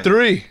 No. Number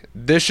 3,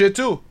 this shit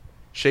too.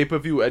 Shape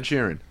of You, Ed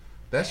Sheeran.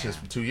 That's just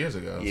from 2 years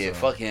ago. Yeah, so.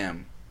 fuck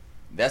him.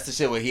 That's the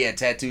shit where he had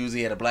tattoos.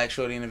 He had a black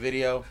shorty in the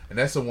video. And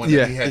that's the one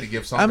Yeah. that he had to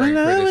give I'm in songwriting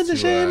love with credits the to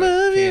shame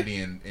of you. Candy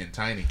and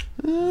Tiny.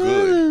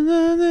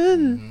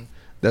 Good.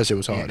 That shit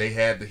was Yeah, hard.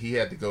 he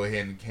had to go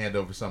ahead and hand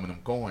over some of them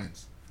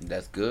coins.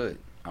 That's good.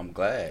 I'm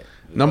glad.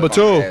 Number Fuck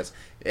 2. on his ass.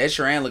 Ed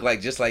Sheeran look like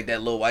just like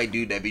that little white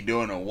dude that be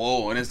doing a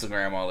whoa on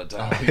Instagram all the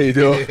time. He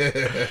do.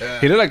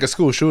 He looked like a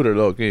school shooter,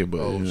 low key, but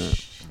Oh, you know.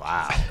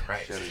 Wow.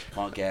 Christ. Shut his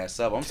punk ass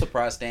up. I'm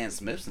surprised Stan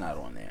Smith's not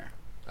on there.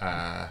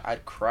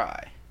 I'd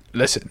cry.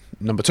 Listen,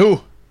 number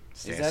 2,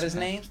 Is that his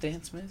name,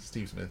 Stan Smith?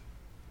 Steve Smith.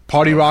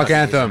 Party Oh, Rock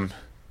that's Anthem.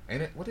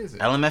 Ain't it? What is it?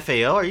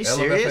 LMFAO? Are you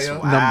serious?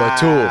 LMFAO? Number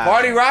 2.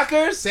 Party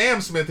Rockers?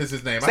 Sam Smith is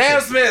his name. I Sam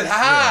said- Smith.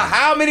 Haha. Yeah.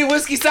 How many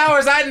whiskey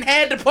sours I done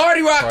had to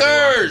Party Rockers?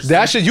 Rockers.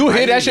 That shit, you hear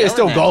Why that you shit, it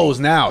still yelling at goes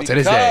now to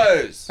this day.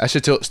 Because That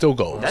shit still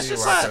goes. That's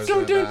just Rockers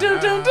like. in the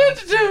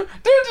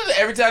house.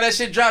 every time that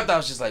shit dropped, I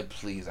was just like,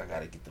 please, I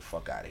gotta get the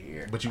fuck out of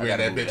here. But you I read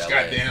gotta that move bitch, to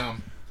LA.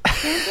 goddamn.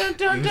 You was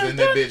in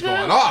that bitch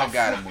going I off.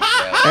 gotta move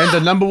to LA. And the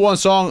number 1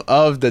 song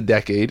of the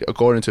decade,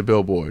 according to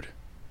Billboard,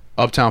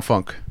 Uptown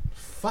Funk.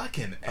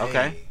 Fucking A.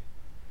 Okay.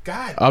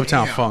 God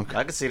Uptown damn. Funk.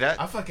 I can see that.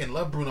 I fucking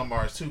love Bruno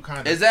Mars too, kind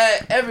of. Is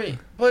that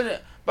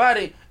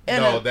everybody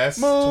in No, a that's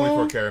mood?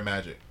 24 Karat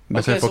Magic.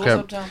 That's Okay, it so for what's Cap-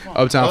 Uptown Funk?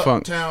 Uptown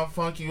Funk. Uptown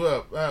Funk You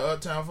Up.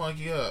 Uptown Funk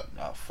You Up.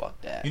 Oh, fuck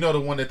that. You know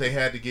the one that they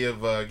had to give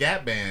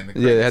Gap Band. The Yeah,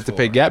 they credits had to for.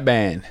 pay Gap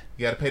Band.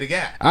 You got to pay the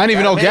Gap. I didn't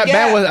even know Gotta pay Gap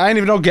Band Gap. was. I didn't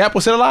even know Gap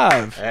was still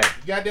alive. Hey,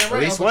 Goddamn right. at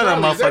least Uncle one of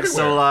them Charlie's motherfuckers still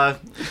everywhere. alive.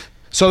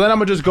 So then I'm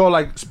gonna just go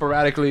like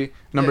sporadically.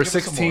 Number give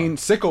us some 16, more.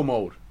 Sicko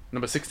Mode.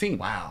 Number 16.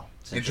 Wow.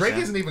 And Drake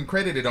isn't even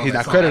credited on He's that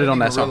not song. credited I on didn't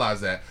that even song. realize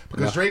that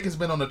because No. Drake has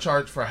been on the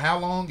charts for how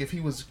long? If he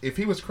was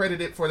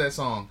credited for that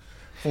song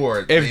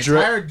for If the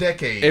Drake- entire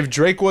decade, If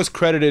Drake was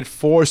credited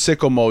for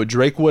Sicko Mode,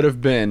 Drake would have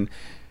been.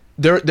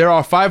 There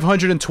are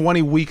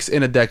 520 weeks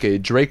in a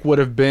decade. Drake would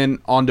have been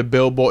on the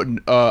Billboard,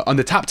 on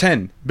the top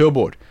 10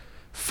 Billboard,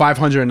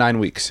 509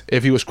 weeks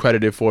if he was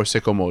credited for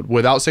Sicko Mode.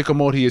 Without Sicko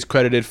Mode, he is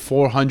credited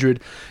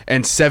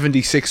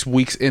 476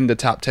 weeks in the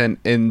top 10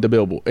 in the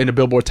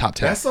Billboard top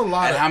 10. that's a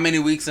lot And of how many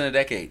weeks in a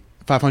decade?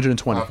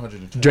 520.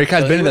 520. Drake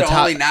has So been he in the would have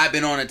top only not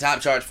been on the top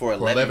charts for for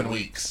 11 11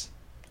 weeks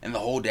in the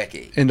whole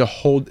decade. in the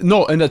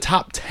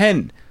top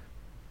 10.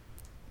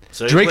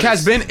 So Drake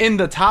has been in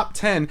the top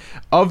 10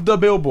 of the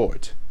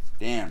Billboard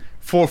Damn.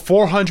 for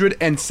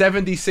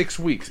 476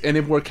 weeks, and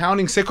if we're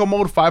counting sicko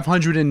mode,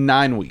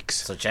 509 weeks.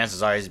 So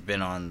chances are he's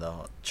been on the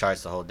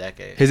charts the whole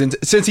decade.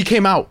 Since he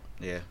came out,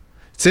 Yeah.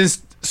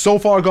 since So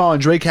Far Gone,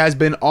 Drake has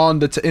been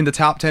on in the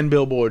top 10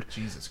 Billboard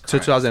Jesus Christ. to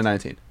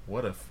 2019.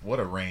 What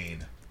a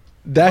reign.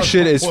 That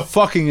shit is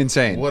fucking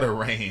insane. What a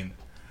reign.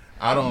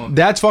 I don't.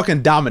 That's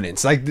fucking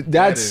dominance. Like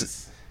that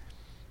is,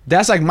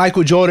 that's like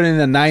Michael Jordan in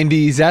the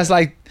 90s. That's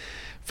like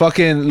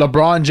fucking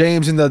LeBron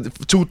James in the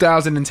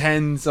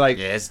 2010s. Like,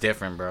 Yeah, it's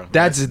different, bro.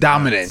 that's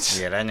dominance.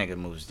 Yeah, that nigga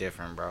moves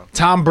different, bro.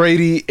 Tom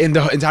Brady in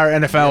the entire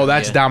NFL.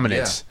 That's yeah,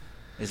 dominance.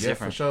 It's yeah,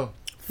 different. for sure.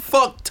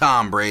 Fuck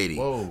Tom Brady.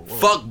 Whoa.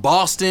 Fuck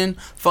Boston.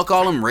 Fuck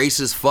all them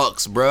racist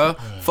fucks, bruh.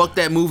 Fuck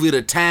that movie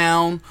The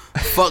Town.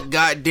 Fuck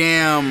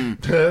goddamn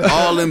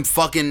all them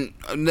fucking.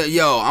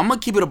 Yo, I'm gonna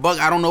keep it a buck.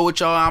 I don't know what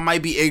y'all. I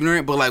might be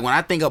ignorant, but like when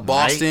I think of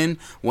Boston,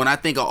 when I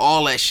think of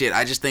all that shit,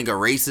 I just think of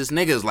racist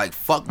niggas. Like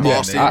fuck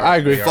Boston. I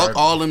agree. Fuck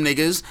all them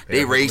niggas. They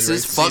They're really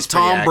racist. racist. Fuck He's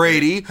pretty Tom accurate.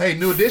 Brady. Hey,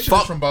 New Edition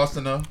Fuck- is from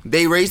Boston though.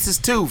 They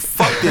racist too.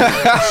 Fuck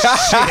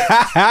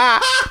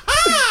them.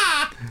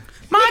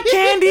 My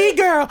candy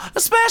girl, a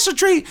special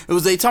treat. It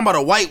was they talking about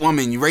a white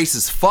woman, you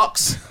racist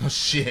fucks. Oh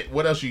shit.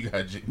 What else you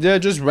got, G? Yeah,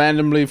 just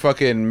randomly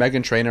fucking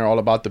Meghan Trainor, All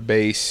About the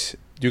Bass.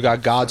 You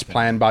got God's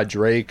Plan by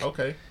Drake.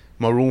 Okay.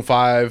 Maroon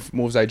 5,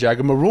 Moves Like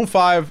Jagger. Maroon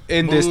 5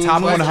 in this Moves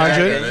top like 100.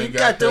 Jagger. You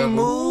got the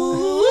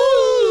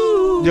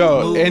move.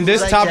 Yo, in this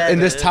Moves top like in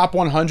this Jagger. top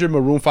 100,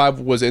 Maroon 5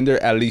 was in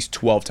there at least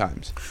 12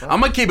 times I'm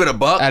gonna keep it a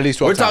buck. At least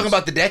 12 We're talking times.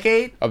 about the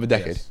decade. of a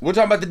decade. Yes. We're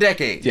talking about the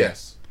decade.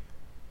 Yes.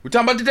 We're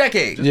talking about the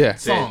decade. Yeah.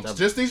 Songs.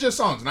 Just these are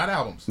songs, not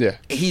albums. Yeah.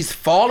 He's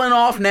falling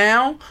off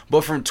now,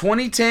 but from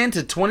 2010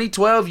 to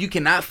 2012, you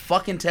cannot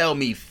fucking tell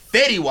me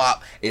Fetty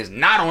Wap is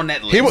not on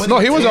that list. He was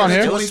on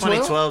It here. was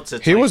 2012 to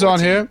 2014. He was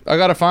on here. I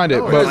gotta find it.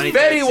 No, But it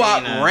Fetty Wap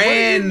 2013, What are you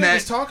ran niggas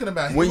that. talking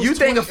about? He When was you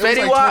think of 20 it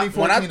was Fetty like Wap,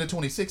 2014 when to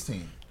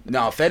 2016. No,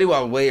 Fetty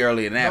Wap way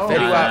earlier than that. No, Fetty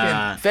nah.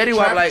 Wap, Fetty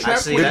Wap, like Trap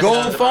Queen, the that's Gold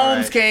not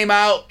Foams right. came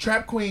out.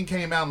 Trap Queen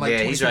came out in like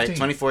Yeah, he's right. 2015.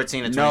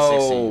 2014 to No.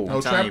 2016. No,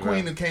 I'm telling Trap you, bro.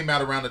 Queen came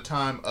out around the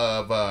time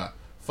of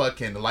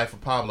fucking The Life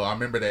of Pablo. I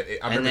remember that.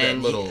 I And remember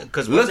then that little.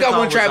 because Look up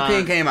when Trap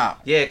King came out.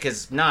 Yeah,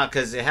 because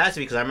it has to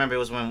be because I remember it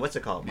was when what's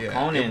it called? Yeah,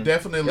 Conan. it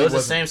definitely It was the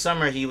wasn't- same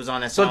summer he was on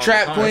that So song.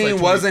 Trap with Conan. Queen like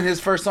 20 wasn't his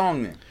first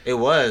song then. It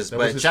was, That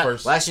was but his Trap,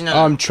 first. well, actually,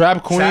 no.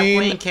 Trap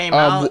Queen came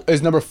out.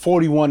 is number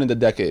 41 in the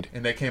decade.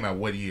 And that came out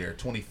what year?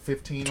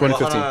 2015. 20 Well,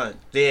 hold 15. on.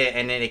 Yeah,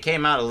 and then it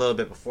came out a little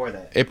bit before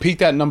that. It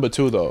peaked at number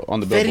 2 though on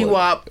the Fetty Billboard.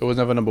 Wap It was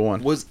never number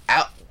 1. Was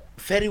out.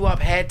 Fetty Wap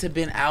had to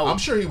been out. I'm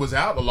sure he was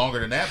out longer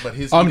than that, but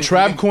his. he didn't-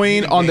 Trap he didn't- Queen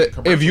he didn't on gain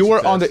the if you were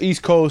on the commercial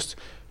East Coast,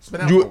 It's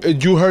been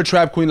out you heard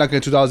Trap Queen like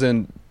in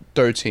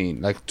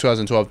 2013, like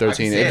 2012,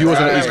 13. see If it. you was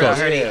on the Right, East right,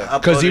 Coast. right. Yeah.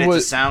 'Cause he Uploaded it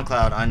was- to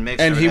SoundCloud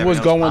unmixed, And or he whatever, was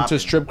it going popping. to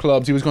strip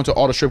clubs. He was going to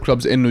all the strip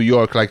clubs in New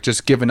York, like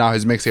just giving out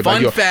his mixtape. Fun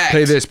Like, yo, fact.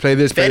 play this, play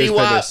this, play Fetty this, play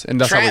Wap, this.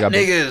 And that's how we Trap got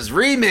big. Niggas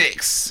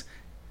remix.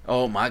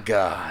 Oh my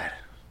god.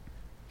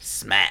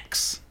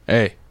 Smacks.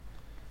 Hey,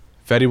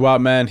 Fetty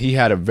Wap, man, he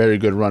had a very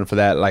good run for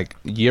that like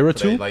year or for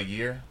that, two. like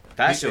year.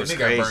 That He- shit was nigga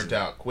crazy. got burnt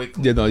out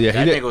quickly. Yeah, no, yeah,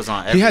 That he nigga did. was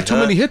on He every had too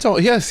many hook. hits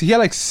on. Yes, he had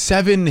like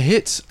 7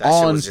 hits That shit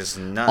on was just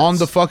nuts. on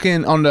the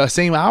fucking on the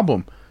same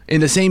album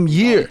in the same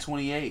year.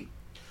 28.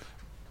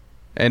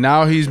 And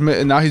now he's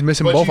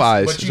missing both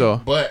eyes.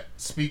 So But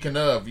speaking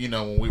of,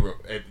 when we were,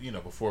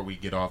 before we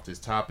get off this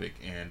topic,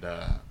 and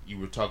you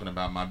were talking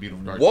about My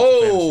Beautiful Dark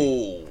Twisted Fantasy.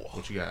 Whoa.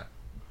 What you got?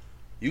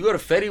 You go to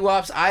Fetty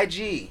Wap's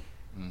IG.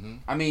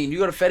 I mean, you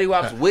go to Fetty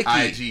Wap's wiki.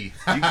 IG.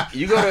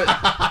 You go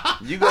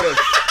to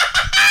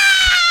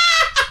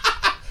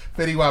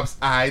Fetty Wap's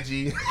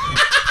IG.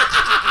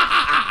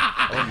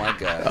 Oh my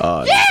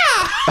god.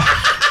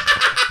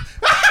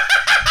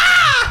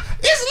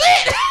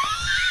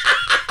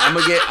 I'm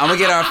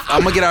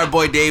gonna get our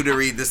boy Dave to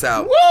read this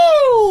out.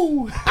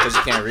 Woo! Because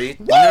you can't read.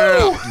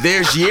 No.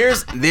 There's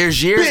years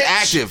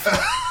active.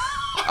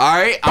 All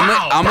right,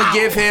 I'm gonna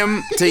give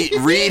him to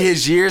read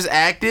his years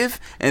active,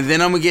 and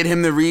then I'm gonna get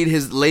him to read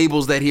his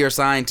labels that he are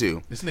signed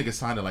to. This nigga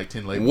signed to like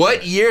 10 labels.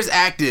 What years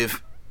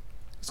active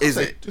is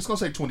it? It's gonna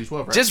say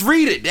 2012, right? Just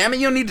read it. Damn it,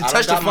 you don't need to I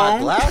touch don't the got my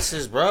phone.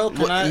 glasses, bro.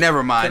 Can I,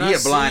 Never mind. can He I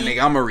a blind see?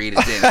 nigga. I'm gonna read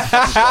it then.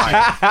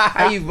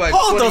 How you like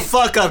Hold 20 the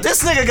fuck up.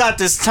 This nigga got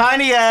this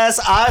tiny ass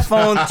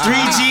iPhone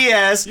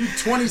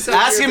 3GS 27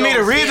 asking years me to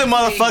old, read the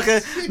can't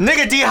motherfucker.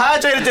 Nigga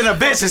dehydrated than a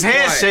bitch. His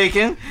hands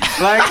shaking.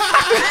 Like,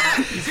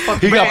 he got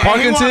and he want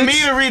Parkinson's.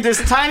 me to read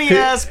this tiny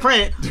ass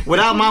print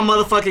without my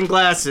motherfucking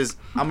glasses.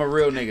 I'm a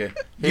real nigga.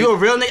 You a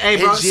real nigga? Hey,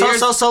 bro. his years-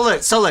 So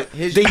look.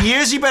 The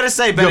years you better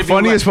say better The be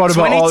funniest what,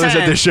 part about all this is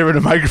that 2010. they're sharing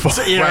the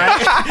microphone. Yeah,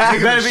 right?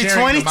 You better be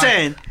sharing the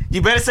 2010.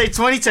 You better say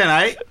 2010,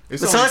 alright?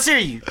 It's So only- let's hear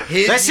you.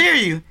 His- Let's hear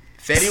you.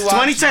 Fetty Wap's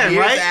 2010,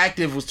 years right?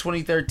 active was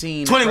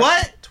 2013. 20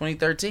 what?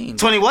 2013.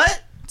 20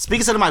 what?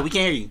 Speak to the mic. We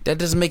can't hear you. That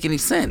doesn't make any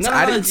sense. No,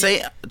 I didn't say.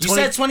 You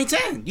said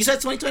 2010. You said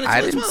 2020 to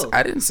 2012.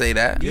 I didn't say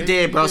that. You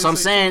did, bro. So I'm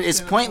saying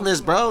it's pointless,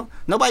 bro.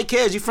 Nobody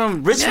cares. You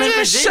from Richmond, Man,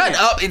 Virginia. shut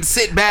up and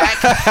sit back.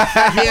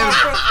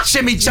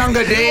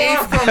 Chimichanga Dave.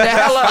 From the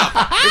hell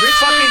up. It's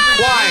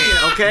fucking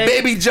quiet. Okay.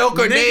 Baby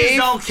Joker Niggas Dave.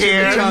 don't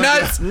care.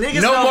 Nuts. Niggas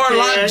No don't more care.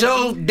 Lock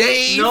Joe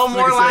Dave. No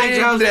more Lock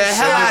Joe. The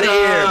hell out of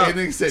here. That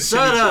nigga said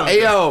Shut up.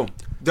 Hey yo.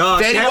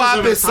 Dog, Fetty Kev Wap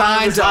was is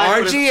signed to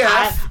retired for the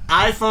RGF.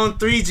 iPhone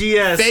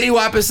 3GS. Fetty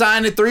Wap is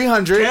signed to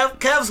 300.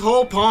 Kev's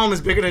whole palm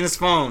is bigger than his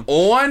phone.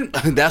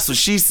 That's what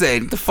she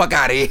said. Get the fuck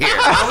out of here.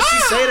 Why would she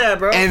say that,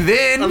 bro? And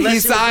then Unless he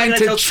she was signed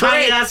looking to at your Trey.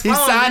 tiny-ass He phone,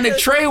 signed to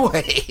nigga.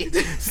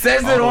 Treyway.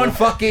 Says it on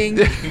fucking.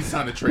 He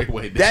sounded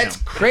Treyway. That's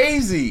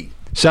crazy.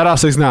 Shout out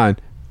 6ix9ine.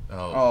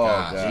 Oh,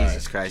 God. God.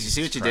 Jesus Christ. You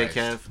see what you did,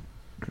 Kev?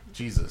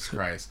 Jesus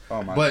Christ.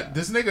 Oh, my but God.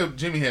 this nigga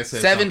Jimmy had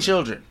said 7 something.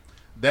 children.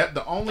 That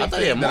the only I thought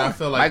he thing had that I more.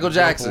 feel like Michael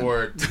Jackson.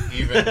 Billboard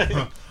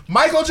even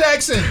Michael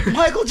Jackson.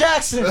 Michael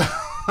Jackson.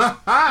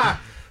 The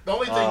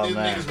only thing Oh, these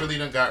man. niggas really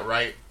done got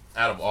right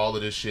out of all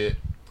of this shit.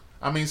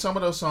 I mean, some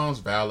of those songs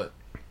valid.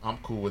 I'm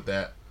cool with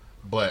that.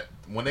 But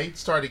when they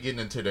started getting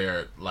into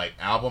their like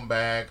album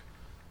bag,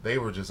 they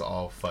were just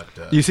all fucked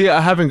up. You see, I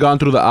haven't gone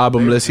through the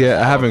album list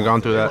yet. I haven't gone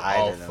through that.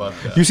 All I didn't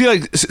fucked up. You see,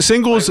 like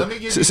singles, Like, let me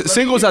give you-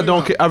 singles. let I me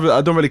don't, give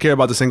I don't really care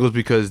about the singles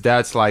because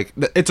that's like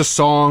it's a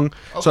song.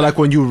 So Okay. like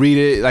when you read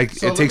it, like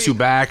So it let takes me- you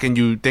back and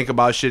you think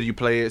about shit. You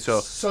play it.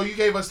 So you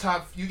gave us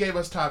top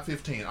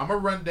 15. I'm gonna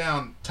run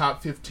down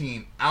top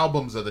 15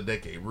 albums of the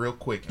decade real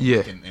quick. And Yeah.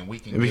 we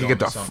can we can get on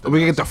to the something we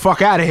can else. get the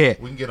fuck out of here.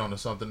 We can get on to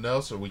something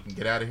else, or we can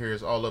get out of here.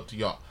 It's all up to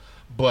y'all.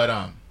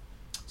 But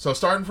so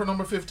starting from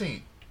number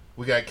 15,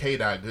 we got K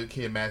Dot, Good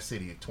Kid, Mad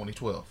City,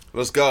 2012.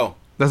 Let's go.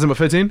 That's number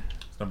 15.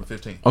 It's number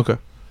 15. Okay.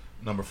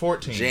 Number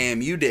 14.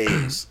 Jam you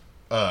days.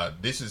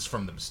 This is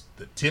from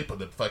the tip of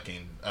the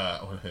fucking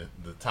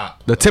the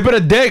top. The tip of the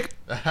dick.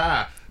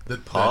 the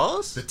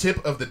Pause? The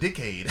tip of the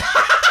decade.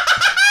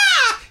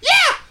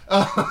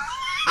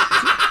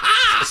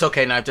 It's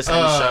okay, Knife. Just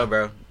end the show,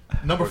 bro.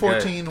 Number We're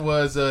good. 14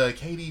 was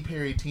Katy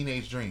Perry,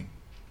 Teenage Dream.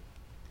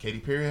 Katy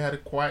Perry had a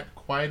quite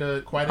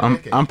a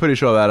decade. I'm pretty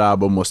sure that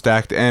album was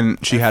stacked, and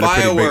she had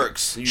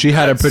Fireworks, a pretty you big. She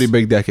had a nuts. pretty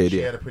big decade. She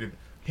Yeah. had a pretty.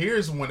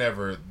 Here's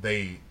whenever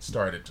they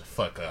started to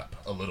fuck up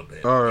a little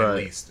bit. All At right.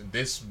 least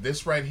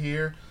this right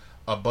here,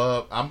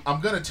 above.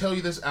 I'm gonna tell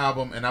you this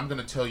album, and I'm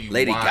gonna tell you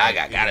Lady why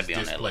Gaga it gotta is be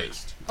on that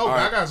displaced. Oh, All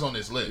right. Gaga's on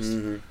this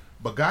list,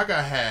 but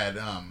Gaga had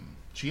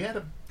she had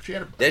a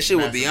That shit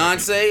with massive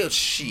Beyonce? record, Oh,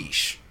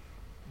 sheesh.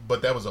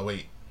 but that was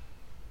 08.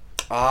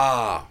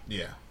 Ah.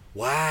 Yeah.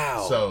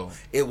 Wow. So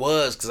It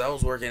was, because I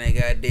was working at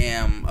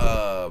goddamn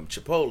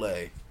Chipotle.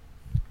 It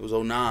was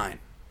 09.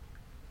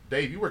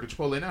 Dave, you work at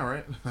Chipotle now,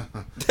 right?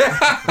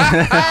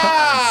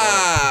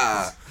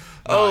 Ah!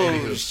 Oh,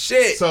 anywho.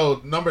 shit.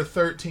 So number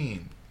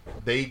 13,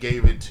 they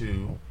gave it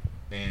to,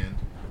 and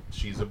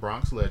she's a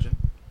Bronx legend,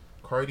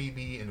 Cardi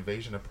B,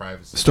 Invasion of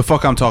Privacy. It's the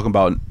fuck I'm talking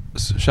about.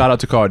 Shout out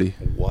to Cardi.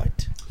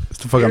 What? It's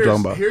the fuck I'm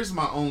talking about. Here's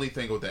my only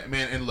thing with that,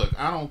 man. And look,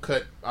 I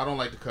don't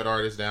like to cut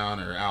artists down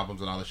or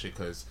albums and all that shit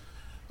because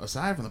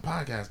aside from the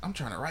podcast, I'm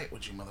trying to write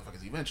with you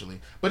motherfuckers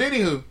eventually. But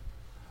anywho,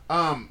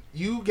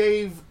 you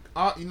gave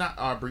not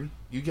Aubrey,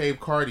 you gave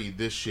Cardi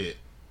this shit,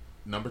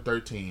 number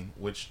 13,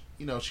 which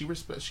you know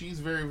she's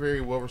very very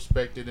well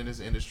respected in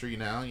this industry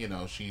now. You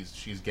know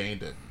she's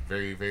gained a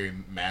very very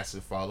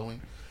massive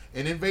following.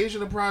 And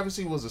Invasion of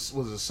Privacy was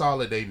a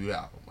solid debut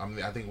album. I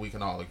mean, I think we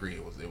can all agree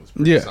it was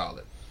pretty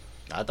solid.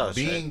 I thought it was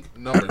Being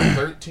number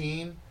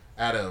 13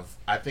 out of,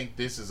 I think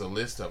this is a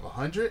list of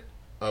 100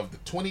 of the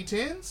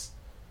 2010s.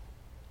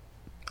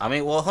 I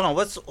mean, well, hold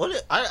on.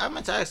 I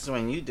meant to ask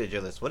when you did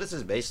your list. What is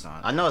this based on?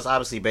 I know it's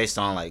obviously based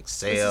on like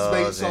sales. This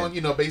is based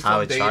and on, based how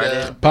on it data.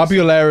 charted.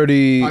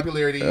 Popularity,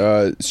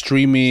 Popularity.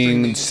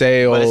 streaming,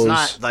 sales. But it's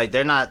not like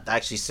they're not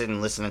actually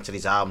sitting listening to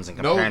these albums and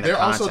No, comparing they're the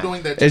content. also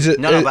doing that. Is it?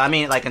 No, but I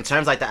mean, like in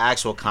terms like the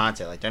actual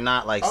content, like they're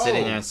not like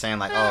sitting Oh, there and saying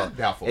like,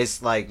 doubtful.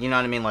 it's like you know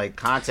what I mean, like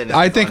content. Is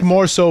I think influencing.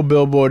 more so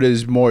Billboard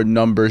is more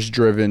numbers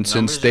driven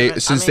since driven?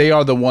 they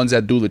are the ones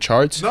that do the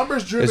charts.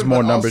 numbers driven, It's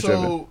more but numbers also,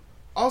 driven.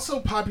 Also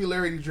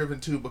popularity driven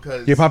too,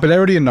 because Your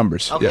popularity and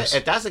numbers. Okay, Yes.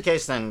 if that's the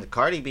case, then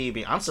Cardi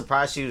B. I'm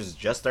surprised she was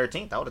just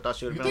 13th. I would have thought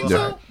she would have You been a think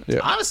little so? higher.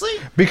 Yeah. Honestly,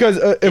 Because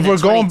if In we're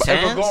the going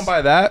 2010s?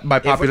 by that, by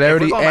If we're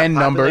popularity going by and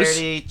numbers,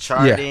 popularity,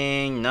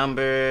 charting,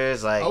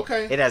 numbers, like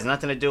Okay. it has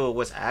nothing to do with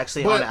what's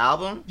actually But on the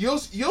album. you'll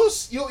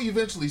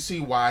eventually see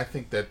why I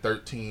think that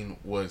 13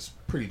 was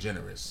pretty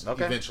generous.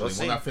 Okay, Eventually, we'll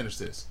when see. I finish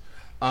this.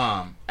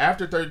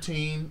 After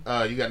 13,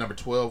 you got number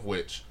 12,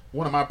 which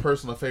one of my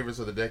personal favorites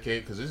of the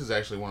decade, because this is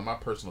actually one of my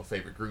personal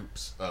favorite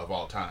groups of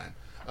all time.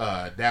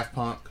 Daft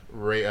Punk,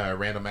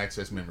 Random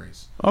Access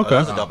Memories. okay. That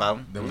was a dope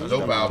album. That was a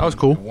dope album. That was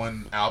cool.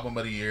 One album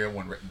of the year.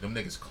 When them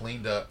niggas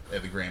cleaned up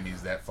at the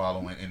Grammys that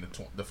following in the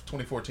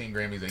 2014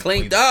 Grammys. They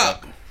Cleaned the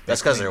up. fuck-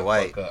 That's 'cause cleaned they're the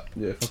white. fuck up.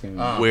 Yeah, fucking And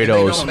they weirdos. don't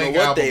I don't know make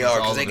what they albums are,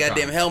 all because they the got time.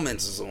 them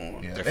helmets on.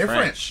 Yeah, They're they're French.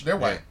 French. They're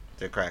white.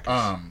 They're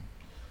crackers.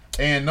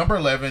 And number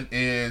 11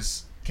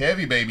 is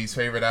Kevy Baby's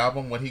favorite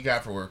album. What he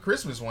got for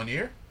Christmas one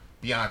year,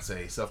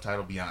 Beyonce,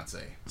 self-titled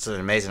Beyonce. It's an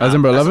amazing. That's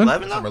number 11?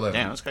 That's 11 Number 11.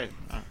 Damn, that's crazy.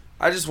 All right.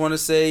 I just want to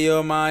say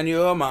you're mine,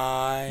 you're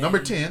mine. Number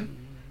 10.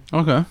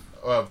 Okay.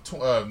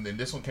 And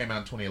this one came out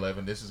in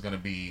 2011. This is going to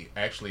be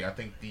actually, I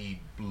think, the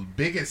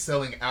biggest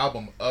selling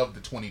album of the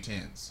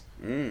 2010s.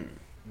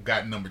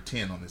 Got number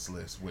 10 on this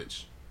list,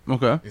 which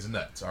is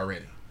nuts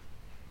already.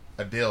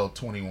 Adele,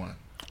 21.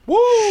 Woo!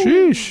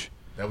 Sheesh.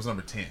 That was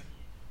number 10.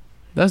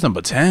 That's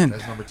number 10.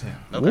 That's number 10.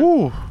 Okay.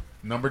 Woo.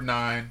 Number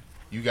 9,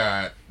 you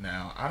got,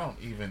 now, I don't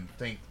even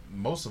think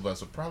most of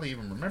us would probably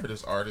even remember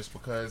this artist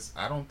because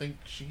I don't think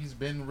she's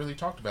been really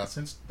talked about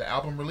since the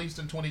album released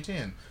in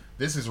 2010.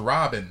 This is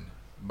Robin,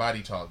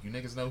 Body Talk. You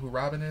niggas know who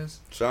Robin is?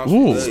 Sounds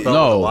Ooh, familiar.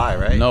 Spelled with a Y,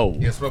 right? No.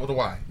 Yeah, spelled with a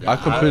Y. I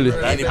completely.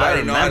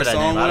 Anybody know how the that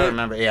song name. I don't went?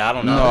 remember. Yeah, I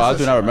don't know. No, I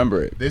do not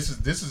remember it. This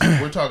is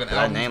we're talking That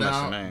albums name looks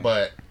now, familiar.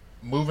 but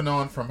moving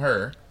on from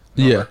her.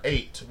 Yeah. Number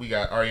 8, we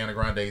got Ariana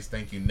Grande's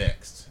 "Thank You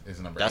Next"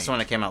 is number 8. That's the one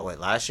that came out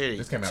last year.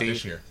 This came out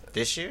this year.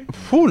 This year?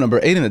 Who, number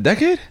 8 in the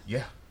decade?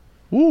 Yeah,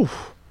 Woo.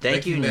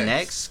 Thank You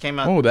Next came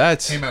out. Oh,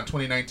 that's. came out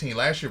 2019.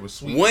 Last year was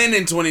Sweet. When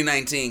in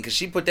 2019? Because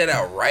she put that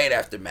out right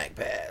after Mac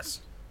Pass.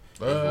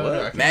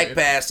 Mac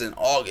Pass in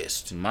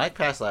August. Mike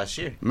passed last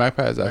year. Mac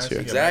Pass last year.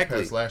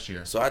 Exactly. Last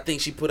year. So I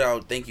think she put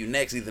out Thank You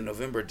Next either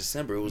November or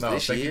December. It was No,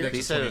 this Thank You year. Next He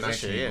is said it was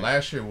this 2019. year, yeah.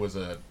 Last year was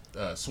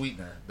a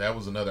Sweetener. That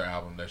was another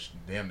album that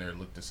damn near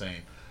looked the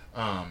same.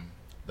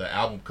 The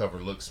album cover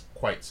looks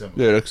quite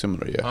similar. Yeah, it looks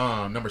similar,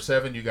 yeah. Number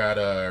 7, you got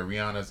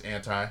Rihanna's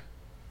 "Anti."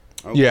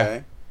 Okay.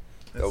 Yeah.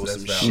 That was That's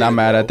some valid. shit. Not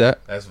mad at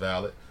that. That's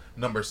valid.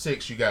 Number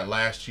 6, you got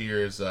last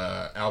year's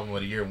album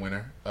of the year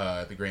winner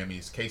at the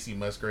Grammys, Casey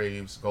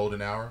Musgraves'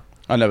 "Golden Hour."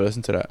 I never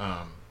listened to that.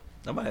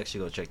 I might actually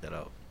go check that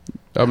out.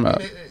 I'm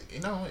not.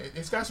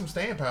 It's got some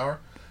staying power.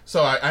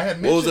 So I had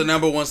mentioned What was the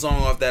number one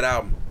song off that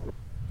album?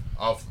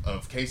 off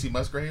of Casey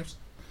Musgraves.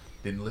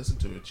 Didn't listen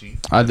to it, Chief.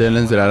 I didn't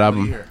listen to that Album of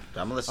album. the year.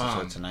 I'm gonna listen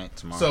to it tonight,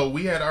 tomorrow. So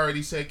we had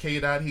already said K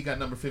Dot. He got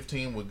number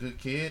 15 with "Good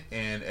Kid,"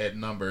 and at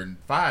number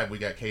 5 we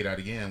got K Dot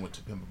again with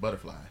 "To Pimp a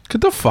Butterfly." Get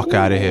the fuck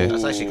out of here.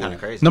 That's actually kind of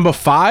crazy. Number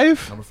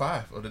 5? Number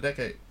 5 of the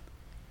decade.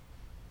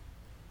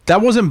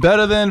 That wasn't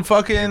better than It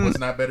fucking. was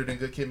not better than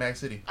 "Good Kid, Mad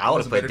City." I would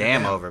Wasn't have put better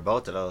than Damn Damn. over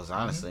both of those,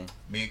 honestly.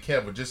 Me and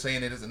Kev were just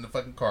saying it in the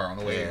fucking car on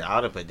the way. Yeah, I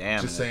would have put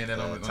Damn. Just in saying that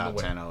on the top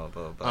way. 10 over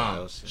both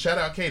those. Shout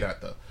out K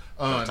Dot though.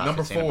 Top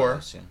Number 15 over 4,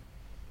 those, yeah.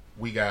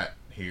 we got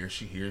here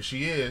she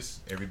is,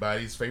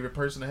 everybody's favorite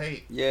person to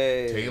hate.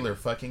 Yay. Taylor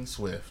fucking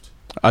Swift.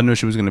 I knew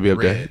she was gonna be up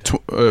there.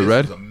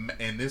 Red. Red?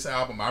 And this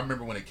album, I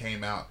remember when it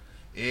came out,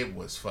 it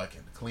was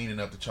fucking cleaning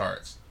up the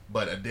charts.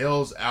 But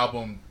Adele's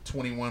album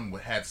 21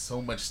 had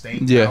so much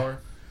staying Yeah. power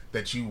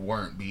that you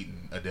weren't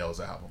beating Adele's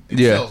album.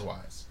 Yeah. Sales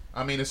wise.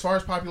 I mean, as far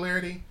as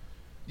popularity,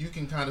 you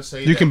can kind of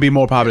say You that, can be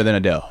more popular than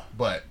Adele.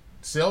 but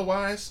sale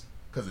wise,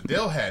 because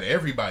Adele had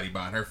everybody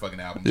buying her fucking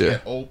album. She Yeah.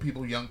 had old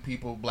people, young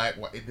people, black,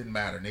 white. It didn't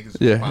matter. Niggas was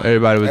Yeah, buying.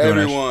 everybody was doing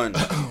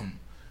that.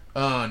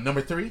 Everyone.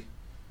 Number 3,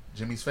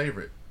 Jimmy's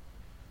favorite.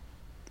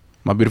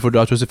 My Beautiful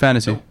Dark Twisted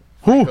Fantasy. Nope.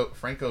 Who?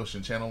 Frank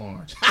Ocean, Channel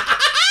Orange.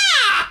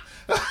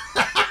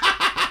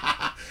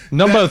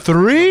 Number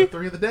 3? Number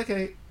 3 of the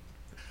decade.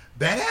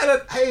 That had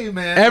a hey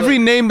man. Every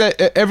look, name that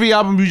every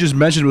album you just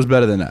mentioned was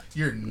better than that.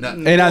 you're nuts.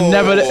 And I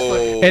never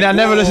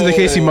listened to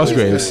Casey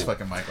Musgraves.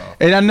 Fucking mic off.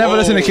 And I never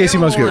listened to Casey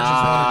Channel Musgraves. Orange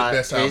is one of the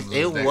best albums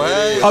it of this was.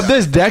 decade. Of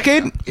this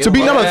decade? To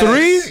be number was.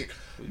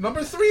 3?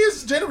 Number 3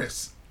 is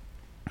generous.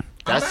 I'm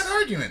That's- not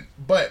arguing,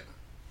 but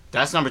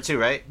That's number 2,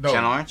 right? no.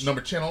 Channel Orange?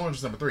 Channel Orange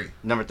is number 3.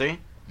 Number 3?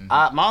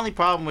 My only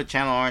problem with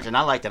Channel Orange, and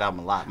I like that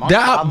album a lot. My only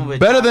problem That with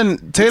better Channel-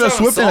 than Taylor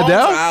Swift and Songs or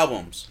Adele?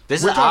 albums.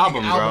 This We're is an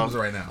talking album, albums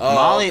bro. right now.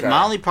 Oh, okay.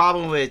 My only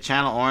problem with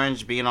Channel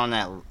Orange being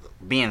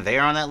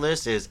there on that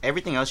list is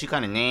everything else you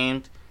kind of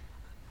named.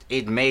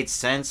 It made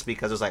sense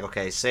because it was like,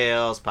 okay,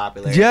 sales,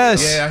 popularity.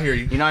 Yes. Yeah, I hear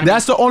you. You know what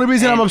That's I mean? the only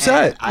reason I'm And-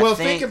 upset. and Well,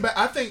 think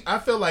I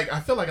feel like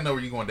I know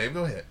where you're going, Dave.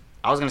 Go ahead.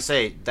 I was gonna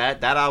say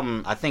that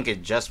album. I think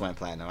it just went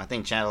platinum. I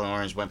think Channel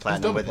Orange went It's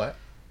platinum double with plat.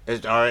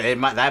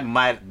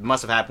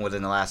 must have happened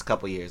within the last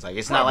couple years. Like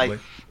it's not Probably.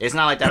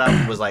 like that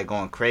album was like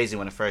going crazy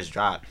when it first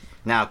dropped.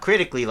 Now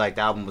critically, like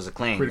the album was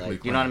acclaimed. Critically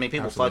Like, you know what I mean?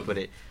 acclaimed. People fucked with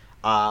it.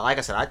 Like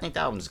I said, I think the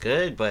album's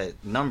good, but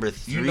number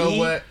 3. You know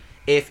what?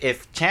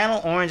 If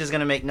Channel Orange is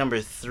gonna make number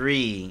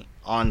 3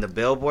 on the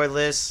Billboard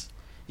list,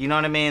 you know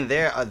what I mean?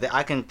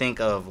 I can think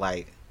of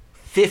like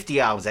 50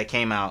 albums that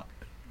came out.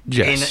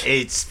 Yes. And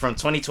it's from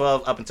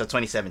 2012 up until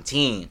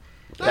 2017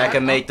 that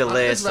can make the That's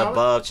list valid.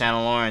 above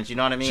Channel Orange. You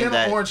know what I mean?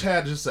 Channel Orange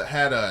had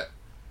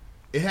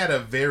a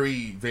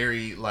very,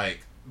 very like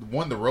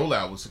one. The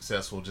rollout was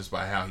successful just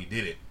by how he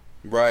did it.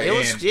 Right. It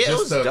was- And yeah, it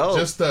was dope.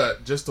 just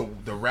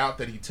the route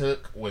that he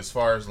took as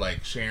far as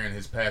like sharing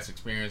his past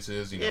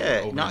experiences, Yeah,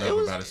 opening no, up it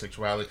was- about his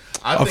sexuality.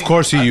 Of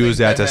course he I think used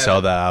that to had sell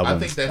a- the album. I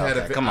think that had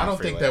Okay, come I on, don't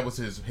think Freeway. that was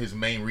his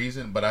main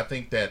reason, but I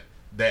think that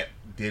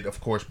did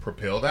of course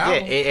propel the Yeah,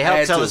 album. it helped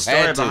Had tell to, the story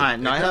had to.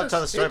 behind. No, it helped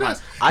tell the story It behind.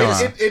 does. I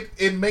just,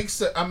 It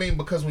makes I mean,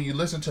 because when you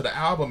listen to the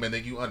album and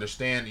then you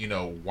understand,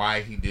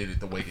 why he did it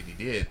the way that he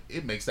did,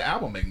 it makes the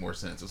album make more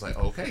sense. It's like,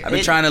 okay, I've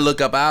been trying to look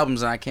up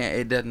albums and I can't.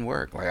 It doesn't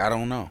work. Like I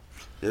don't know.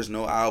 There's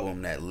no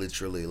album that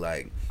literally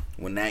like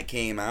when that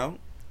came out,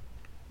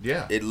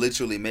 Yeah, it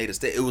literally made a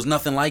state. It was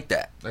nothing like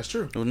that. that's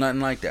true. It was nothing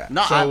like that.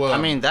 No, So, I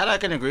mean that I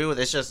can agree with.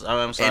 It's just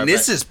I'm sorry. And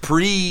this but- is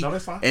pre. No,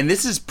 that's fine. And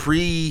this is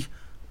pre.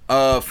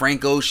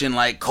 Frank Ocean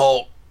like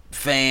cult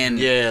fan.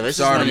 Yeah, this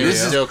is stardom. when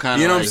This is still kind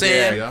of you know what I'm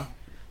saying. Yeah.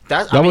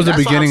 That was the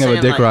beginning of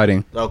a dick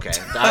riding. Okay,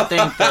 I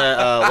think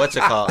that what's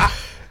it called?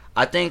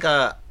 I think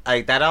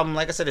like that album,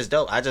 like I said, is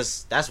dope.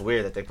 That's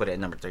weird that they put it at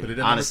number 3. Put it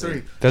at honestly,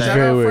 number 3. That's Shout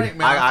very out weird. Frank,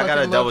 man. I fucking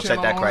gotta love double check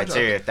Channel that Orange.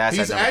 criteria if that's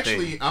He's at number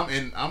actually,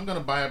 3. I'm gonna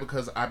buy it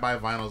because I buy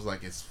vinyls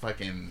like it's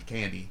fucking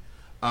candy.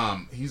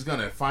 He's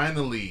gonna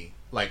finally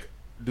like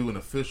do an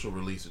official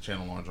release of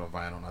Channel Orange on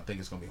vinyl, and I think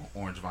it's gonna be on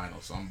orange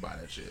vinyl. So I'm gonna buy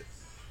that shit.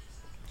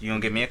 You gonna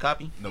give me a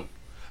copy? Nope.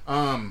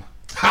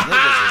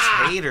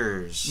 Niggas is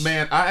haters.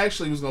 Man, I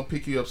actually was gonna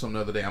pick you up some the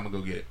other day. I'm gonna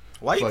go get it.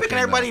 Why you picking Fucking,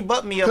 everybody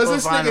but me up Because on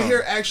this vinyl? nigga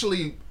here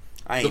actually,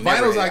 I the ain't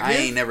never. vinyls I I get,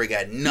 ain't never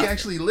got he nothing.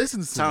 actually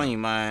listens to. telling me. you,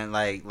 man,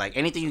 like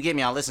anything you get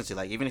me, I'll listen to.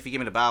 Like even if you give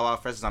me the Bow Wow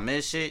Freshness on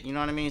Miss shit, you know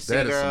what I mean?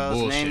 That is some Girls,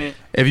 name bullshit.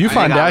 it. If you I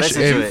find ain't gotta that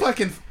listen shit, to You it.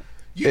 fucking,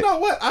 you know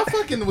what? I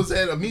fucking was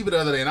at Amoeba the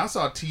other day and I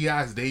saw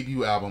T.I.'s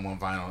debut album on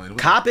vinyl. And it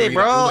was Cop like it,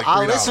 bro. $3. It was like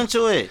I'll $3. listen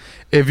to it.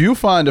 if you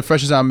find the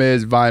Freshest on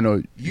Miz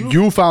vinyl,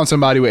 you found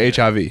somebody with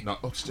HIV. No,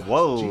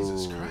 Whoa.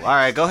 Jesus Christ. All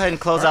right, go ahead and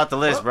close out the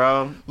list,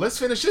 bro. Let's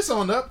finish this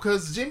on up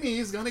because Jimmy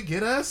is gonna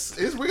get us.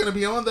 We're gonna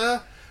be on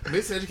the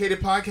Miseducated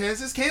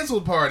Podcast is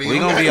canceled party. We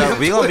gonna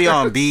be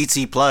on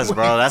BET Plus,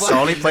 bro. That's the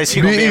only place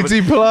you gonna be able.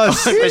 BET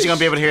Plus. Only place you gonna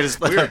be able to hear this.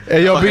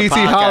 Hey, yo, fucking BET,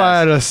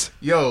 holla at us.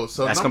 Yo,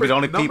 so That's number,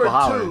 gonna be the only people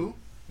hollering.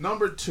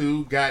 Number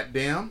two,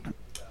 goddamn,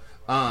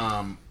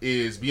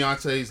 is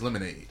Beyonce's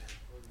Lemonade.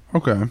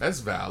 Okay. That's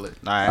valid.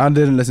 All I right,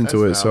 didn't listen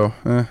to it, That's so.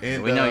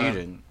 And, we know you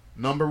didn't.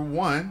 Number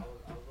one,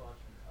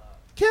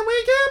 can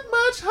we get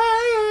much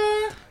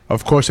higher?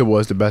 Of course, it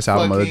was the best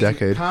album of the Fucking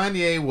decade.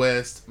 Kanye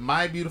West,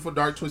 My Beautiful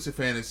Dark Twisted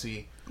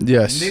Fantasy.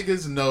 Yes.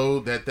 Niggas know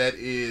that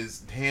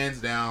is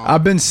hands down.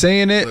 I've been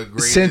saying the it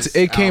greatest since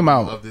it came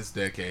album out. of this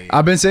decade.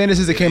 I've been saying it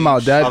since it came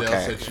out. That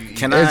Okay.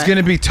 Can it's I-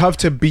 gonna be tough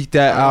to beat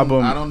that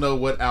album. I don't know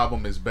what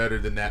album is better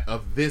than that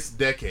of this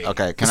decade.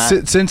 Okay, can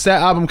I? Since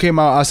that album came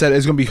out, I said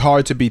it's gonna be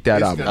hard to beat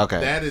that It's album. gonna-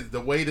 Okay. That is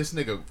the way this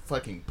nigga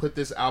fucking put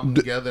this album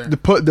together.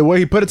 The way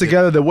he put it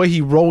together, the way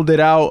he rolled it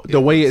out,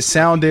 the way it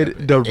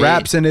sounded, the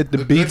raps in it, the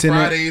beats Good in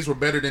it. Fridays were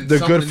better than The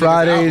some Good of the niggas'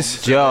 Fridays.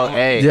 albums. Joe,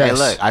 hey, Yes.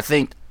 look, I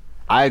think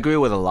I agree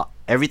with a lot.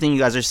 Everything you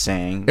guys are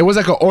saying. It was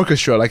like an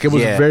orchestra. Like it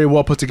was Yeah. very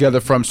well put together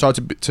from start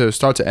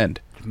to end.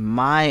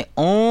 My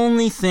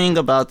only thing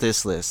about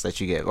this list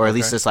that you gave, or at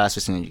least this last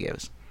 15 that you gave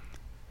us,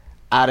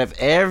 out of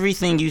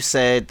everything you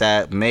said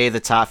that made the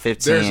top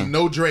 15, There's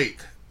no Drake.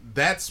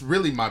 That's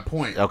really my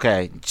point.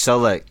 okay, so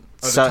look,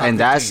 the so top and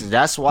 15.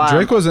 that's why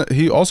Drake wasn't.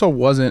 He also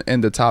wasn't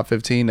in the top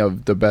 15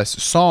 of the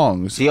best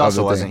songs. He of also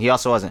the wasn't. thing. He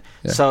also wasn't.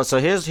 Yeah. So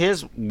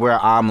here's where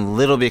I'm a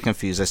little bit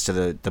confused as to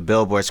the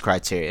Billboard's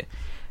criteria.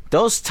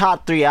 Those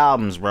top 3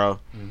 albums, bro.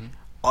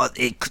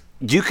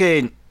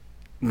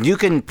 You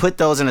can put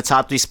those in the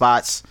top 3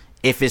 spots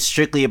if it's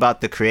strictly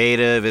about the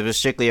creative, if it's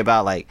strictly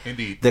about like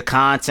Indeed. the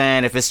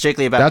content, if it's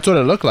strictly about That's what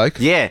it looked like.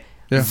 yeah.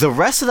 Yeah. The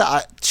rest of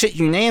the shit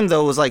you named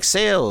though was like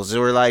sales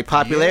or like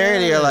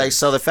popularity or like Yes.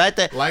 so the fact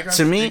that Like I to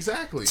said, me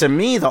exactly. to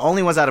me the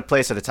only ones out of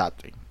place are the top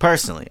 3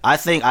 personally. I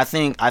think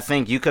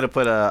you could have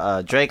put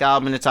a Drake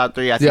album in the top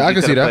 3. I think Yeah, I you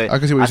can see coulda that. put- I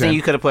can see what you're I think saying.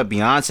 you could have put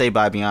Beyonce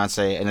by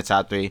Beyonce in the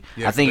top 3.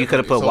 Yeah, I think you could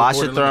have put definitely. Watch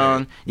So the Lord Throne.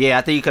 eliminated. Yeah,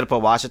 I think you could have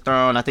put Watch the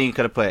Throne. I think you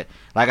could have put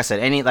like I said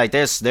any like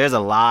there's a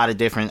lot of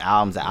different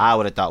albums that I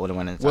would have thought would have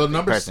went in the top Well, 3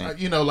 number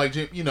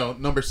personally.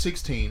 number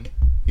 16.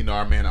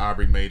 Our man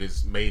Aubrey made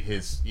his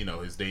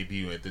his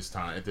debut at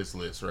this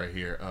list right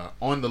here.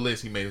 On the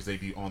list, he made his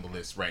debut on the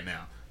list right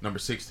now. Number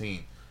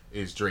 16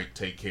 is Drake,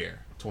 Take Care,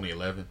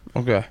 2011.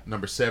 Okay.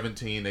 Number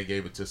 17, they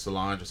gave it to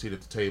Solange, A Seat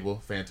at the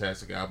Table,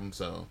 fantastic album.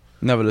 So,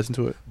 Never listened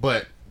to it.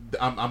 but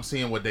I'm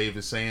seeing what Dave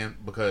is saying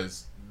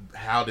because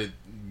how did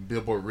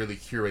Billboard really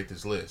curate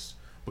this list?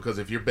 Because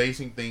if you're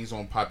basing things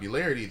on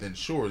popularity, then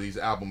sure, these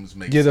albums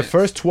make Yeah, sense. the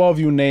first 12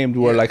 you named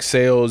were Yeah. like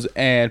sales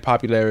and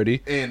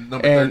popularity. And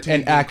number and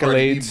 13 and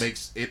Cardi B accolades.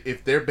 makes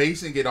if they're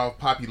basing it off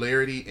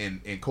popularity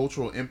and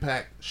cultural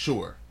impact,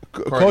 sure.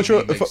 Cardi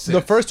Cultural. B makes The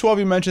sense. first 12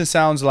 you mentioned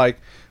sounds like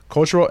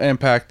cultural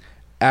impact,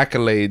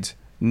 accolades,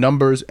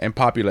 numbers, and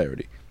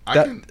popularity.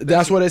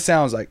 That's what it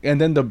sounds like.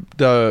 And then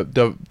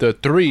the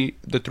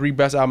three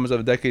best albums of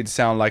the decade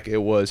sound like it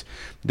was.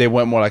 They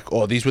went more like,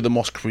 oh, these were the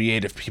most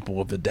creative people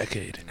of the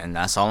decade. And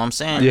that's all I'm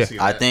saying. Yeah.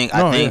 I think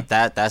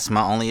that's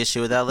my only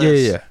issue with that Yeah,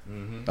 list.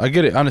 yeah. I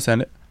get it. I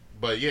understand it.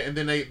 But yeah, and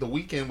then the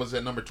Weeknd was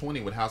at number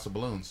 20 with House of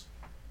Balloons.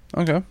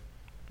 Okay.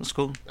 That's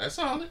cool. That's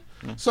solid.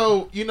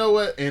 So, you know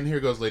what? And here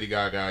goes Lady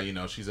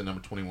Gaga. She's at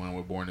number 21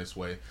 with Born This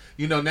Way.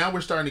 Now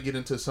we're starting to get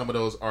into some of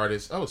those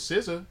artists. Oh,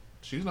 SZA.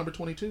 She's number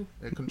 22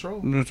 at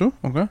Control.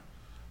 Okay.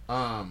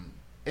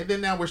 And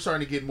then now we're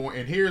starting to get more.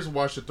 And here's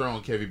Watch the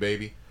Throne, Kevy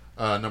Baby.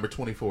 Number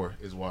 24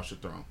 is Watch the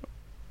Throne.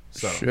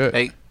 So, Shit.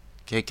 Hey,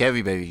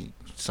 Kevy, baby,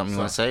 something you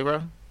want to say,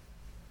 bro?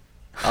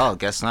 Oh,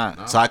 guess not.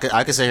 No. So I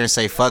could sit here and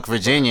say fuck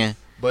Virginia.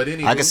 but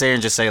anyway, I could sit here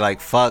and just say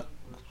like fuck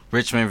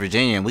Richmond,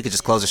 Virginia, and we could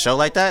just close the show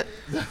like that.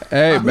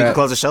 Hey, We man. could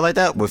close the show like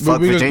that with fuck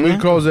Virginia. We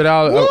close it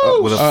out.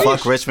 With a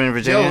fuck Richmond,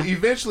 Virginia. Yo,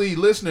 eventually,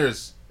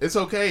 listeners, it's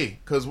okay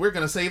because we're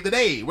gonna save the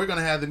day. We're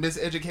gonna have the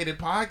Miseducated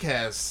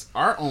Podcast,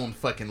 our own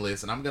fucking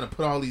list, and I'm gonna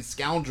put all these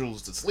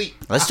scoundrels to sleep.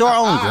 Let's do our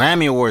own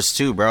Grammy Awards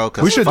too, bro.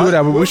 We should do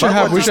that. We should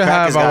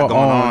have our going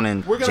own. on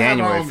in We're gonna have our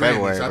January, own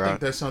February, Grammys. I bro. think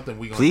that's something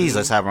we gonna Please, do.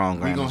 let's have our own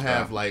Grammys. We're gonna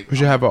have bro. like We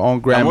should have our own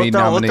And Grammy we'll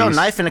throw nominees.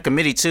 Knife in the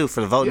committee too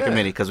for the voting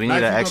committee because we need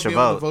an extra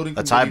vote,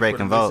 a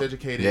tie-breaking vote.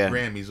 Miseducated Yeah.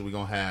 Grammys we're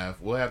gonna have.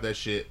 We'll have that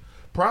shit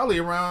probably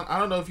around. I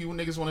don't know if you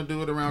niggas want to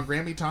do it around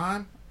Grammy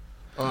time.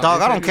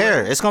 Dog, I don't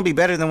care. It's gonna be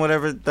better than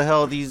whatever the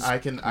hell these. I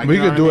We can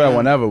could do that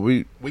whenever.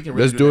 We can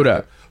let's do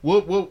that.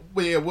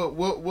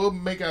 We'll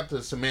make out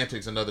the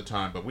semantics another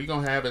time, but we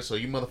gonna have it. So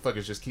you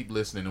motherfuckers just keep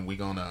listening, and we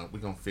gonna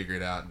figure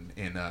it out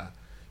and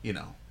you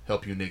know,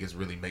 help you niggas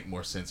really make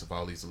more sense of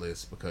all these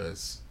lists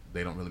because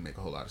they don't really make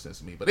a whole lot of sense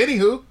to me. But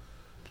anywho,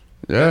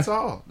 Yeah. that's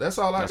all. That's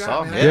all I got,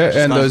 all. man. Yeah, Just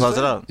and gonna close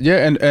it up.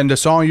 and the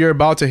song you're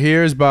about to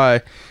hear is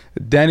by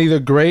Danny the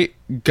Great,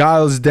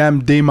 Giles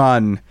Dem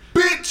Demon.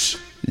 Bitch.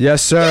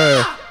 Yes,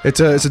 sir. It's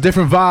a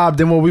different vibe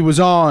than what we was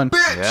on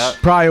Yep.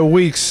 prior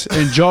weeks.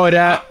 Enjoy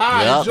that.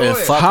 Yep. Enjoy And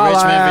it. fuck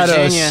Holla at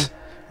Richmond, Virginia. us.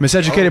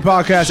 Miseducated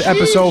Podcast,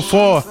 episode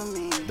 4.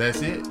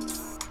 That's it.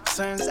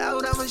 Turns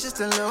out I was just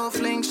a little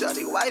fling.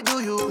 Shawty, why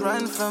do you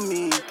run from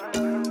me?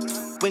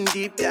 When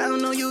deep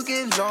down, know you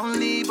get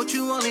lonely, but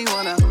you only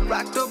wanna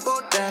rock the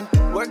boat then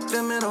work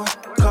the middle.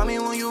 Call me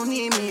when you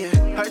need me. It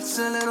hurts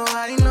a little,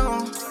 I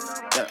know.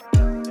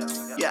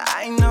 Yeah,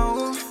 I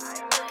know.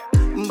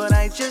 But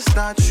I just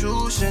thought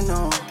you should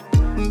know.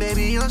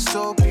 Baby, you're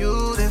so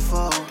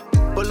beautiful,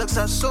 but looks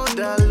are so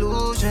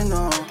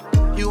delusional.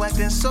 You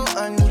acting so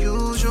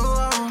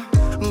unusual,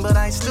 but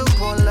I still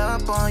pull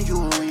up on you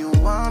when you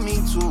want me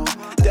to.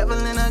 Devil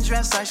in a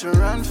dress, I should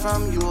run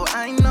from you.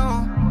 I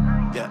know,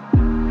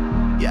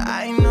 yeah,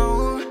 I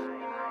know.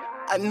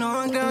 I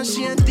know a girl,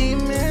 she a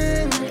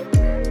demon.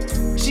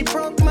 She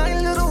broke my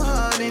little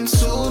heart and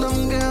sold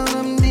them, girl,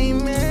 I'm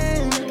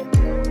demon.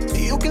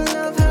 You can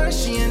love her,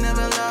 she ain't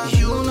never love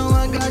you. Know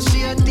I got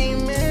she a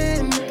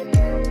demon.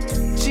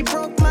 She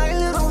broke my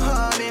little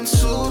heart and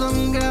sold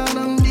them, girl,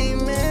 I'm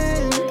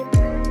demon.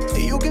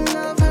 You can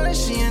love her,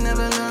 she ain't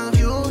never love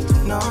you,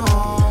 no.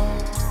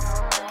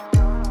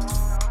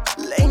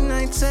 Late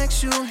night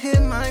text, you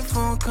hit my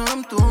phone,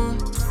 come through.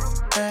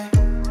 Hey.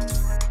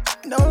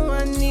 No,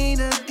 I need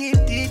a deep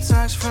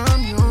detox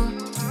from you.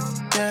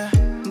 Yeah,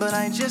 but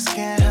I just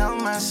can't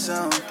help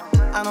myself.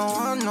 I don't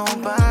want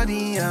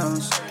nobody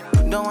else.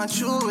 Don't want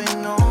you with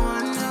no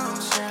one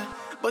else. Yeah.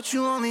 But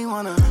you only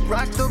wanna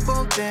rock the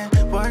boat then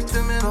work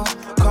the middle.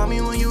 Call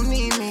me when you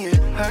need me. It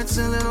hurts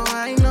a little,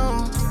 I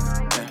know.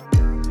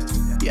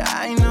 Yeah,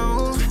 I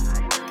know.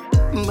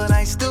 But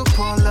I still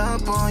pull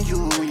up on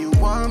you when you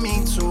want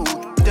me to.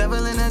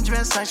 Devil in a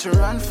dress, I should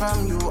run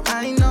from you.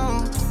 I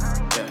know.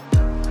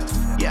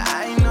 Yeah,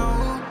 I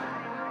know.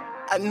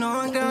 I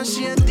know a girl,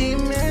 she a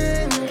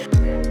demon.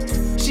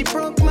 She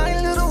broke my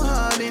little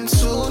heart and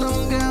sold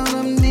them, girl,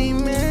 I'm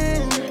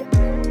demon.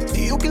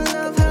 You can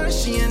love her,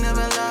 she ain't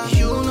never love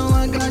you. Know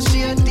I got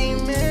she a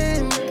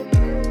demon.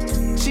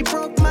 She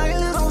broke my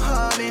little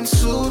heart and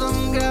sold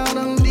them, girl,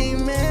 I'm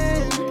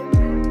demon.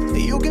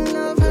 You can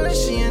love her,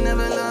 she ain't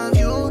never love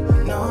you,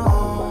 no.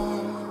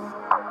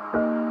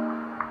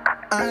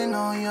 I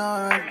know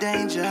you're a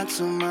danger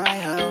to my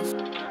health,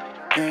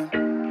 yeah.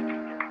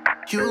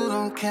 You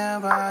don't care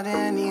about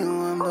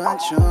anyone but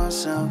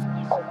yourself.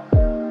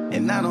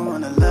 And I don't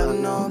wanna love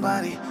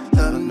nobody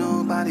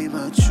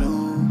but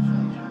you.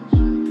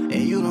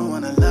 And you don't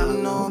wanna love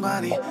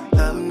nobody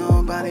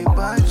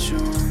but you.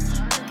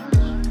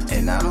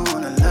 And I don't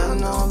wanna love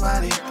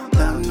nobody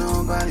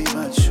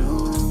but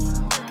you.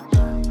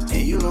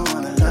 And you don't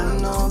wanna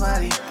love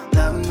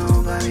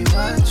nobody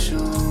but you.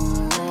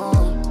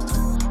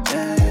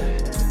 Yeah,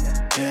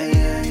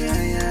 yeah, yeah,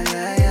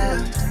 yeah, yeah,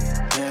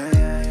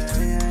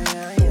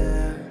 yeah,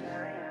 yeah.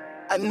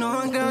 I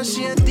know a girl,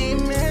 she a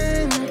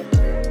demon.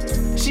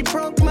 She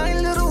broke my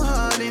little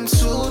heart and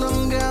sold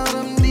them, girl,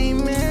 I'm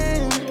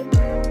demon.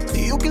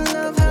 You can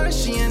love her,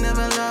 she ain't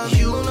never love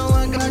you. Know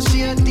I got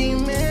she a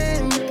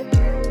demon.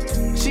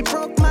 She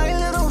broke my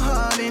little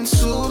heart and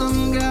sold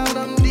them, girl,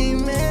 I'm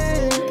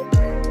demon.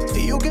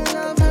 You can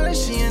love her,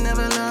 she ain't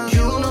never love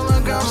you. Know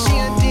I got she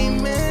a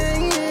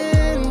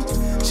demon.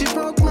 She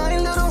broke my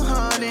little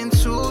heart and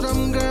sold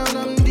them, girl,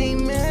 I'm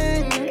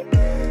demon.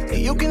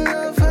 You can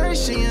love her,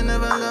 she ain't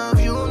never love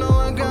you. Know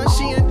I got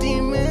she a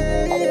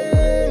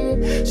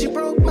demon. She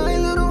broke my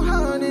little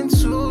heart and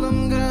sold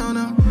them, girl,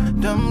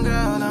 dumb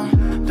girl,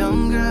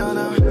 dumb girl,